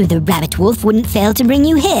 I knew the rabbit wolf wouldn't fail to bring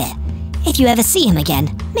you here. If you ever see him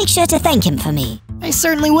again, make sure to thank him for me. I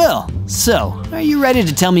certainly will. So, are you ready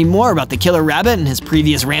to tell me more about the killer rabbit and his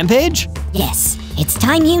previous rampage? Yes, it's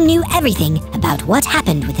time you knew everything about what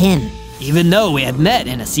happened with him. Even though we had met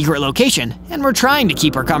in a secret location and were trying to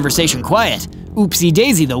keep our conversation quiet, Oopsie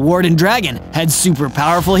Daisy the Warden Dragon had super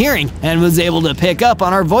powerful hearing and was able to pick up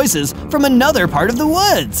on our voices from another part of the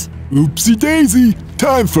woods. Oopsie daisy,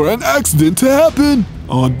 time for an accident to happen.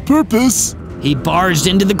 On purpose. He barged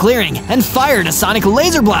into the clearing and fired a sonic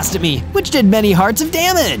laser blast at me, which did many hearts of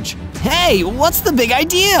damage. Hey, what's the big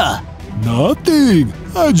idea? Nothing.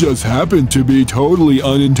 I just happened to be totally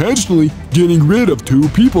unintentionally getting rid of two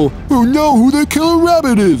people who know who the killer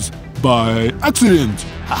rabbit is. By accident.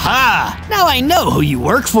 Haha! Now I know who you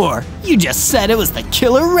work for. You just said it was the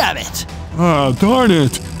killer rabbit. Ah, darn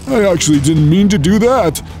it. I actually didn't mean to do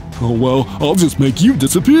that. Oh well, I'll just make you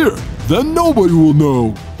disappear. Then nobody will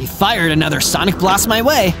know. He fired another sonic blast my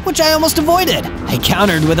way, which I almost avoided. I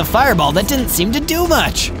countered with a fireball that didn't seem to do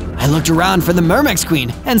much. I looked around for the Mermex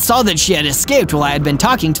Queen and saw that she had escaped while I had been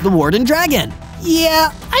talking to the Warden Dragon.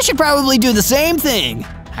 Yeah, I should probably do the same thing.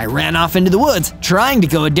 I ran off into the woods, trying to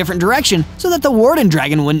go a different direction so that the Warden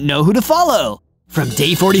Dragon wouldn't know who to follow. From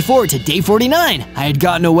day 44 to day 49, I had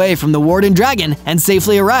gotten away from the Warden Dragon and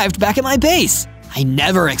safely arrived back at my base. I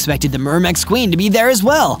never expected the Mermex Queen to be there as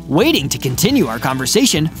well, waiting to continue our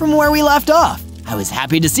conversation from where we left off. I was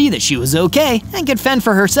happy to see that she was okay and could fend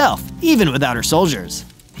for herself, even without her soldiers.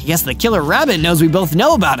 I guess the killer rabbit knows we both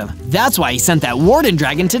know about him. That's why he sent that Warden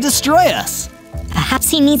Dragon to destroy us. Perhaps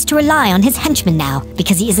he needs to rely on his henchmen now,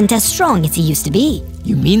 because he isn't as strong as he used to be.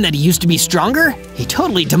 You mean that he used to be stronger? He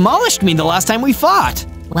totally demolished me the last time we fought.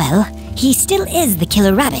 Well, he still is the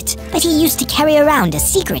killer rabbit, but he used to carry around a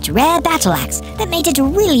secret rare battle axe that made it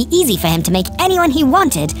really easy for him to make anyone he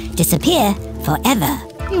wanted disappear forever.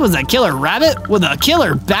 He was a killer rabbit with a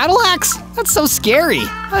killer battle axe? That's so scary.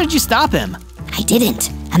 How did you stop him? I didn't.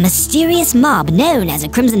 A mysterious mob known as a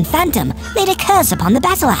Crimson Phantom laid a curse upon the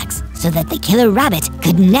battle axe so that the killer rabbit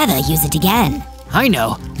could never use it again. I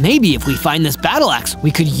know. Maybe if we find this battle axe, we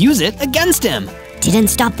could use it against him. Didn't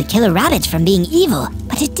stop the killer rabbit from being evil,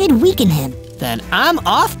 but it did weaken him. Then I'm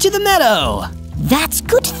off to the meadow. That's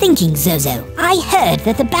good thinking, Zozo. I heard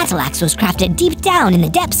that the battle axe was crafted deep down in the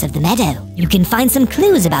depths of the meadow. You can find some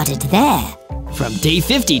clues about it there. From day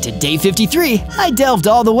 50 to day 53, I delved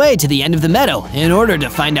all the way to the end of the meadow in order to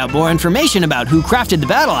find out more information about who crafted the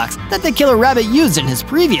battle axe that the killer rabbit used in his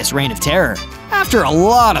previous reign of terror. After a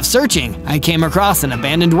lot of searching, I came across an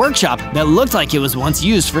abandoned workshop that looked like it was once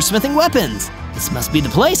used for smithing weapons. This must be the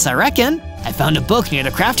place, I reckon. I found a book near the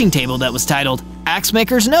crafting table that was titled Axe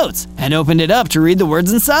Maker's Notes and opened it up to read the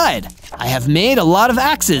words inside. I have made a lot of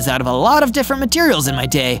axes out of a lot of different materials in my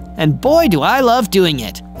day, and boy do I love doing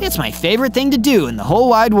it. It's my favorite thing to do in the whole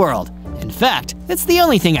wide world. In fact, it's the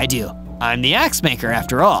only thing I do. I'm the axe maker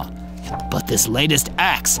after all. But this latest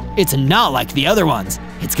axe, it's not like the other ones.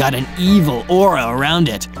 It's got an evil aura around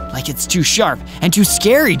it, like it's too sharp and too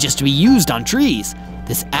scary just to be used on trees.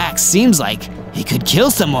 This axe seems like it could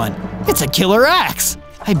kill someone. It's a killer axe.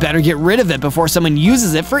 I better get rid of it before someone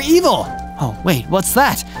uses it for evil. Oh wait, what's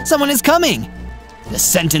that? Someone is coming. The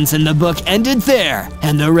sentence in the book ended there,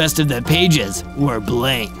 and the rest of the pages were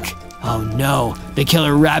blank. Oh no, the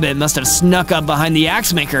killer rabbit must have snuck up behind the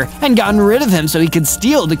axe maker and gotten rid of him so he could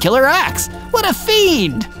steal the killer axe. What a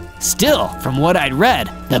fiend! Still, from what I'd read,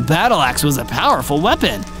 the battle axe was a powerful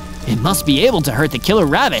weapon. It must be able to hurt the killer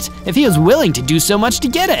rabbit if he was willing to do so much to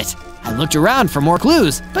get it. I looked around for more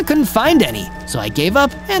clues, but couldn't find any, so I gave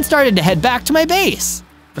up and started to head back to my base.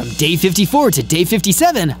 From day 54 to day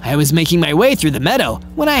 57, I was making my way through the meadow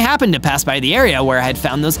when I happened to pass by the area where I had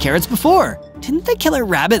found those carrots before. Didn't the killer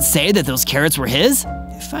rabbit say that those carrots were his?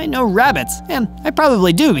 If I know rabbits, and I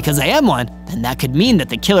probably do because I am one, then that could mean that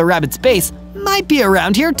the killer rabbit's base might be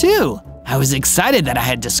around here too. I was excited that I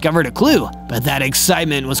had discovered a clue, but that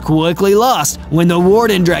excitement was quickly lost when the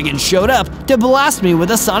Warden Dragon showed up to blast me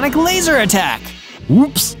with a sonic laser attack.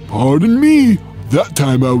 Oops, pardon me. That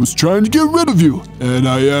time I was trying to get rid of you, and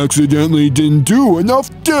I accidentally didn't do enough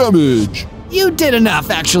damage. You did enough,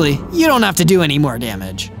 actually. You don't have to do any more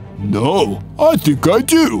damage. No, I think I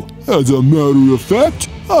do. As a matter of fact,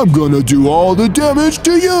 I'm gonna do all the damage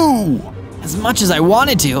to you. As much as I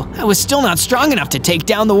wanted to, I was still not strong enough to take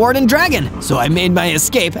down the Warden Dragon, so I made my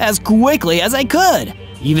escape as quickly as I could.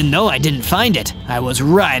 Even though I didn't find it, I was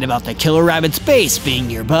right about the killer rabbit's base being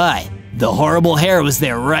nearby. The horrible hare was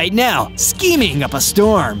there right now, scheming up a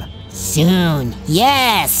storm. Soon,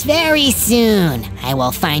 yes, very soon, I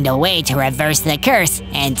will find a way to reverse the curse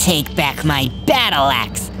and take back my battle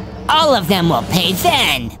axe. All of them will pay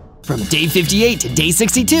then. From day 58 to day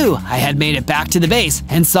 62, I had made it back to the base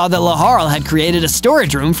and saw that Laharl had created a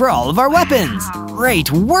storage room for all of our weapons.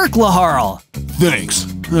 Great work, Laharl! Thanks.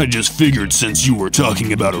 I just figured since you were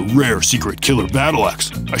talking about a rare secret killer battle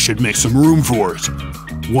axe, I should make some room for it.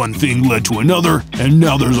 One thing led to another, and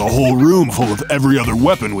now there's a whole room full of every other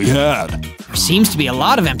weapon we had. There seems to be a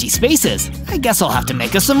lot of empty spaces. I guess I'll have to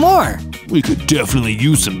make us some more. We could definitely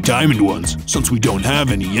use some diamond ones, since we don't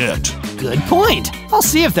have any yet. Good point. I'll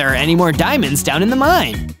see if there are any more diamonds down in the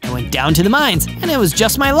mine. I went down to the mines, and it was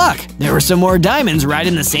just my luck. There were some more diamonds right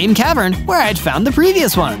in the same cavern where I had found the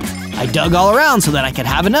previous ones. I dug all around so that I could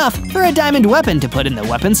have enough for a diamond weapon to put in the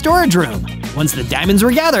weapon storage room. Once the diamonds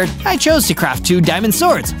were gathered, I chose to craft 2 diamond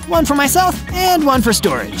swords, one for myself and one for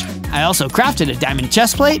storage. I also crafted a diamond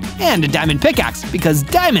chestplate and a diamond pickaxe because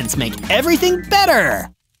diamonds make everything better.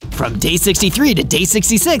 From day 63 to day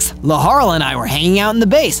 66, Laharl and I were hanging out in the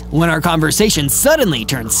base when our conversation suddenly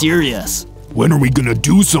turned serious. When are we gonna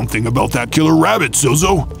do something about that killer rabbit,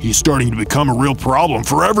 Zozo? He's starting to become a real problem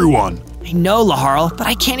for everyone. I know, Laharl, but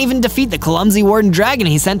I can't even defeat the clumsy warden dragon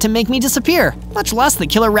he sent to make me disappear, much less the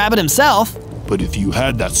killer rabbit himself. But if you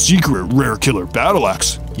had that secret rare killer battle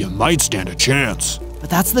axe, you might stand a chance. But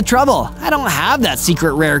that's the trouble. I don't have that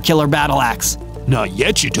secret rare killer battle axe. Not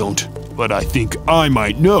yet you don't, but I think I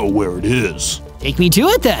might know where it is. Take me to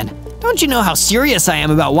it then. Don't you know how serious I am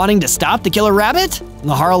about wanting to stop the killer rabbit?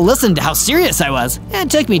 Laharl listened to how serious I was and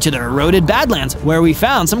took me to the eroded Badlands where we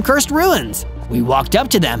found some cursed ruins. We walked up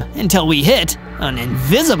to them until we hit an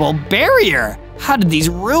invisible barrier. How did these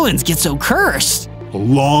ruins get so cursed? A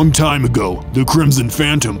long time ago, the Crimson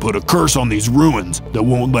Phantom put a curse on these ruins that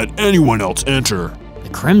won't let anyone else enter. The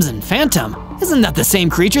Crimson Phantom? Isn't that the same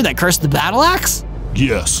creature that cursed the battle axe?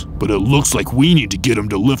 Yes, but it looks like we need to get him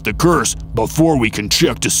to lift the curse before we can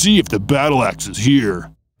check to see if the battle axe is here.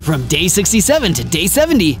 From day 67 to day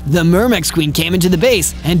 70, the Mermex Queen came into the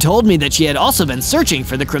base and told me that she had also been searching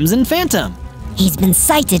for the Crimson Phantom. He's been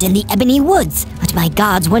sighted in the Ebony Woods, but my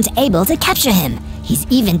guards weren't able to capture him. He's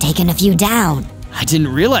even taken a few down. I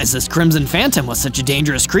didn't realize this Crimson Phantom was such a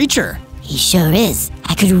dangerous creature. He sure is.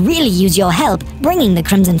 I could really use your help bringing the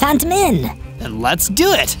Crimson Phantom in. Then let's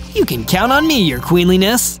do it. You can count on me, your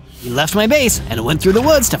queenliness. We left my base and went through the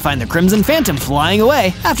woods to find the Crimson Phantom flying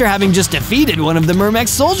away after having just defeated one of the Mermex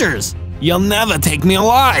soldiers. You'll never take me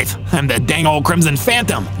alive. I'm the dang old Crimson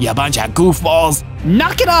Phantom, you bunch of goofballs.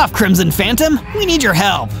 Knock it off, Crimson Phantom. We need your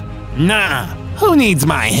help. Nah, who needs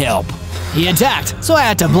my help? He attacked, so I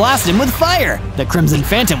had to blast him with fire. The Crimson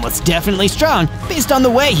Phantom was definitely strong based on the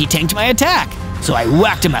way he tanked my attack. So I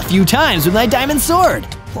whacked him a few times with my diamond sword.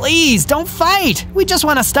 Please, don't fight! We just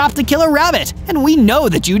want to stop the killer rabbit, and we know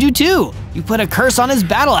that you do too. You put a curse on his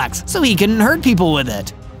battle axe so he couldn't hurt people with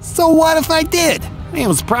it. So what if I did? It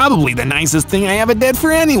was probably the nicest thing I ever did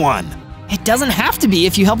for anyone. It doesn't have to be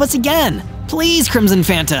if you help us again. Please, Crimson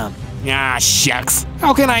Phantom. Ah, shucks.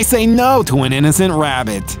 How can I say no to an innocent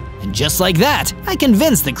rabbit? And just like that, I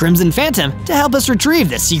convinced the Crimson Phantom to help us retrieve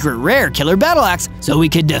the secret rare killer battle axe so we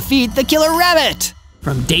could defeat the killer rabbit.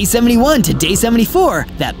 From day 71 to day 74,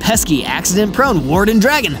 that pesky accident-prone warden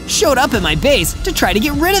dragon showed up at my base to try to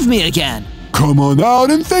get rid of me again. Come on out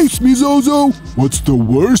and face me, Zozo. What's the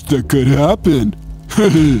worst that could happen?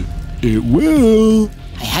 It will.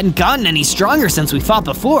 I hadn't gotten any stronger since we fought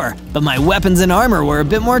before, but my weapons and armor were a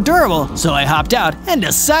bit more durable, so I hopped out and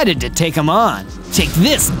decided to take him on. Take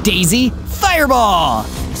this, Daisy! Fireball!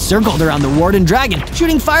 I circled around the warden dragon,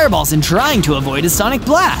 shooting fireballs and trying to avoid his sonic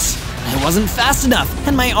blast. I wasn't fast enough,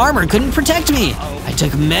 and my armor couldn't protect me. I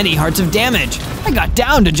took many hearts of damage. I got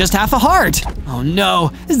down to just half a heart. Oh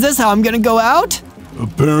no, is this how I'm gonna go out?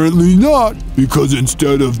 Apparently not, because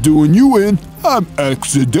instead of doing you in, I'm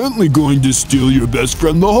accidentally going to steal your best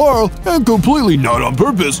friend Laharl and completely not on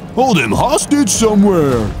purpose hold him hostage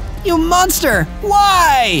somewhere. You monster!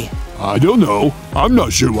 Why? I don't know. I'm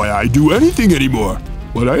not sure why I do anything anymore,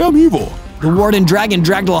 but I am evil. The warden dragon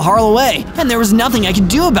dragged Laharl away, and there was nothing I could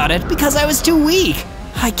do about it because I was too weak.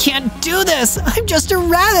 I can't do this! I'm just a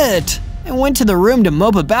rabbit! I went to the room to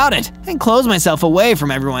mope about it and closed myself away from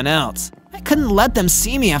everyone else. I couldn't let them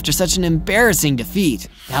see me after such an embarrassing defeat.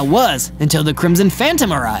 That was until the Crimson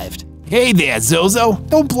Phantom arrived. Hey there, Zozo.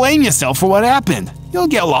 Don't blame yourself for what happened. You'll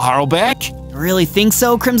get Laharl back. You really think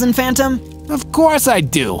so, Crimson Phantom? Of course I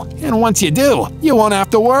do. And once you do, you won't have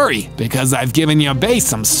to worry, because I've given your base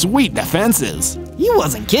some sweet defenses. You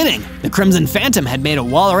wasn't kidding. The Crimson Phantom had made a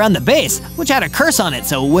wall around the base, which had a curse on it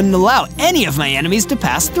so it wouldn't allow any of my enemies to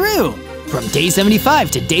pass through. From day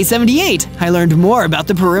 75 to day 78, I learned more about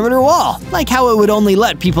the perimeter wall, like how it would only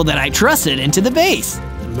let people that I trusted into the base.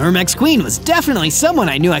 The Mermex Queen was definitely someone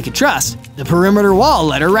I knew I could trust. The perimeter wall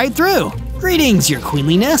let her right through. Greetings, your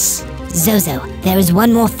queenliness. Zozo, there is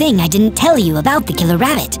one more thing I didn't tell you about the killer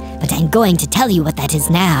rabbit, but I'm going to tell you what that is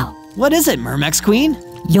now. What is it, Mermex Queen?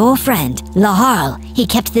 Your friend, Laharl, he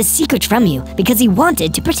kept this secret from you because he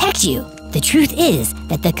wanted to protect you. The truth is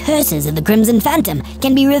that the curses of the Crimson Phantom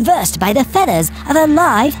can be reversed by the feathers of a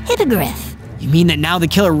live hippogriff. You mean that now the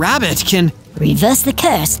killer rabbit can… Reverse the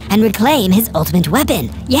curse and reclaim his ultimate weapon,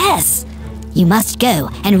 yes! You must go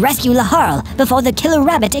and rescue Laharl before the killer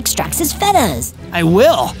rabbit extracts his feathers. I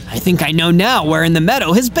will! I think I know now where in the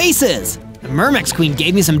meadow his base is. The Mermex Queen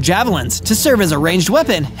gave me some javelins to serve as a ranged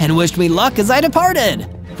weapon and wished me luck as I departed.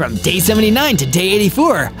 From day 79 to day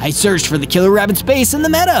 84, I searched for the killer rabbit's base in the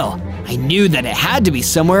meadow. I knew that it had to be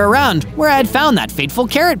somewhere around where I had found that fateful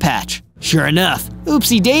carrot patch. Sure enough,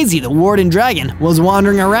 Oopsie Daisy the warden dragon was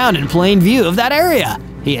wandering around in plain view of that area.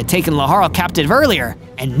 He had taken Laharl captive earlier,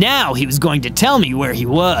 and now he was going to tell me where he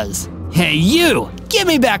was. Hey you! Give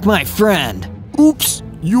me back my friend! Oops,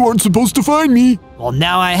 you aren't supposed to find me. Well,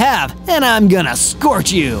 now I have, and I'm gonna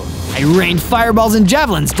scorch you! I rained fireballs and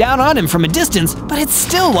javelins down on him from a distance, but it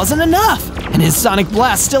still wasn't enough, and his sonic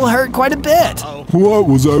blast still hurt quite a bit. What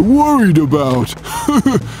was I worried about?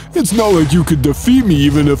 It's not like you could defeat me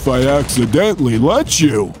even if I accidentally let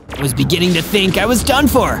you. I was beginning to think I was done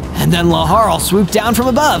for, and then Laharl swooped down from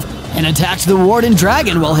above and attacked the Warden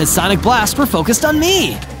Dragon while his sonic blasts were focused on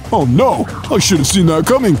me. Oh no, I should have seen that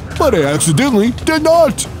coming, but I accidentally did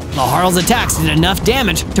not. Laharl's attacks did enough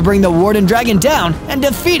damage to bring the Warden Dragon down and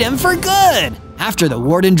defeat him for good. After the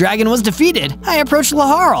Warden Dragon was defeated, I approached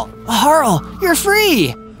Laharl. Laharl, you're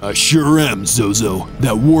free! I sure am, Zozo.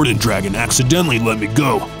 That Warden Dragon accidentally let me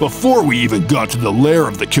go before we even got to the lair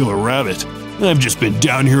of the killer rabbit. I've just been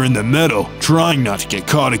down here in the meadow, trying not to get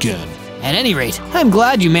caught again. At any rate, I'm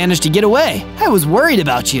glad you managed to get away. I was worried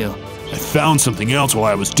about you. I found something else while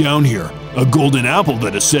I was down here. A golden apple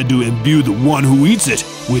that is said to imbue the one who eats it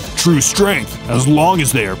with true strength, as long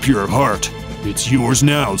as they are pure of heart. It's yours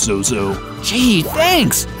now, Zozo. Gee,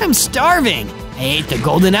 thanks! I'm starving! I ate the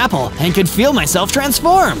golden apple and could feel myself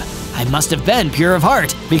transform. I must have been pure of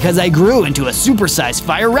heart because I grew into a supersized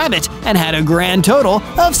fire rabbit and had a grand total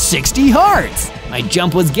of 60 hearts. My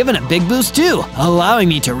jump was given a big boost too, allowing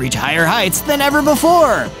me to reach higher heights than ever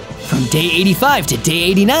before. From day 85 to day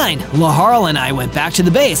 89, Laharl and I went back to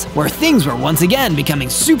the base where things were once again becoming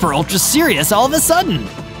super ultra serious all of a sudden.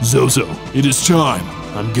 Zozo, it is time.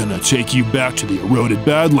 I'm gonna take you back to the eroded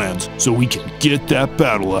Badlands so we can get that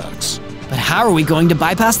battle axe. But how are we going to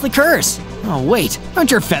bypass the curse? Oh wait,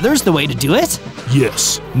 aren't your feathers the way to do it?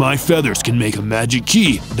 Yes, my feathers can make a magic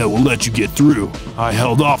key that will let you get through. I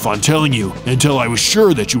held off on telling you until I was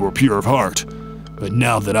sure that you were pure of heart. But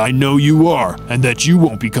now that I know you are, and that you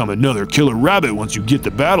won't become another killer rabbit once you get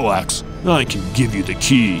the battle axe, I can give you the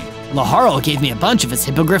key. Laharl gave me a bunch of his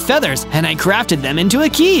hippogriff feathers, and I crafted them into a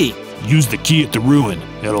key. Use the key at the ruin.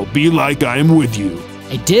 It'll be like I am with you.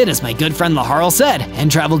 I did as my good friend Laharl said,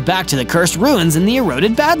 and traveled back to the cursed ruins in the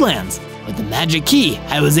eroded Badlands. With the magic key,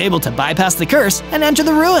 I was able to bypass the curse and enter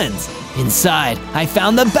the ruins. Inside, I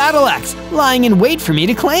found the battle axe, lying in wait for me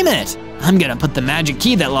to claim it. I'm gonna put the magic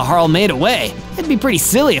key that Laharl made away. It'd be pretty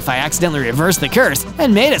silly if I accidentally reversed the curse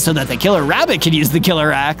and made it so that the killer rabbit could use the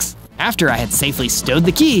killer axe. After I had safely stowed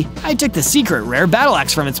the key, I took the secret rare battle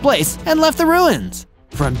axe from its place and left the ruins.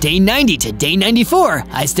 From day 90 to day 94,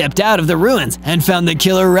 I stepped out of the ruins and found the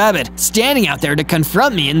killer rabbit standing out there to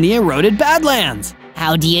confront me in the eroded Badlands.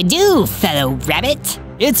 How do you do, fellow rabbit?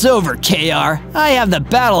 It's over, KR. I have the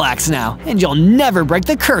battle axe now, and you'll never break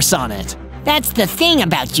the curse on it. That's the thing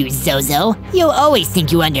about you, Zozo. You always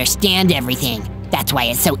think you understand everything. That's why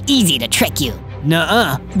it's so easy to trick you.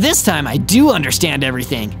 Nuh-uh. This time I do understand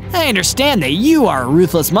everything. I understand that you are a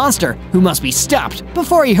ruthless monster who must be stopped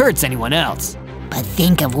before he hurts anyone else. But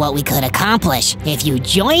think of what we could accomplish if you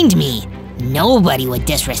joined me. Nobody would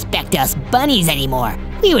disrespect us bunnies anymore.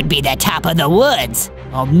 We would be the top of the woods.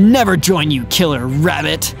 I'll never join you, killer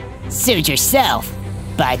rabbit. Suit yourself.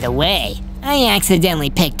 By the way, I accidentally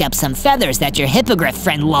picked up some feathers that your hippogriff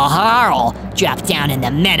friend Laharl dropped down in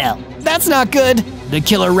the meadow. That's not good. The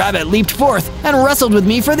killer rabbit leaped forth and wrestled with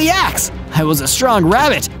me for the axe. I was a strong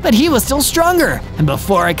rabbit, but he was still stronger. And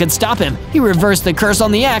before I could stop him, he reversed the curse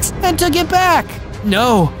on the axe and took it back.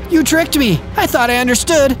 No, you tricked me. I thought I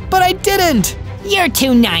understood, but I didn't. You're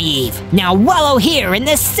too naive. Now wallow here in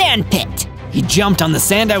this sand pit. He jumped on the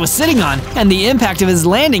sand I was sitting on, and the impact of his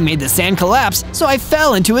landing made the sand collapse, so I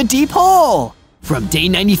fell into a deep hole. From day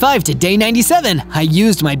 95 to day 97, I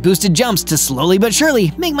used my boosted jumps to slowly but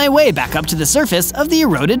surely make my way back up to the surface of the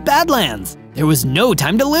eroded Badlands. There was no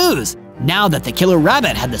time to lose. Now that the killer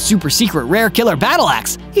rabbit had the super secret rare killer battle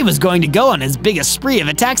axe, he was going to go on his biggest spree of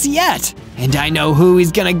attacks yet. And I know who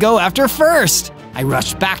he's gonna go after first. I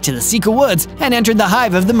rushed back to the Sika Woods and entered the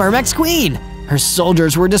hive of the Myrmex Queen. Her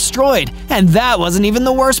soldiers were destroyed, and that wasn't even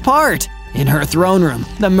the worst part. In her throne room,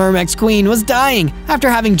 the Myrmex Queen was dying after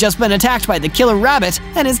having just been attacked by the killer rabbit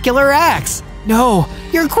and his killer axe. No,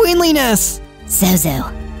 your queenliness!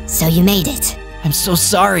 Zozo, so you made it. I'm so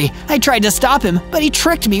sorry. I tried to stop him, but he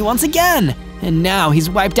tricked me once again. And now he's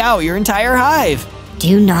wiped out your entire hive.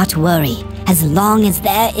 Do not worry. As long as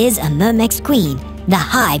there is a Myrmex Queen, the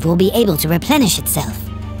hive will be able to replenish itself.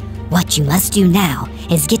 What you must do now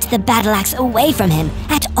is get the battle axe away from him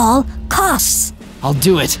at all costs. I'll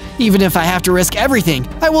do it. Even if I have to risk everything,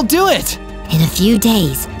 I will do it. In a few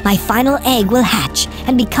days, my final egg will hatch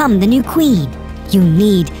and become the new queen. You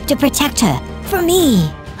need to protect her for me.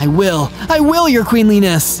 I will, your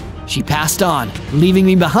queenliness. She passed on, leaving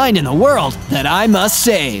me behind in the world that I must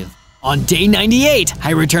save. On day 98, I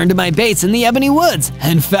returned to my base in the Ebony Woods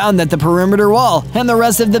and found that the perimeter wall and the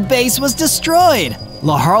rest of the base was destroyed.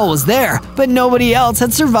 Laharl was there, but nobody else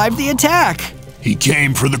had survived the attack. He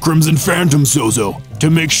came for the Crimson Phantom, Zozo, to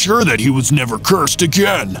make sure that he was never cursed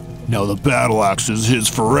again. Now the battle axe is his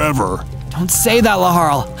forever. Don't say that,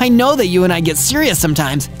 Laharl. I know that you and I get serious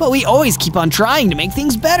sometimes, but we always keep on trying to make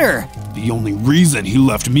things better. The only reason he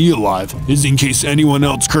left me alive is in case anyone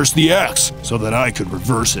else cursed the axe, so that I could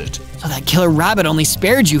reverse it. So that killer rabbit only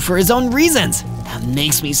spared you for his own reasons. That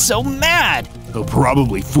makes me so mad. He'll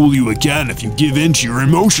probably fool you again if you give in to your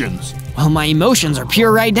emotions. Well, my emotions are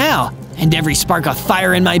pure right now, and every spark of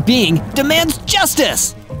fire in my being demands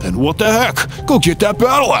justice. Then what the heck? Go get that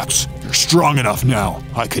battle axe. You're strong enough now.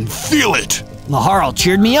 I can feel it. Laharl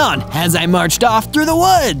cheered me on as I marched off through the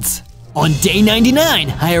woods. On day 99,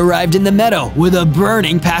 I arrived in the meadow with a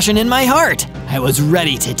burning passion in my heart. I was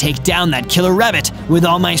ready to take down that killer rabbit with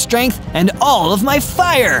all my strength and all of my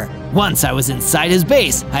fire. Once I was inside his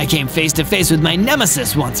base, I came face to face with my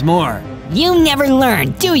nemesis once more. You never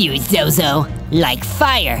learn, do you, Zozo? Like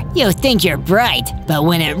fire, you think you're bright, but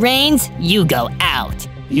when it rains, you go out.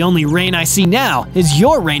 The only reign I see now is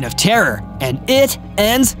your reign of terror, and it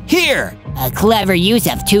ends here. A clever use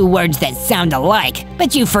of two words that sound alike,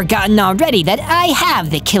 but you've forgotten already that I have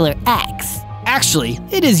the killer axe. Actually,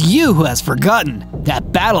 it is you who has forgotten.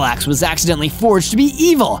 That battle axe was accidentally forged to be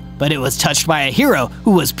evil, but it was touched by a hero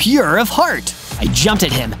who was pure of heart. I jumped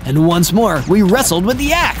at him, and once more we wrestled with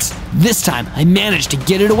the axe. This time, I managed to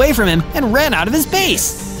get it away from him and ran out of his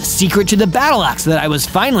base. The secret to the battle axe that I was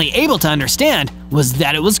finally able to understand was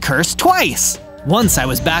that it was cursed twice. Once I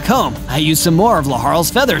was back home, I used some more of Laharl's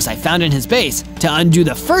feathers I found in his base to undo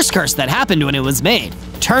the first curse that happened when it was made,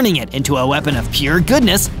 turning it into a weapon of pure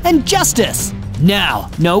goodness and justice. Now,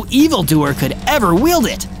 no evildoer could ever wield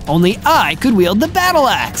it. Only I could wield the battle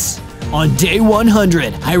axe. On day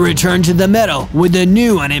 100, I returned to the meadow with the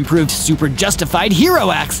new and improved super justified hero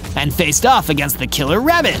axe and faced off against the killer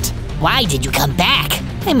rabbit. Why did you come back?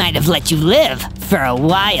 I might have let you live for a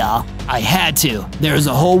while. I had to. There's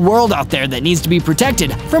a whole world out there that needs to be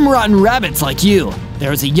protected from rotten rabbits like you.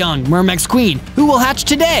 There is a young Myrmex queen who will hatch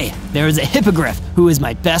today. There is a hippogriff who is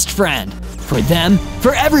my best friend. For them,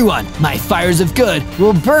 for everyone, my fires of good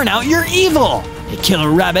will burn out your evil. A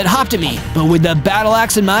killer rabbit hopped at me, but with the battle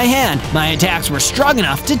axe in my hand, my attacks were strong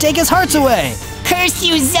enough to take his hearts away. Curse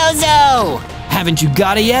you, Zozo! Haven't you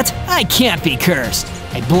got it yet? I can't be cursed.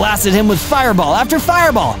 I blasted him with fireball after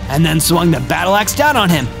fireball, and then swung the battle axe down on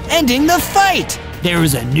him, ending the fight. There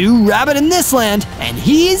is a new rabbit in this land, and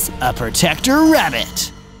he's a protector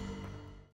rabbit.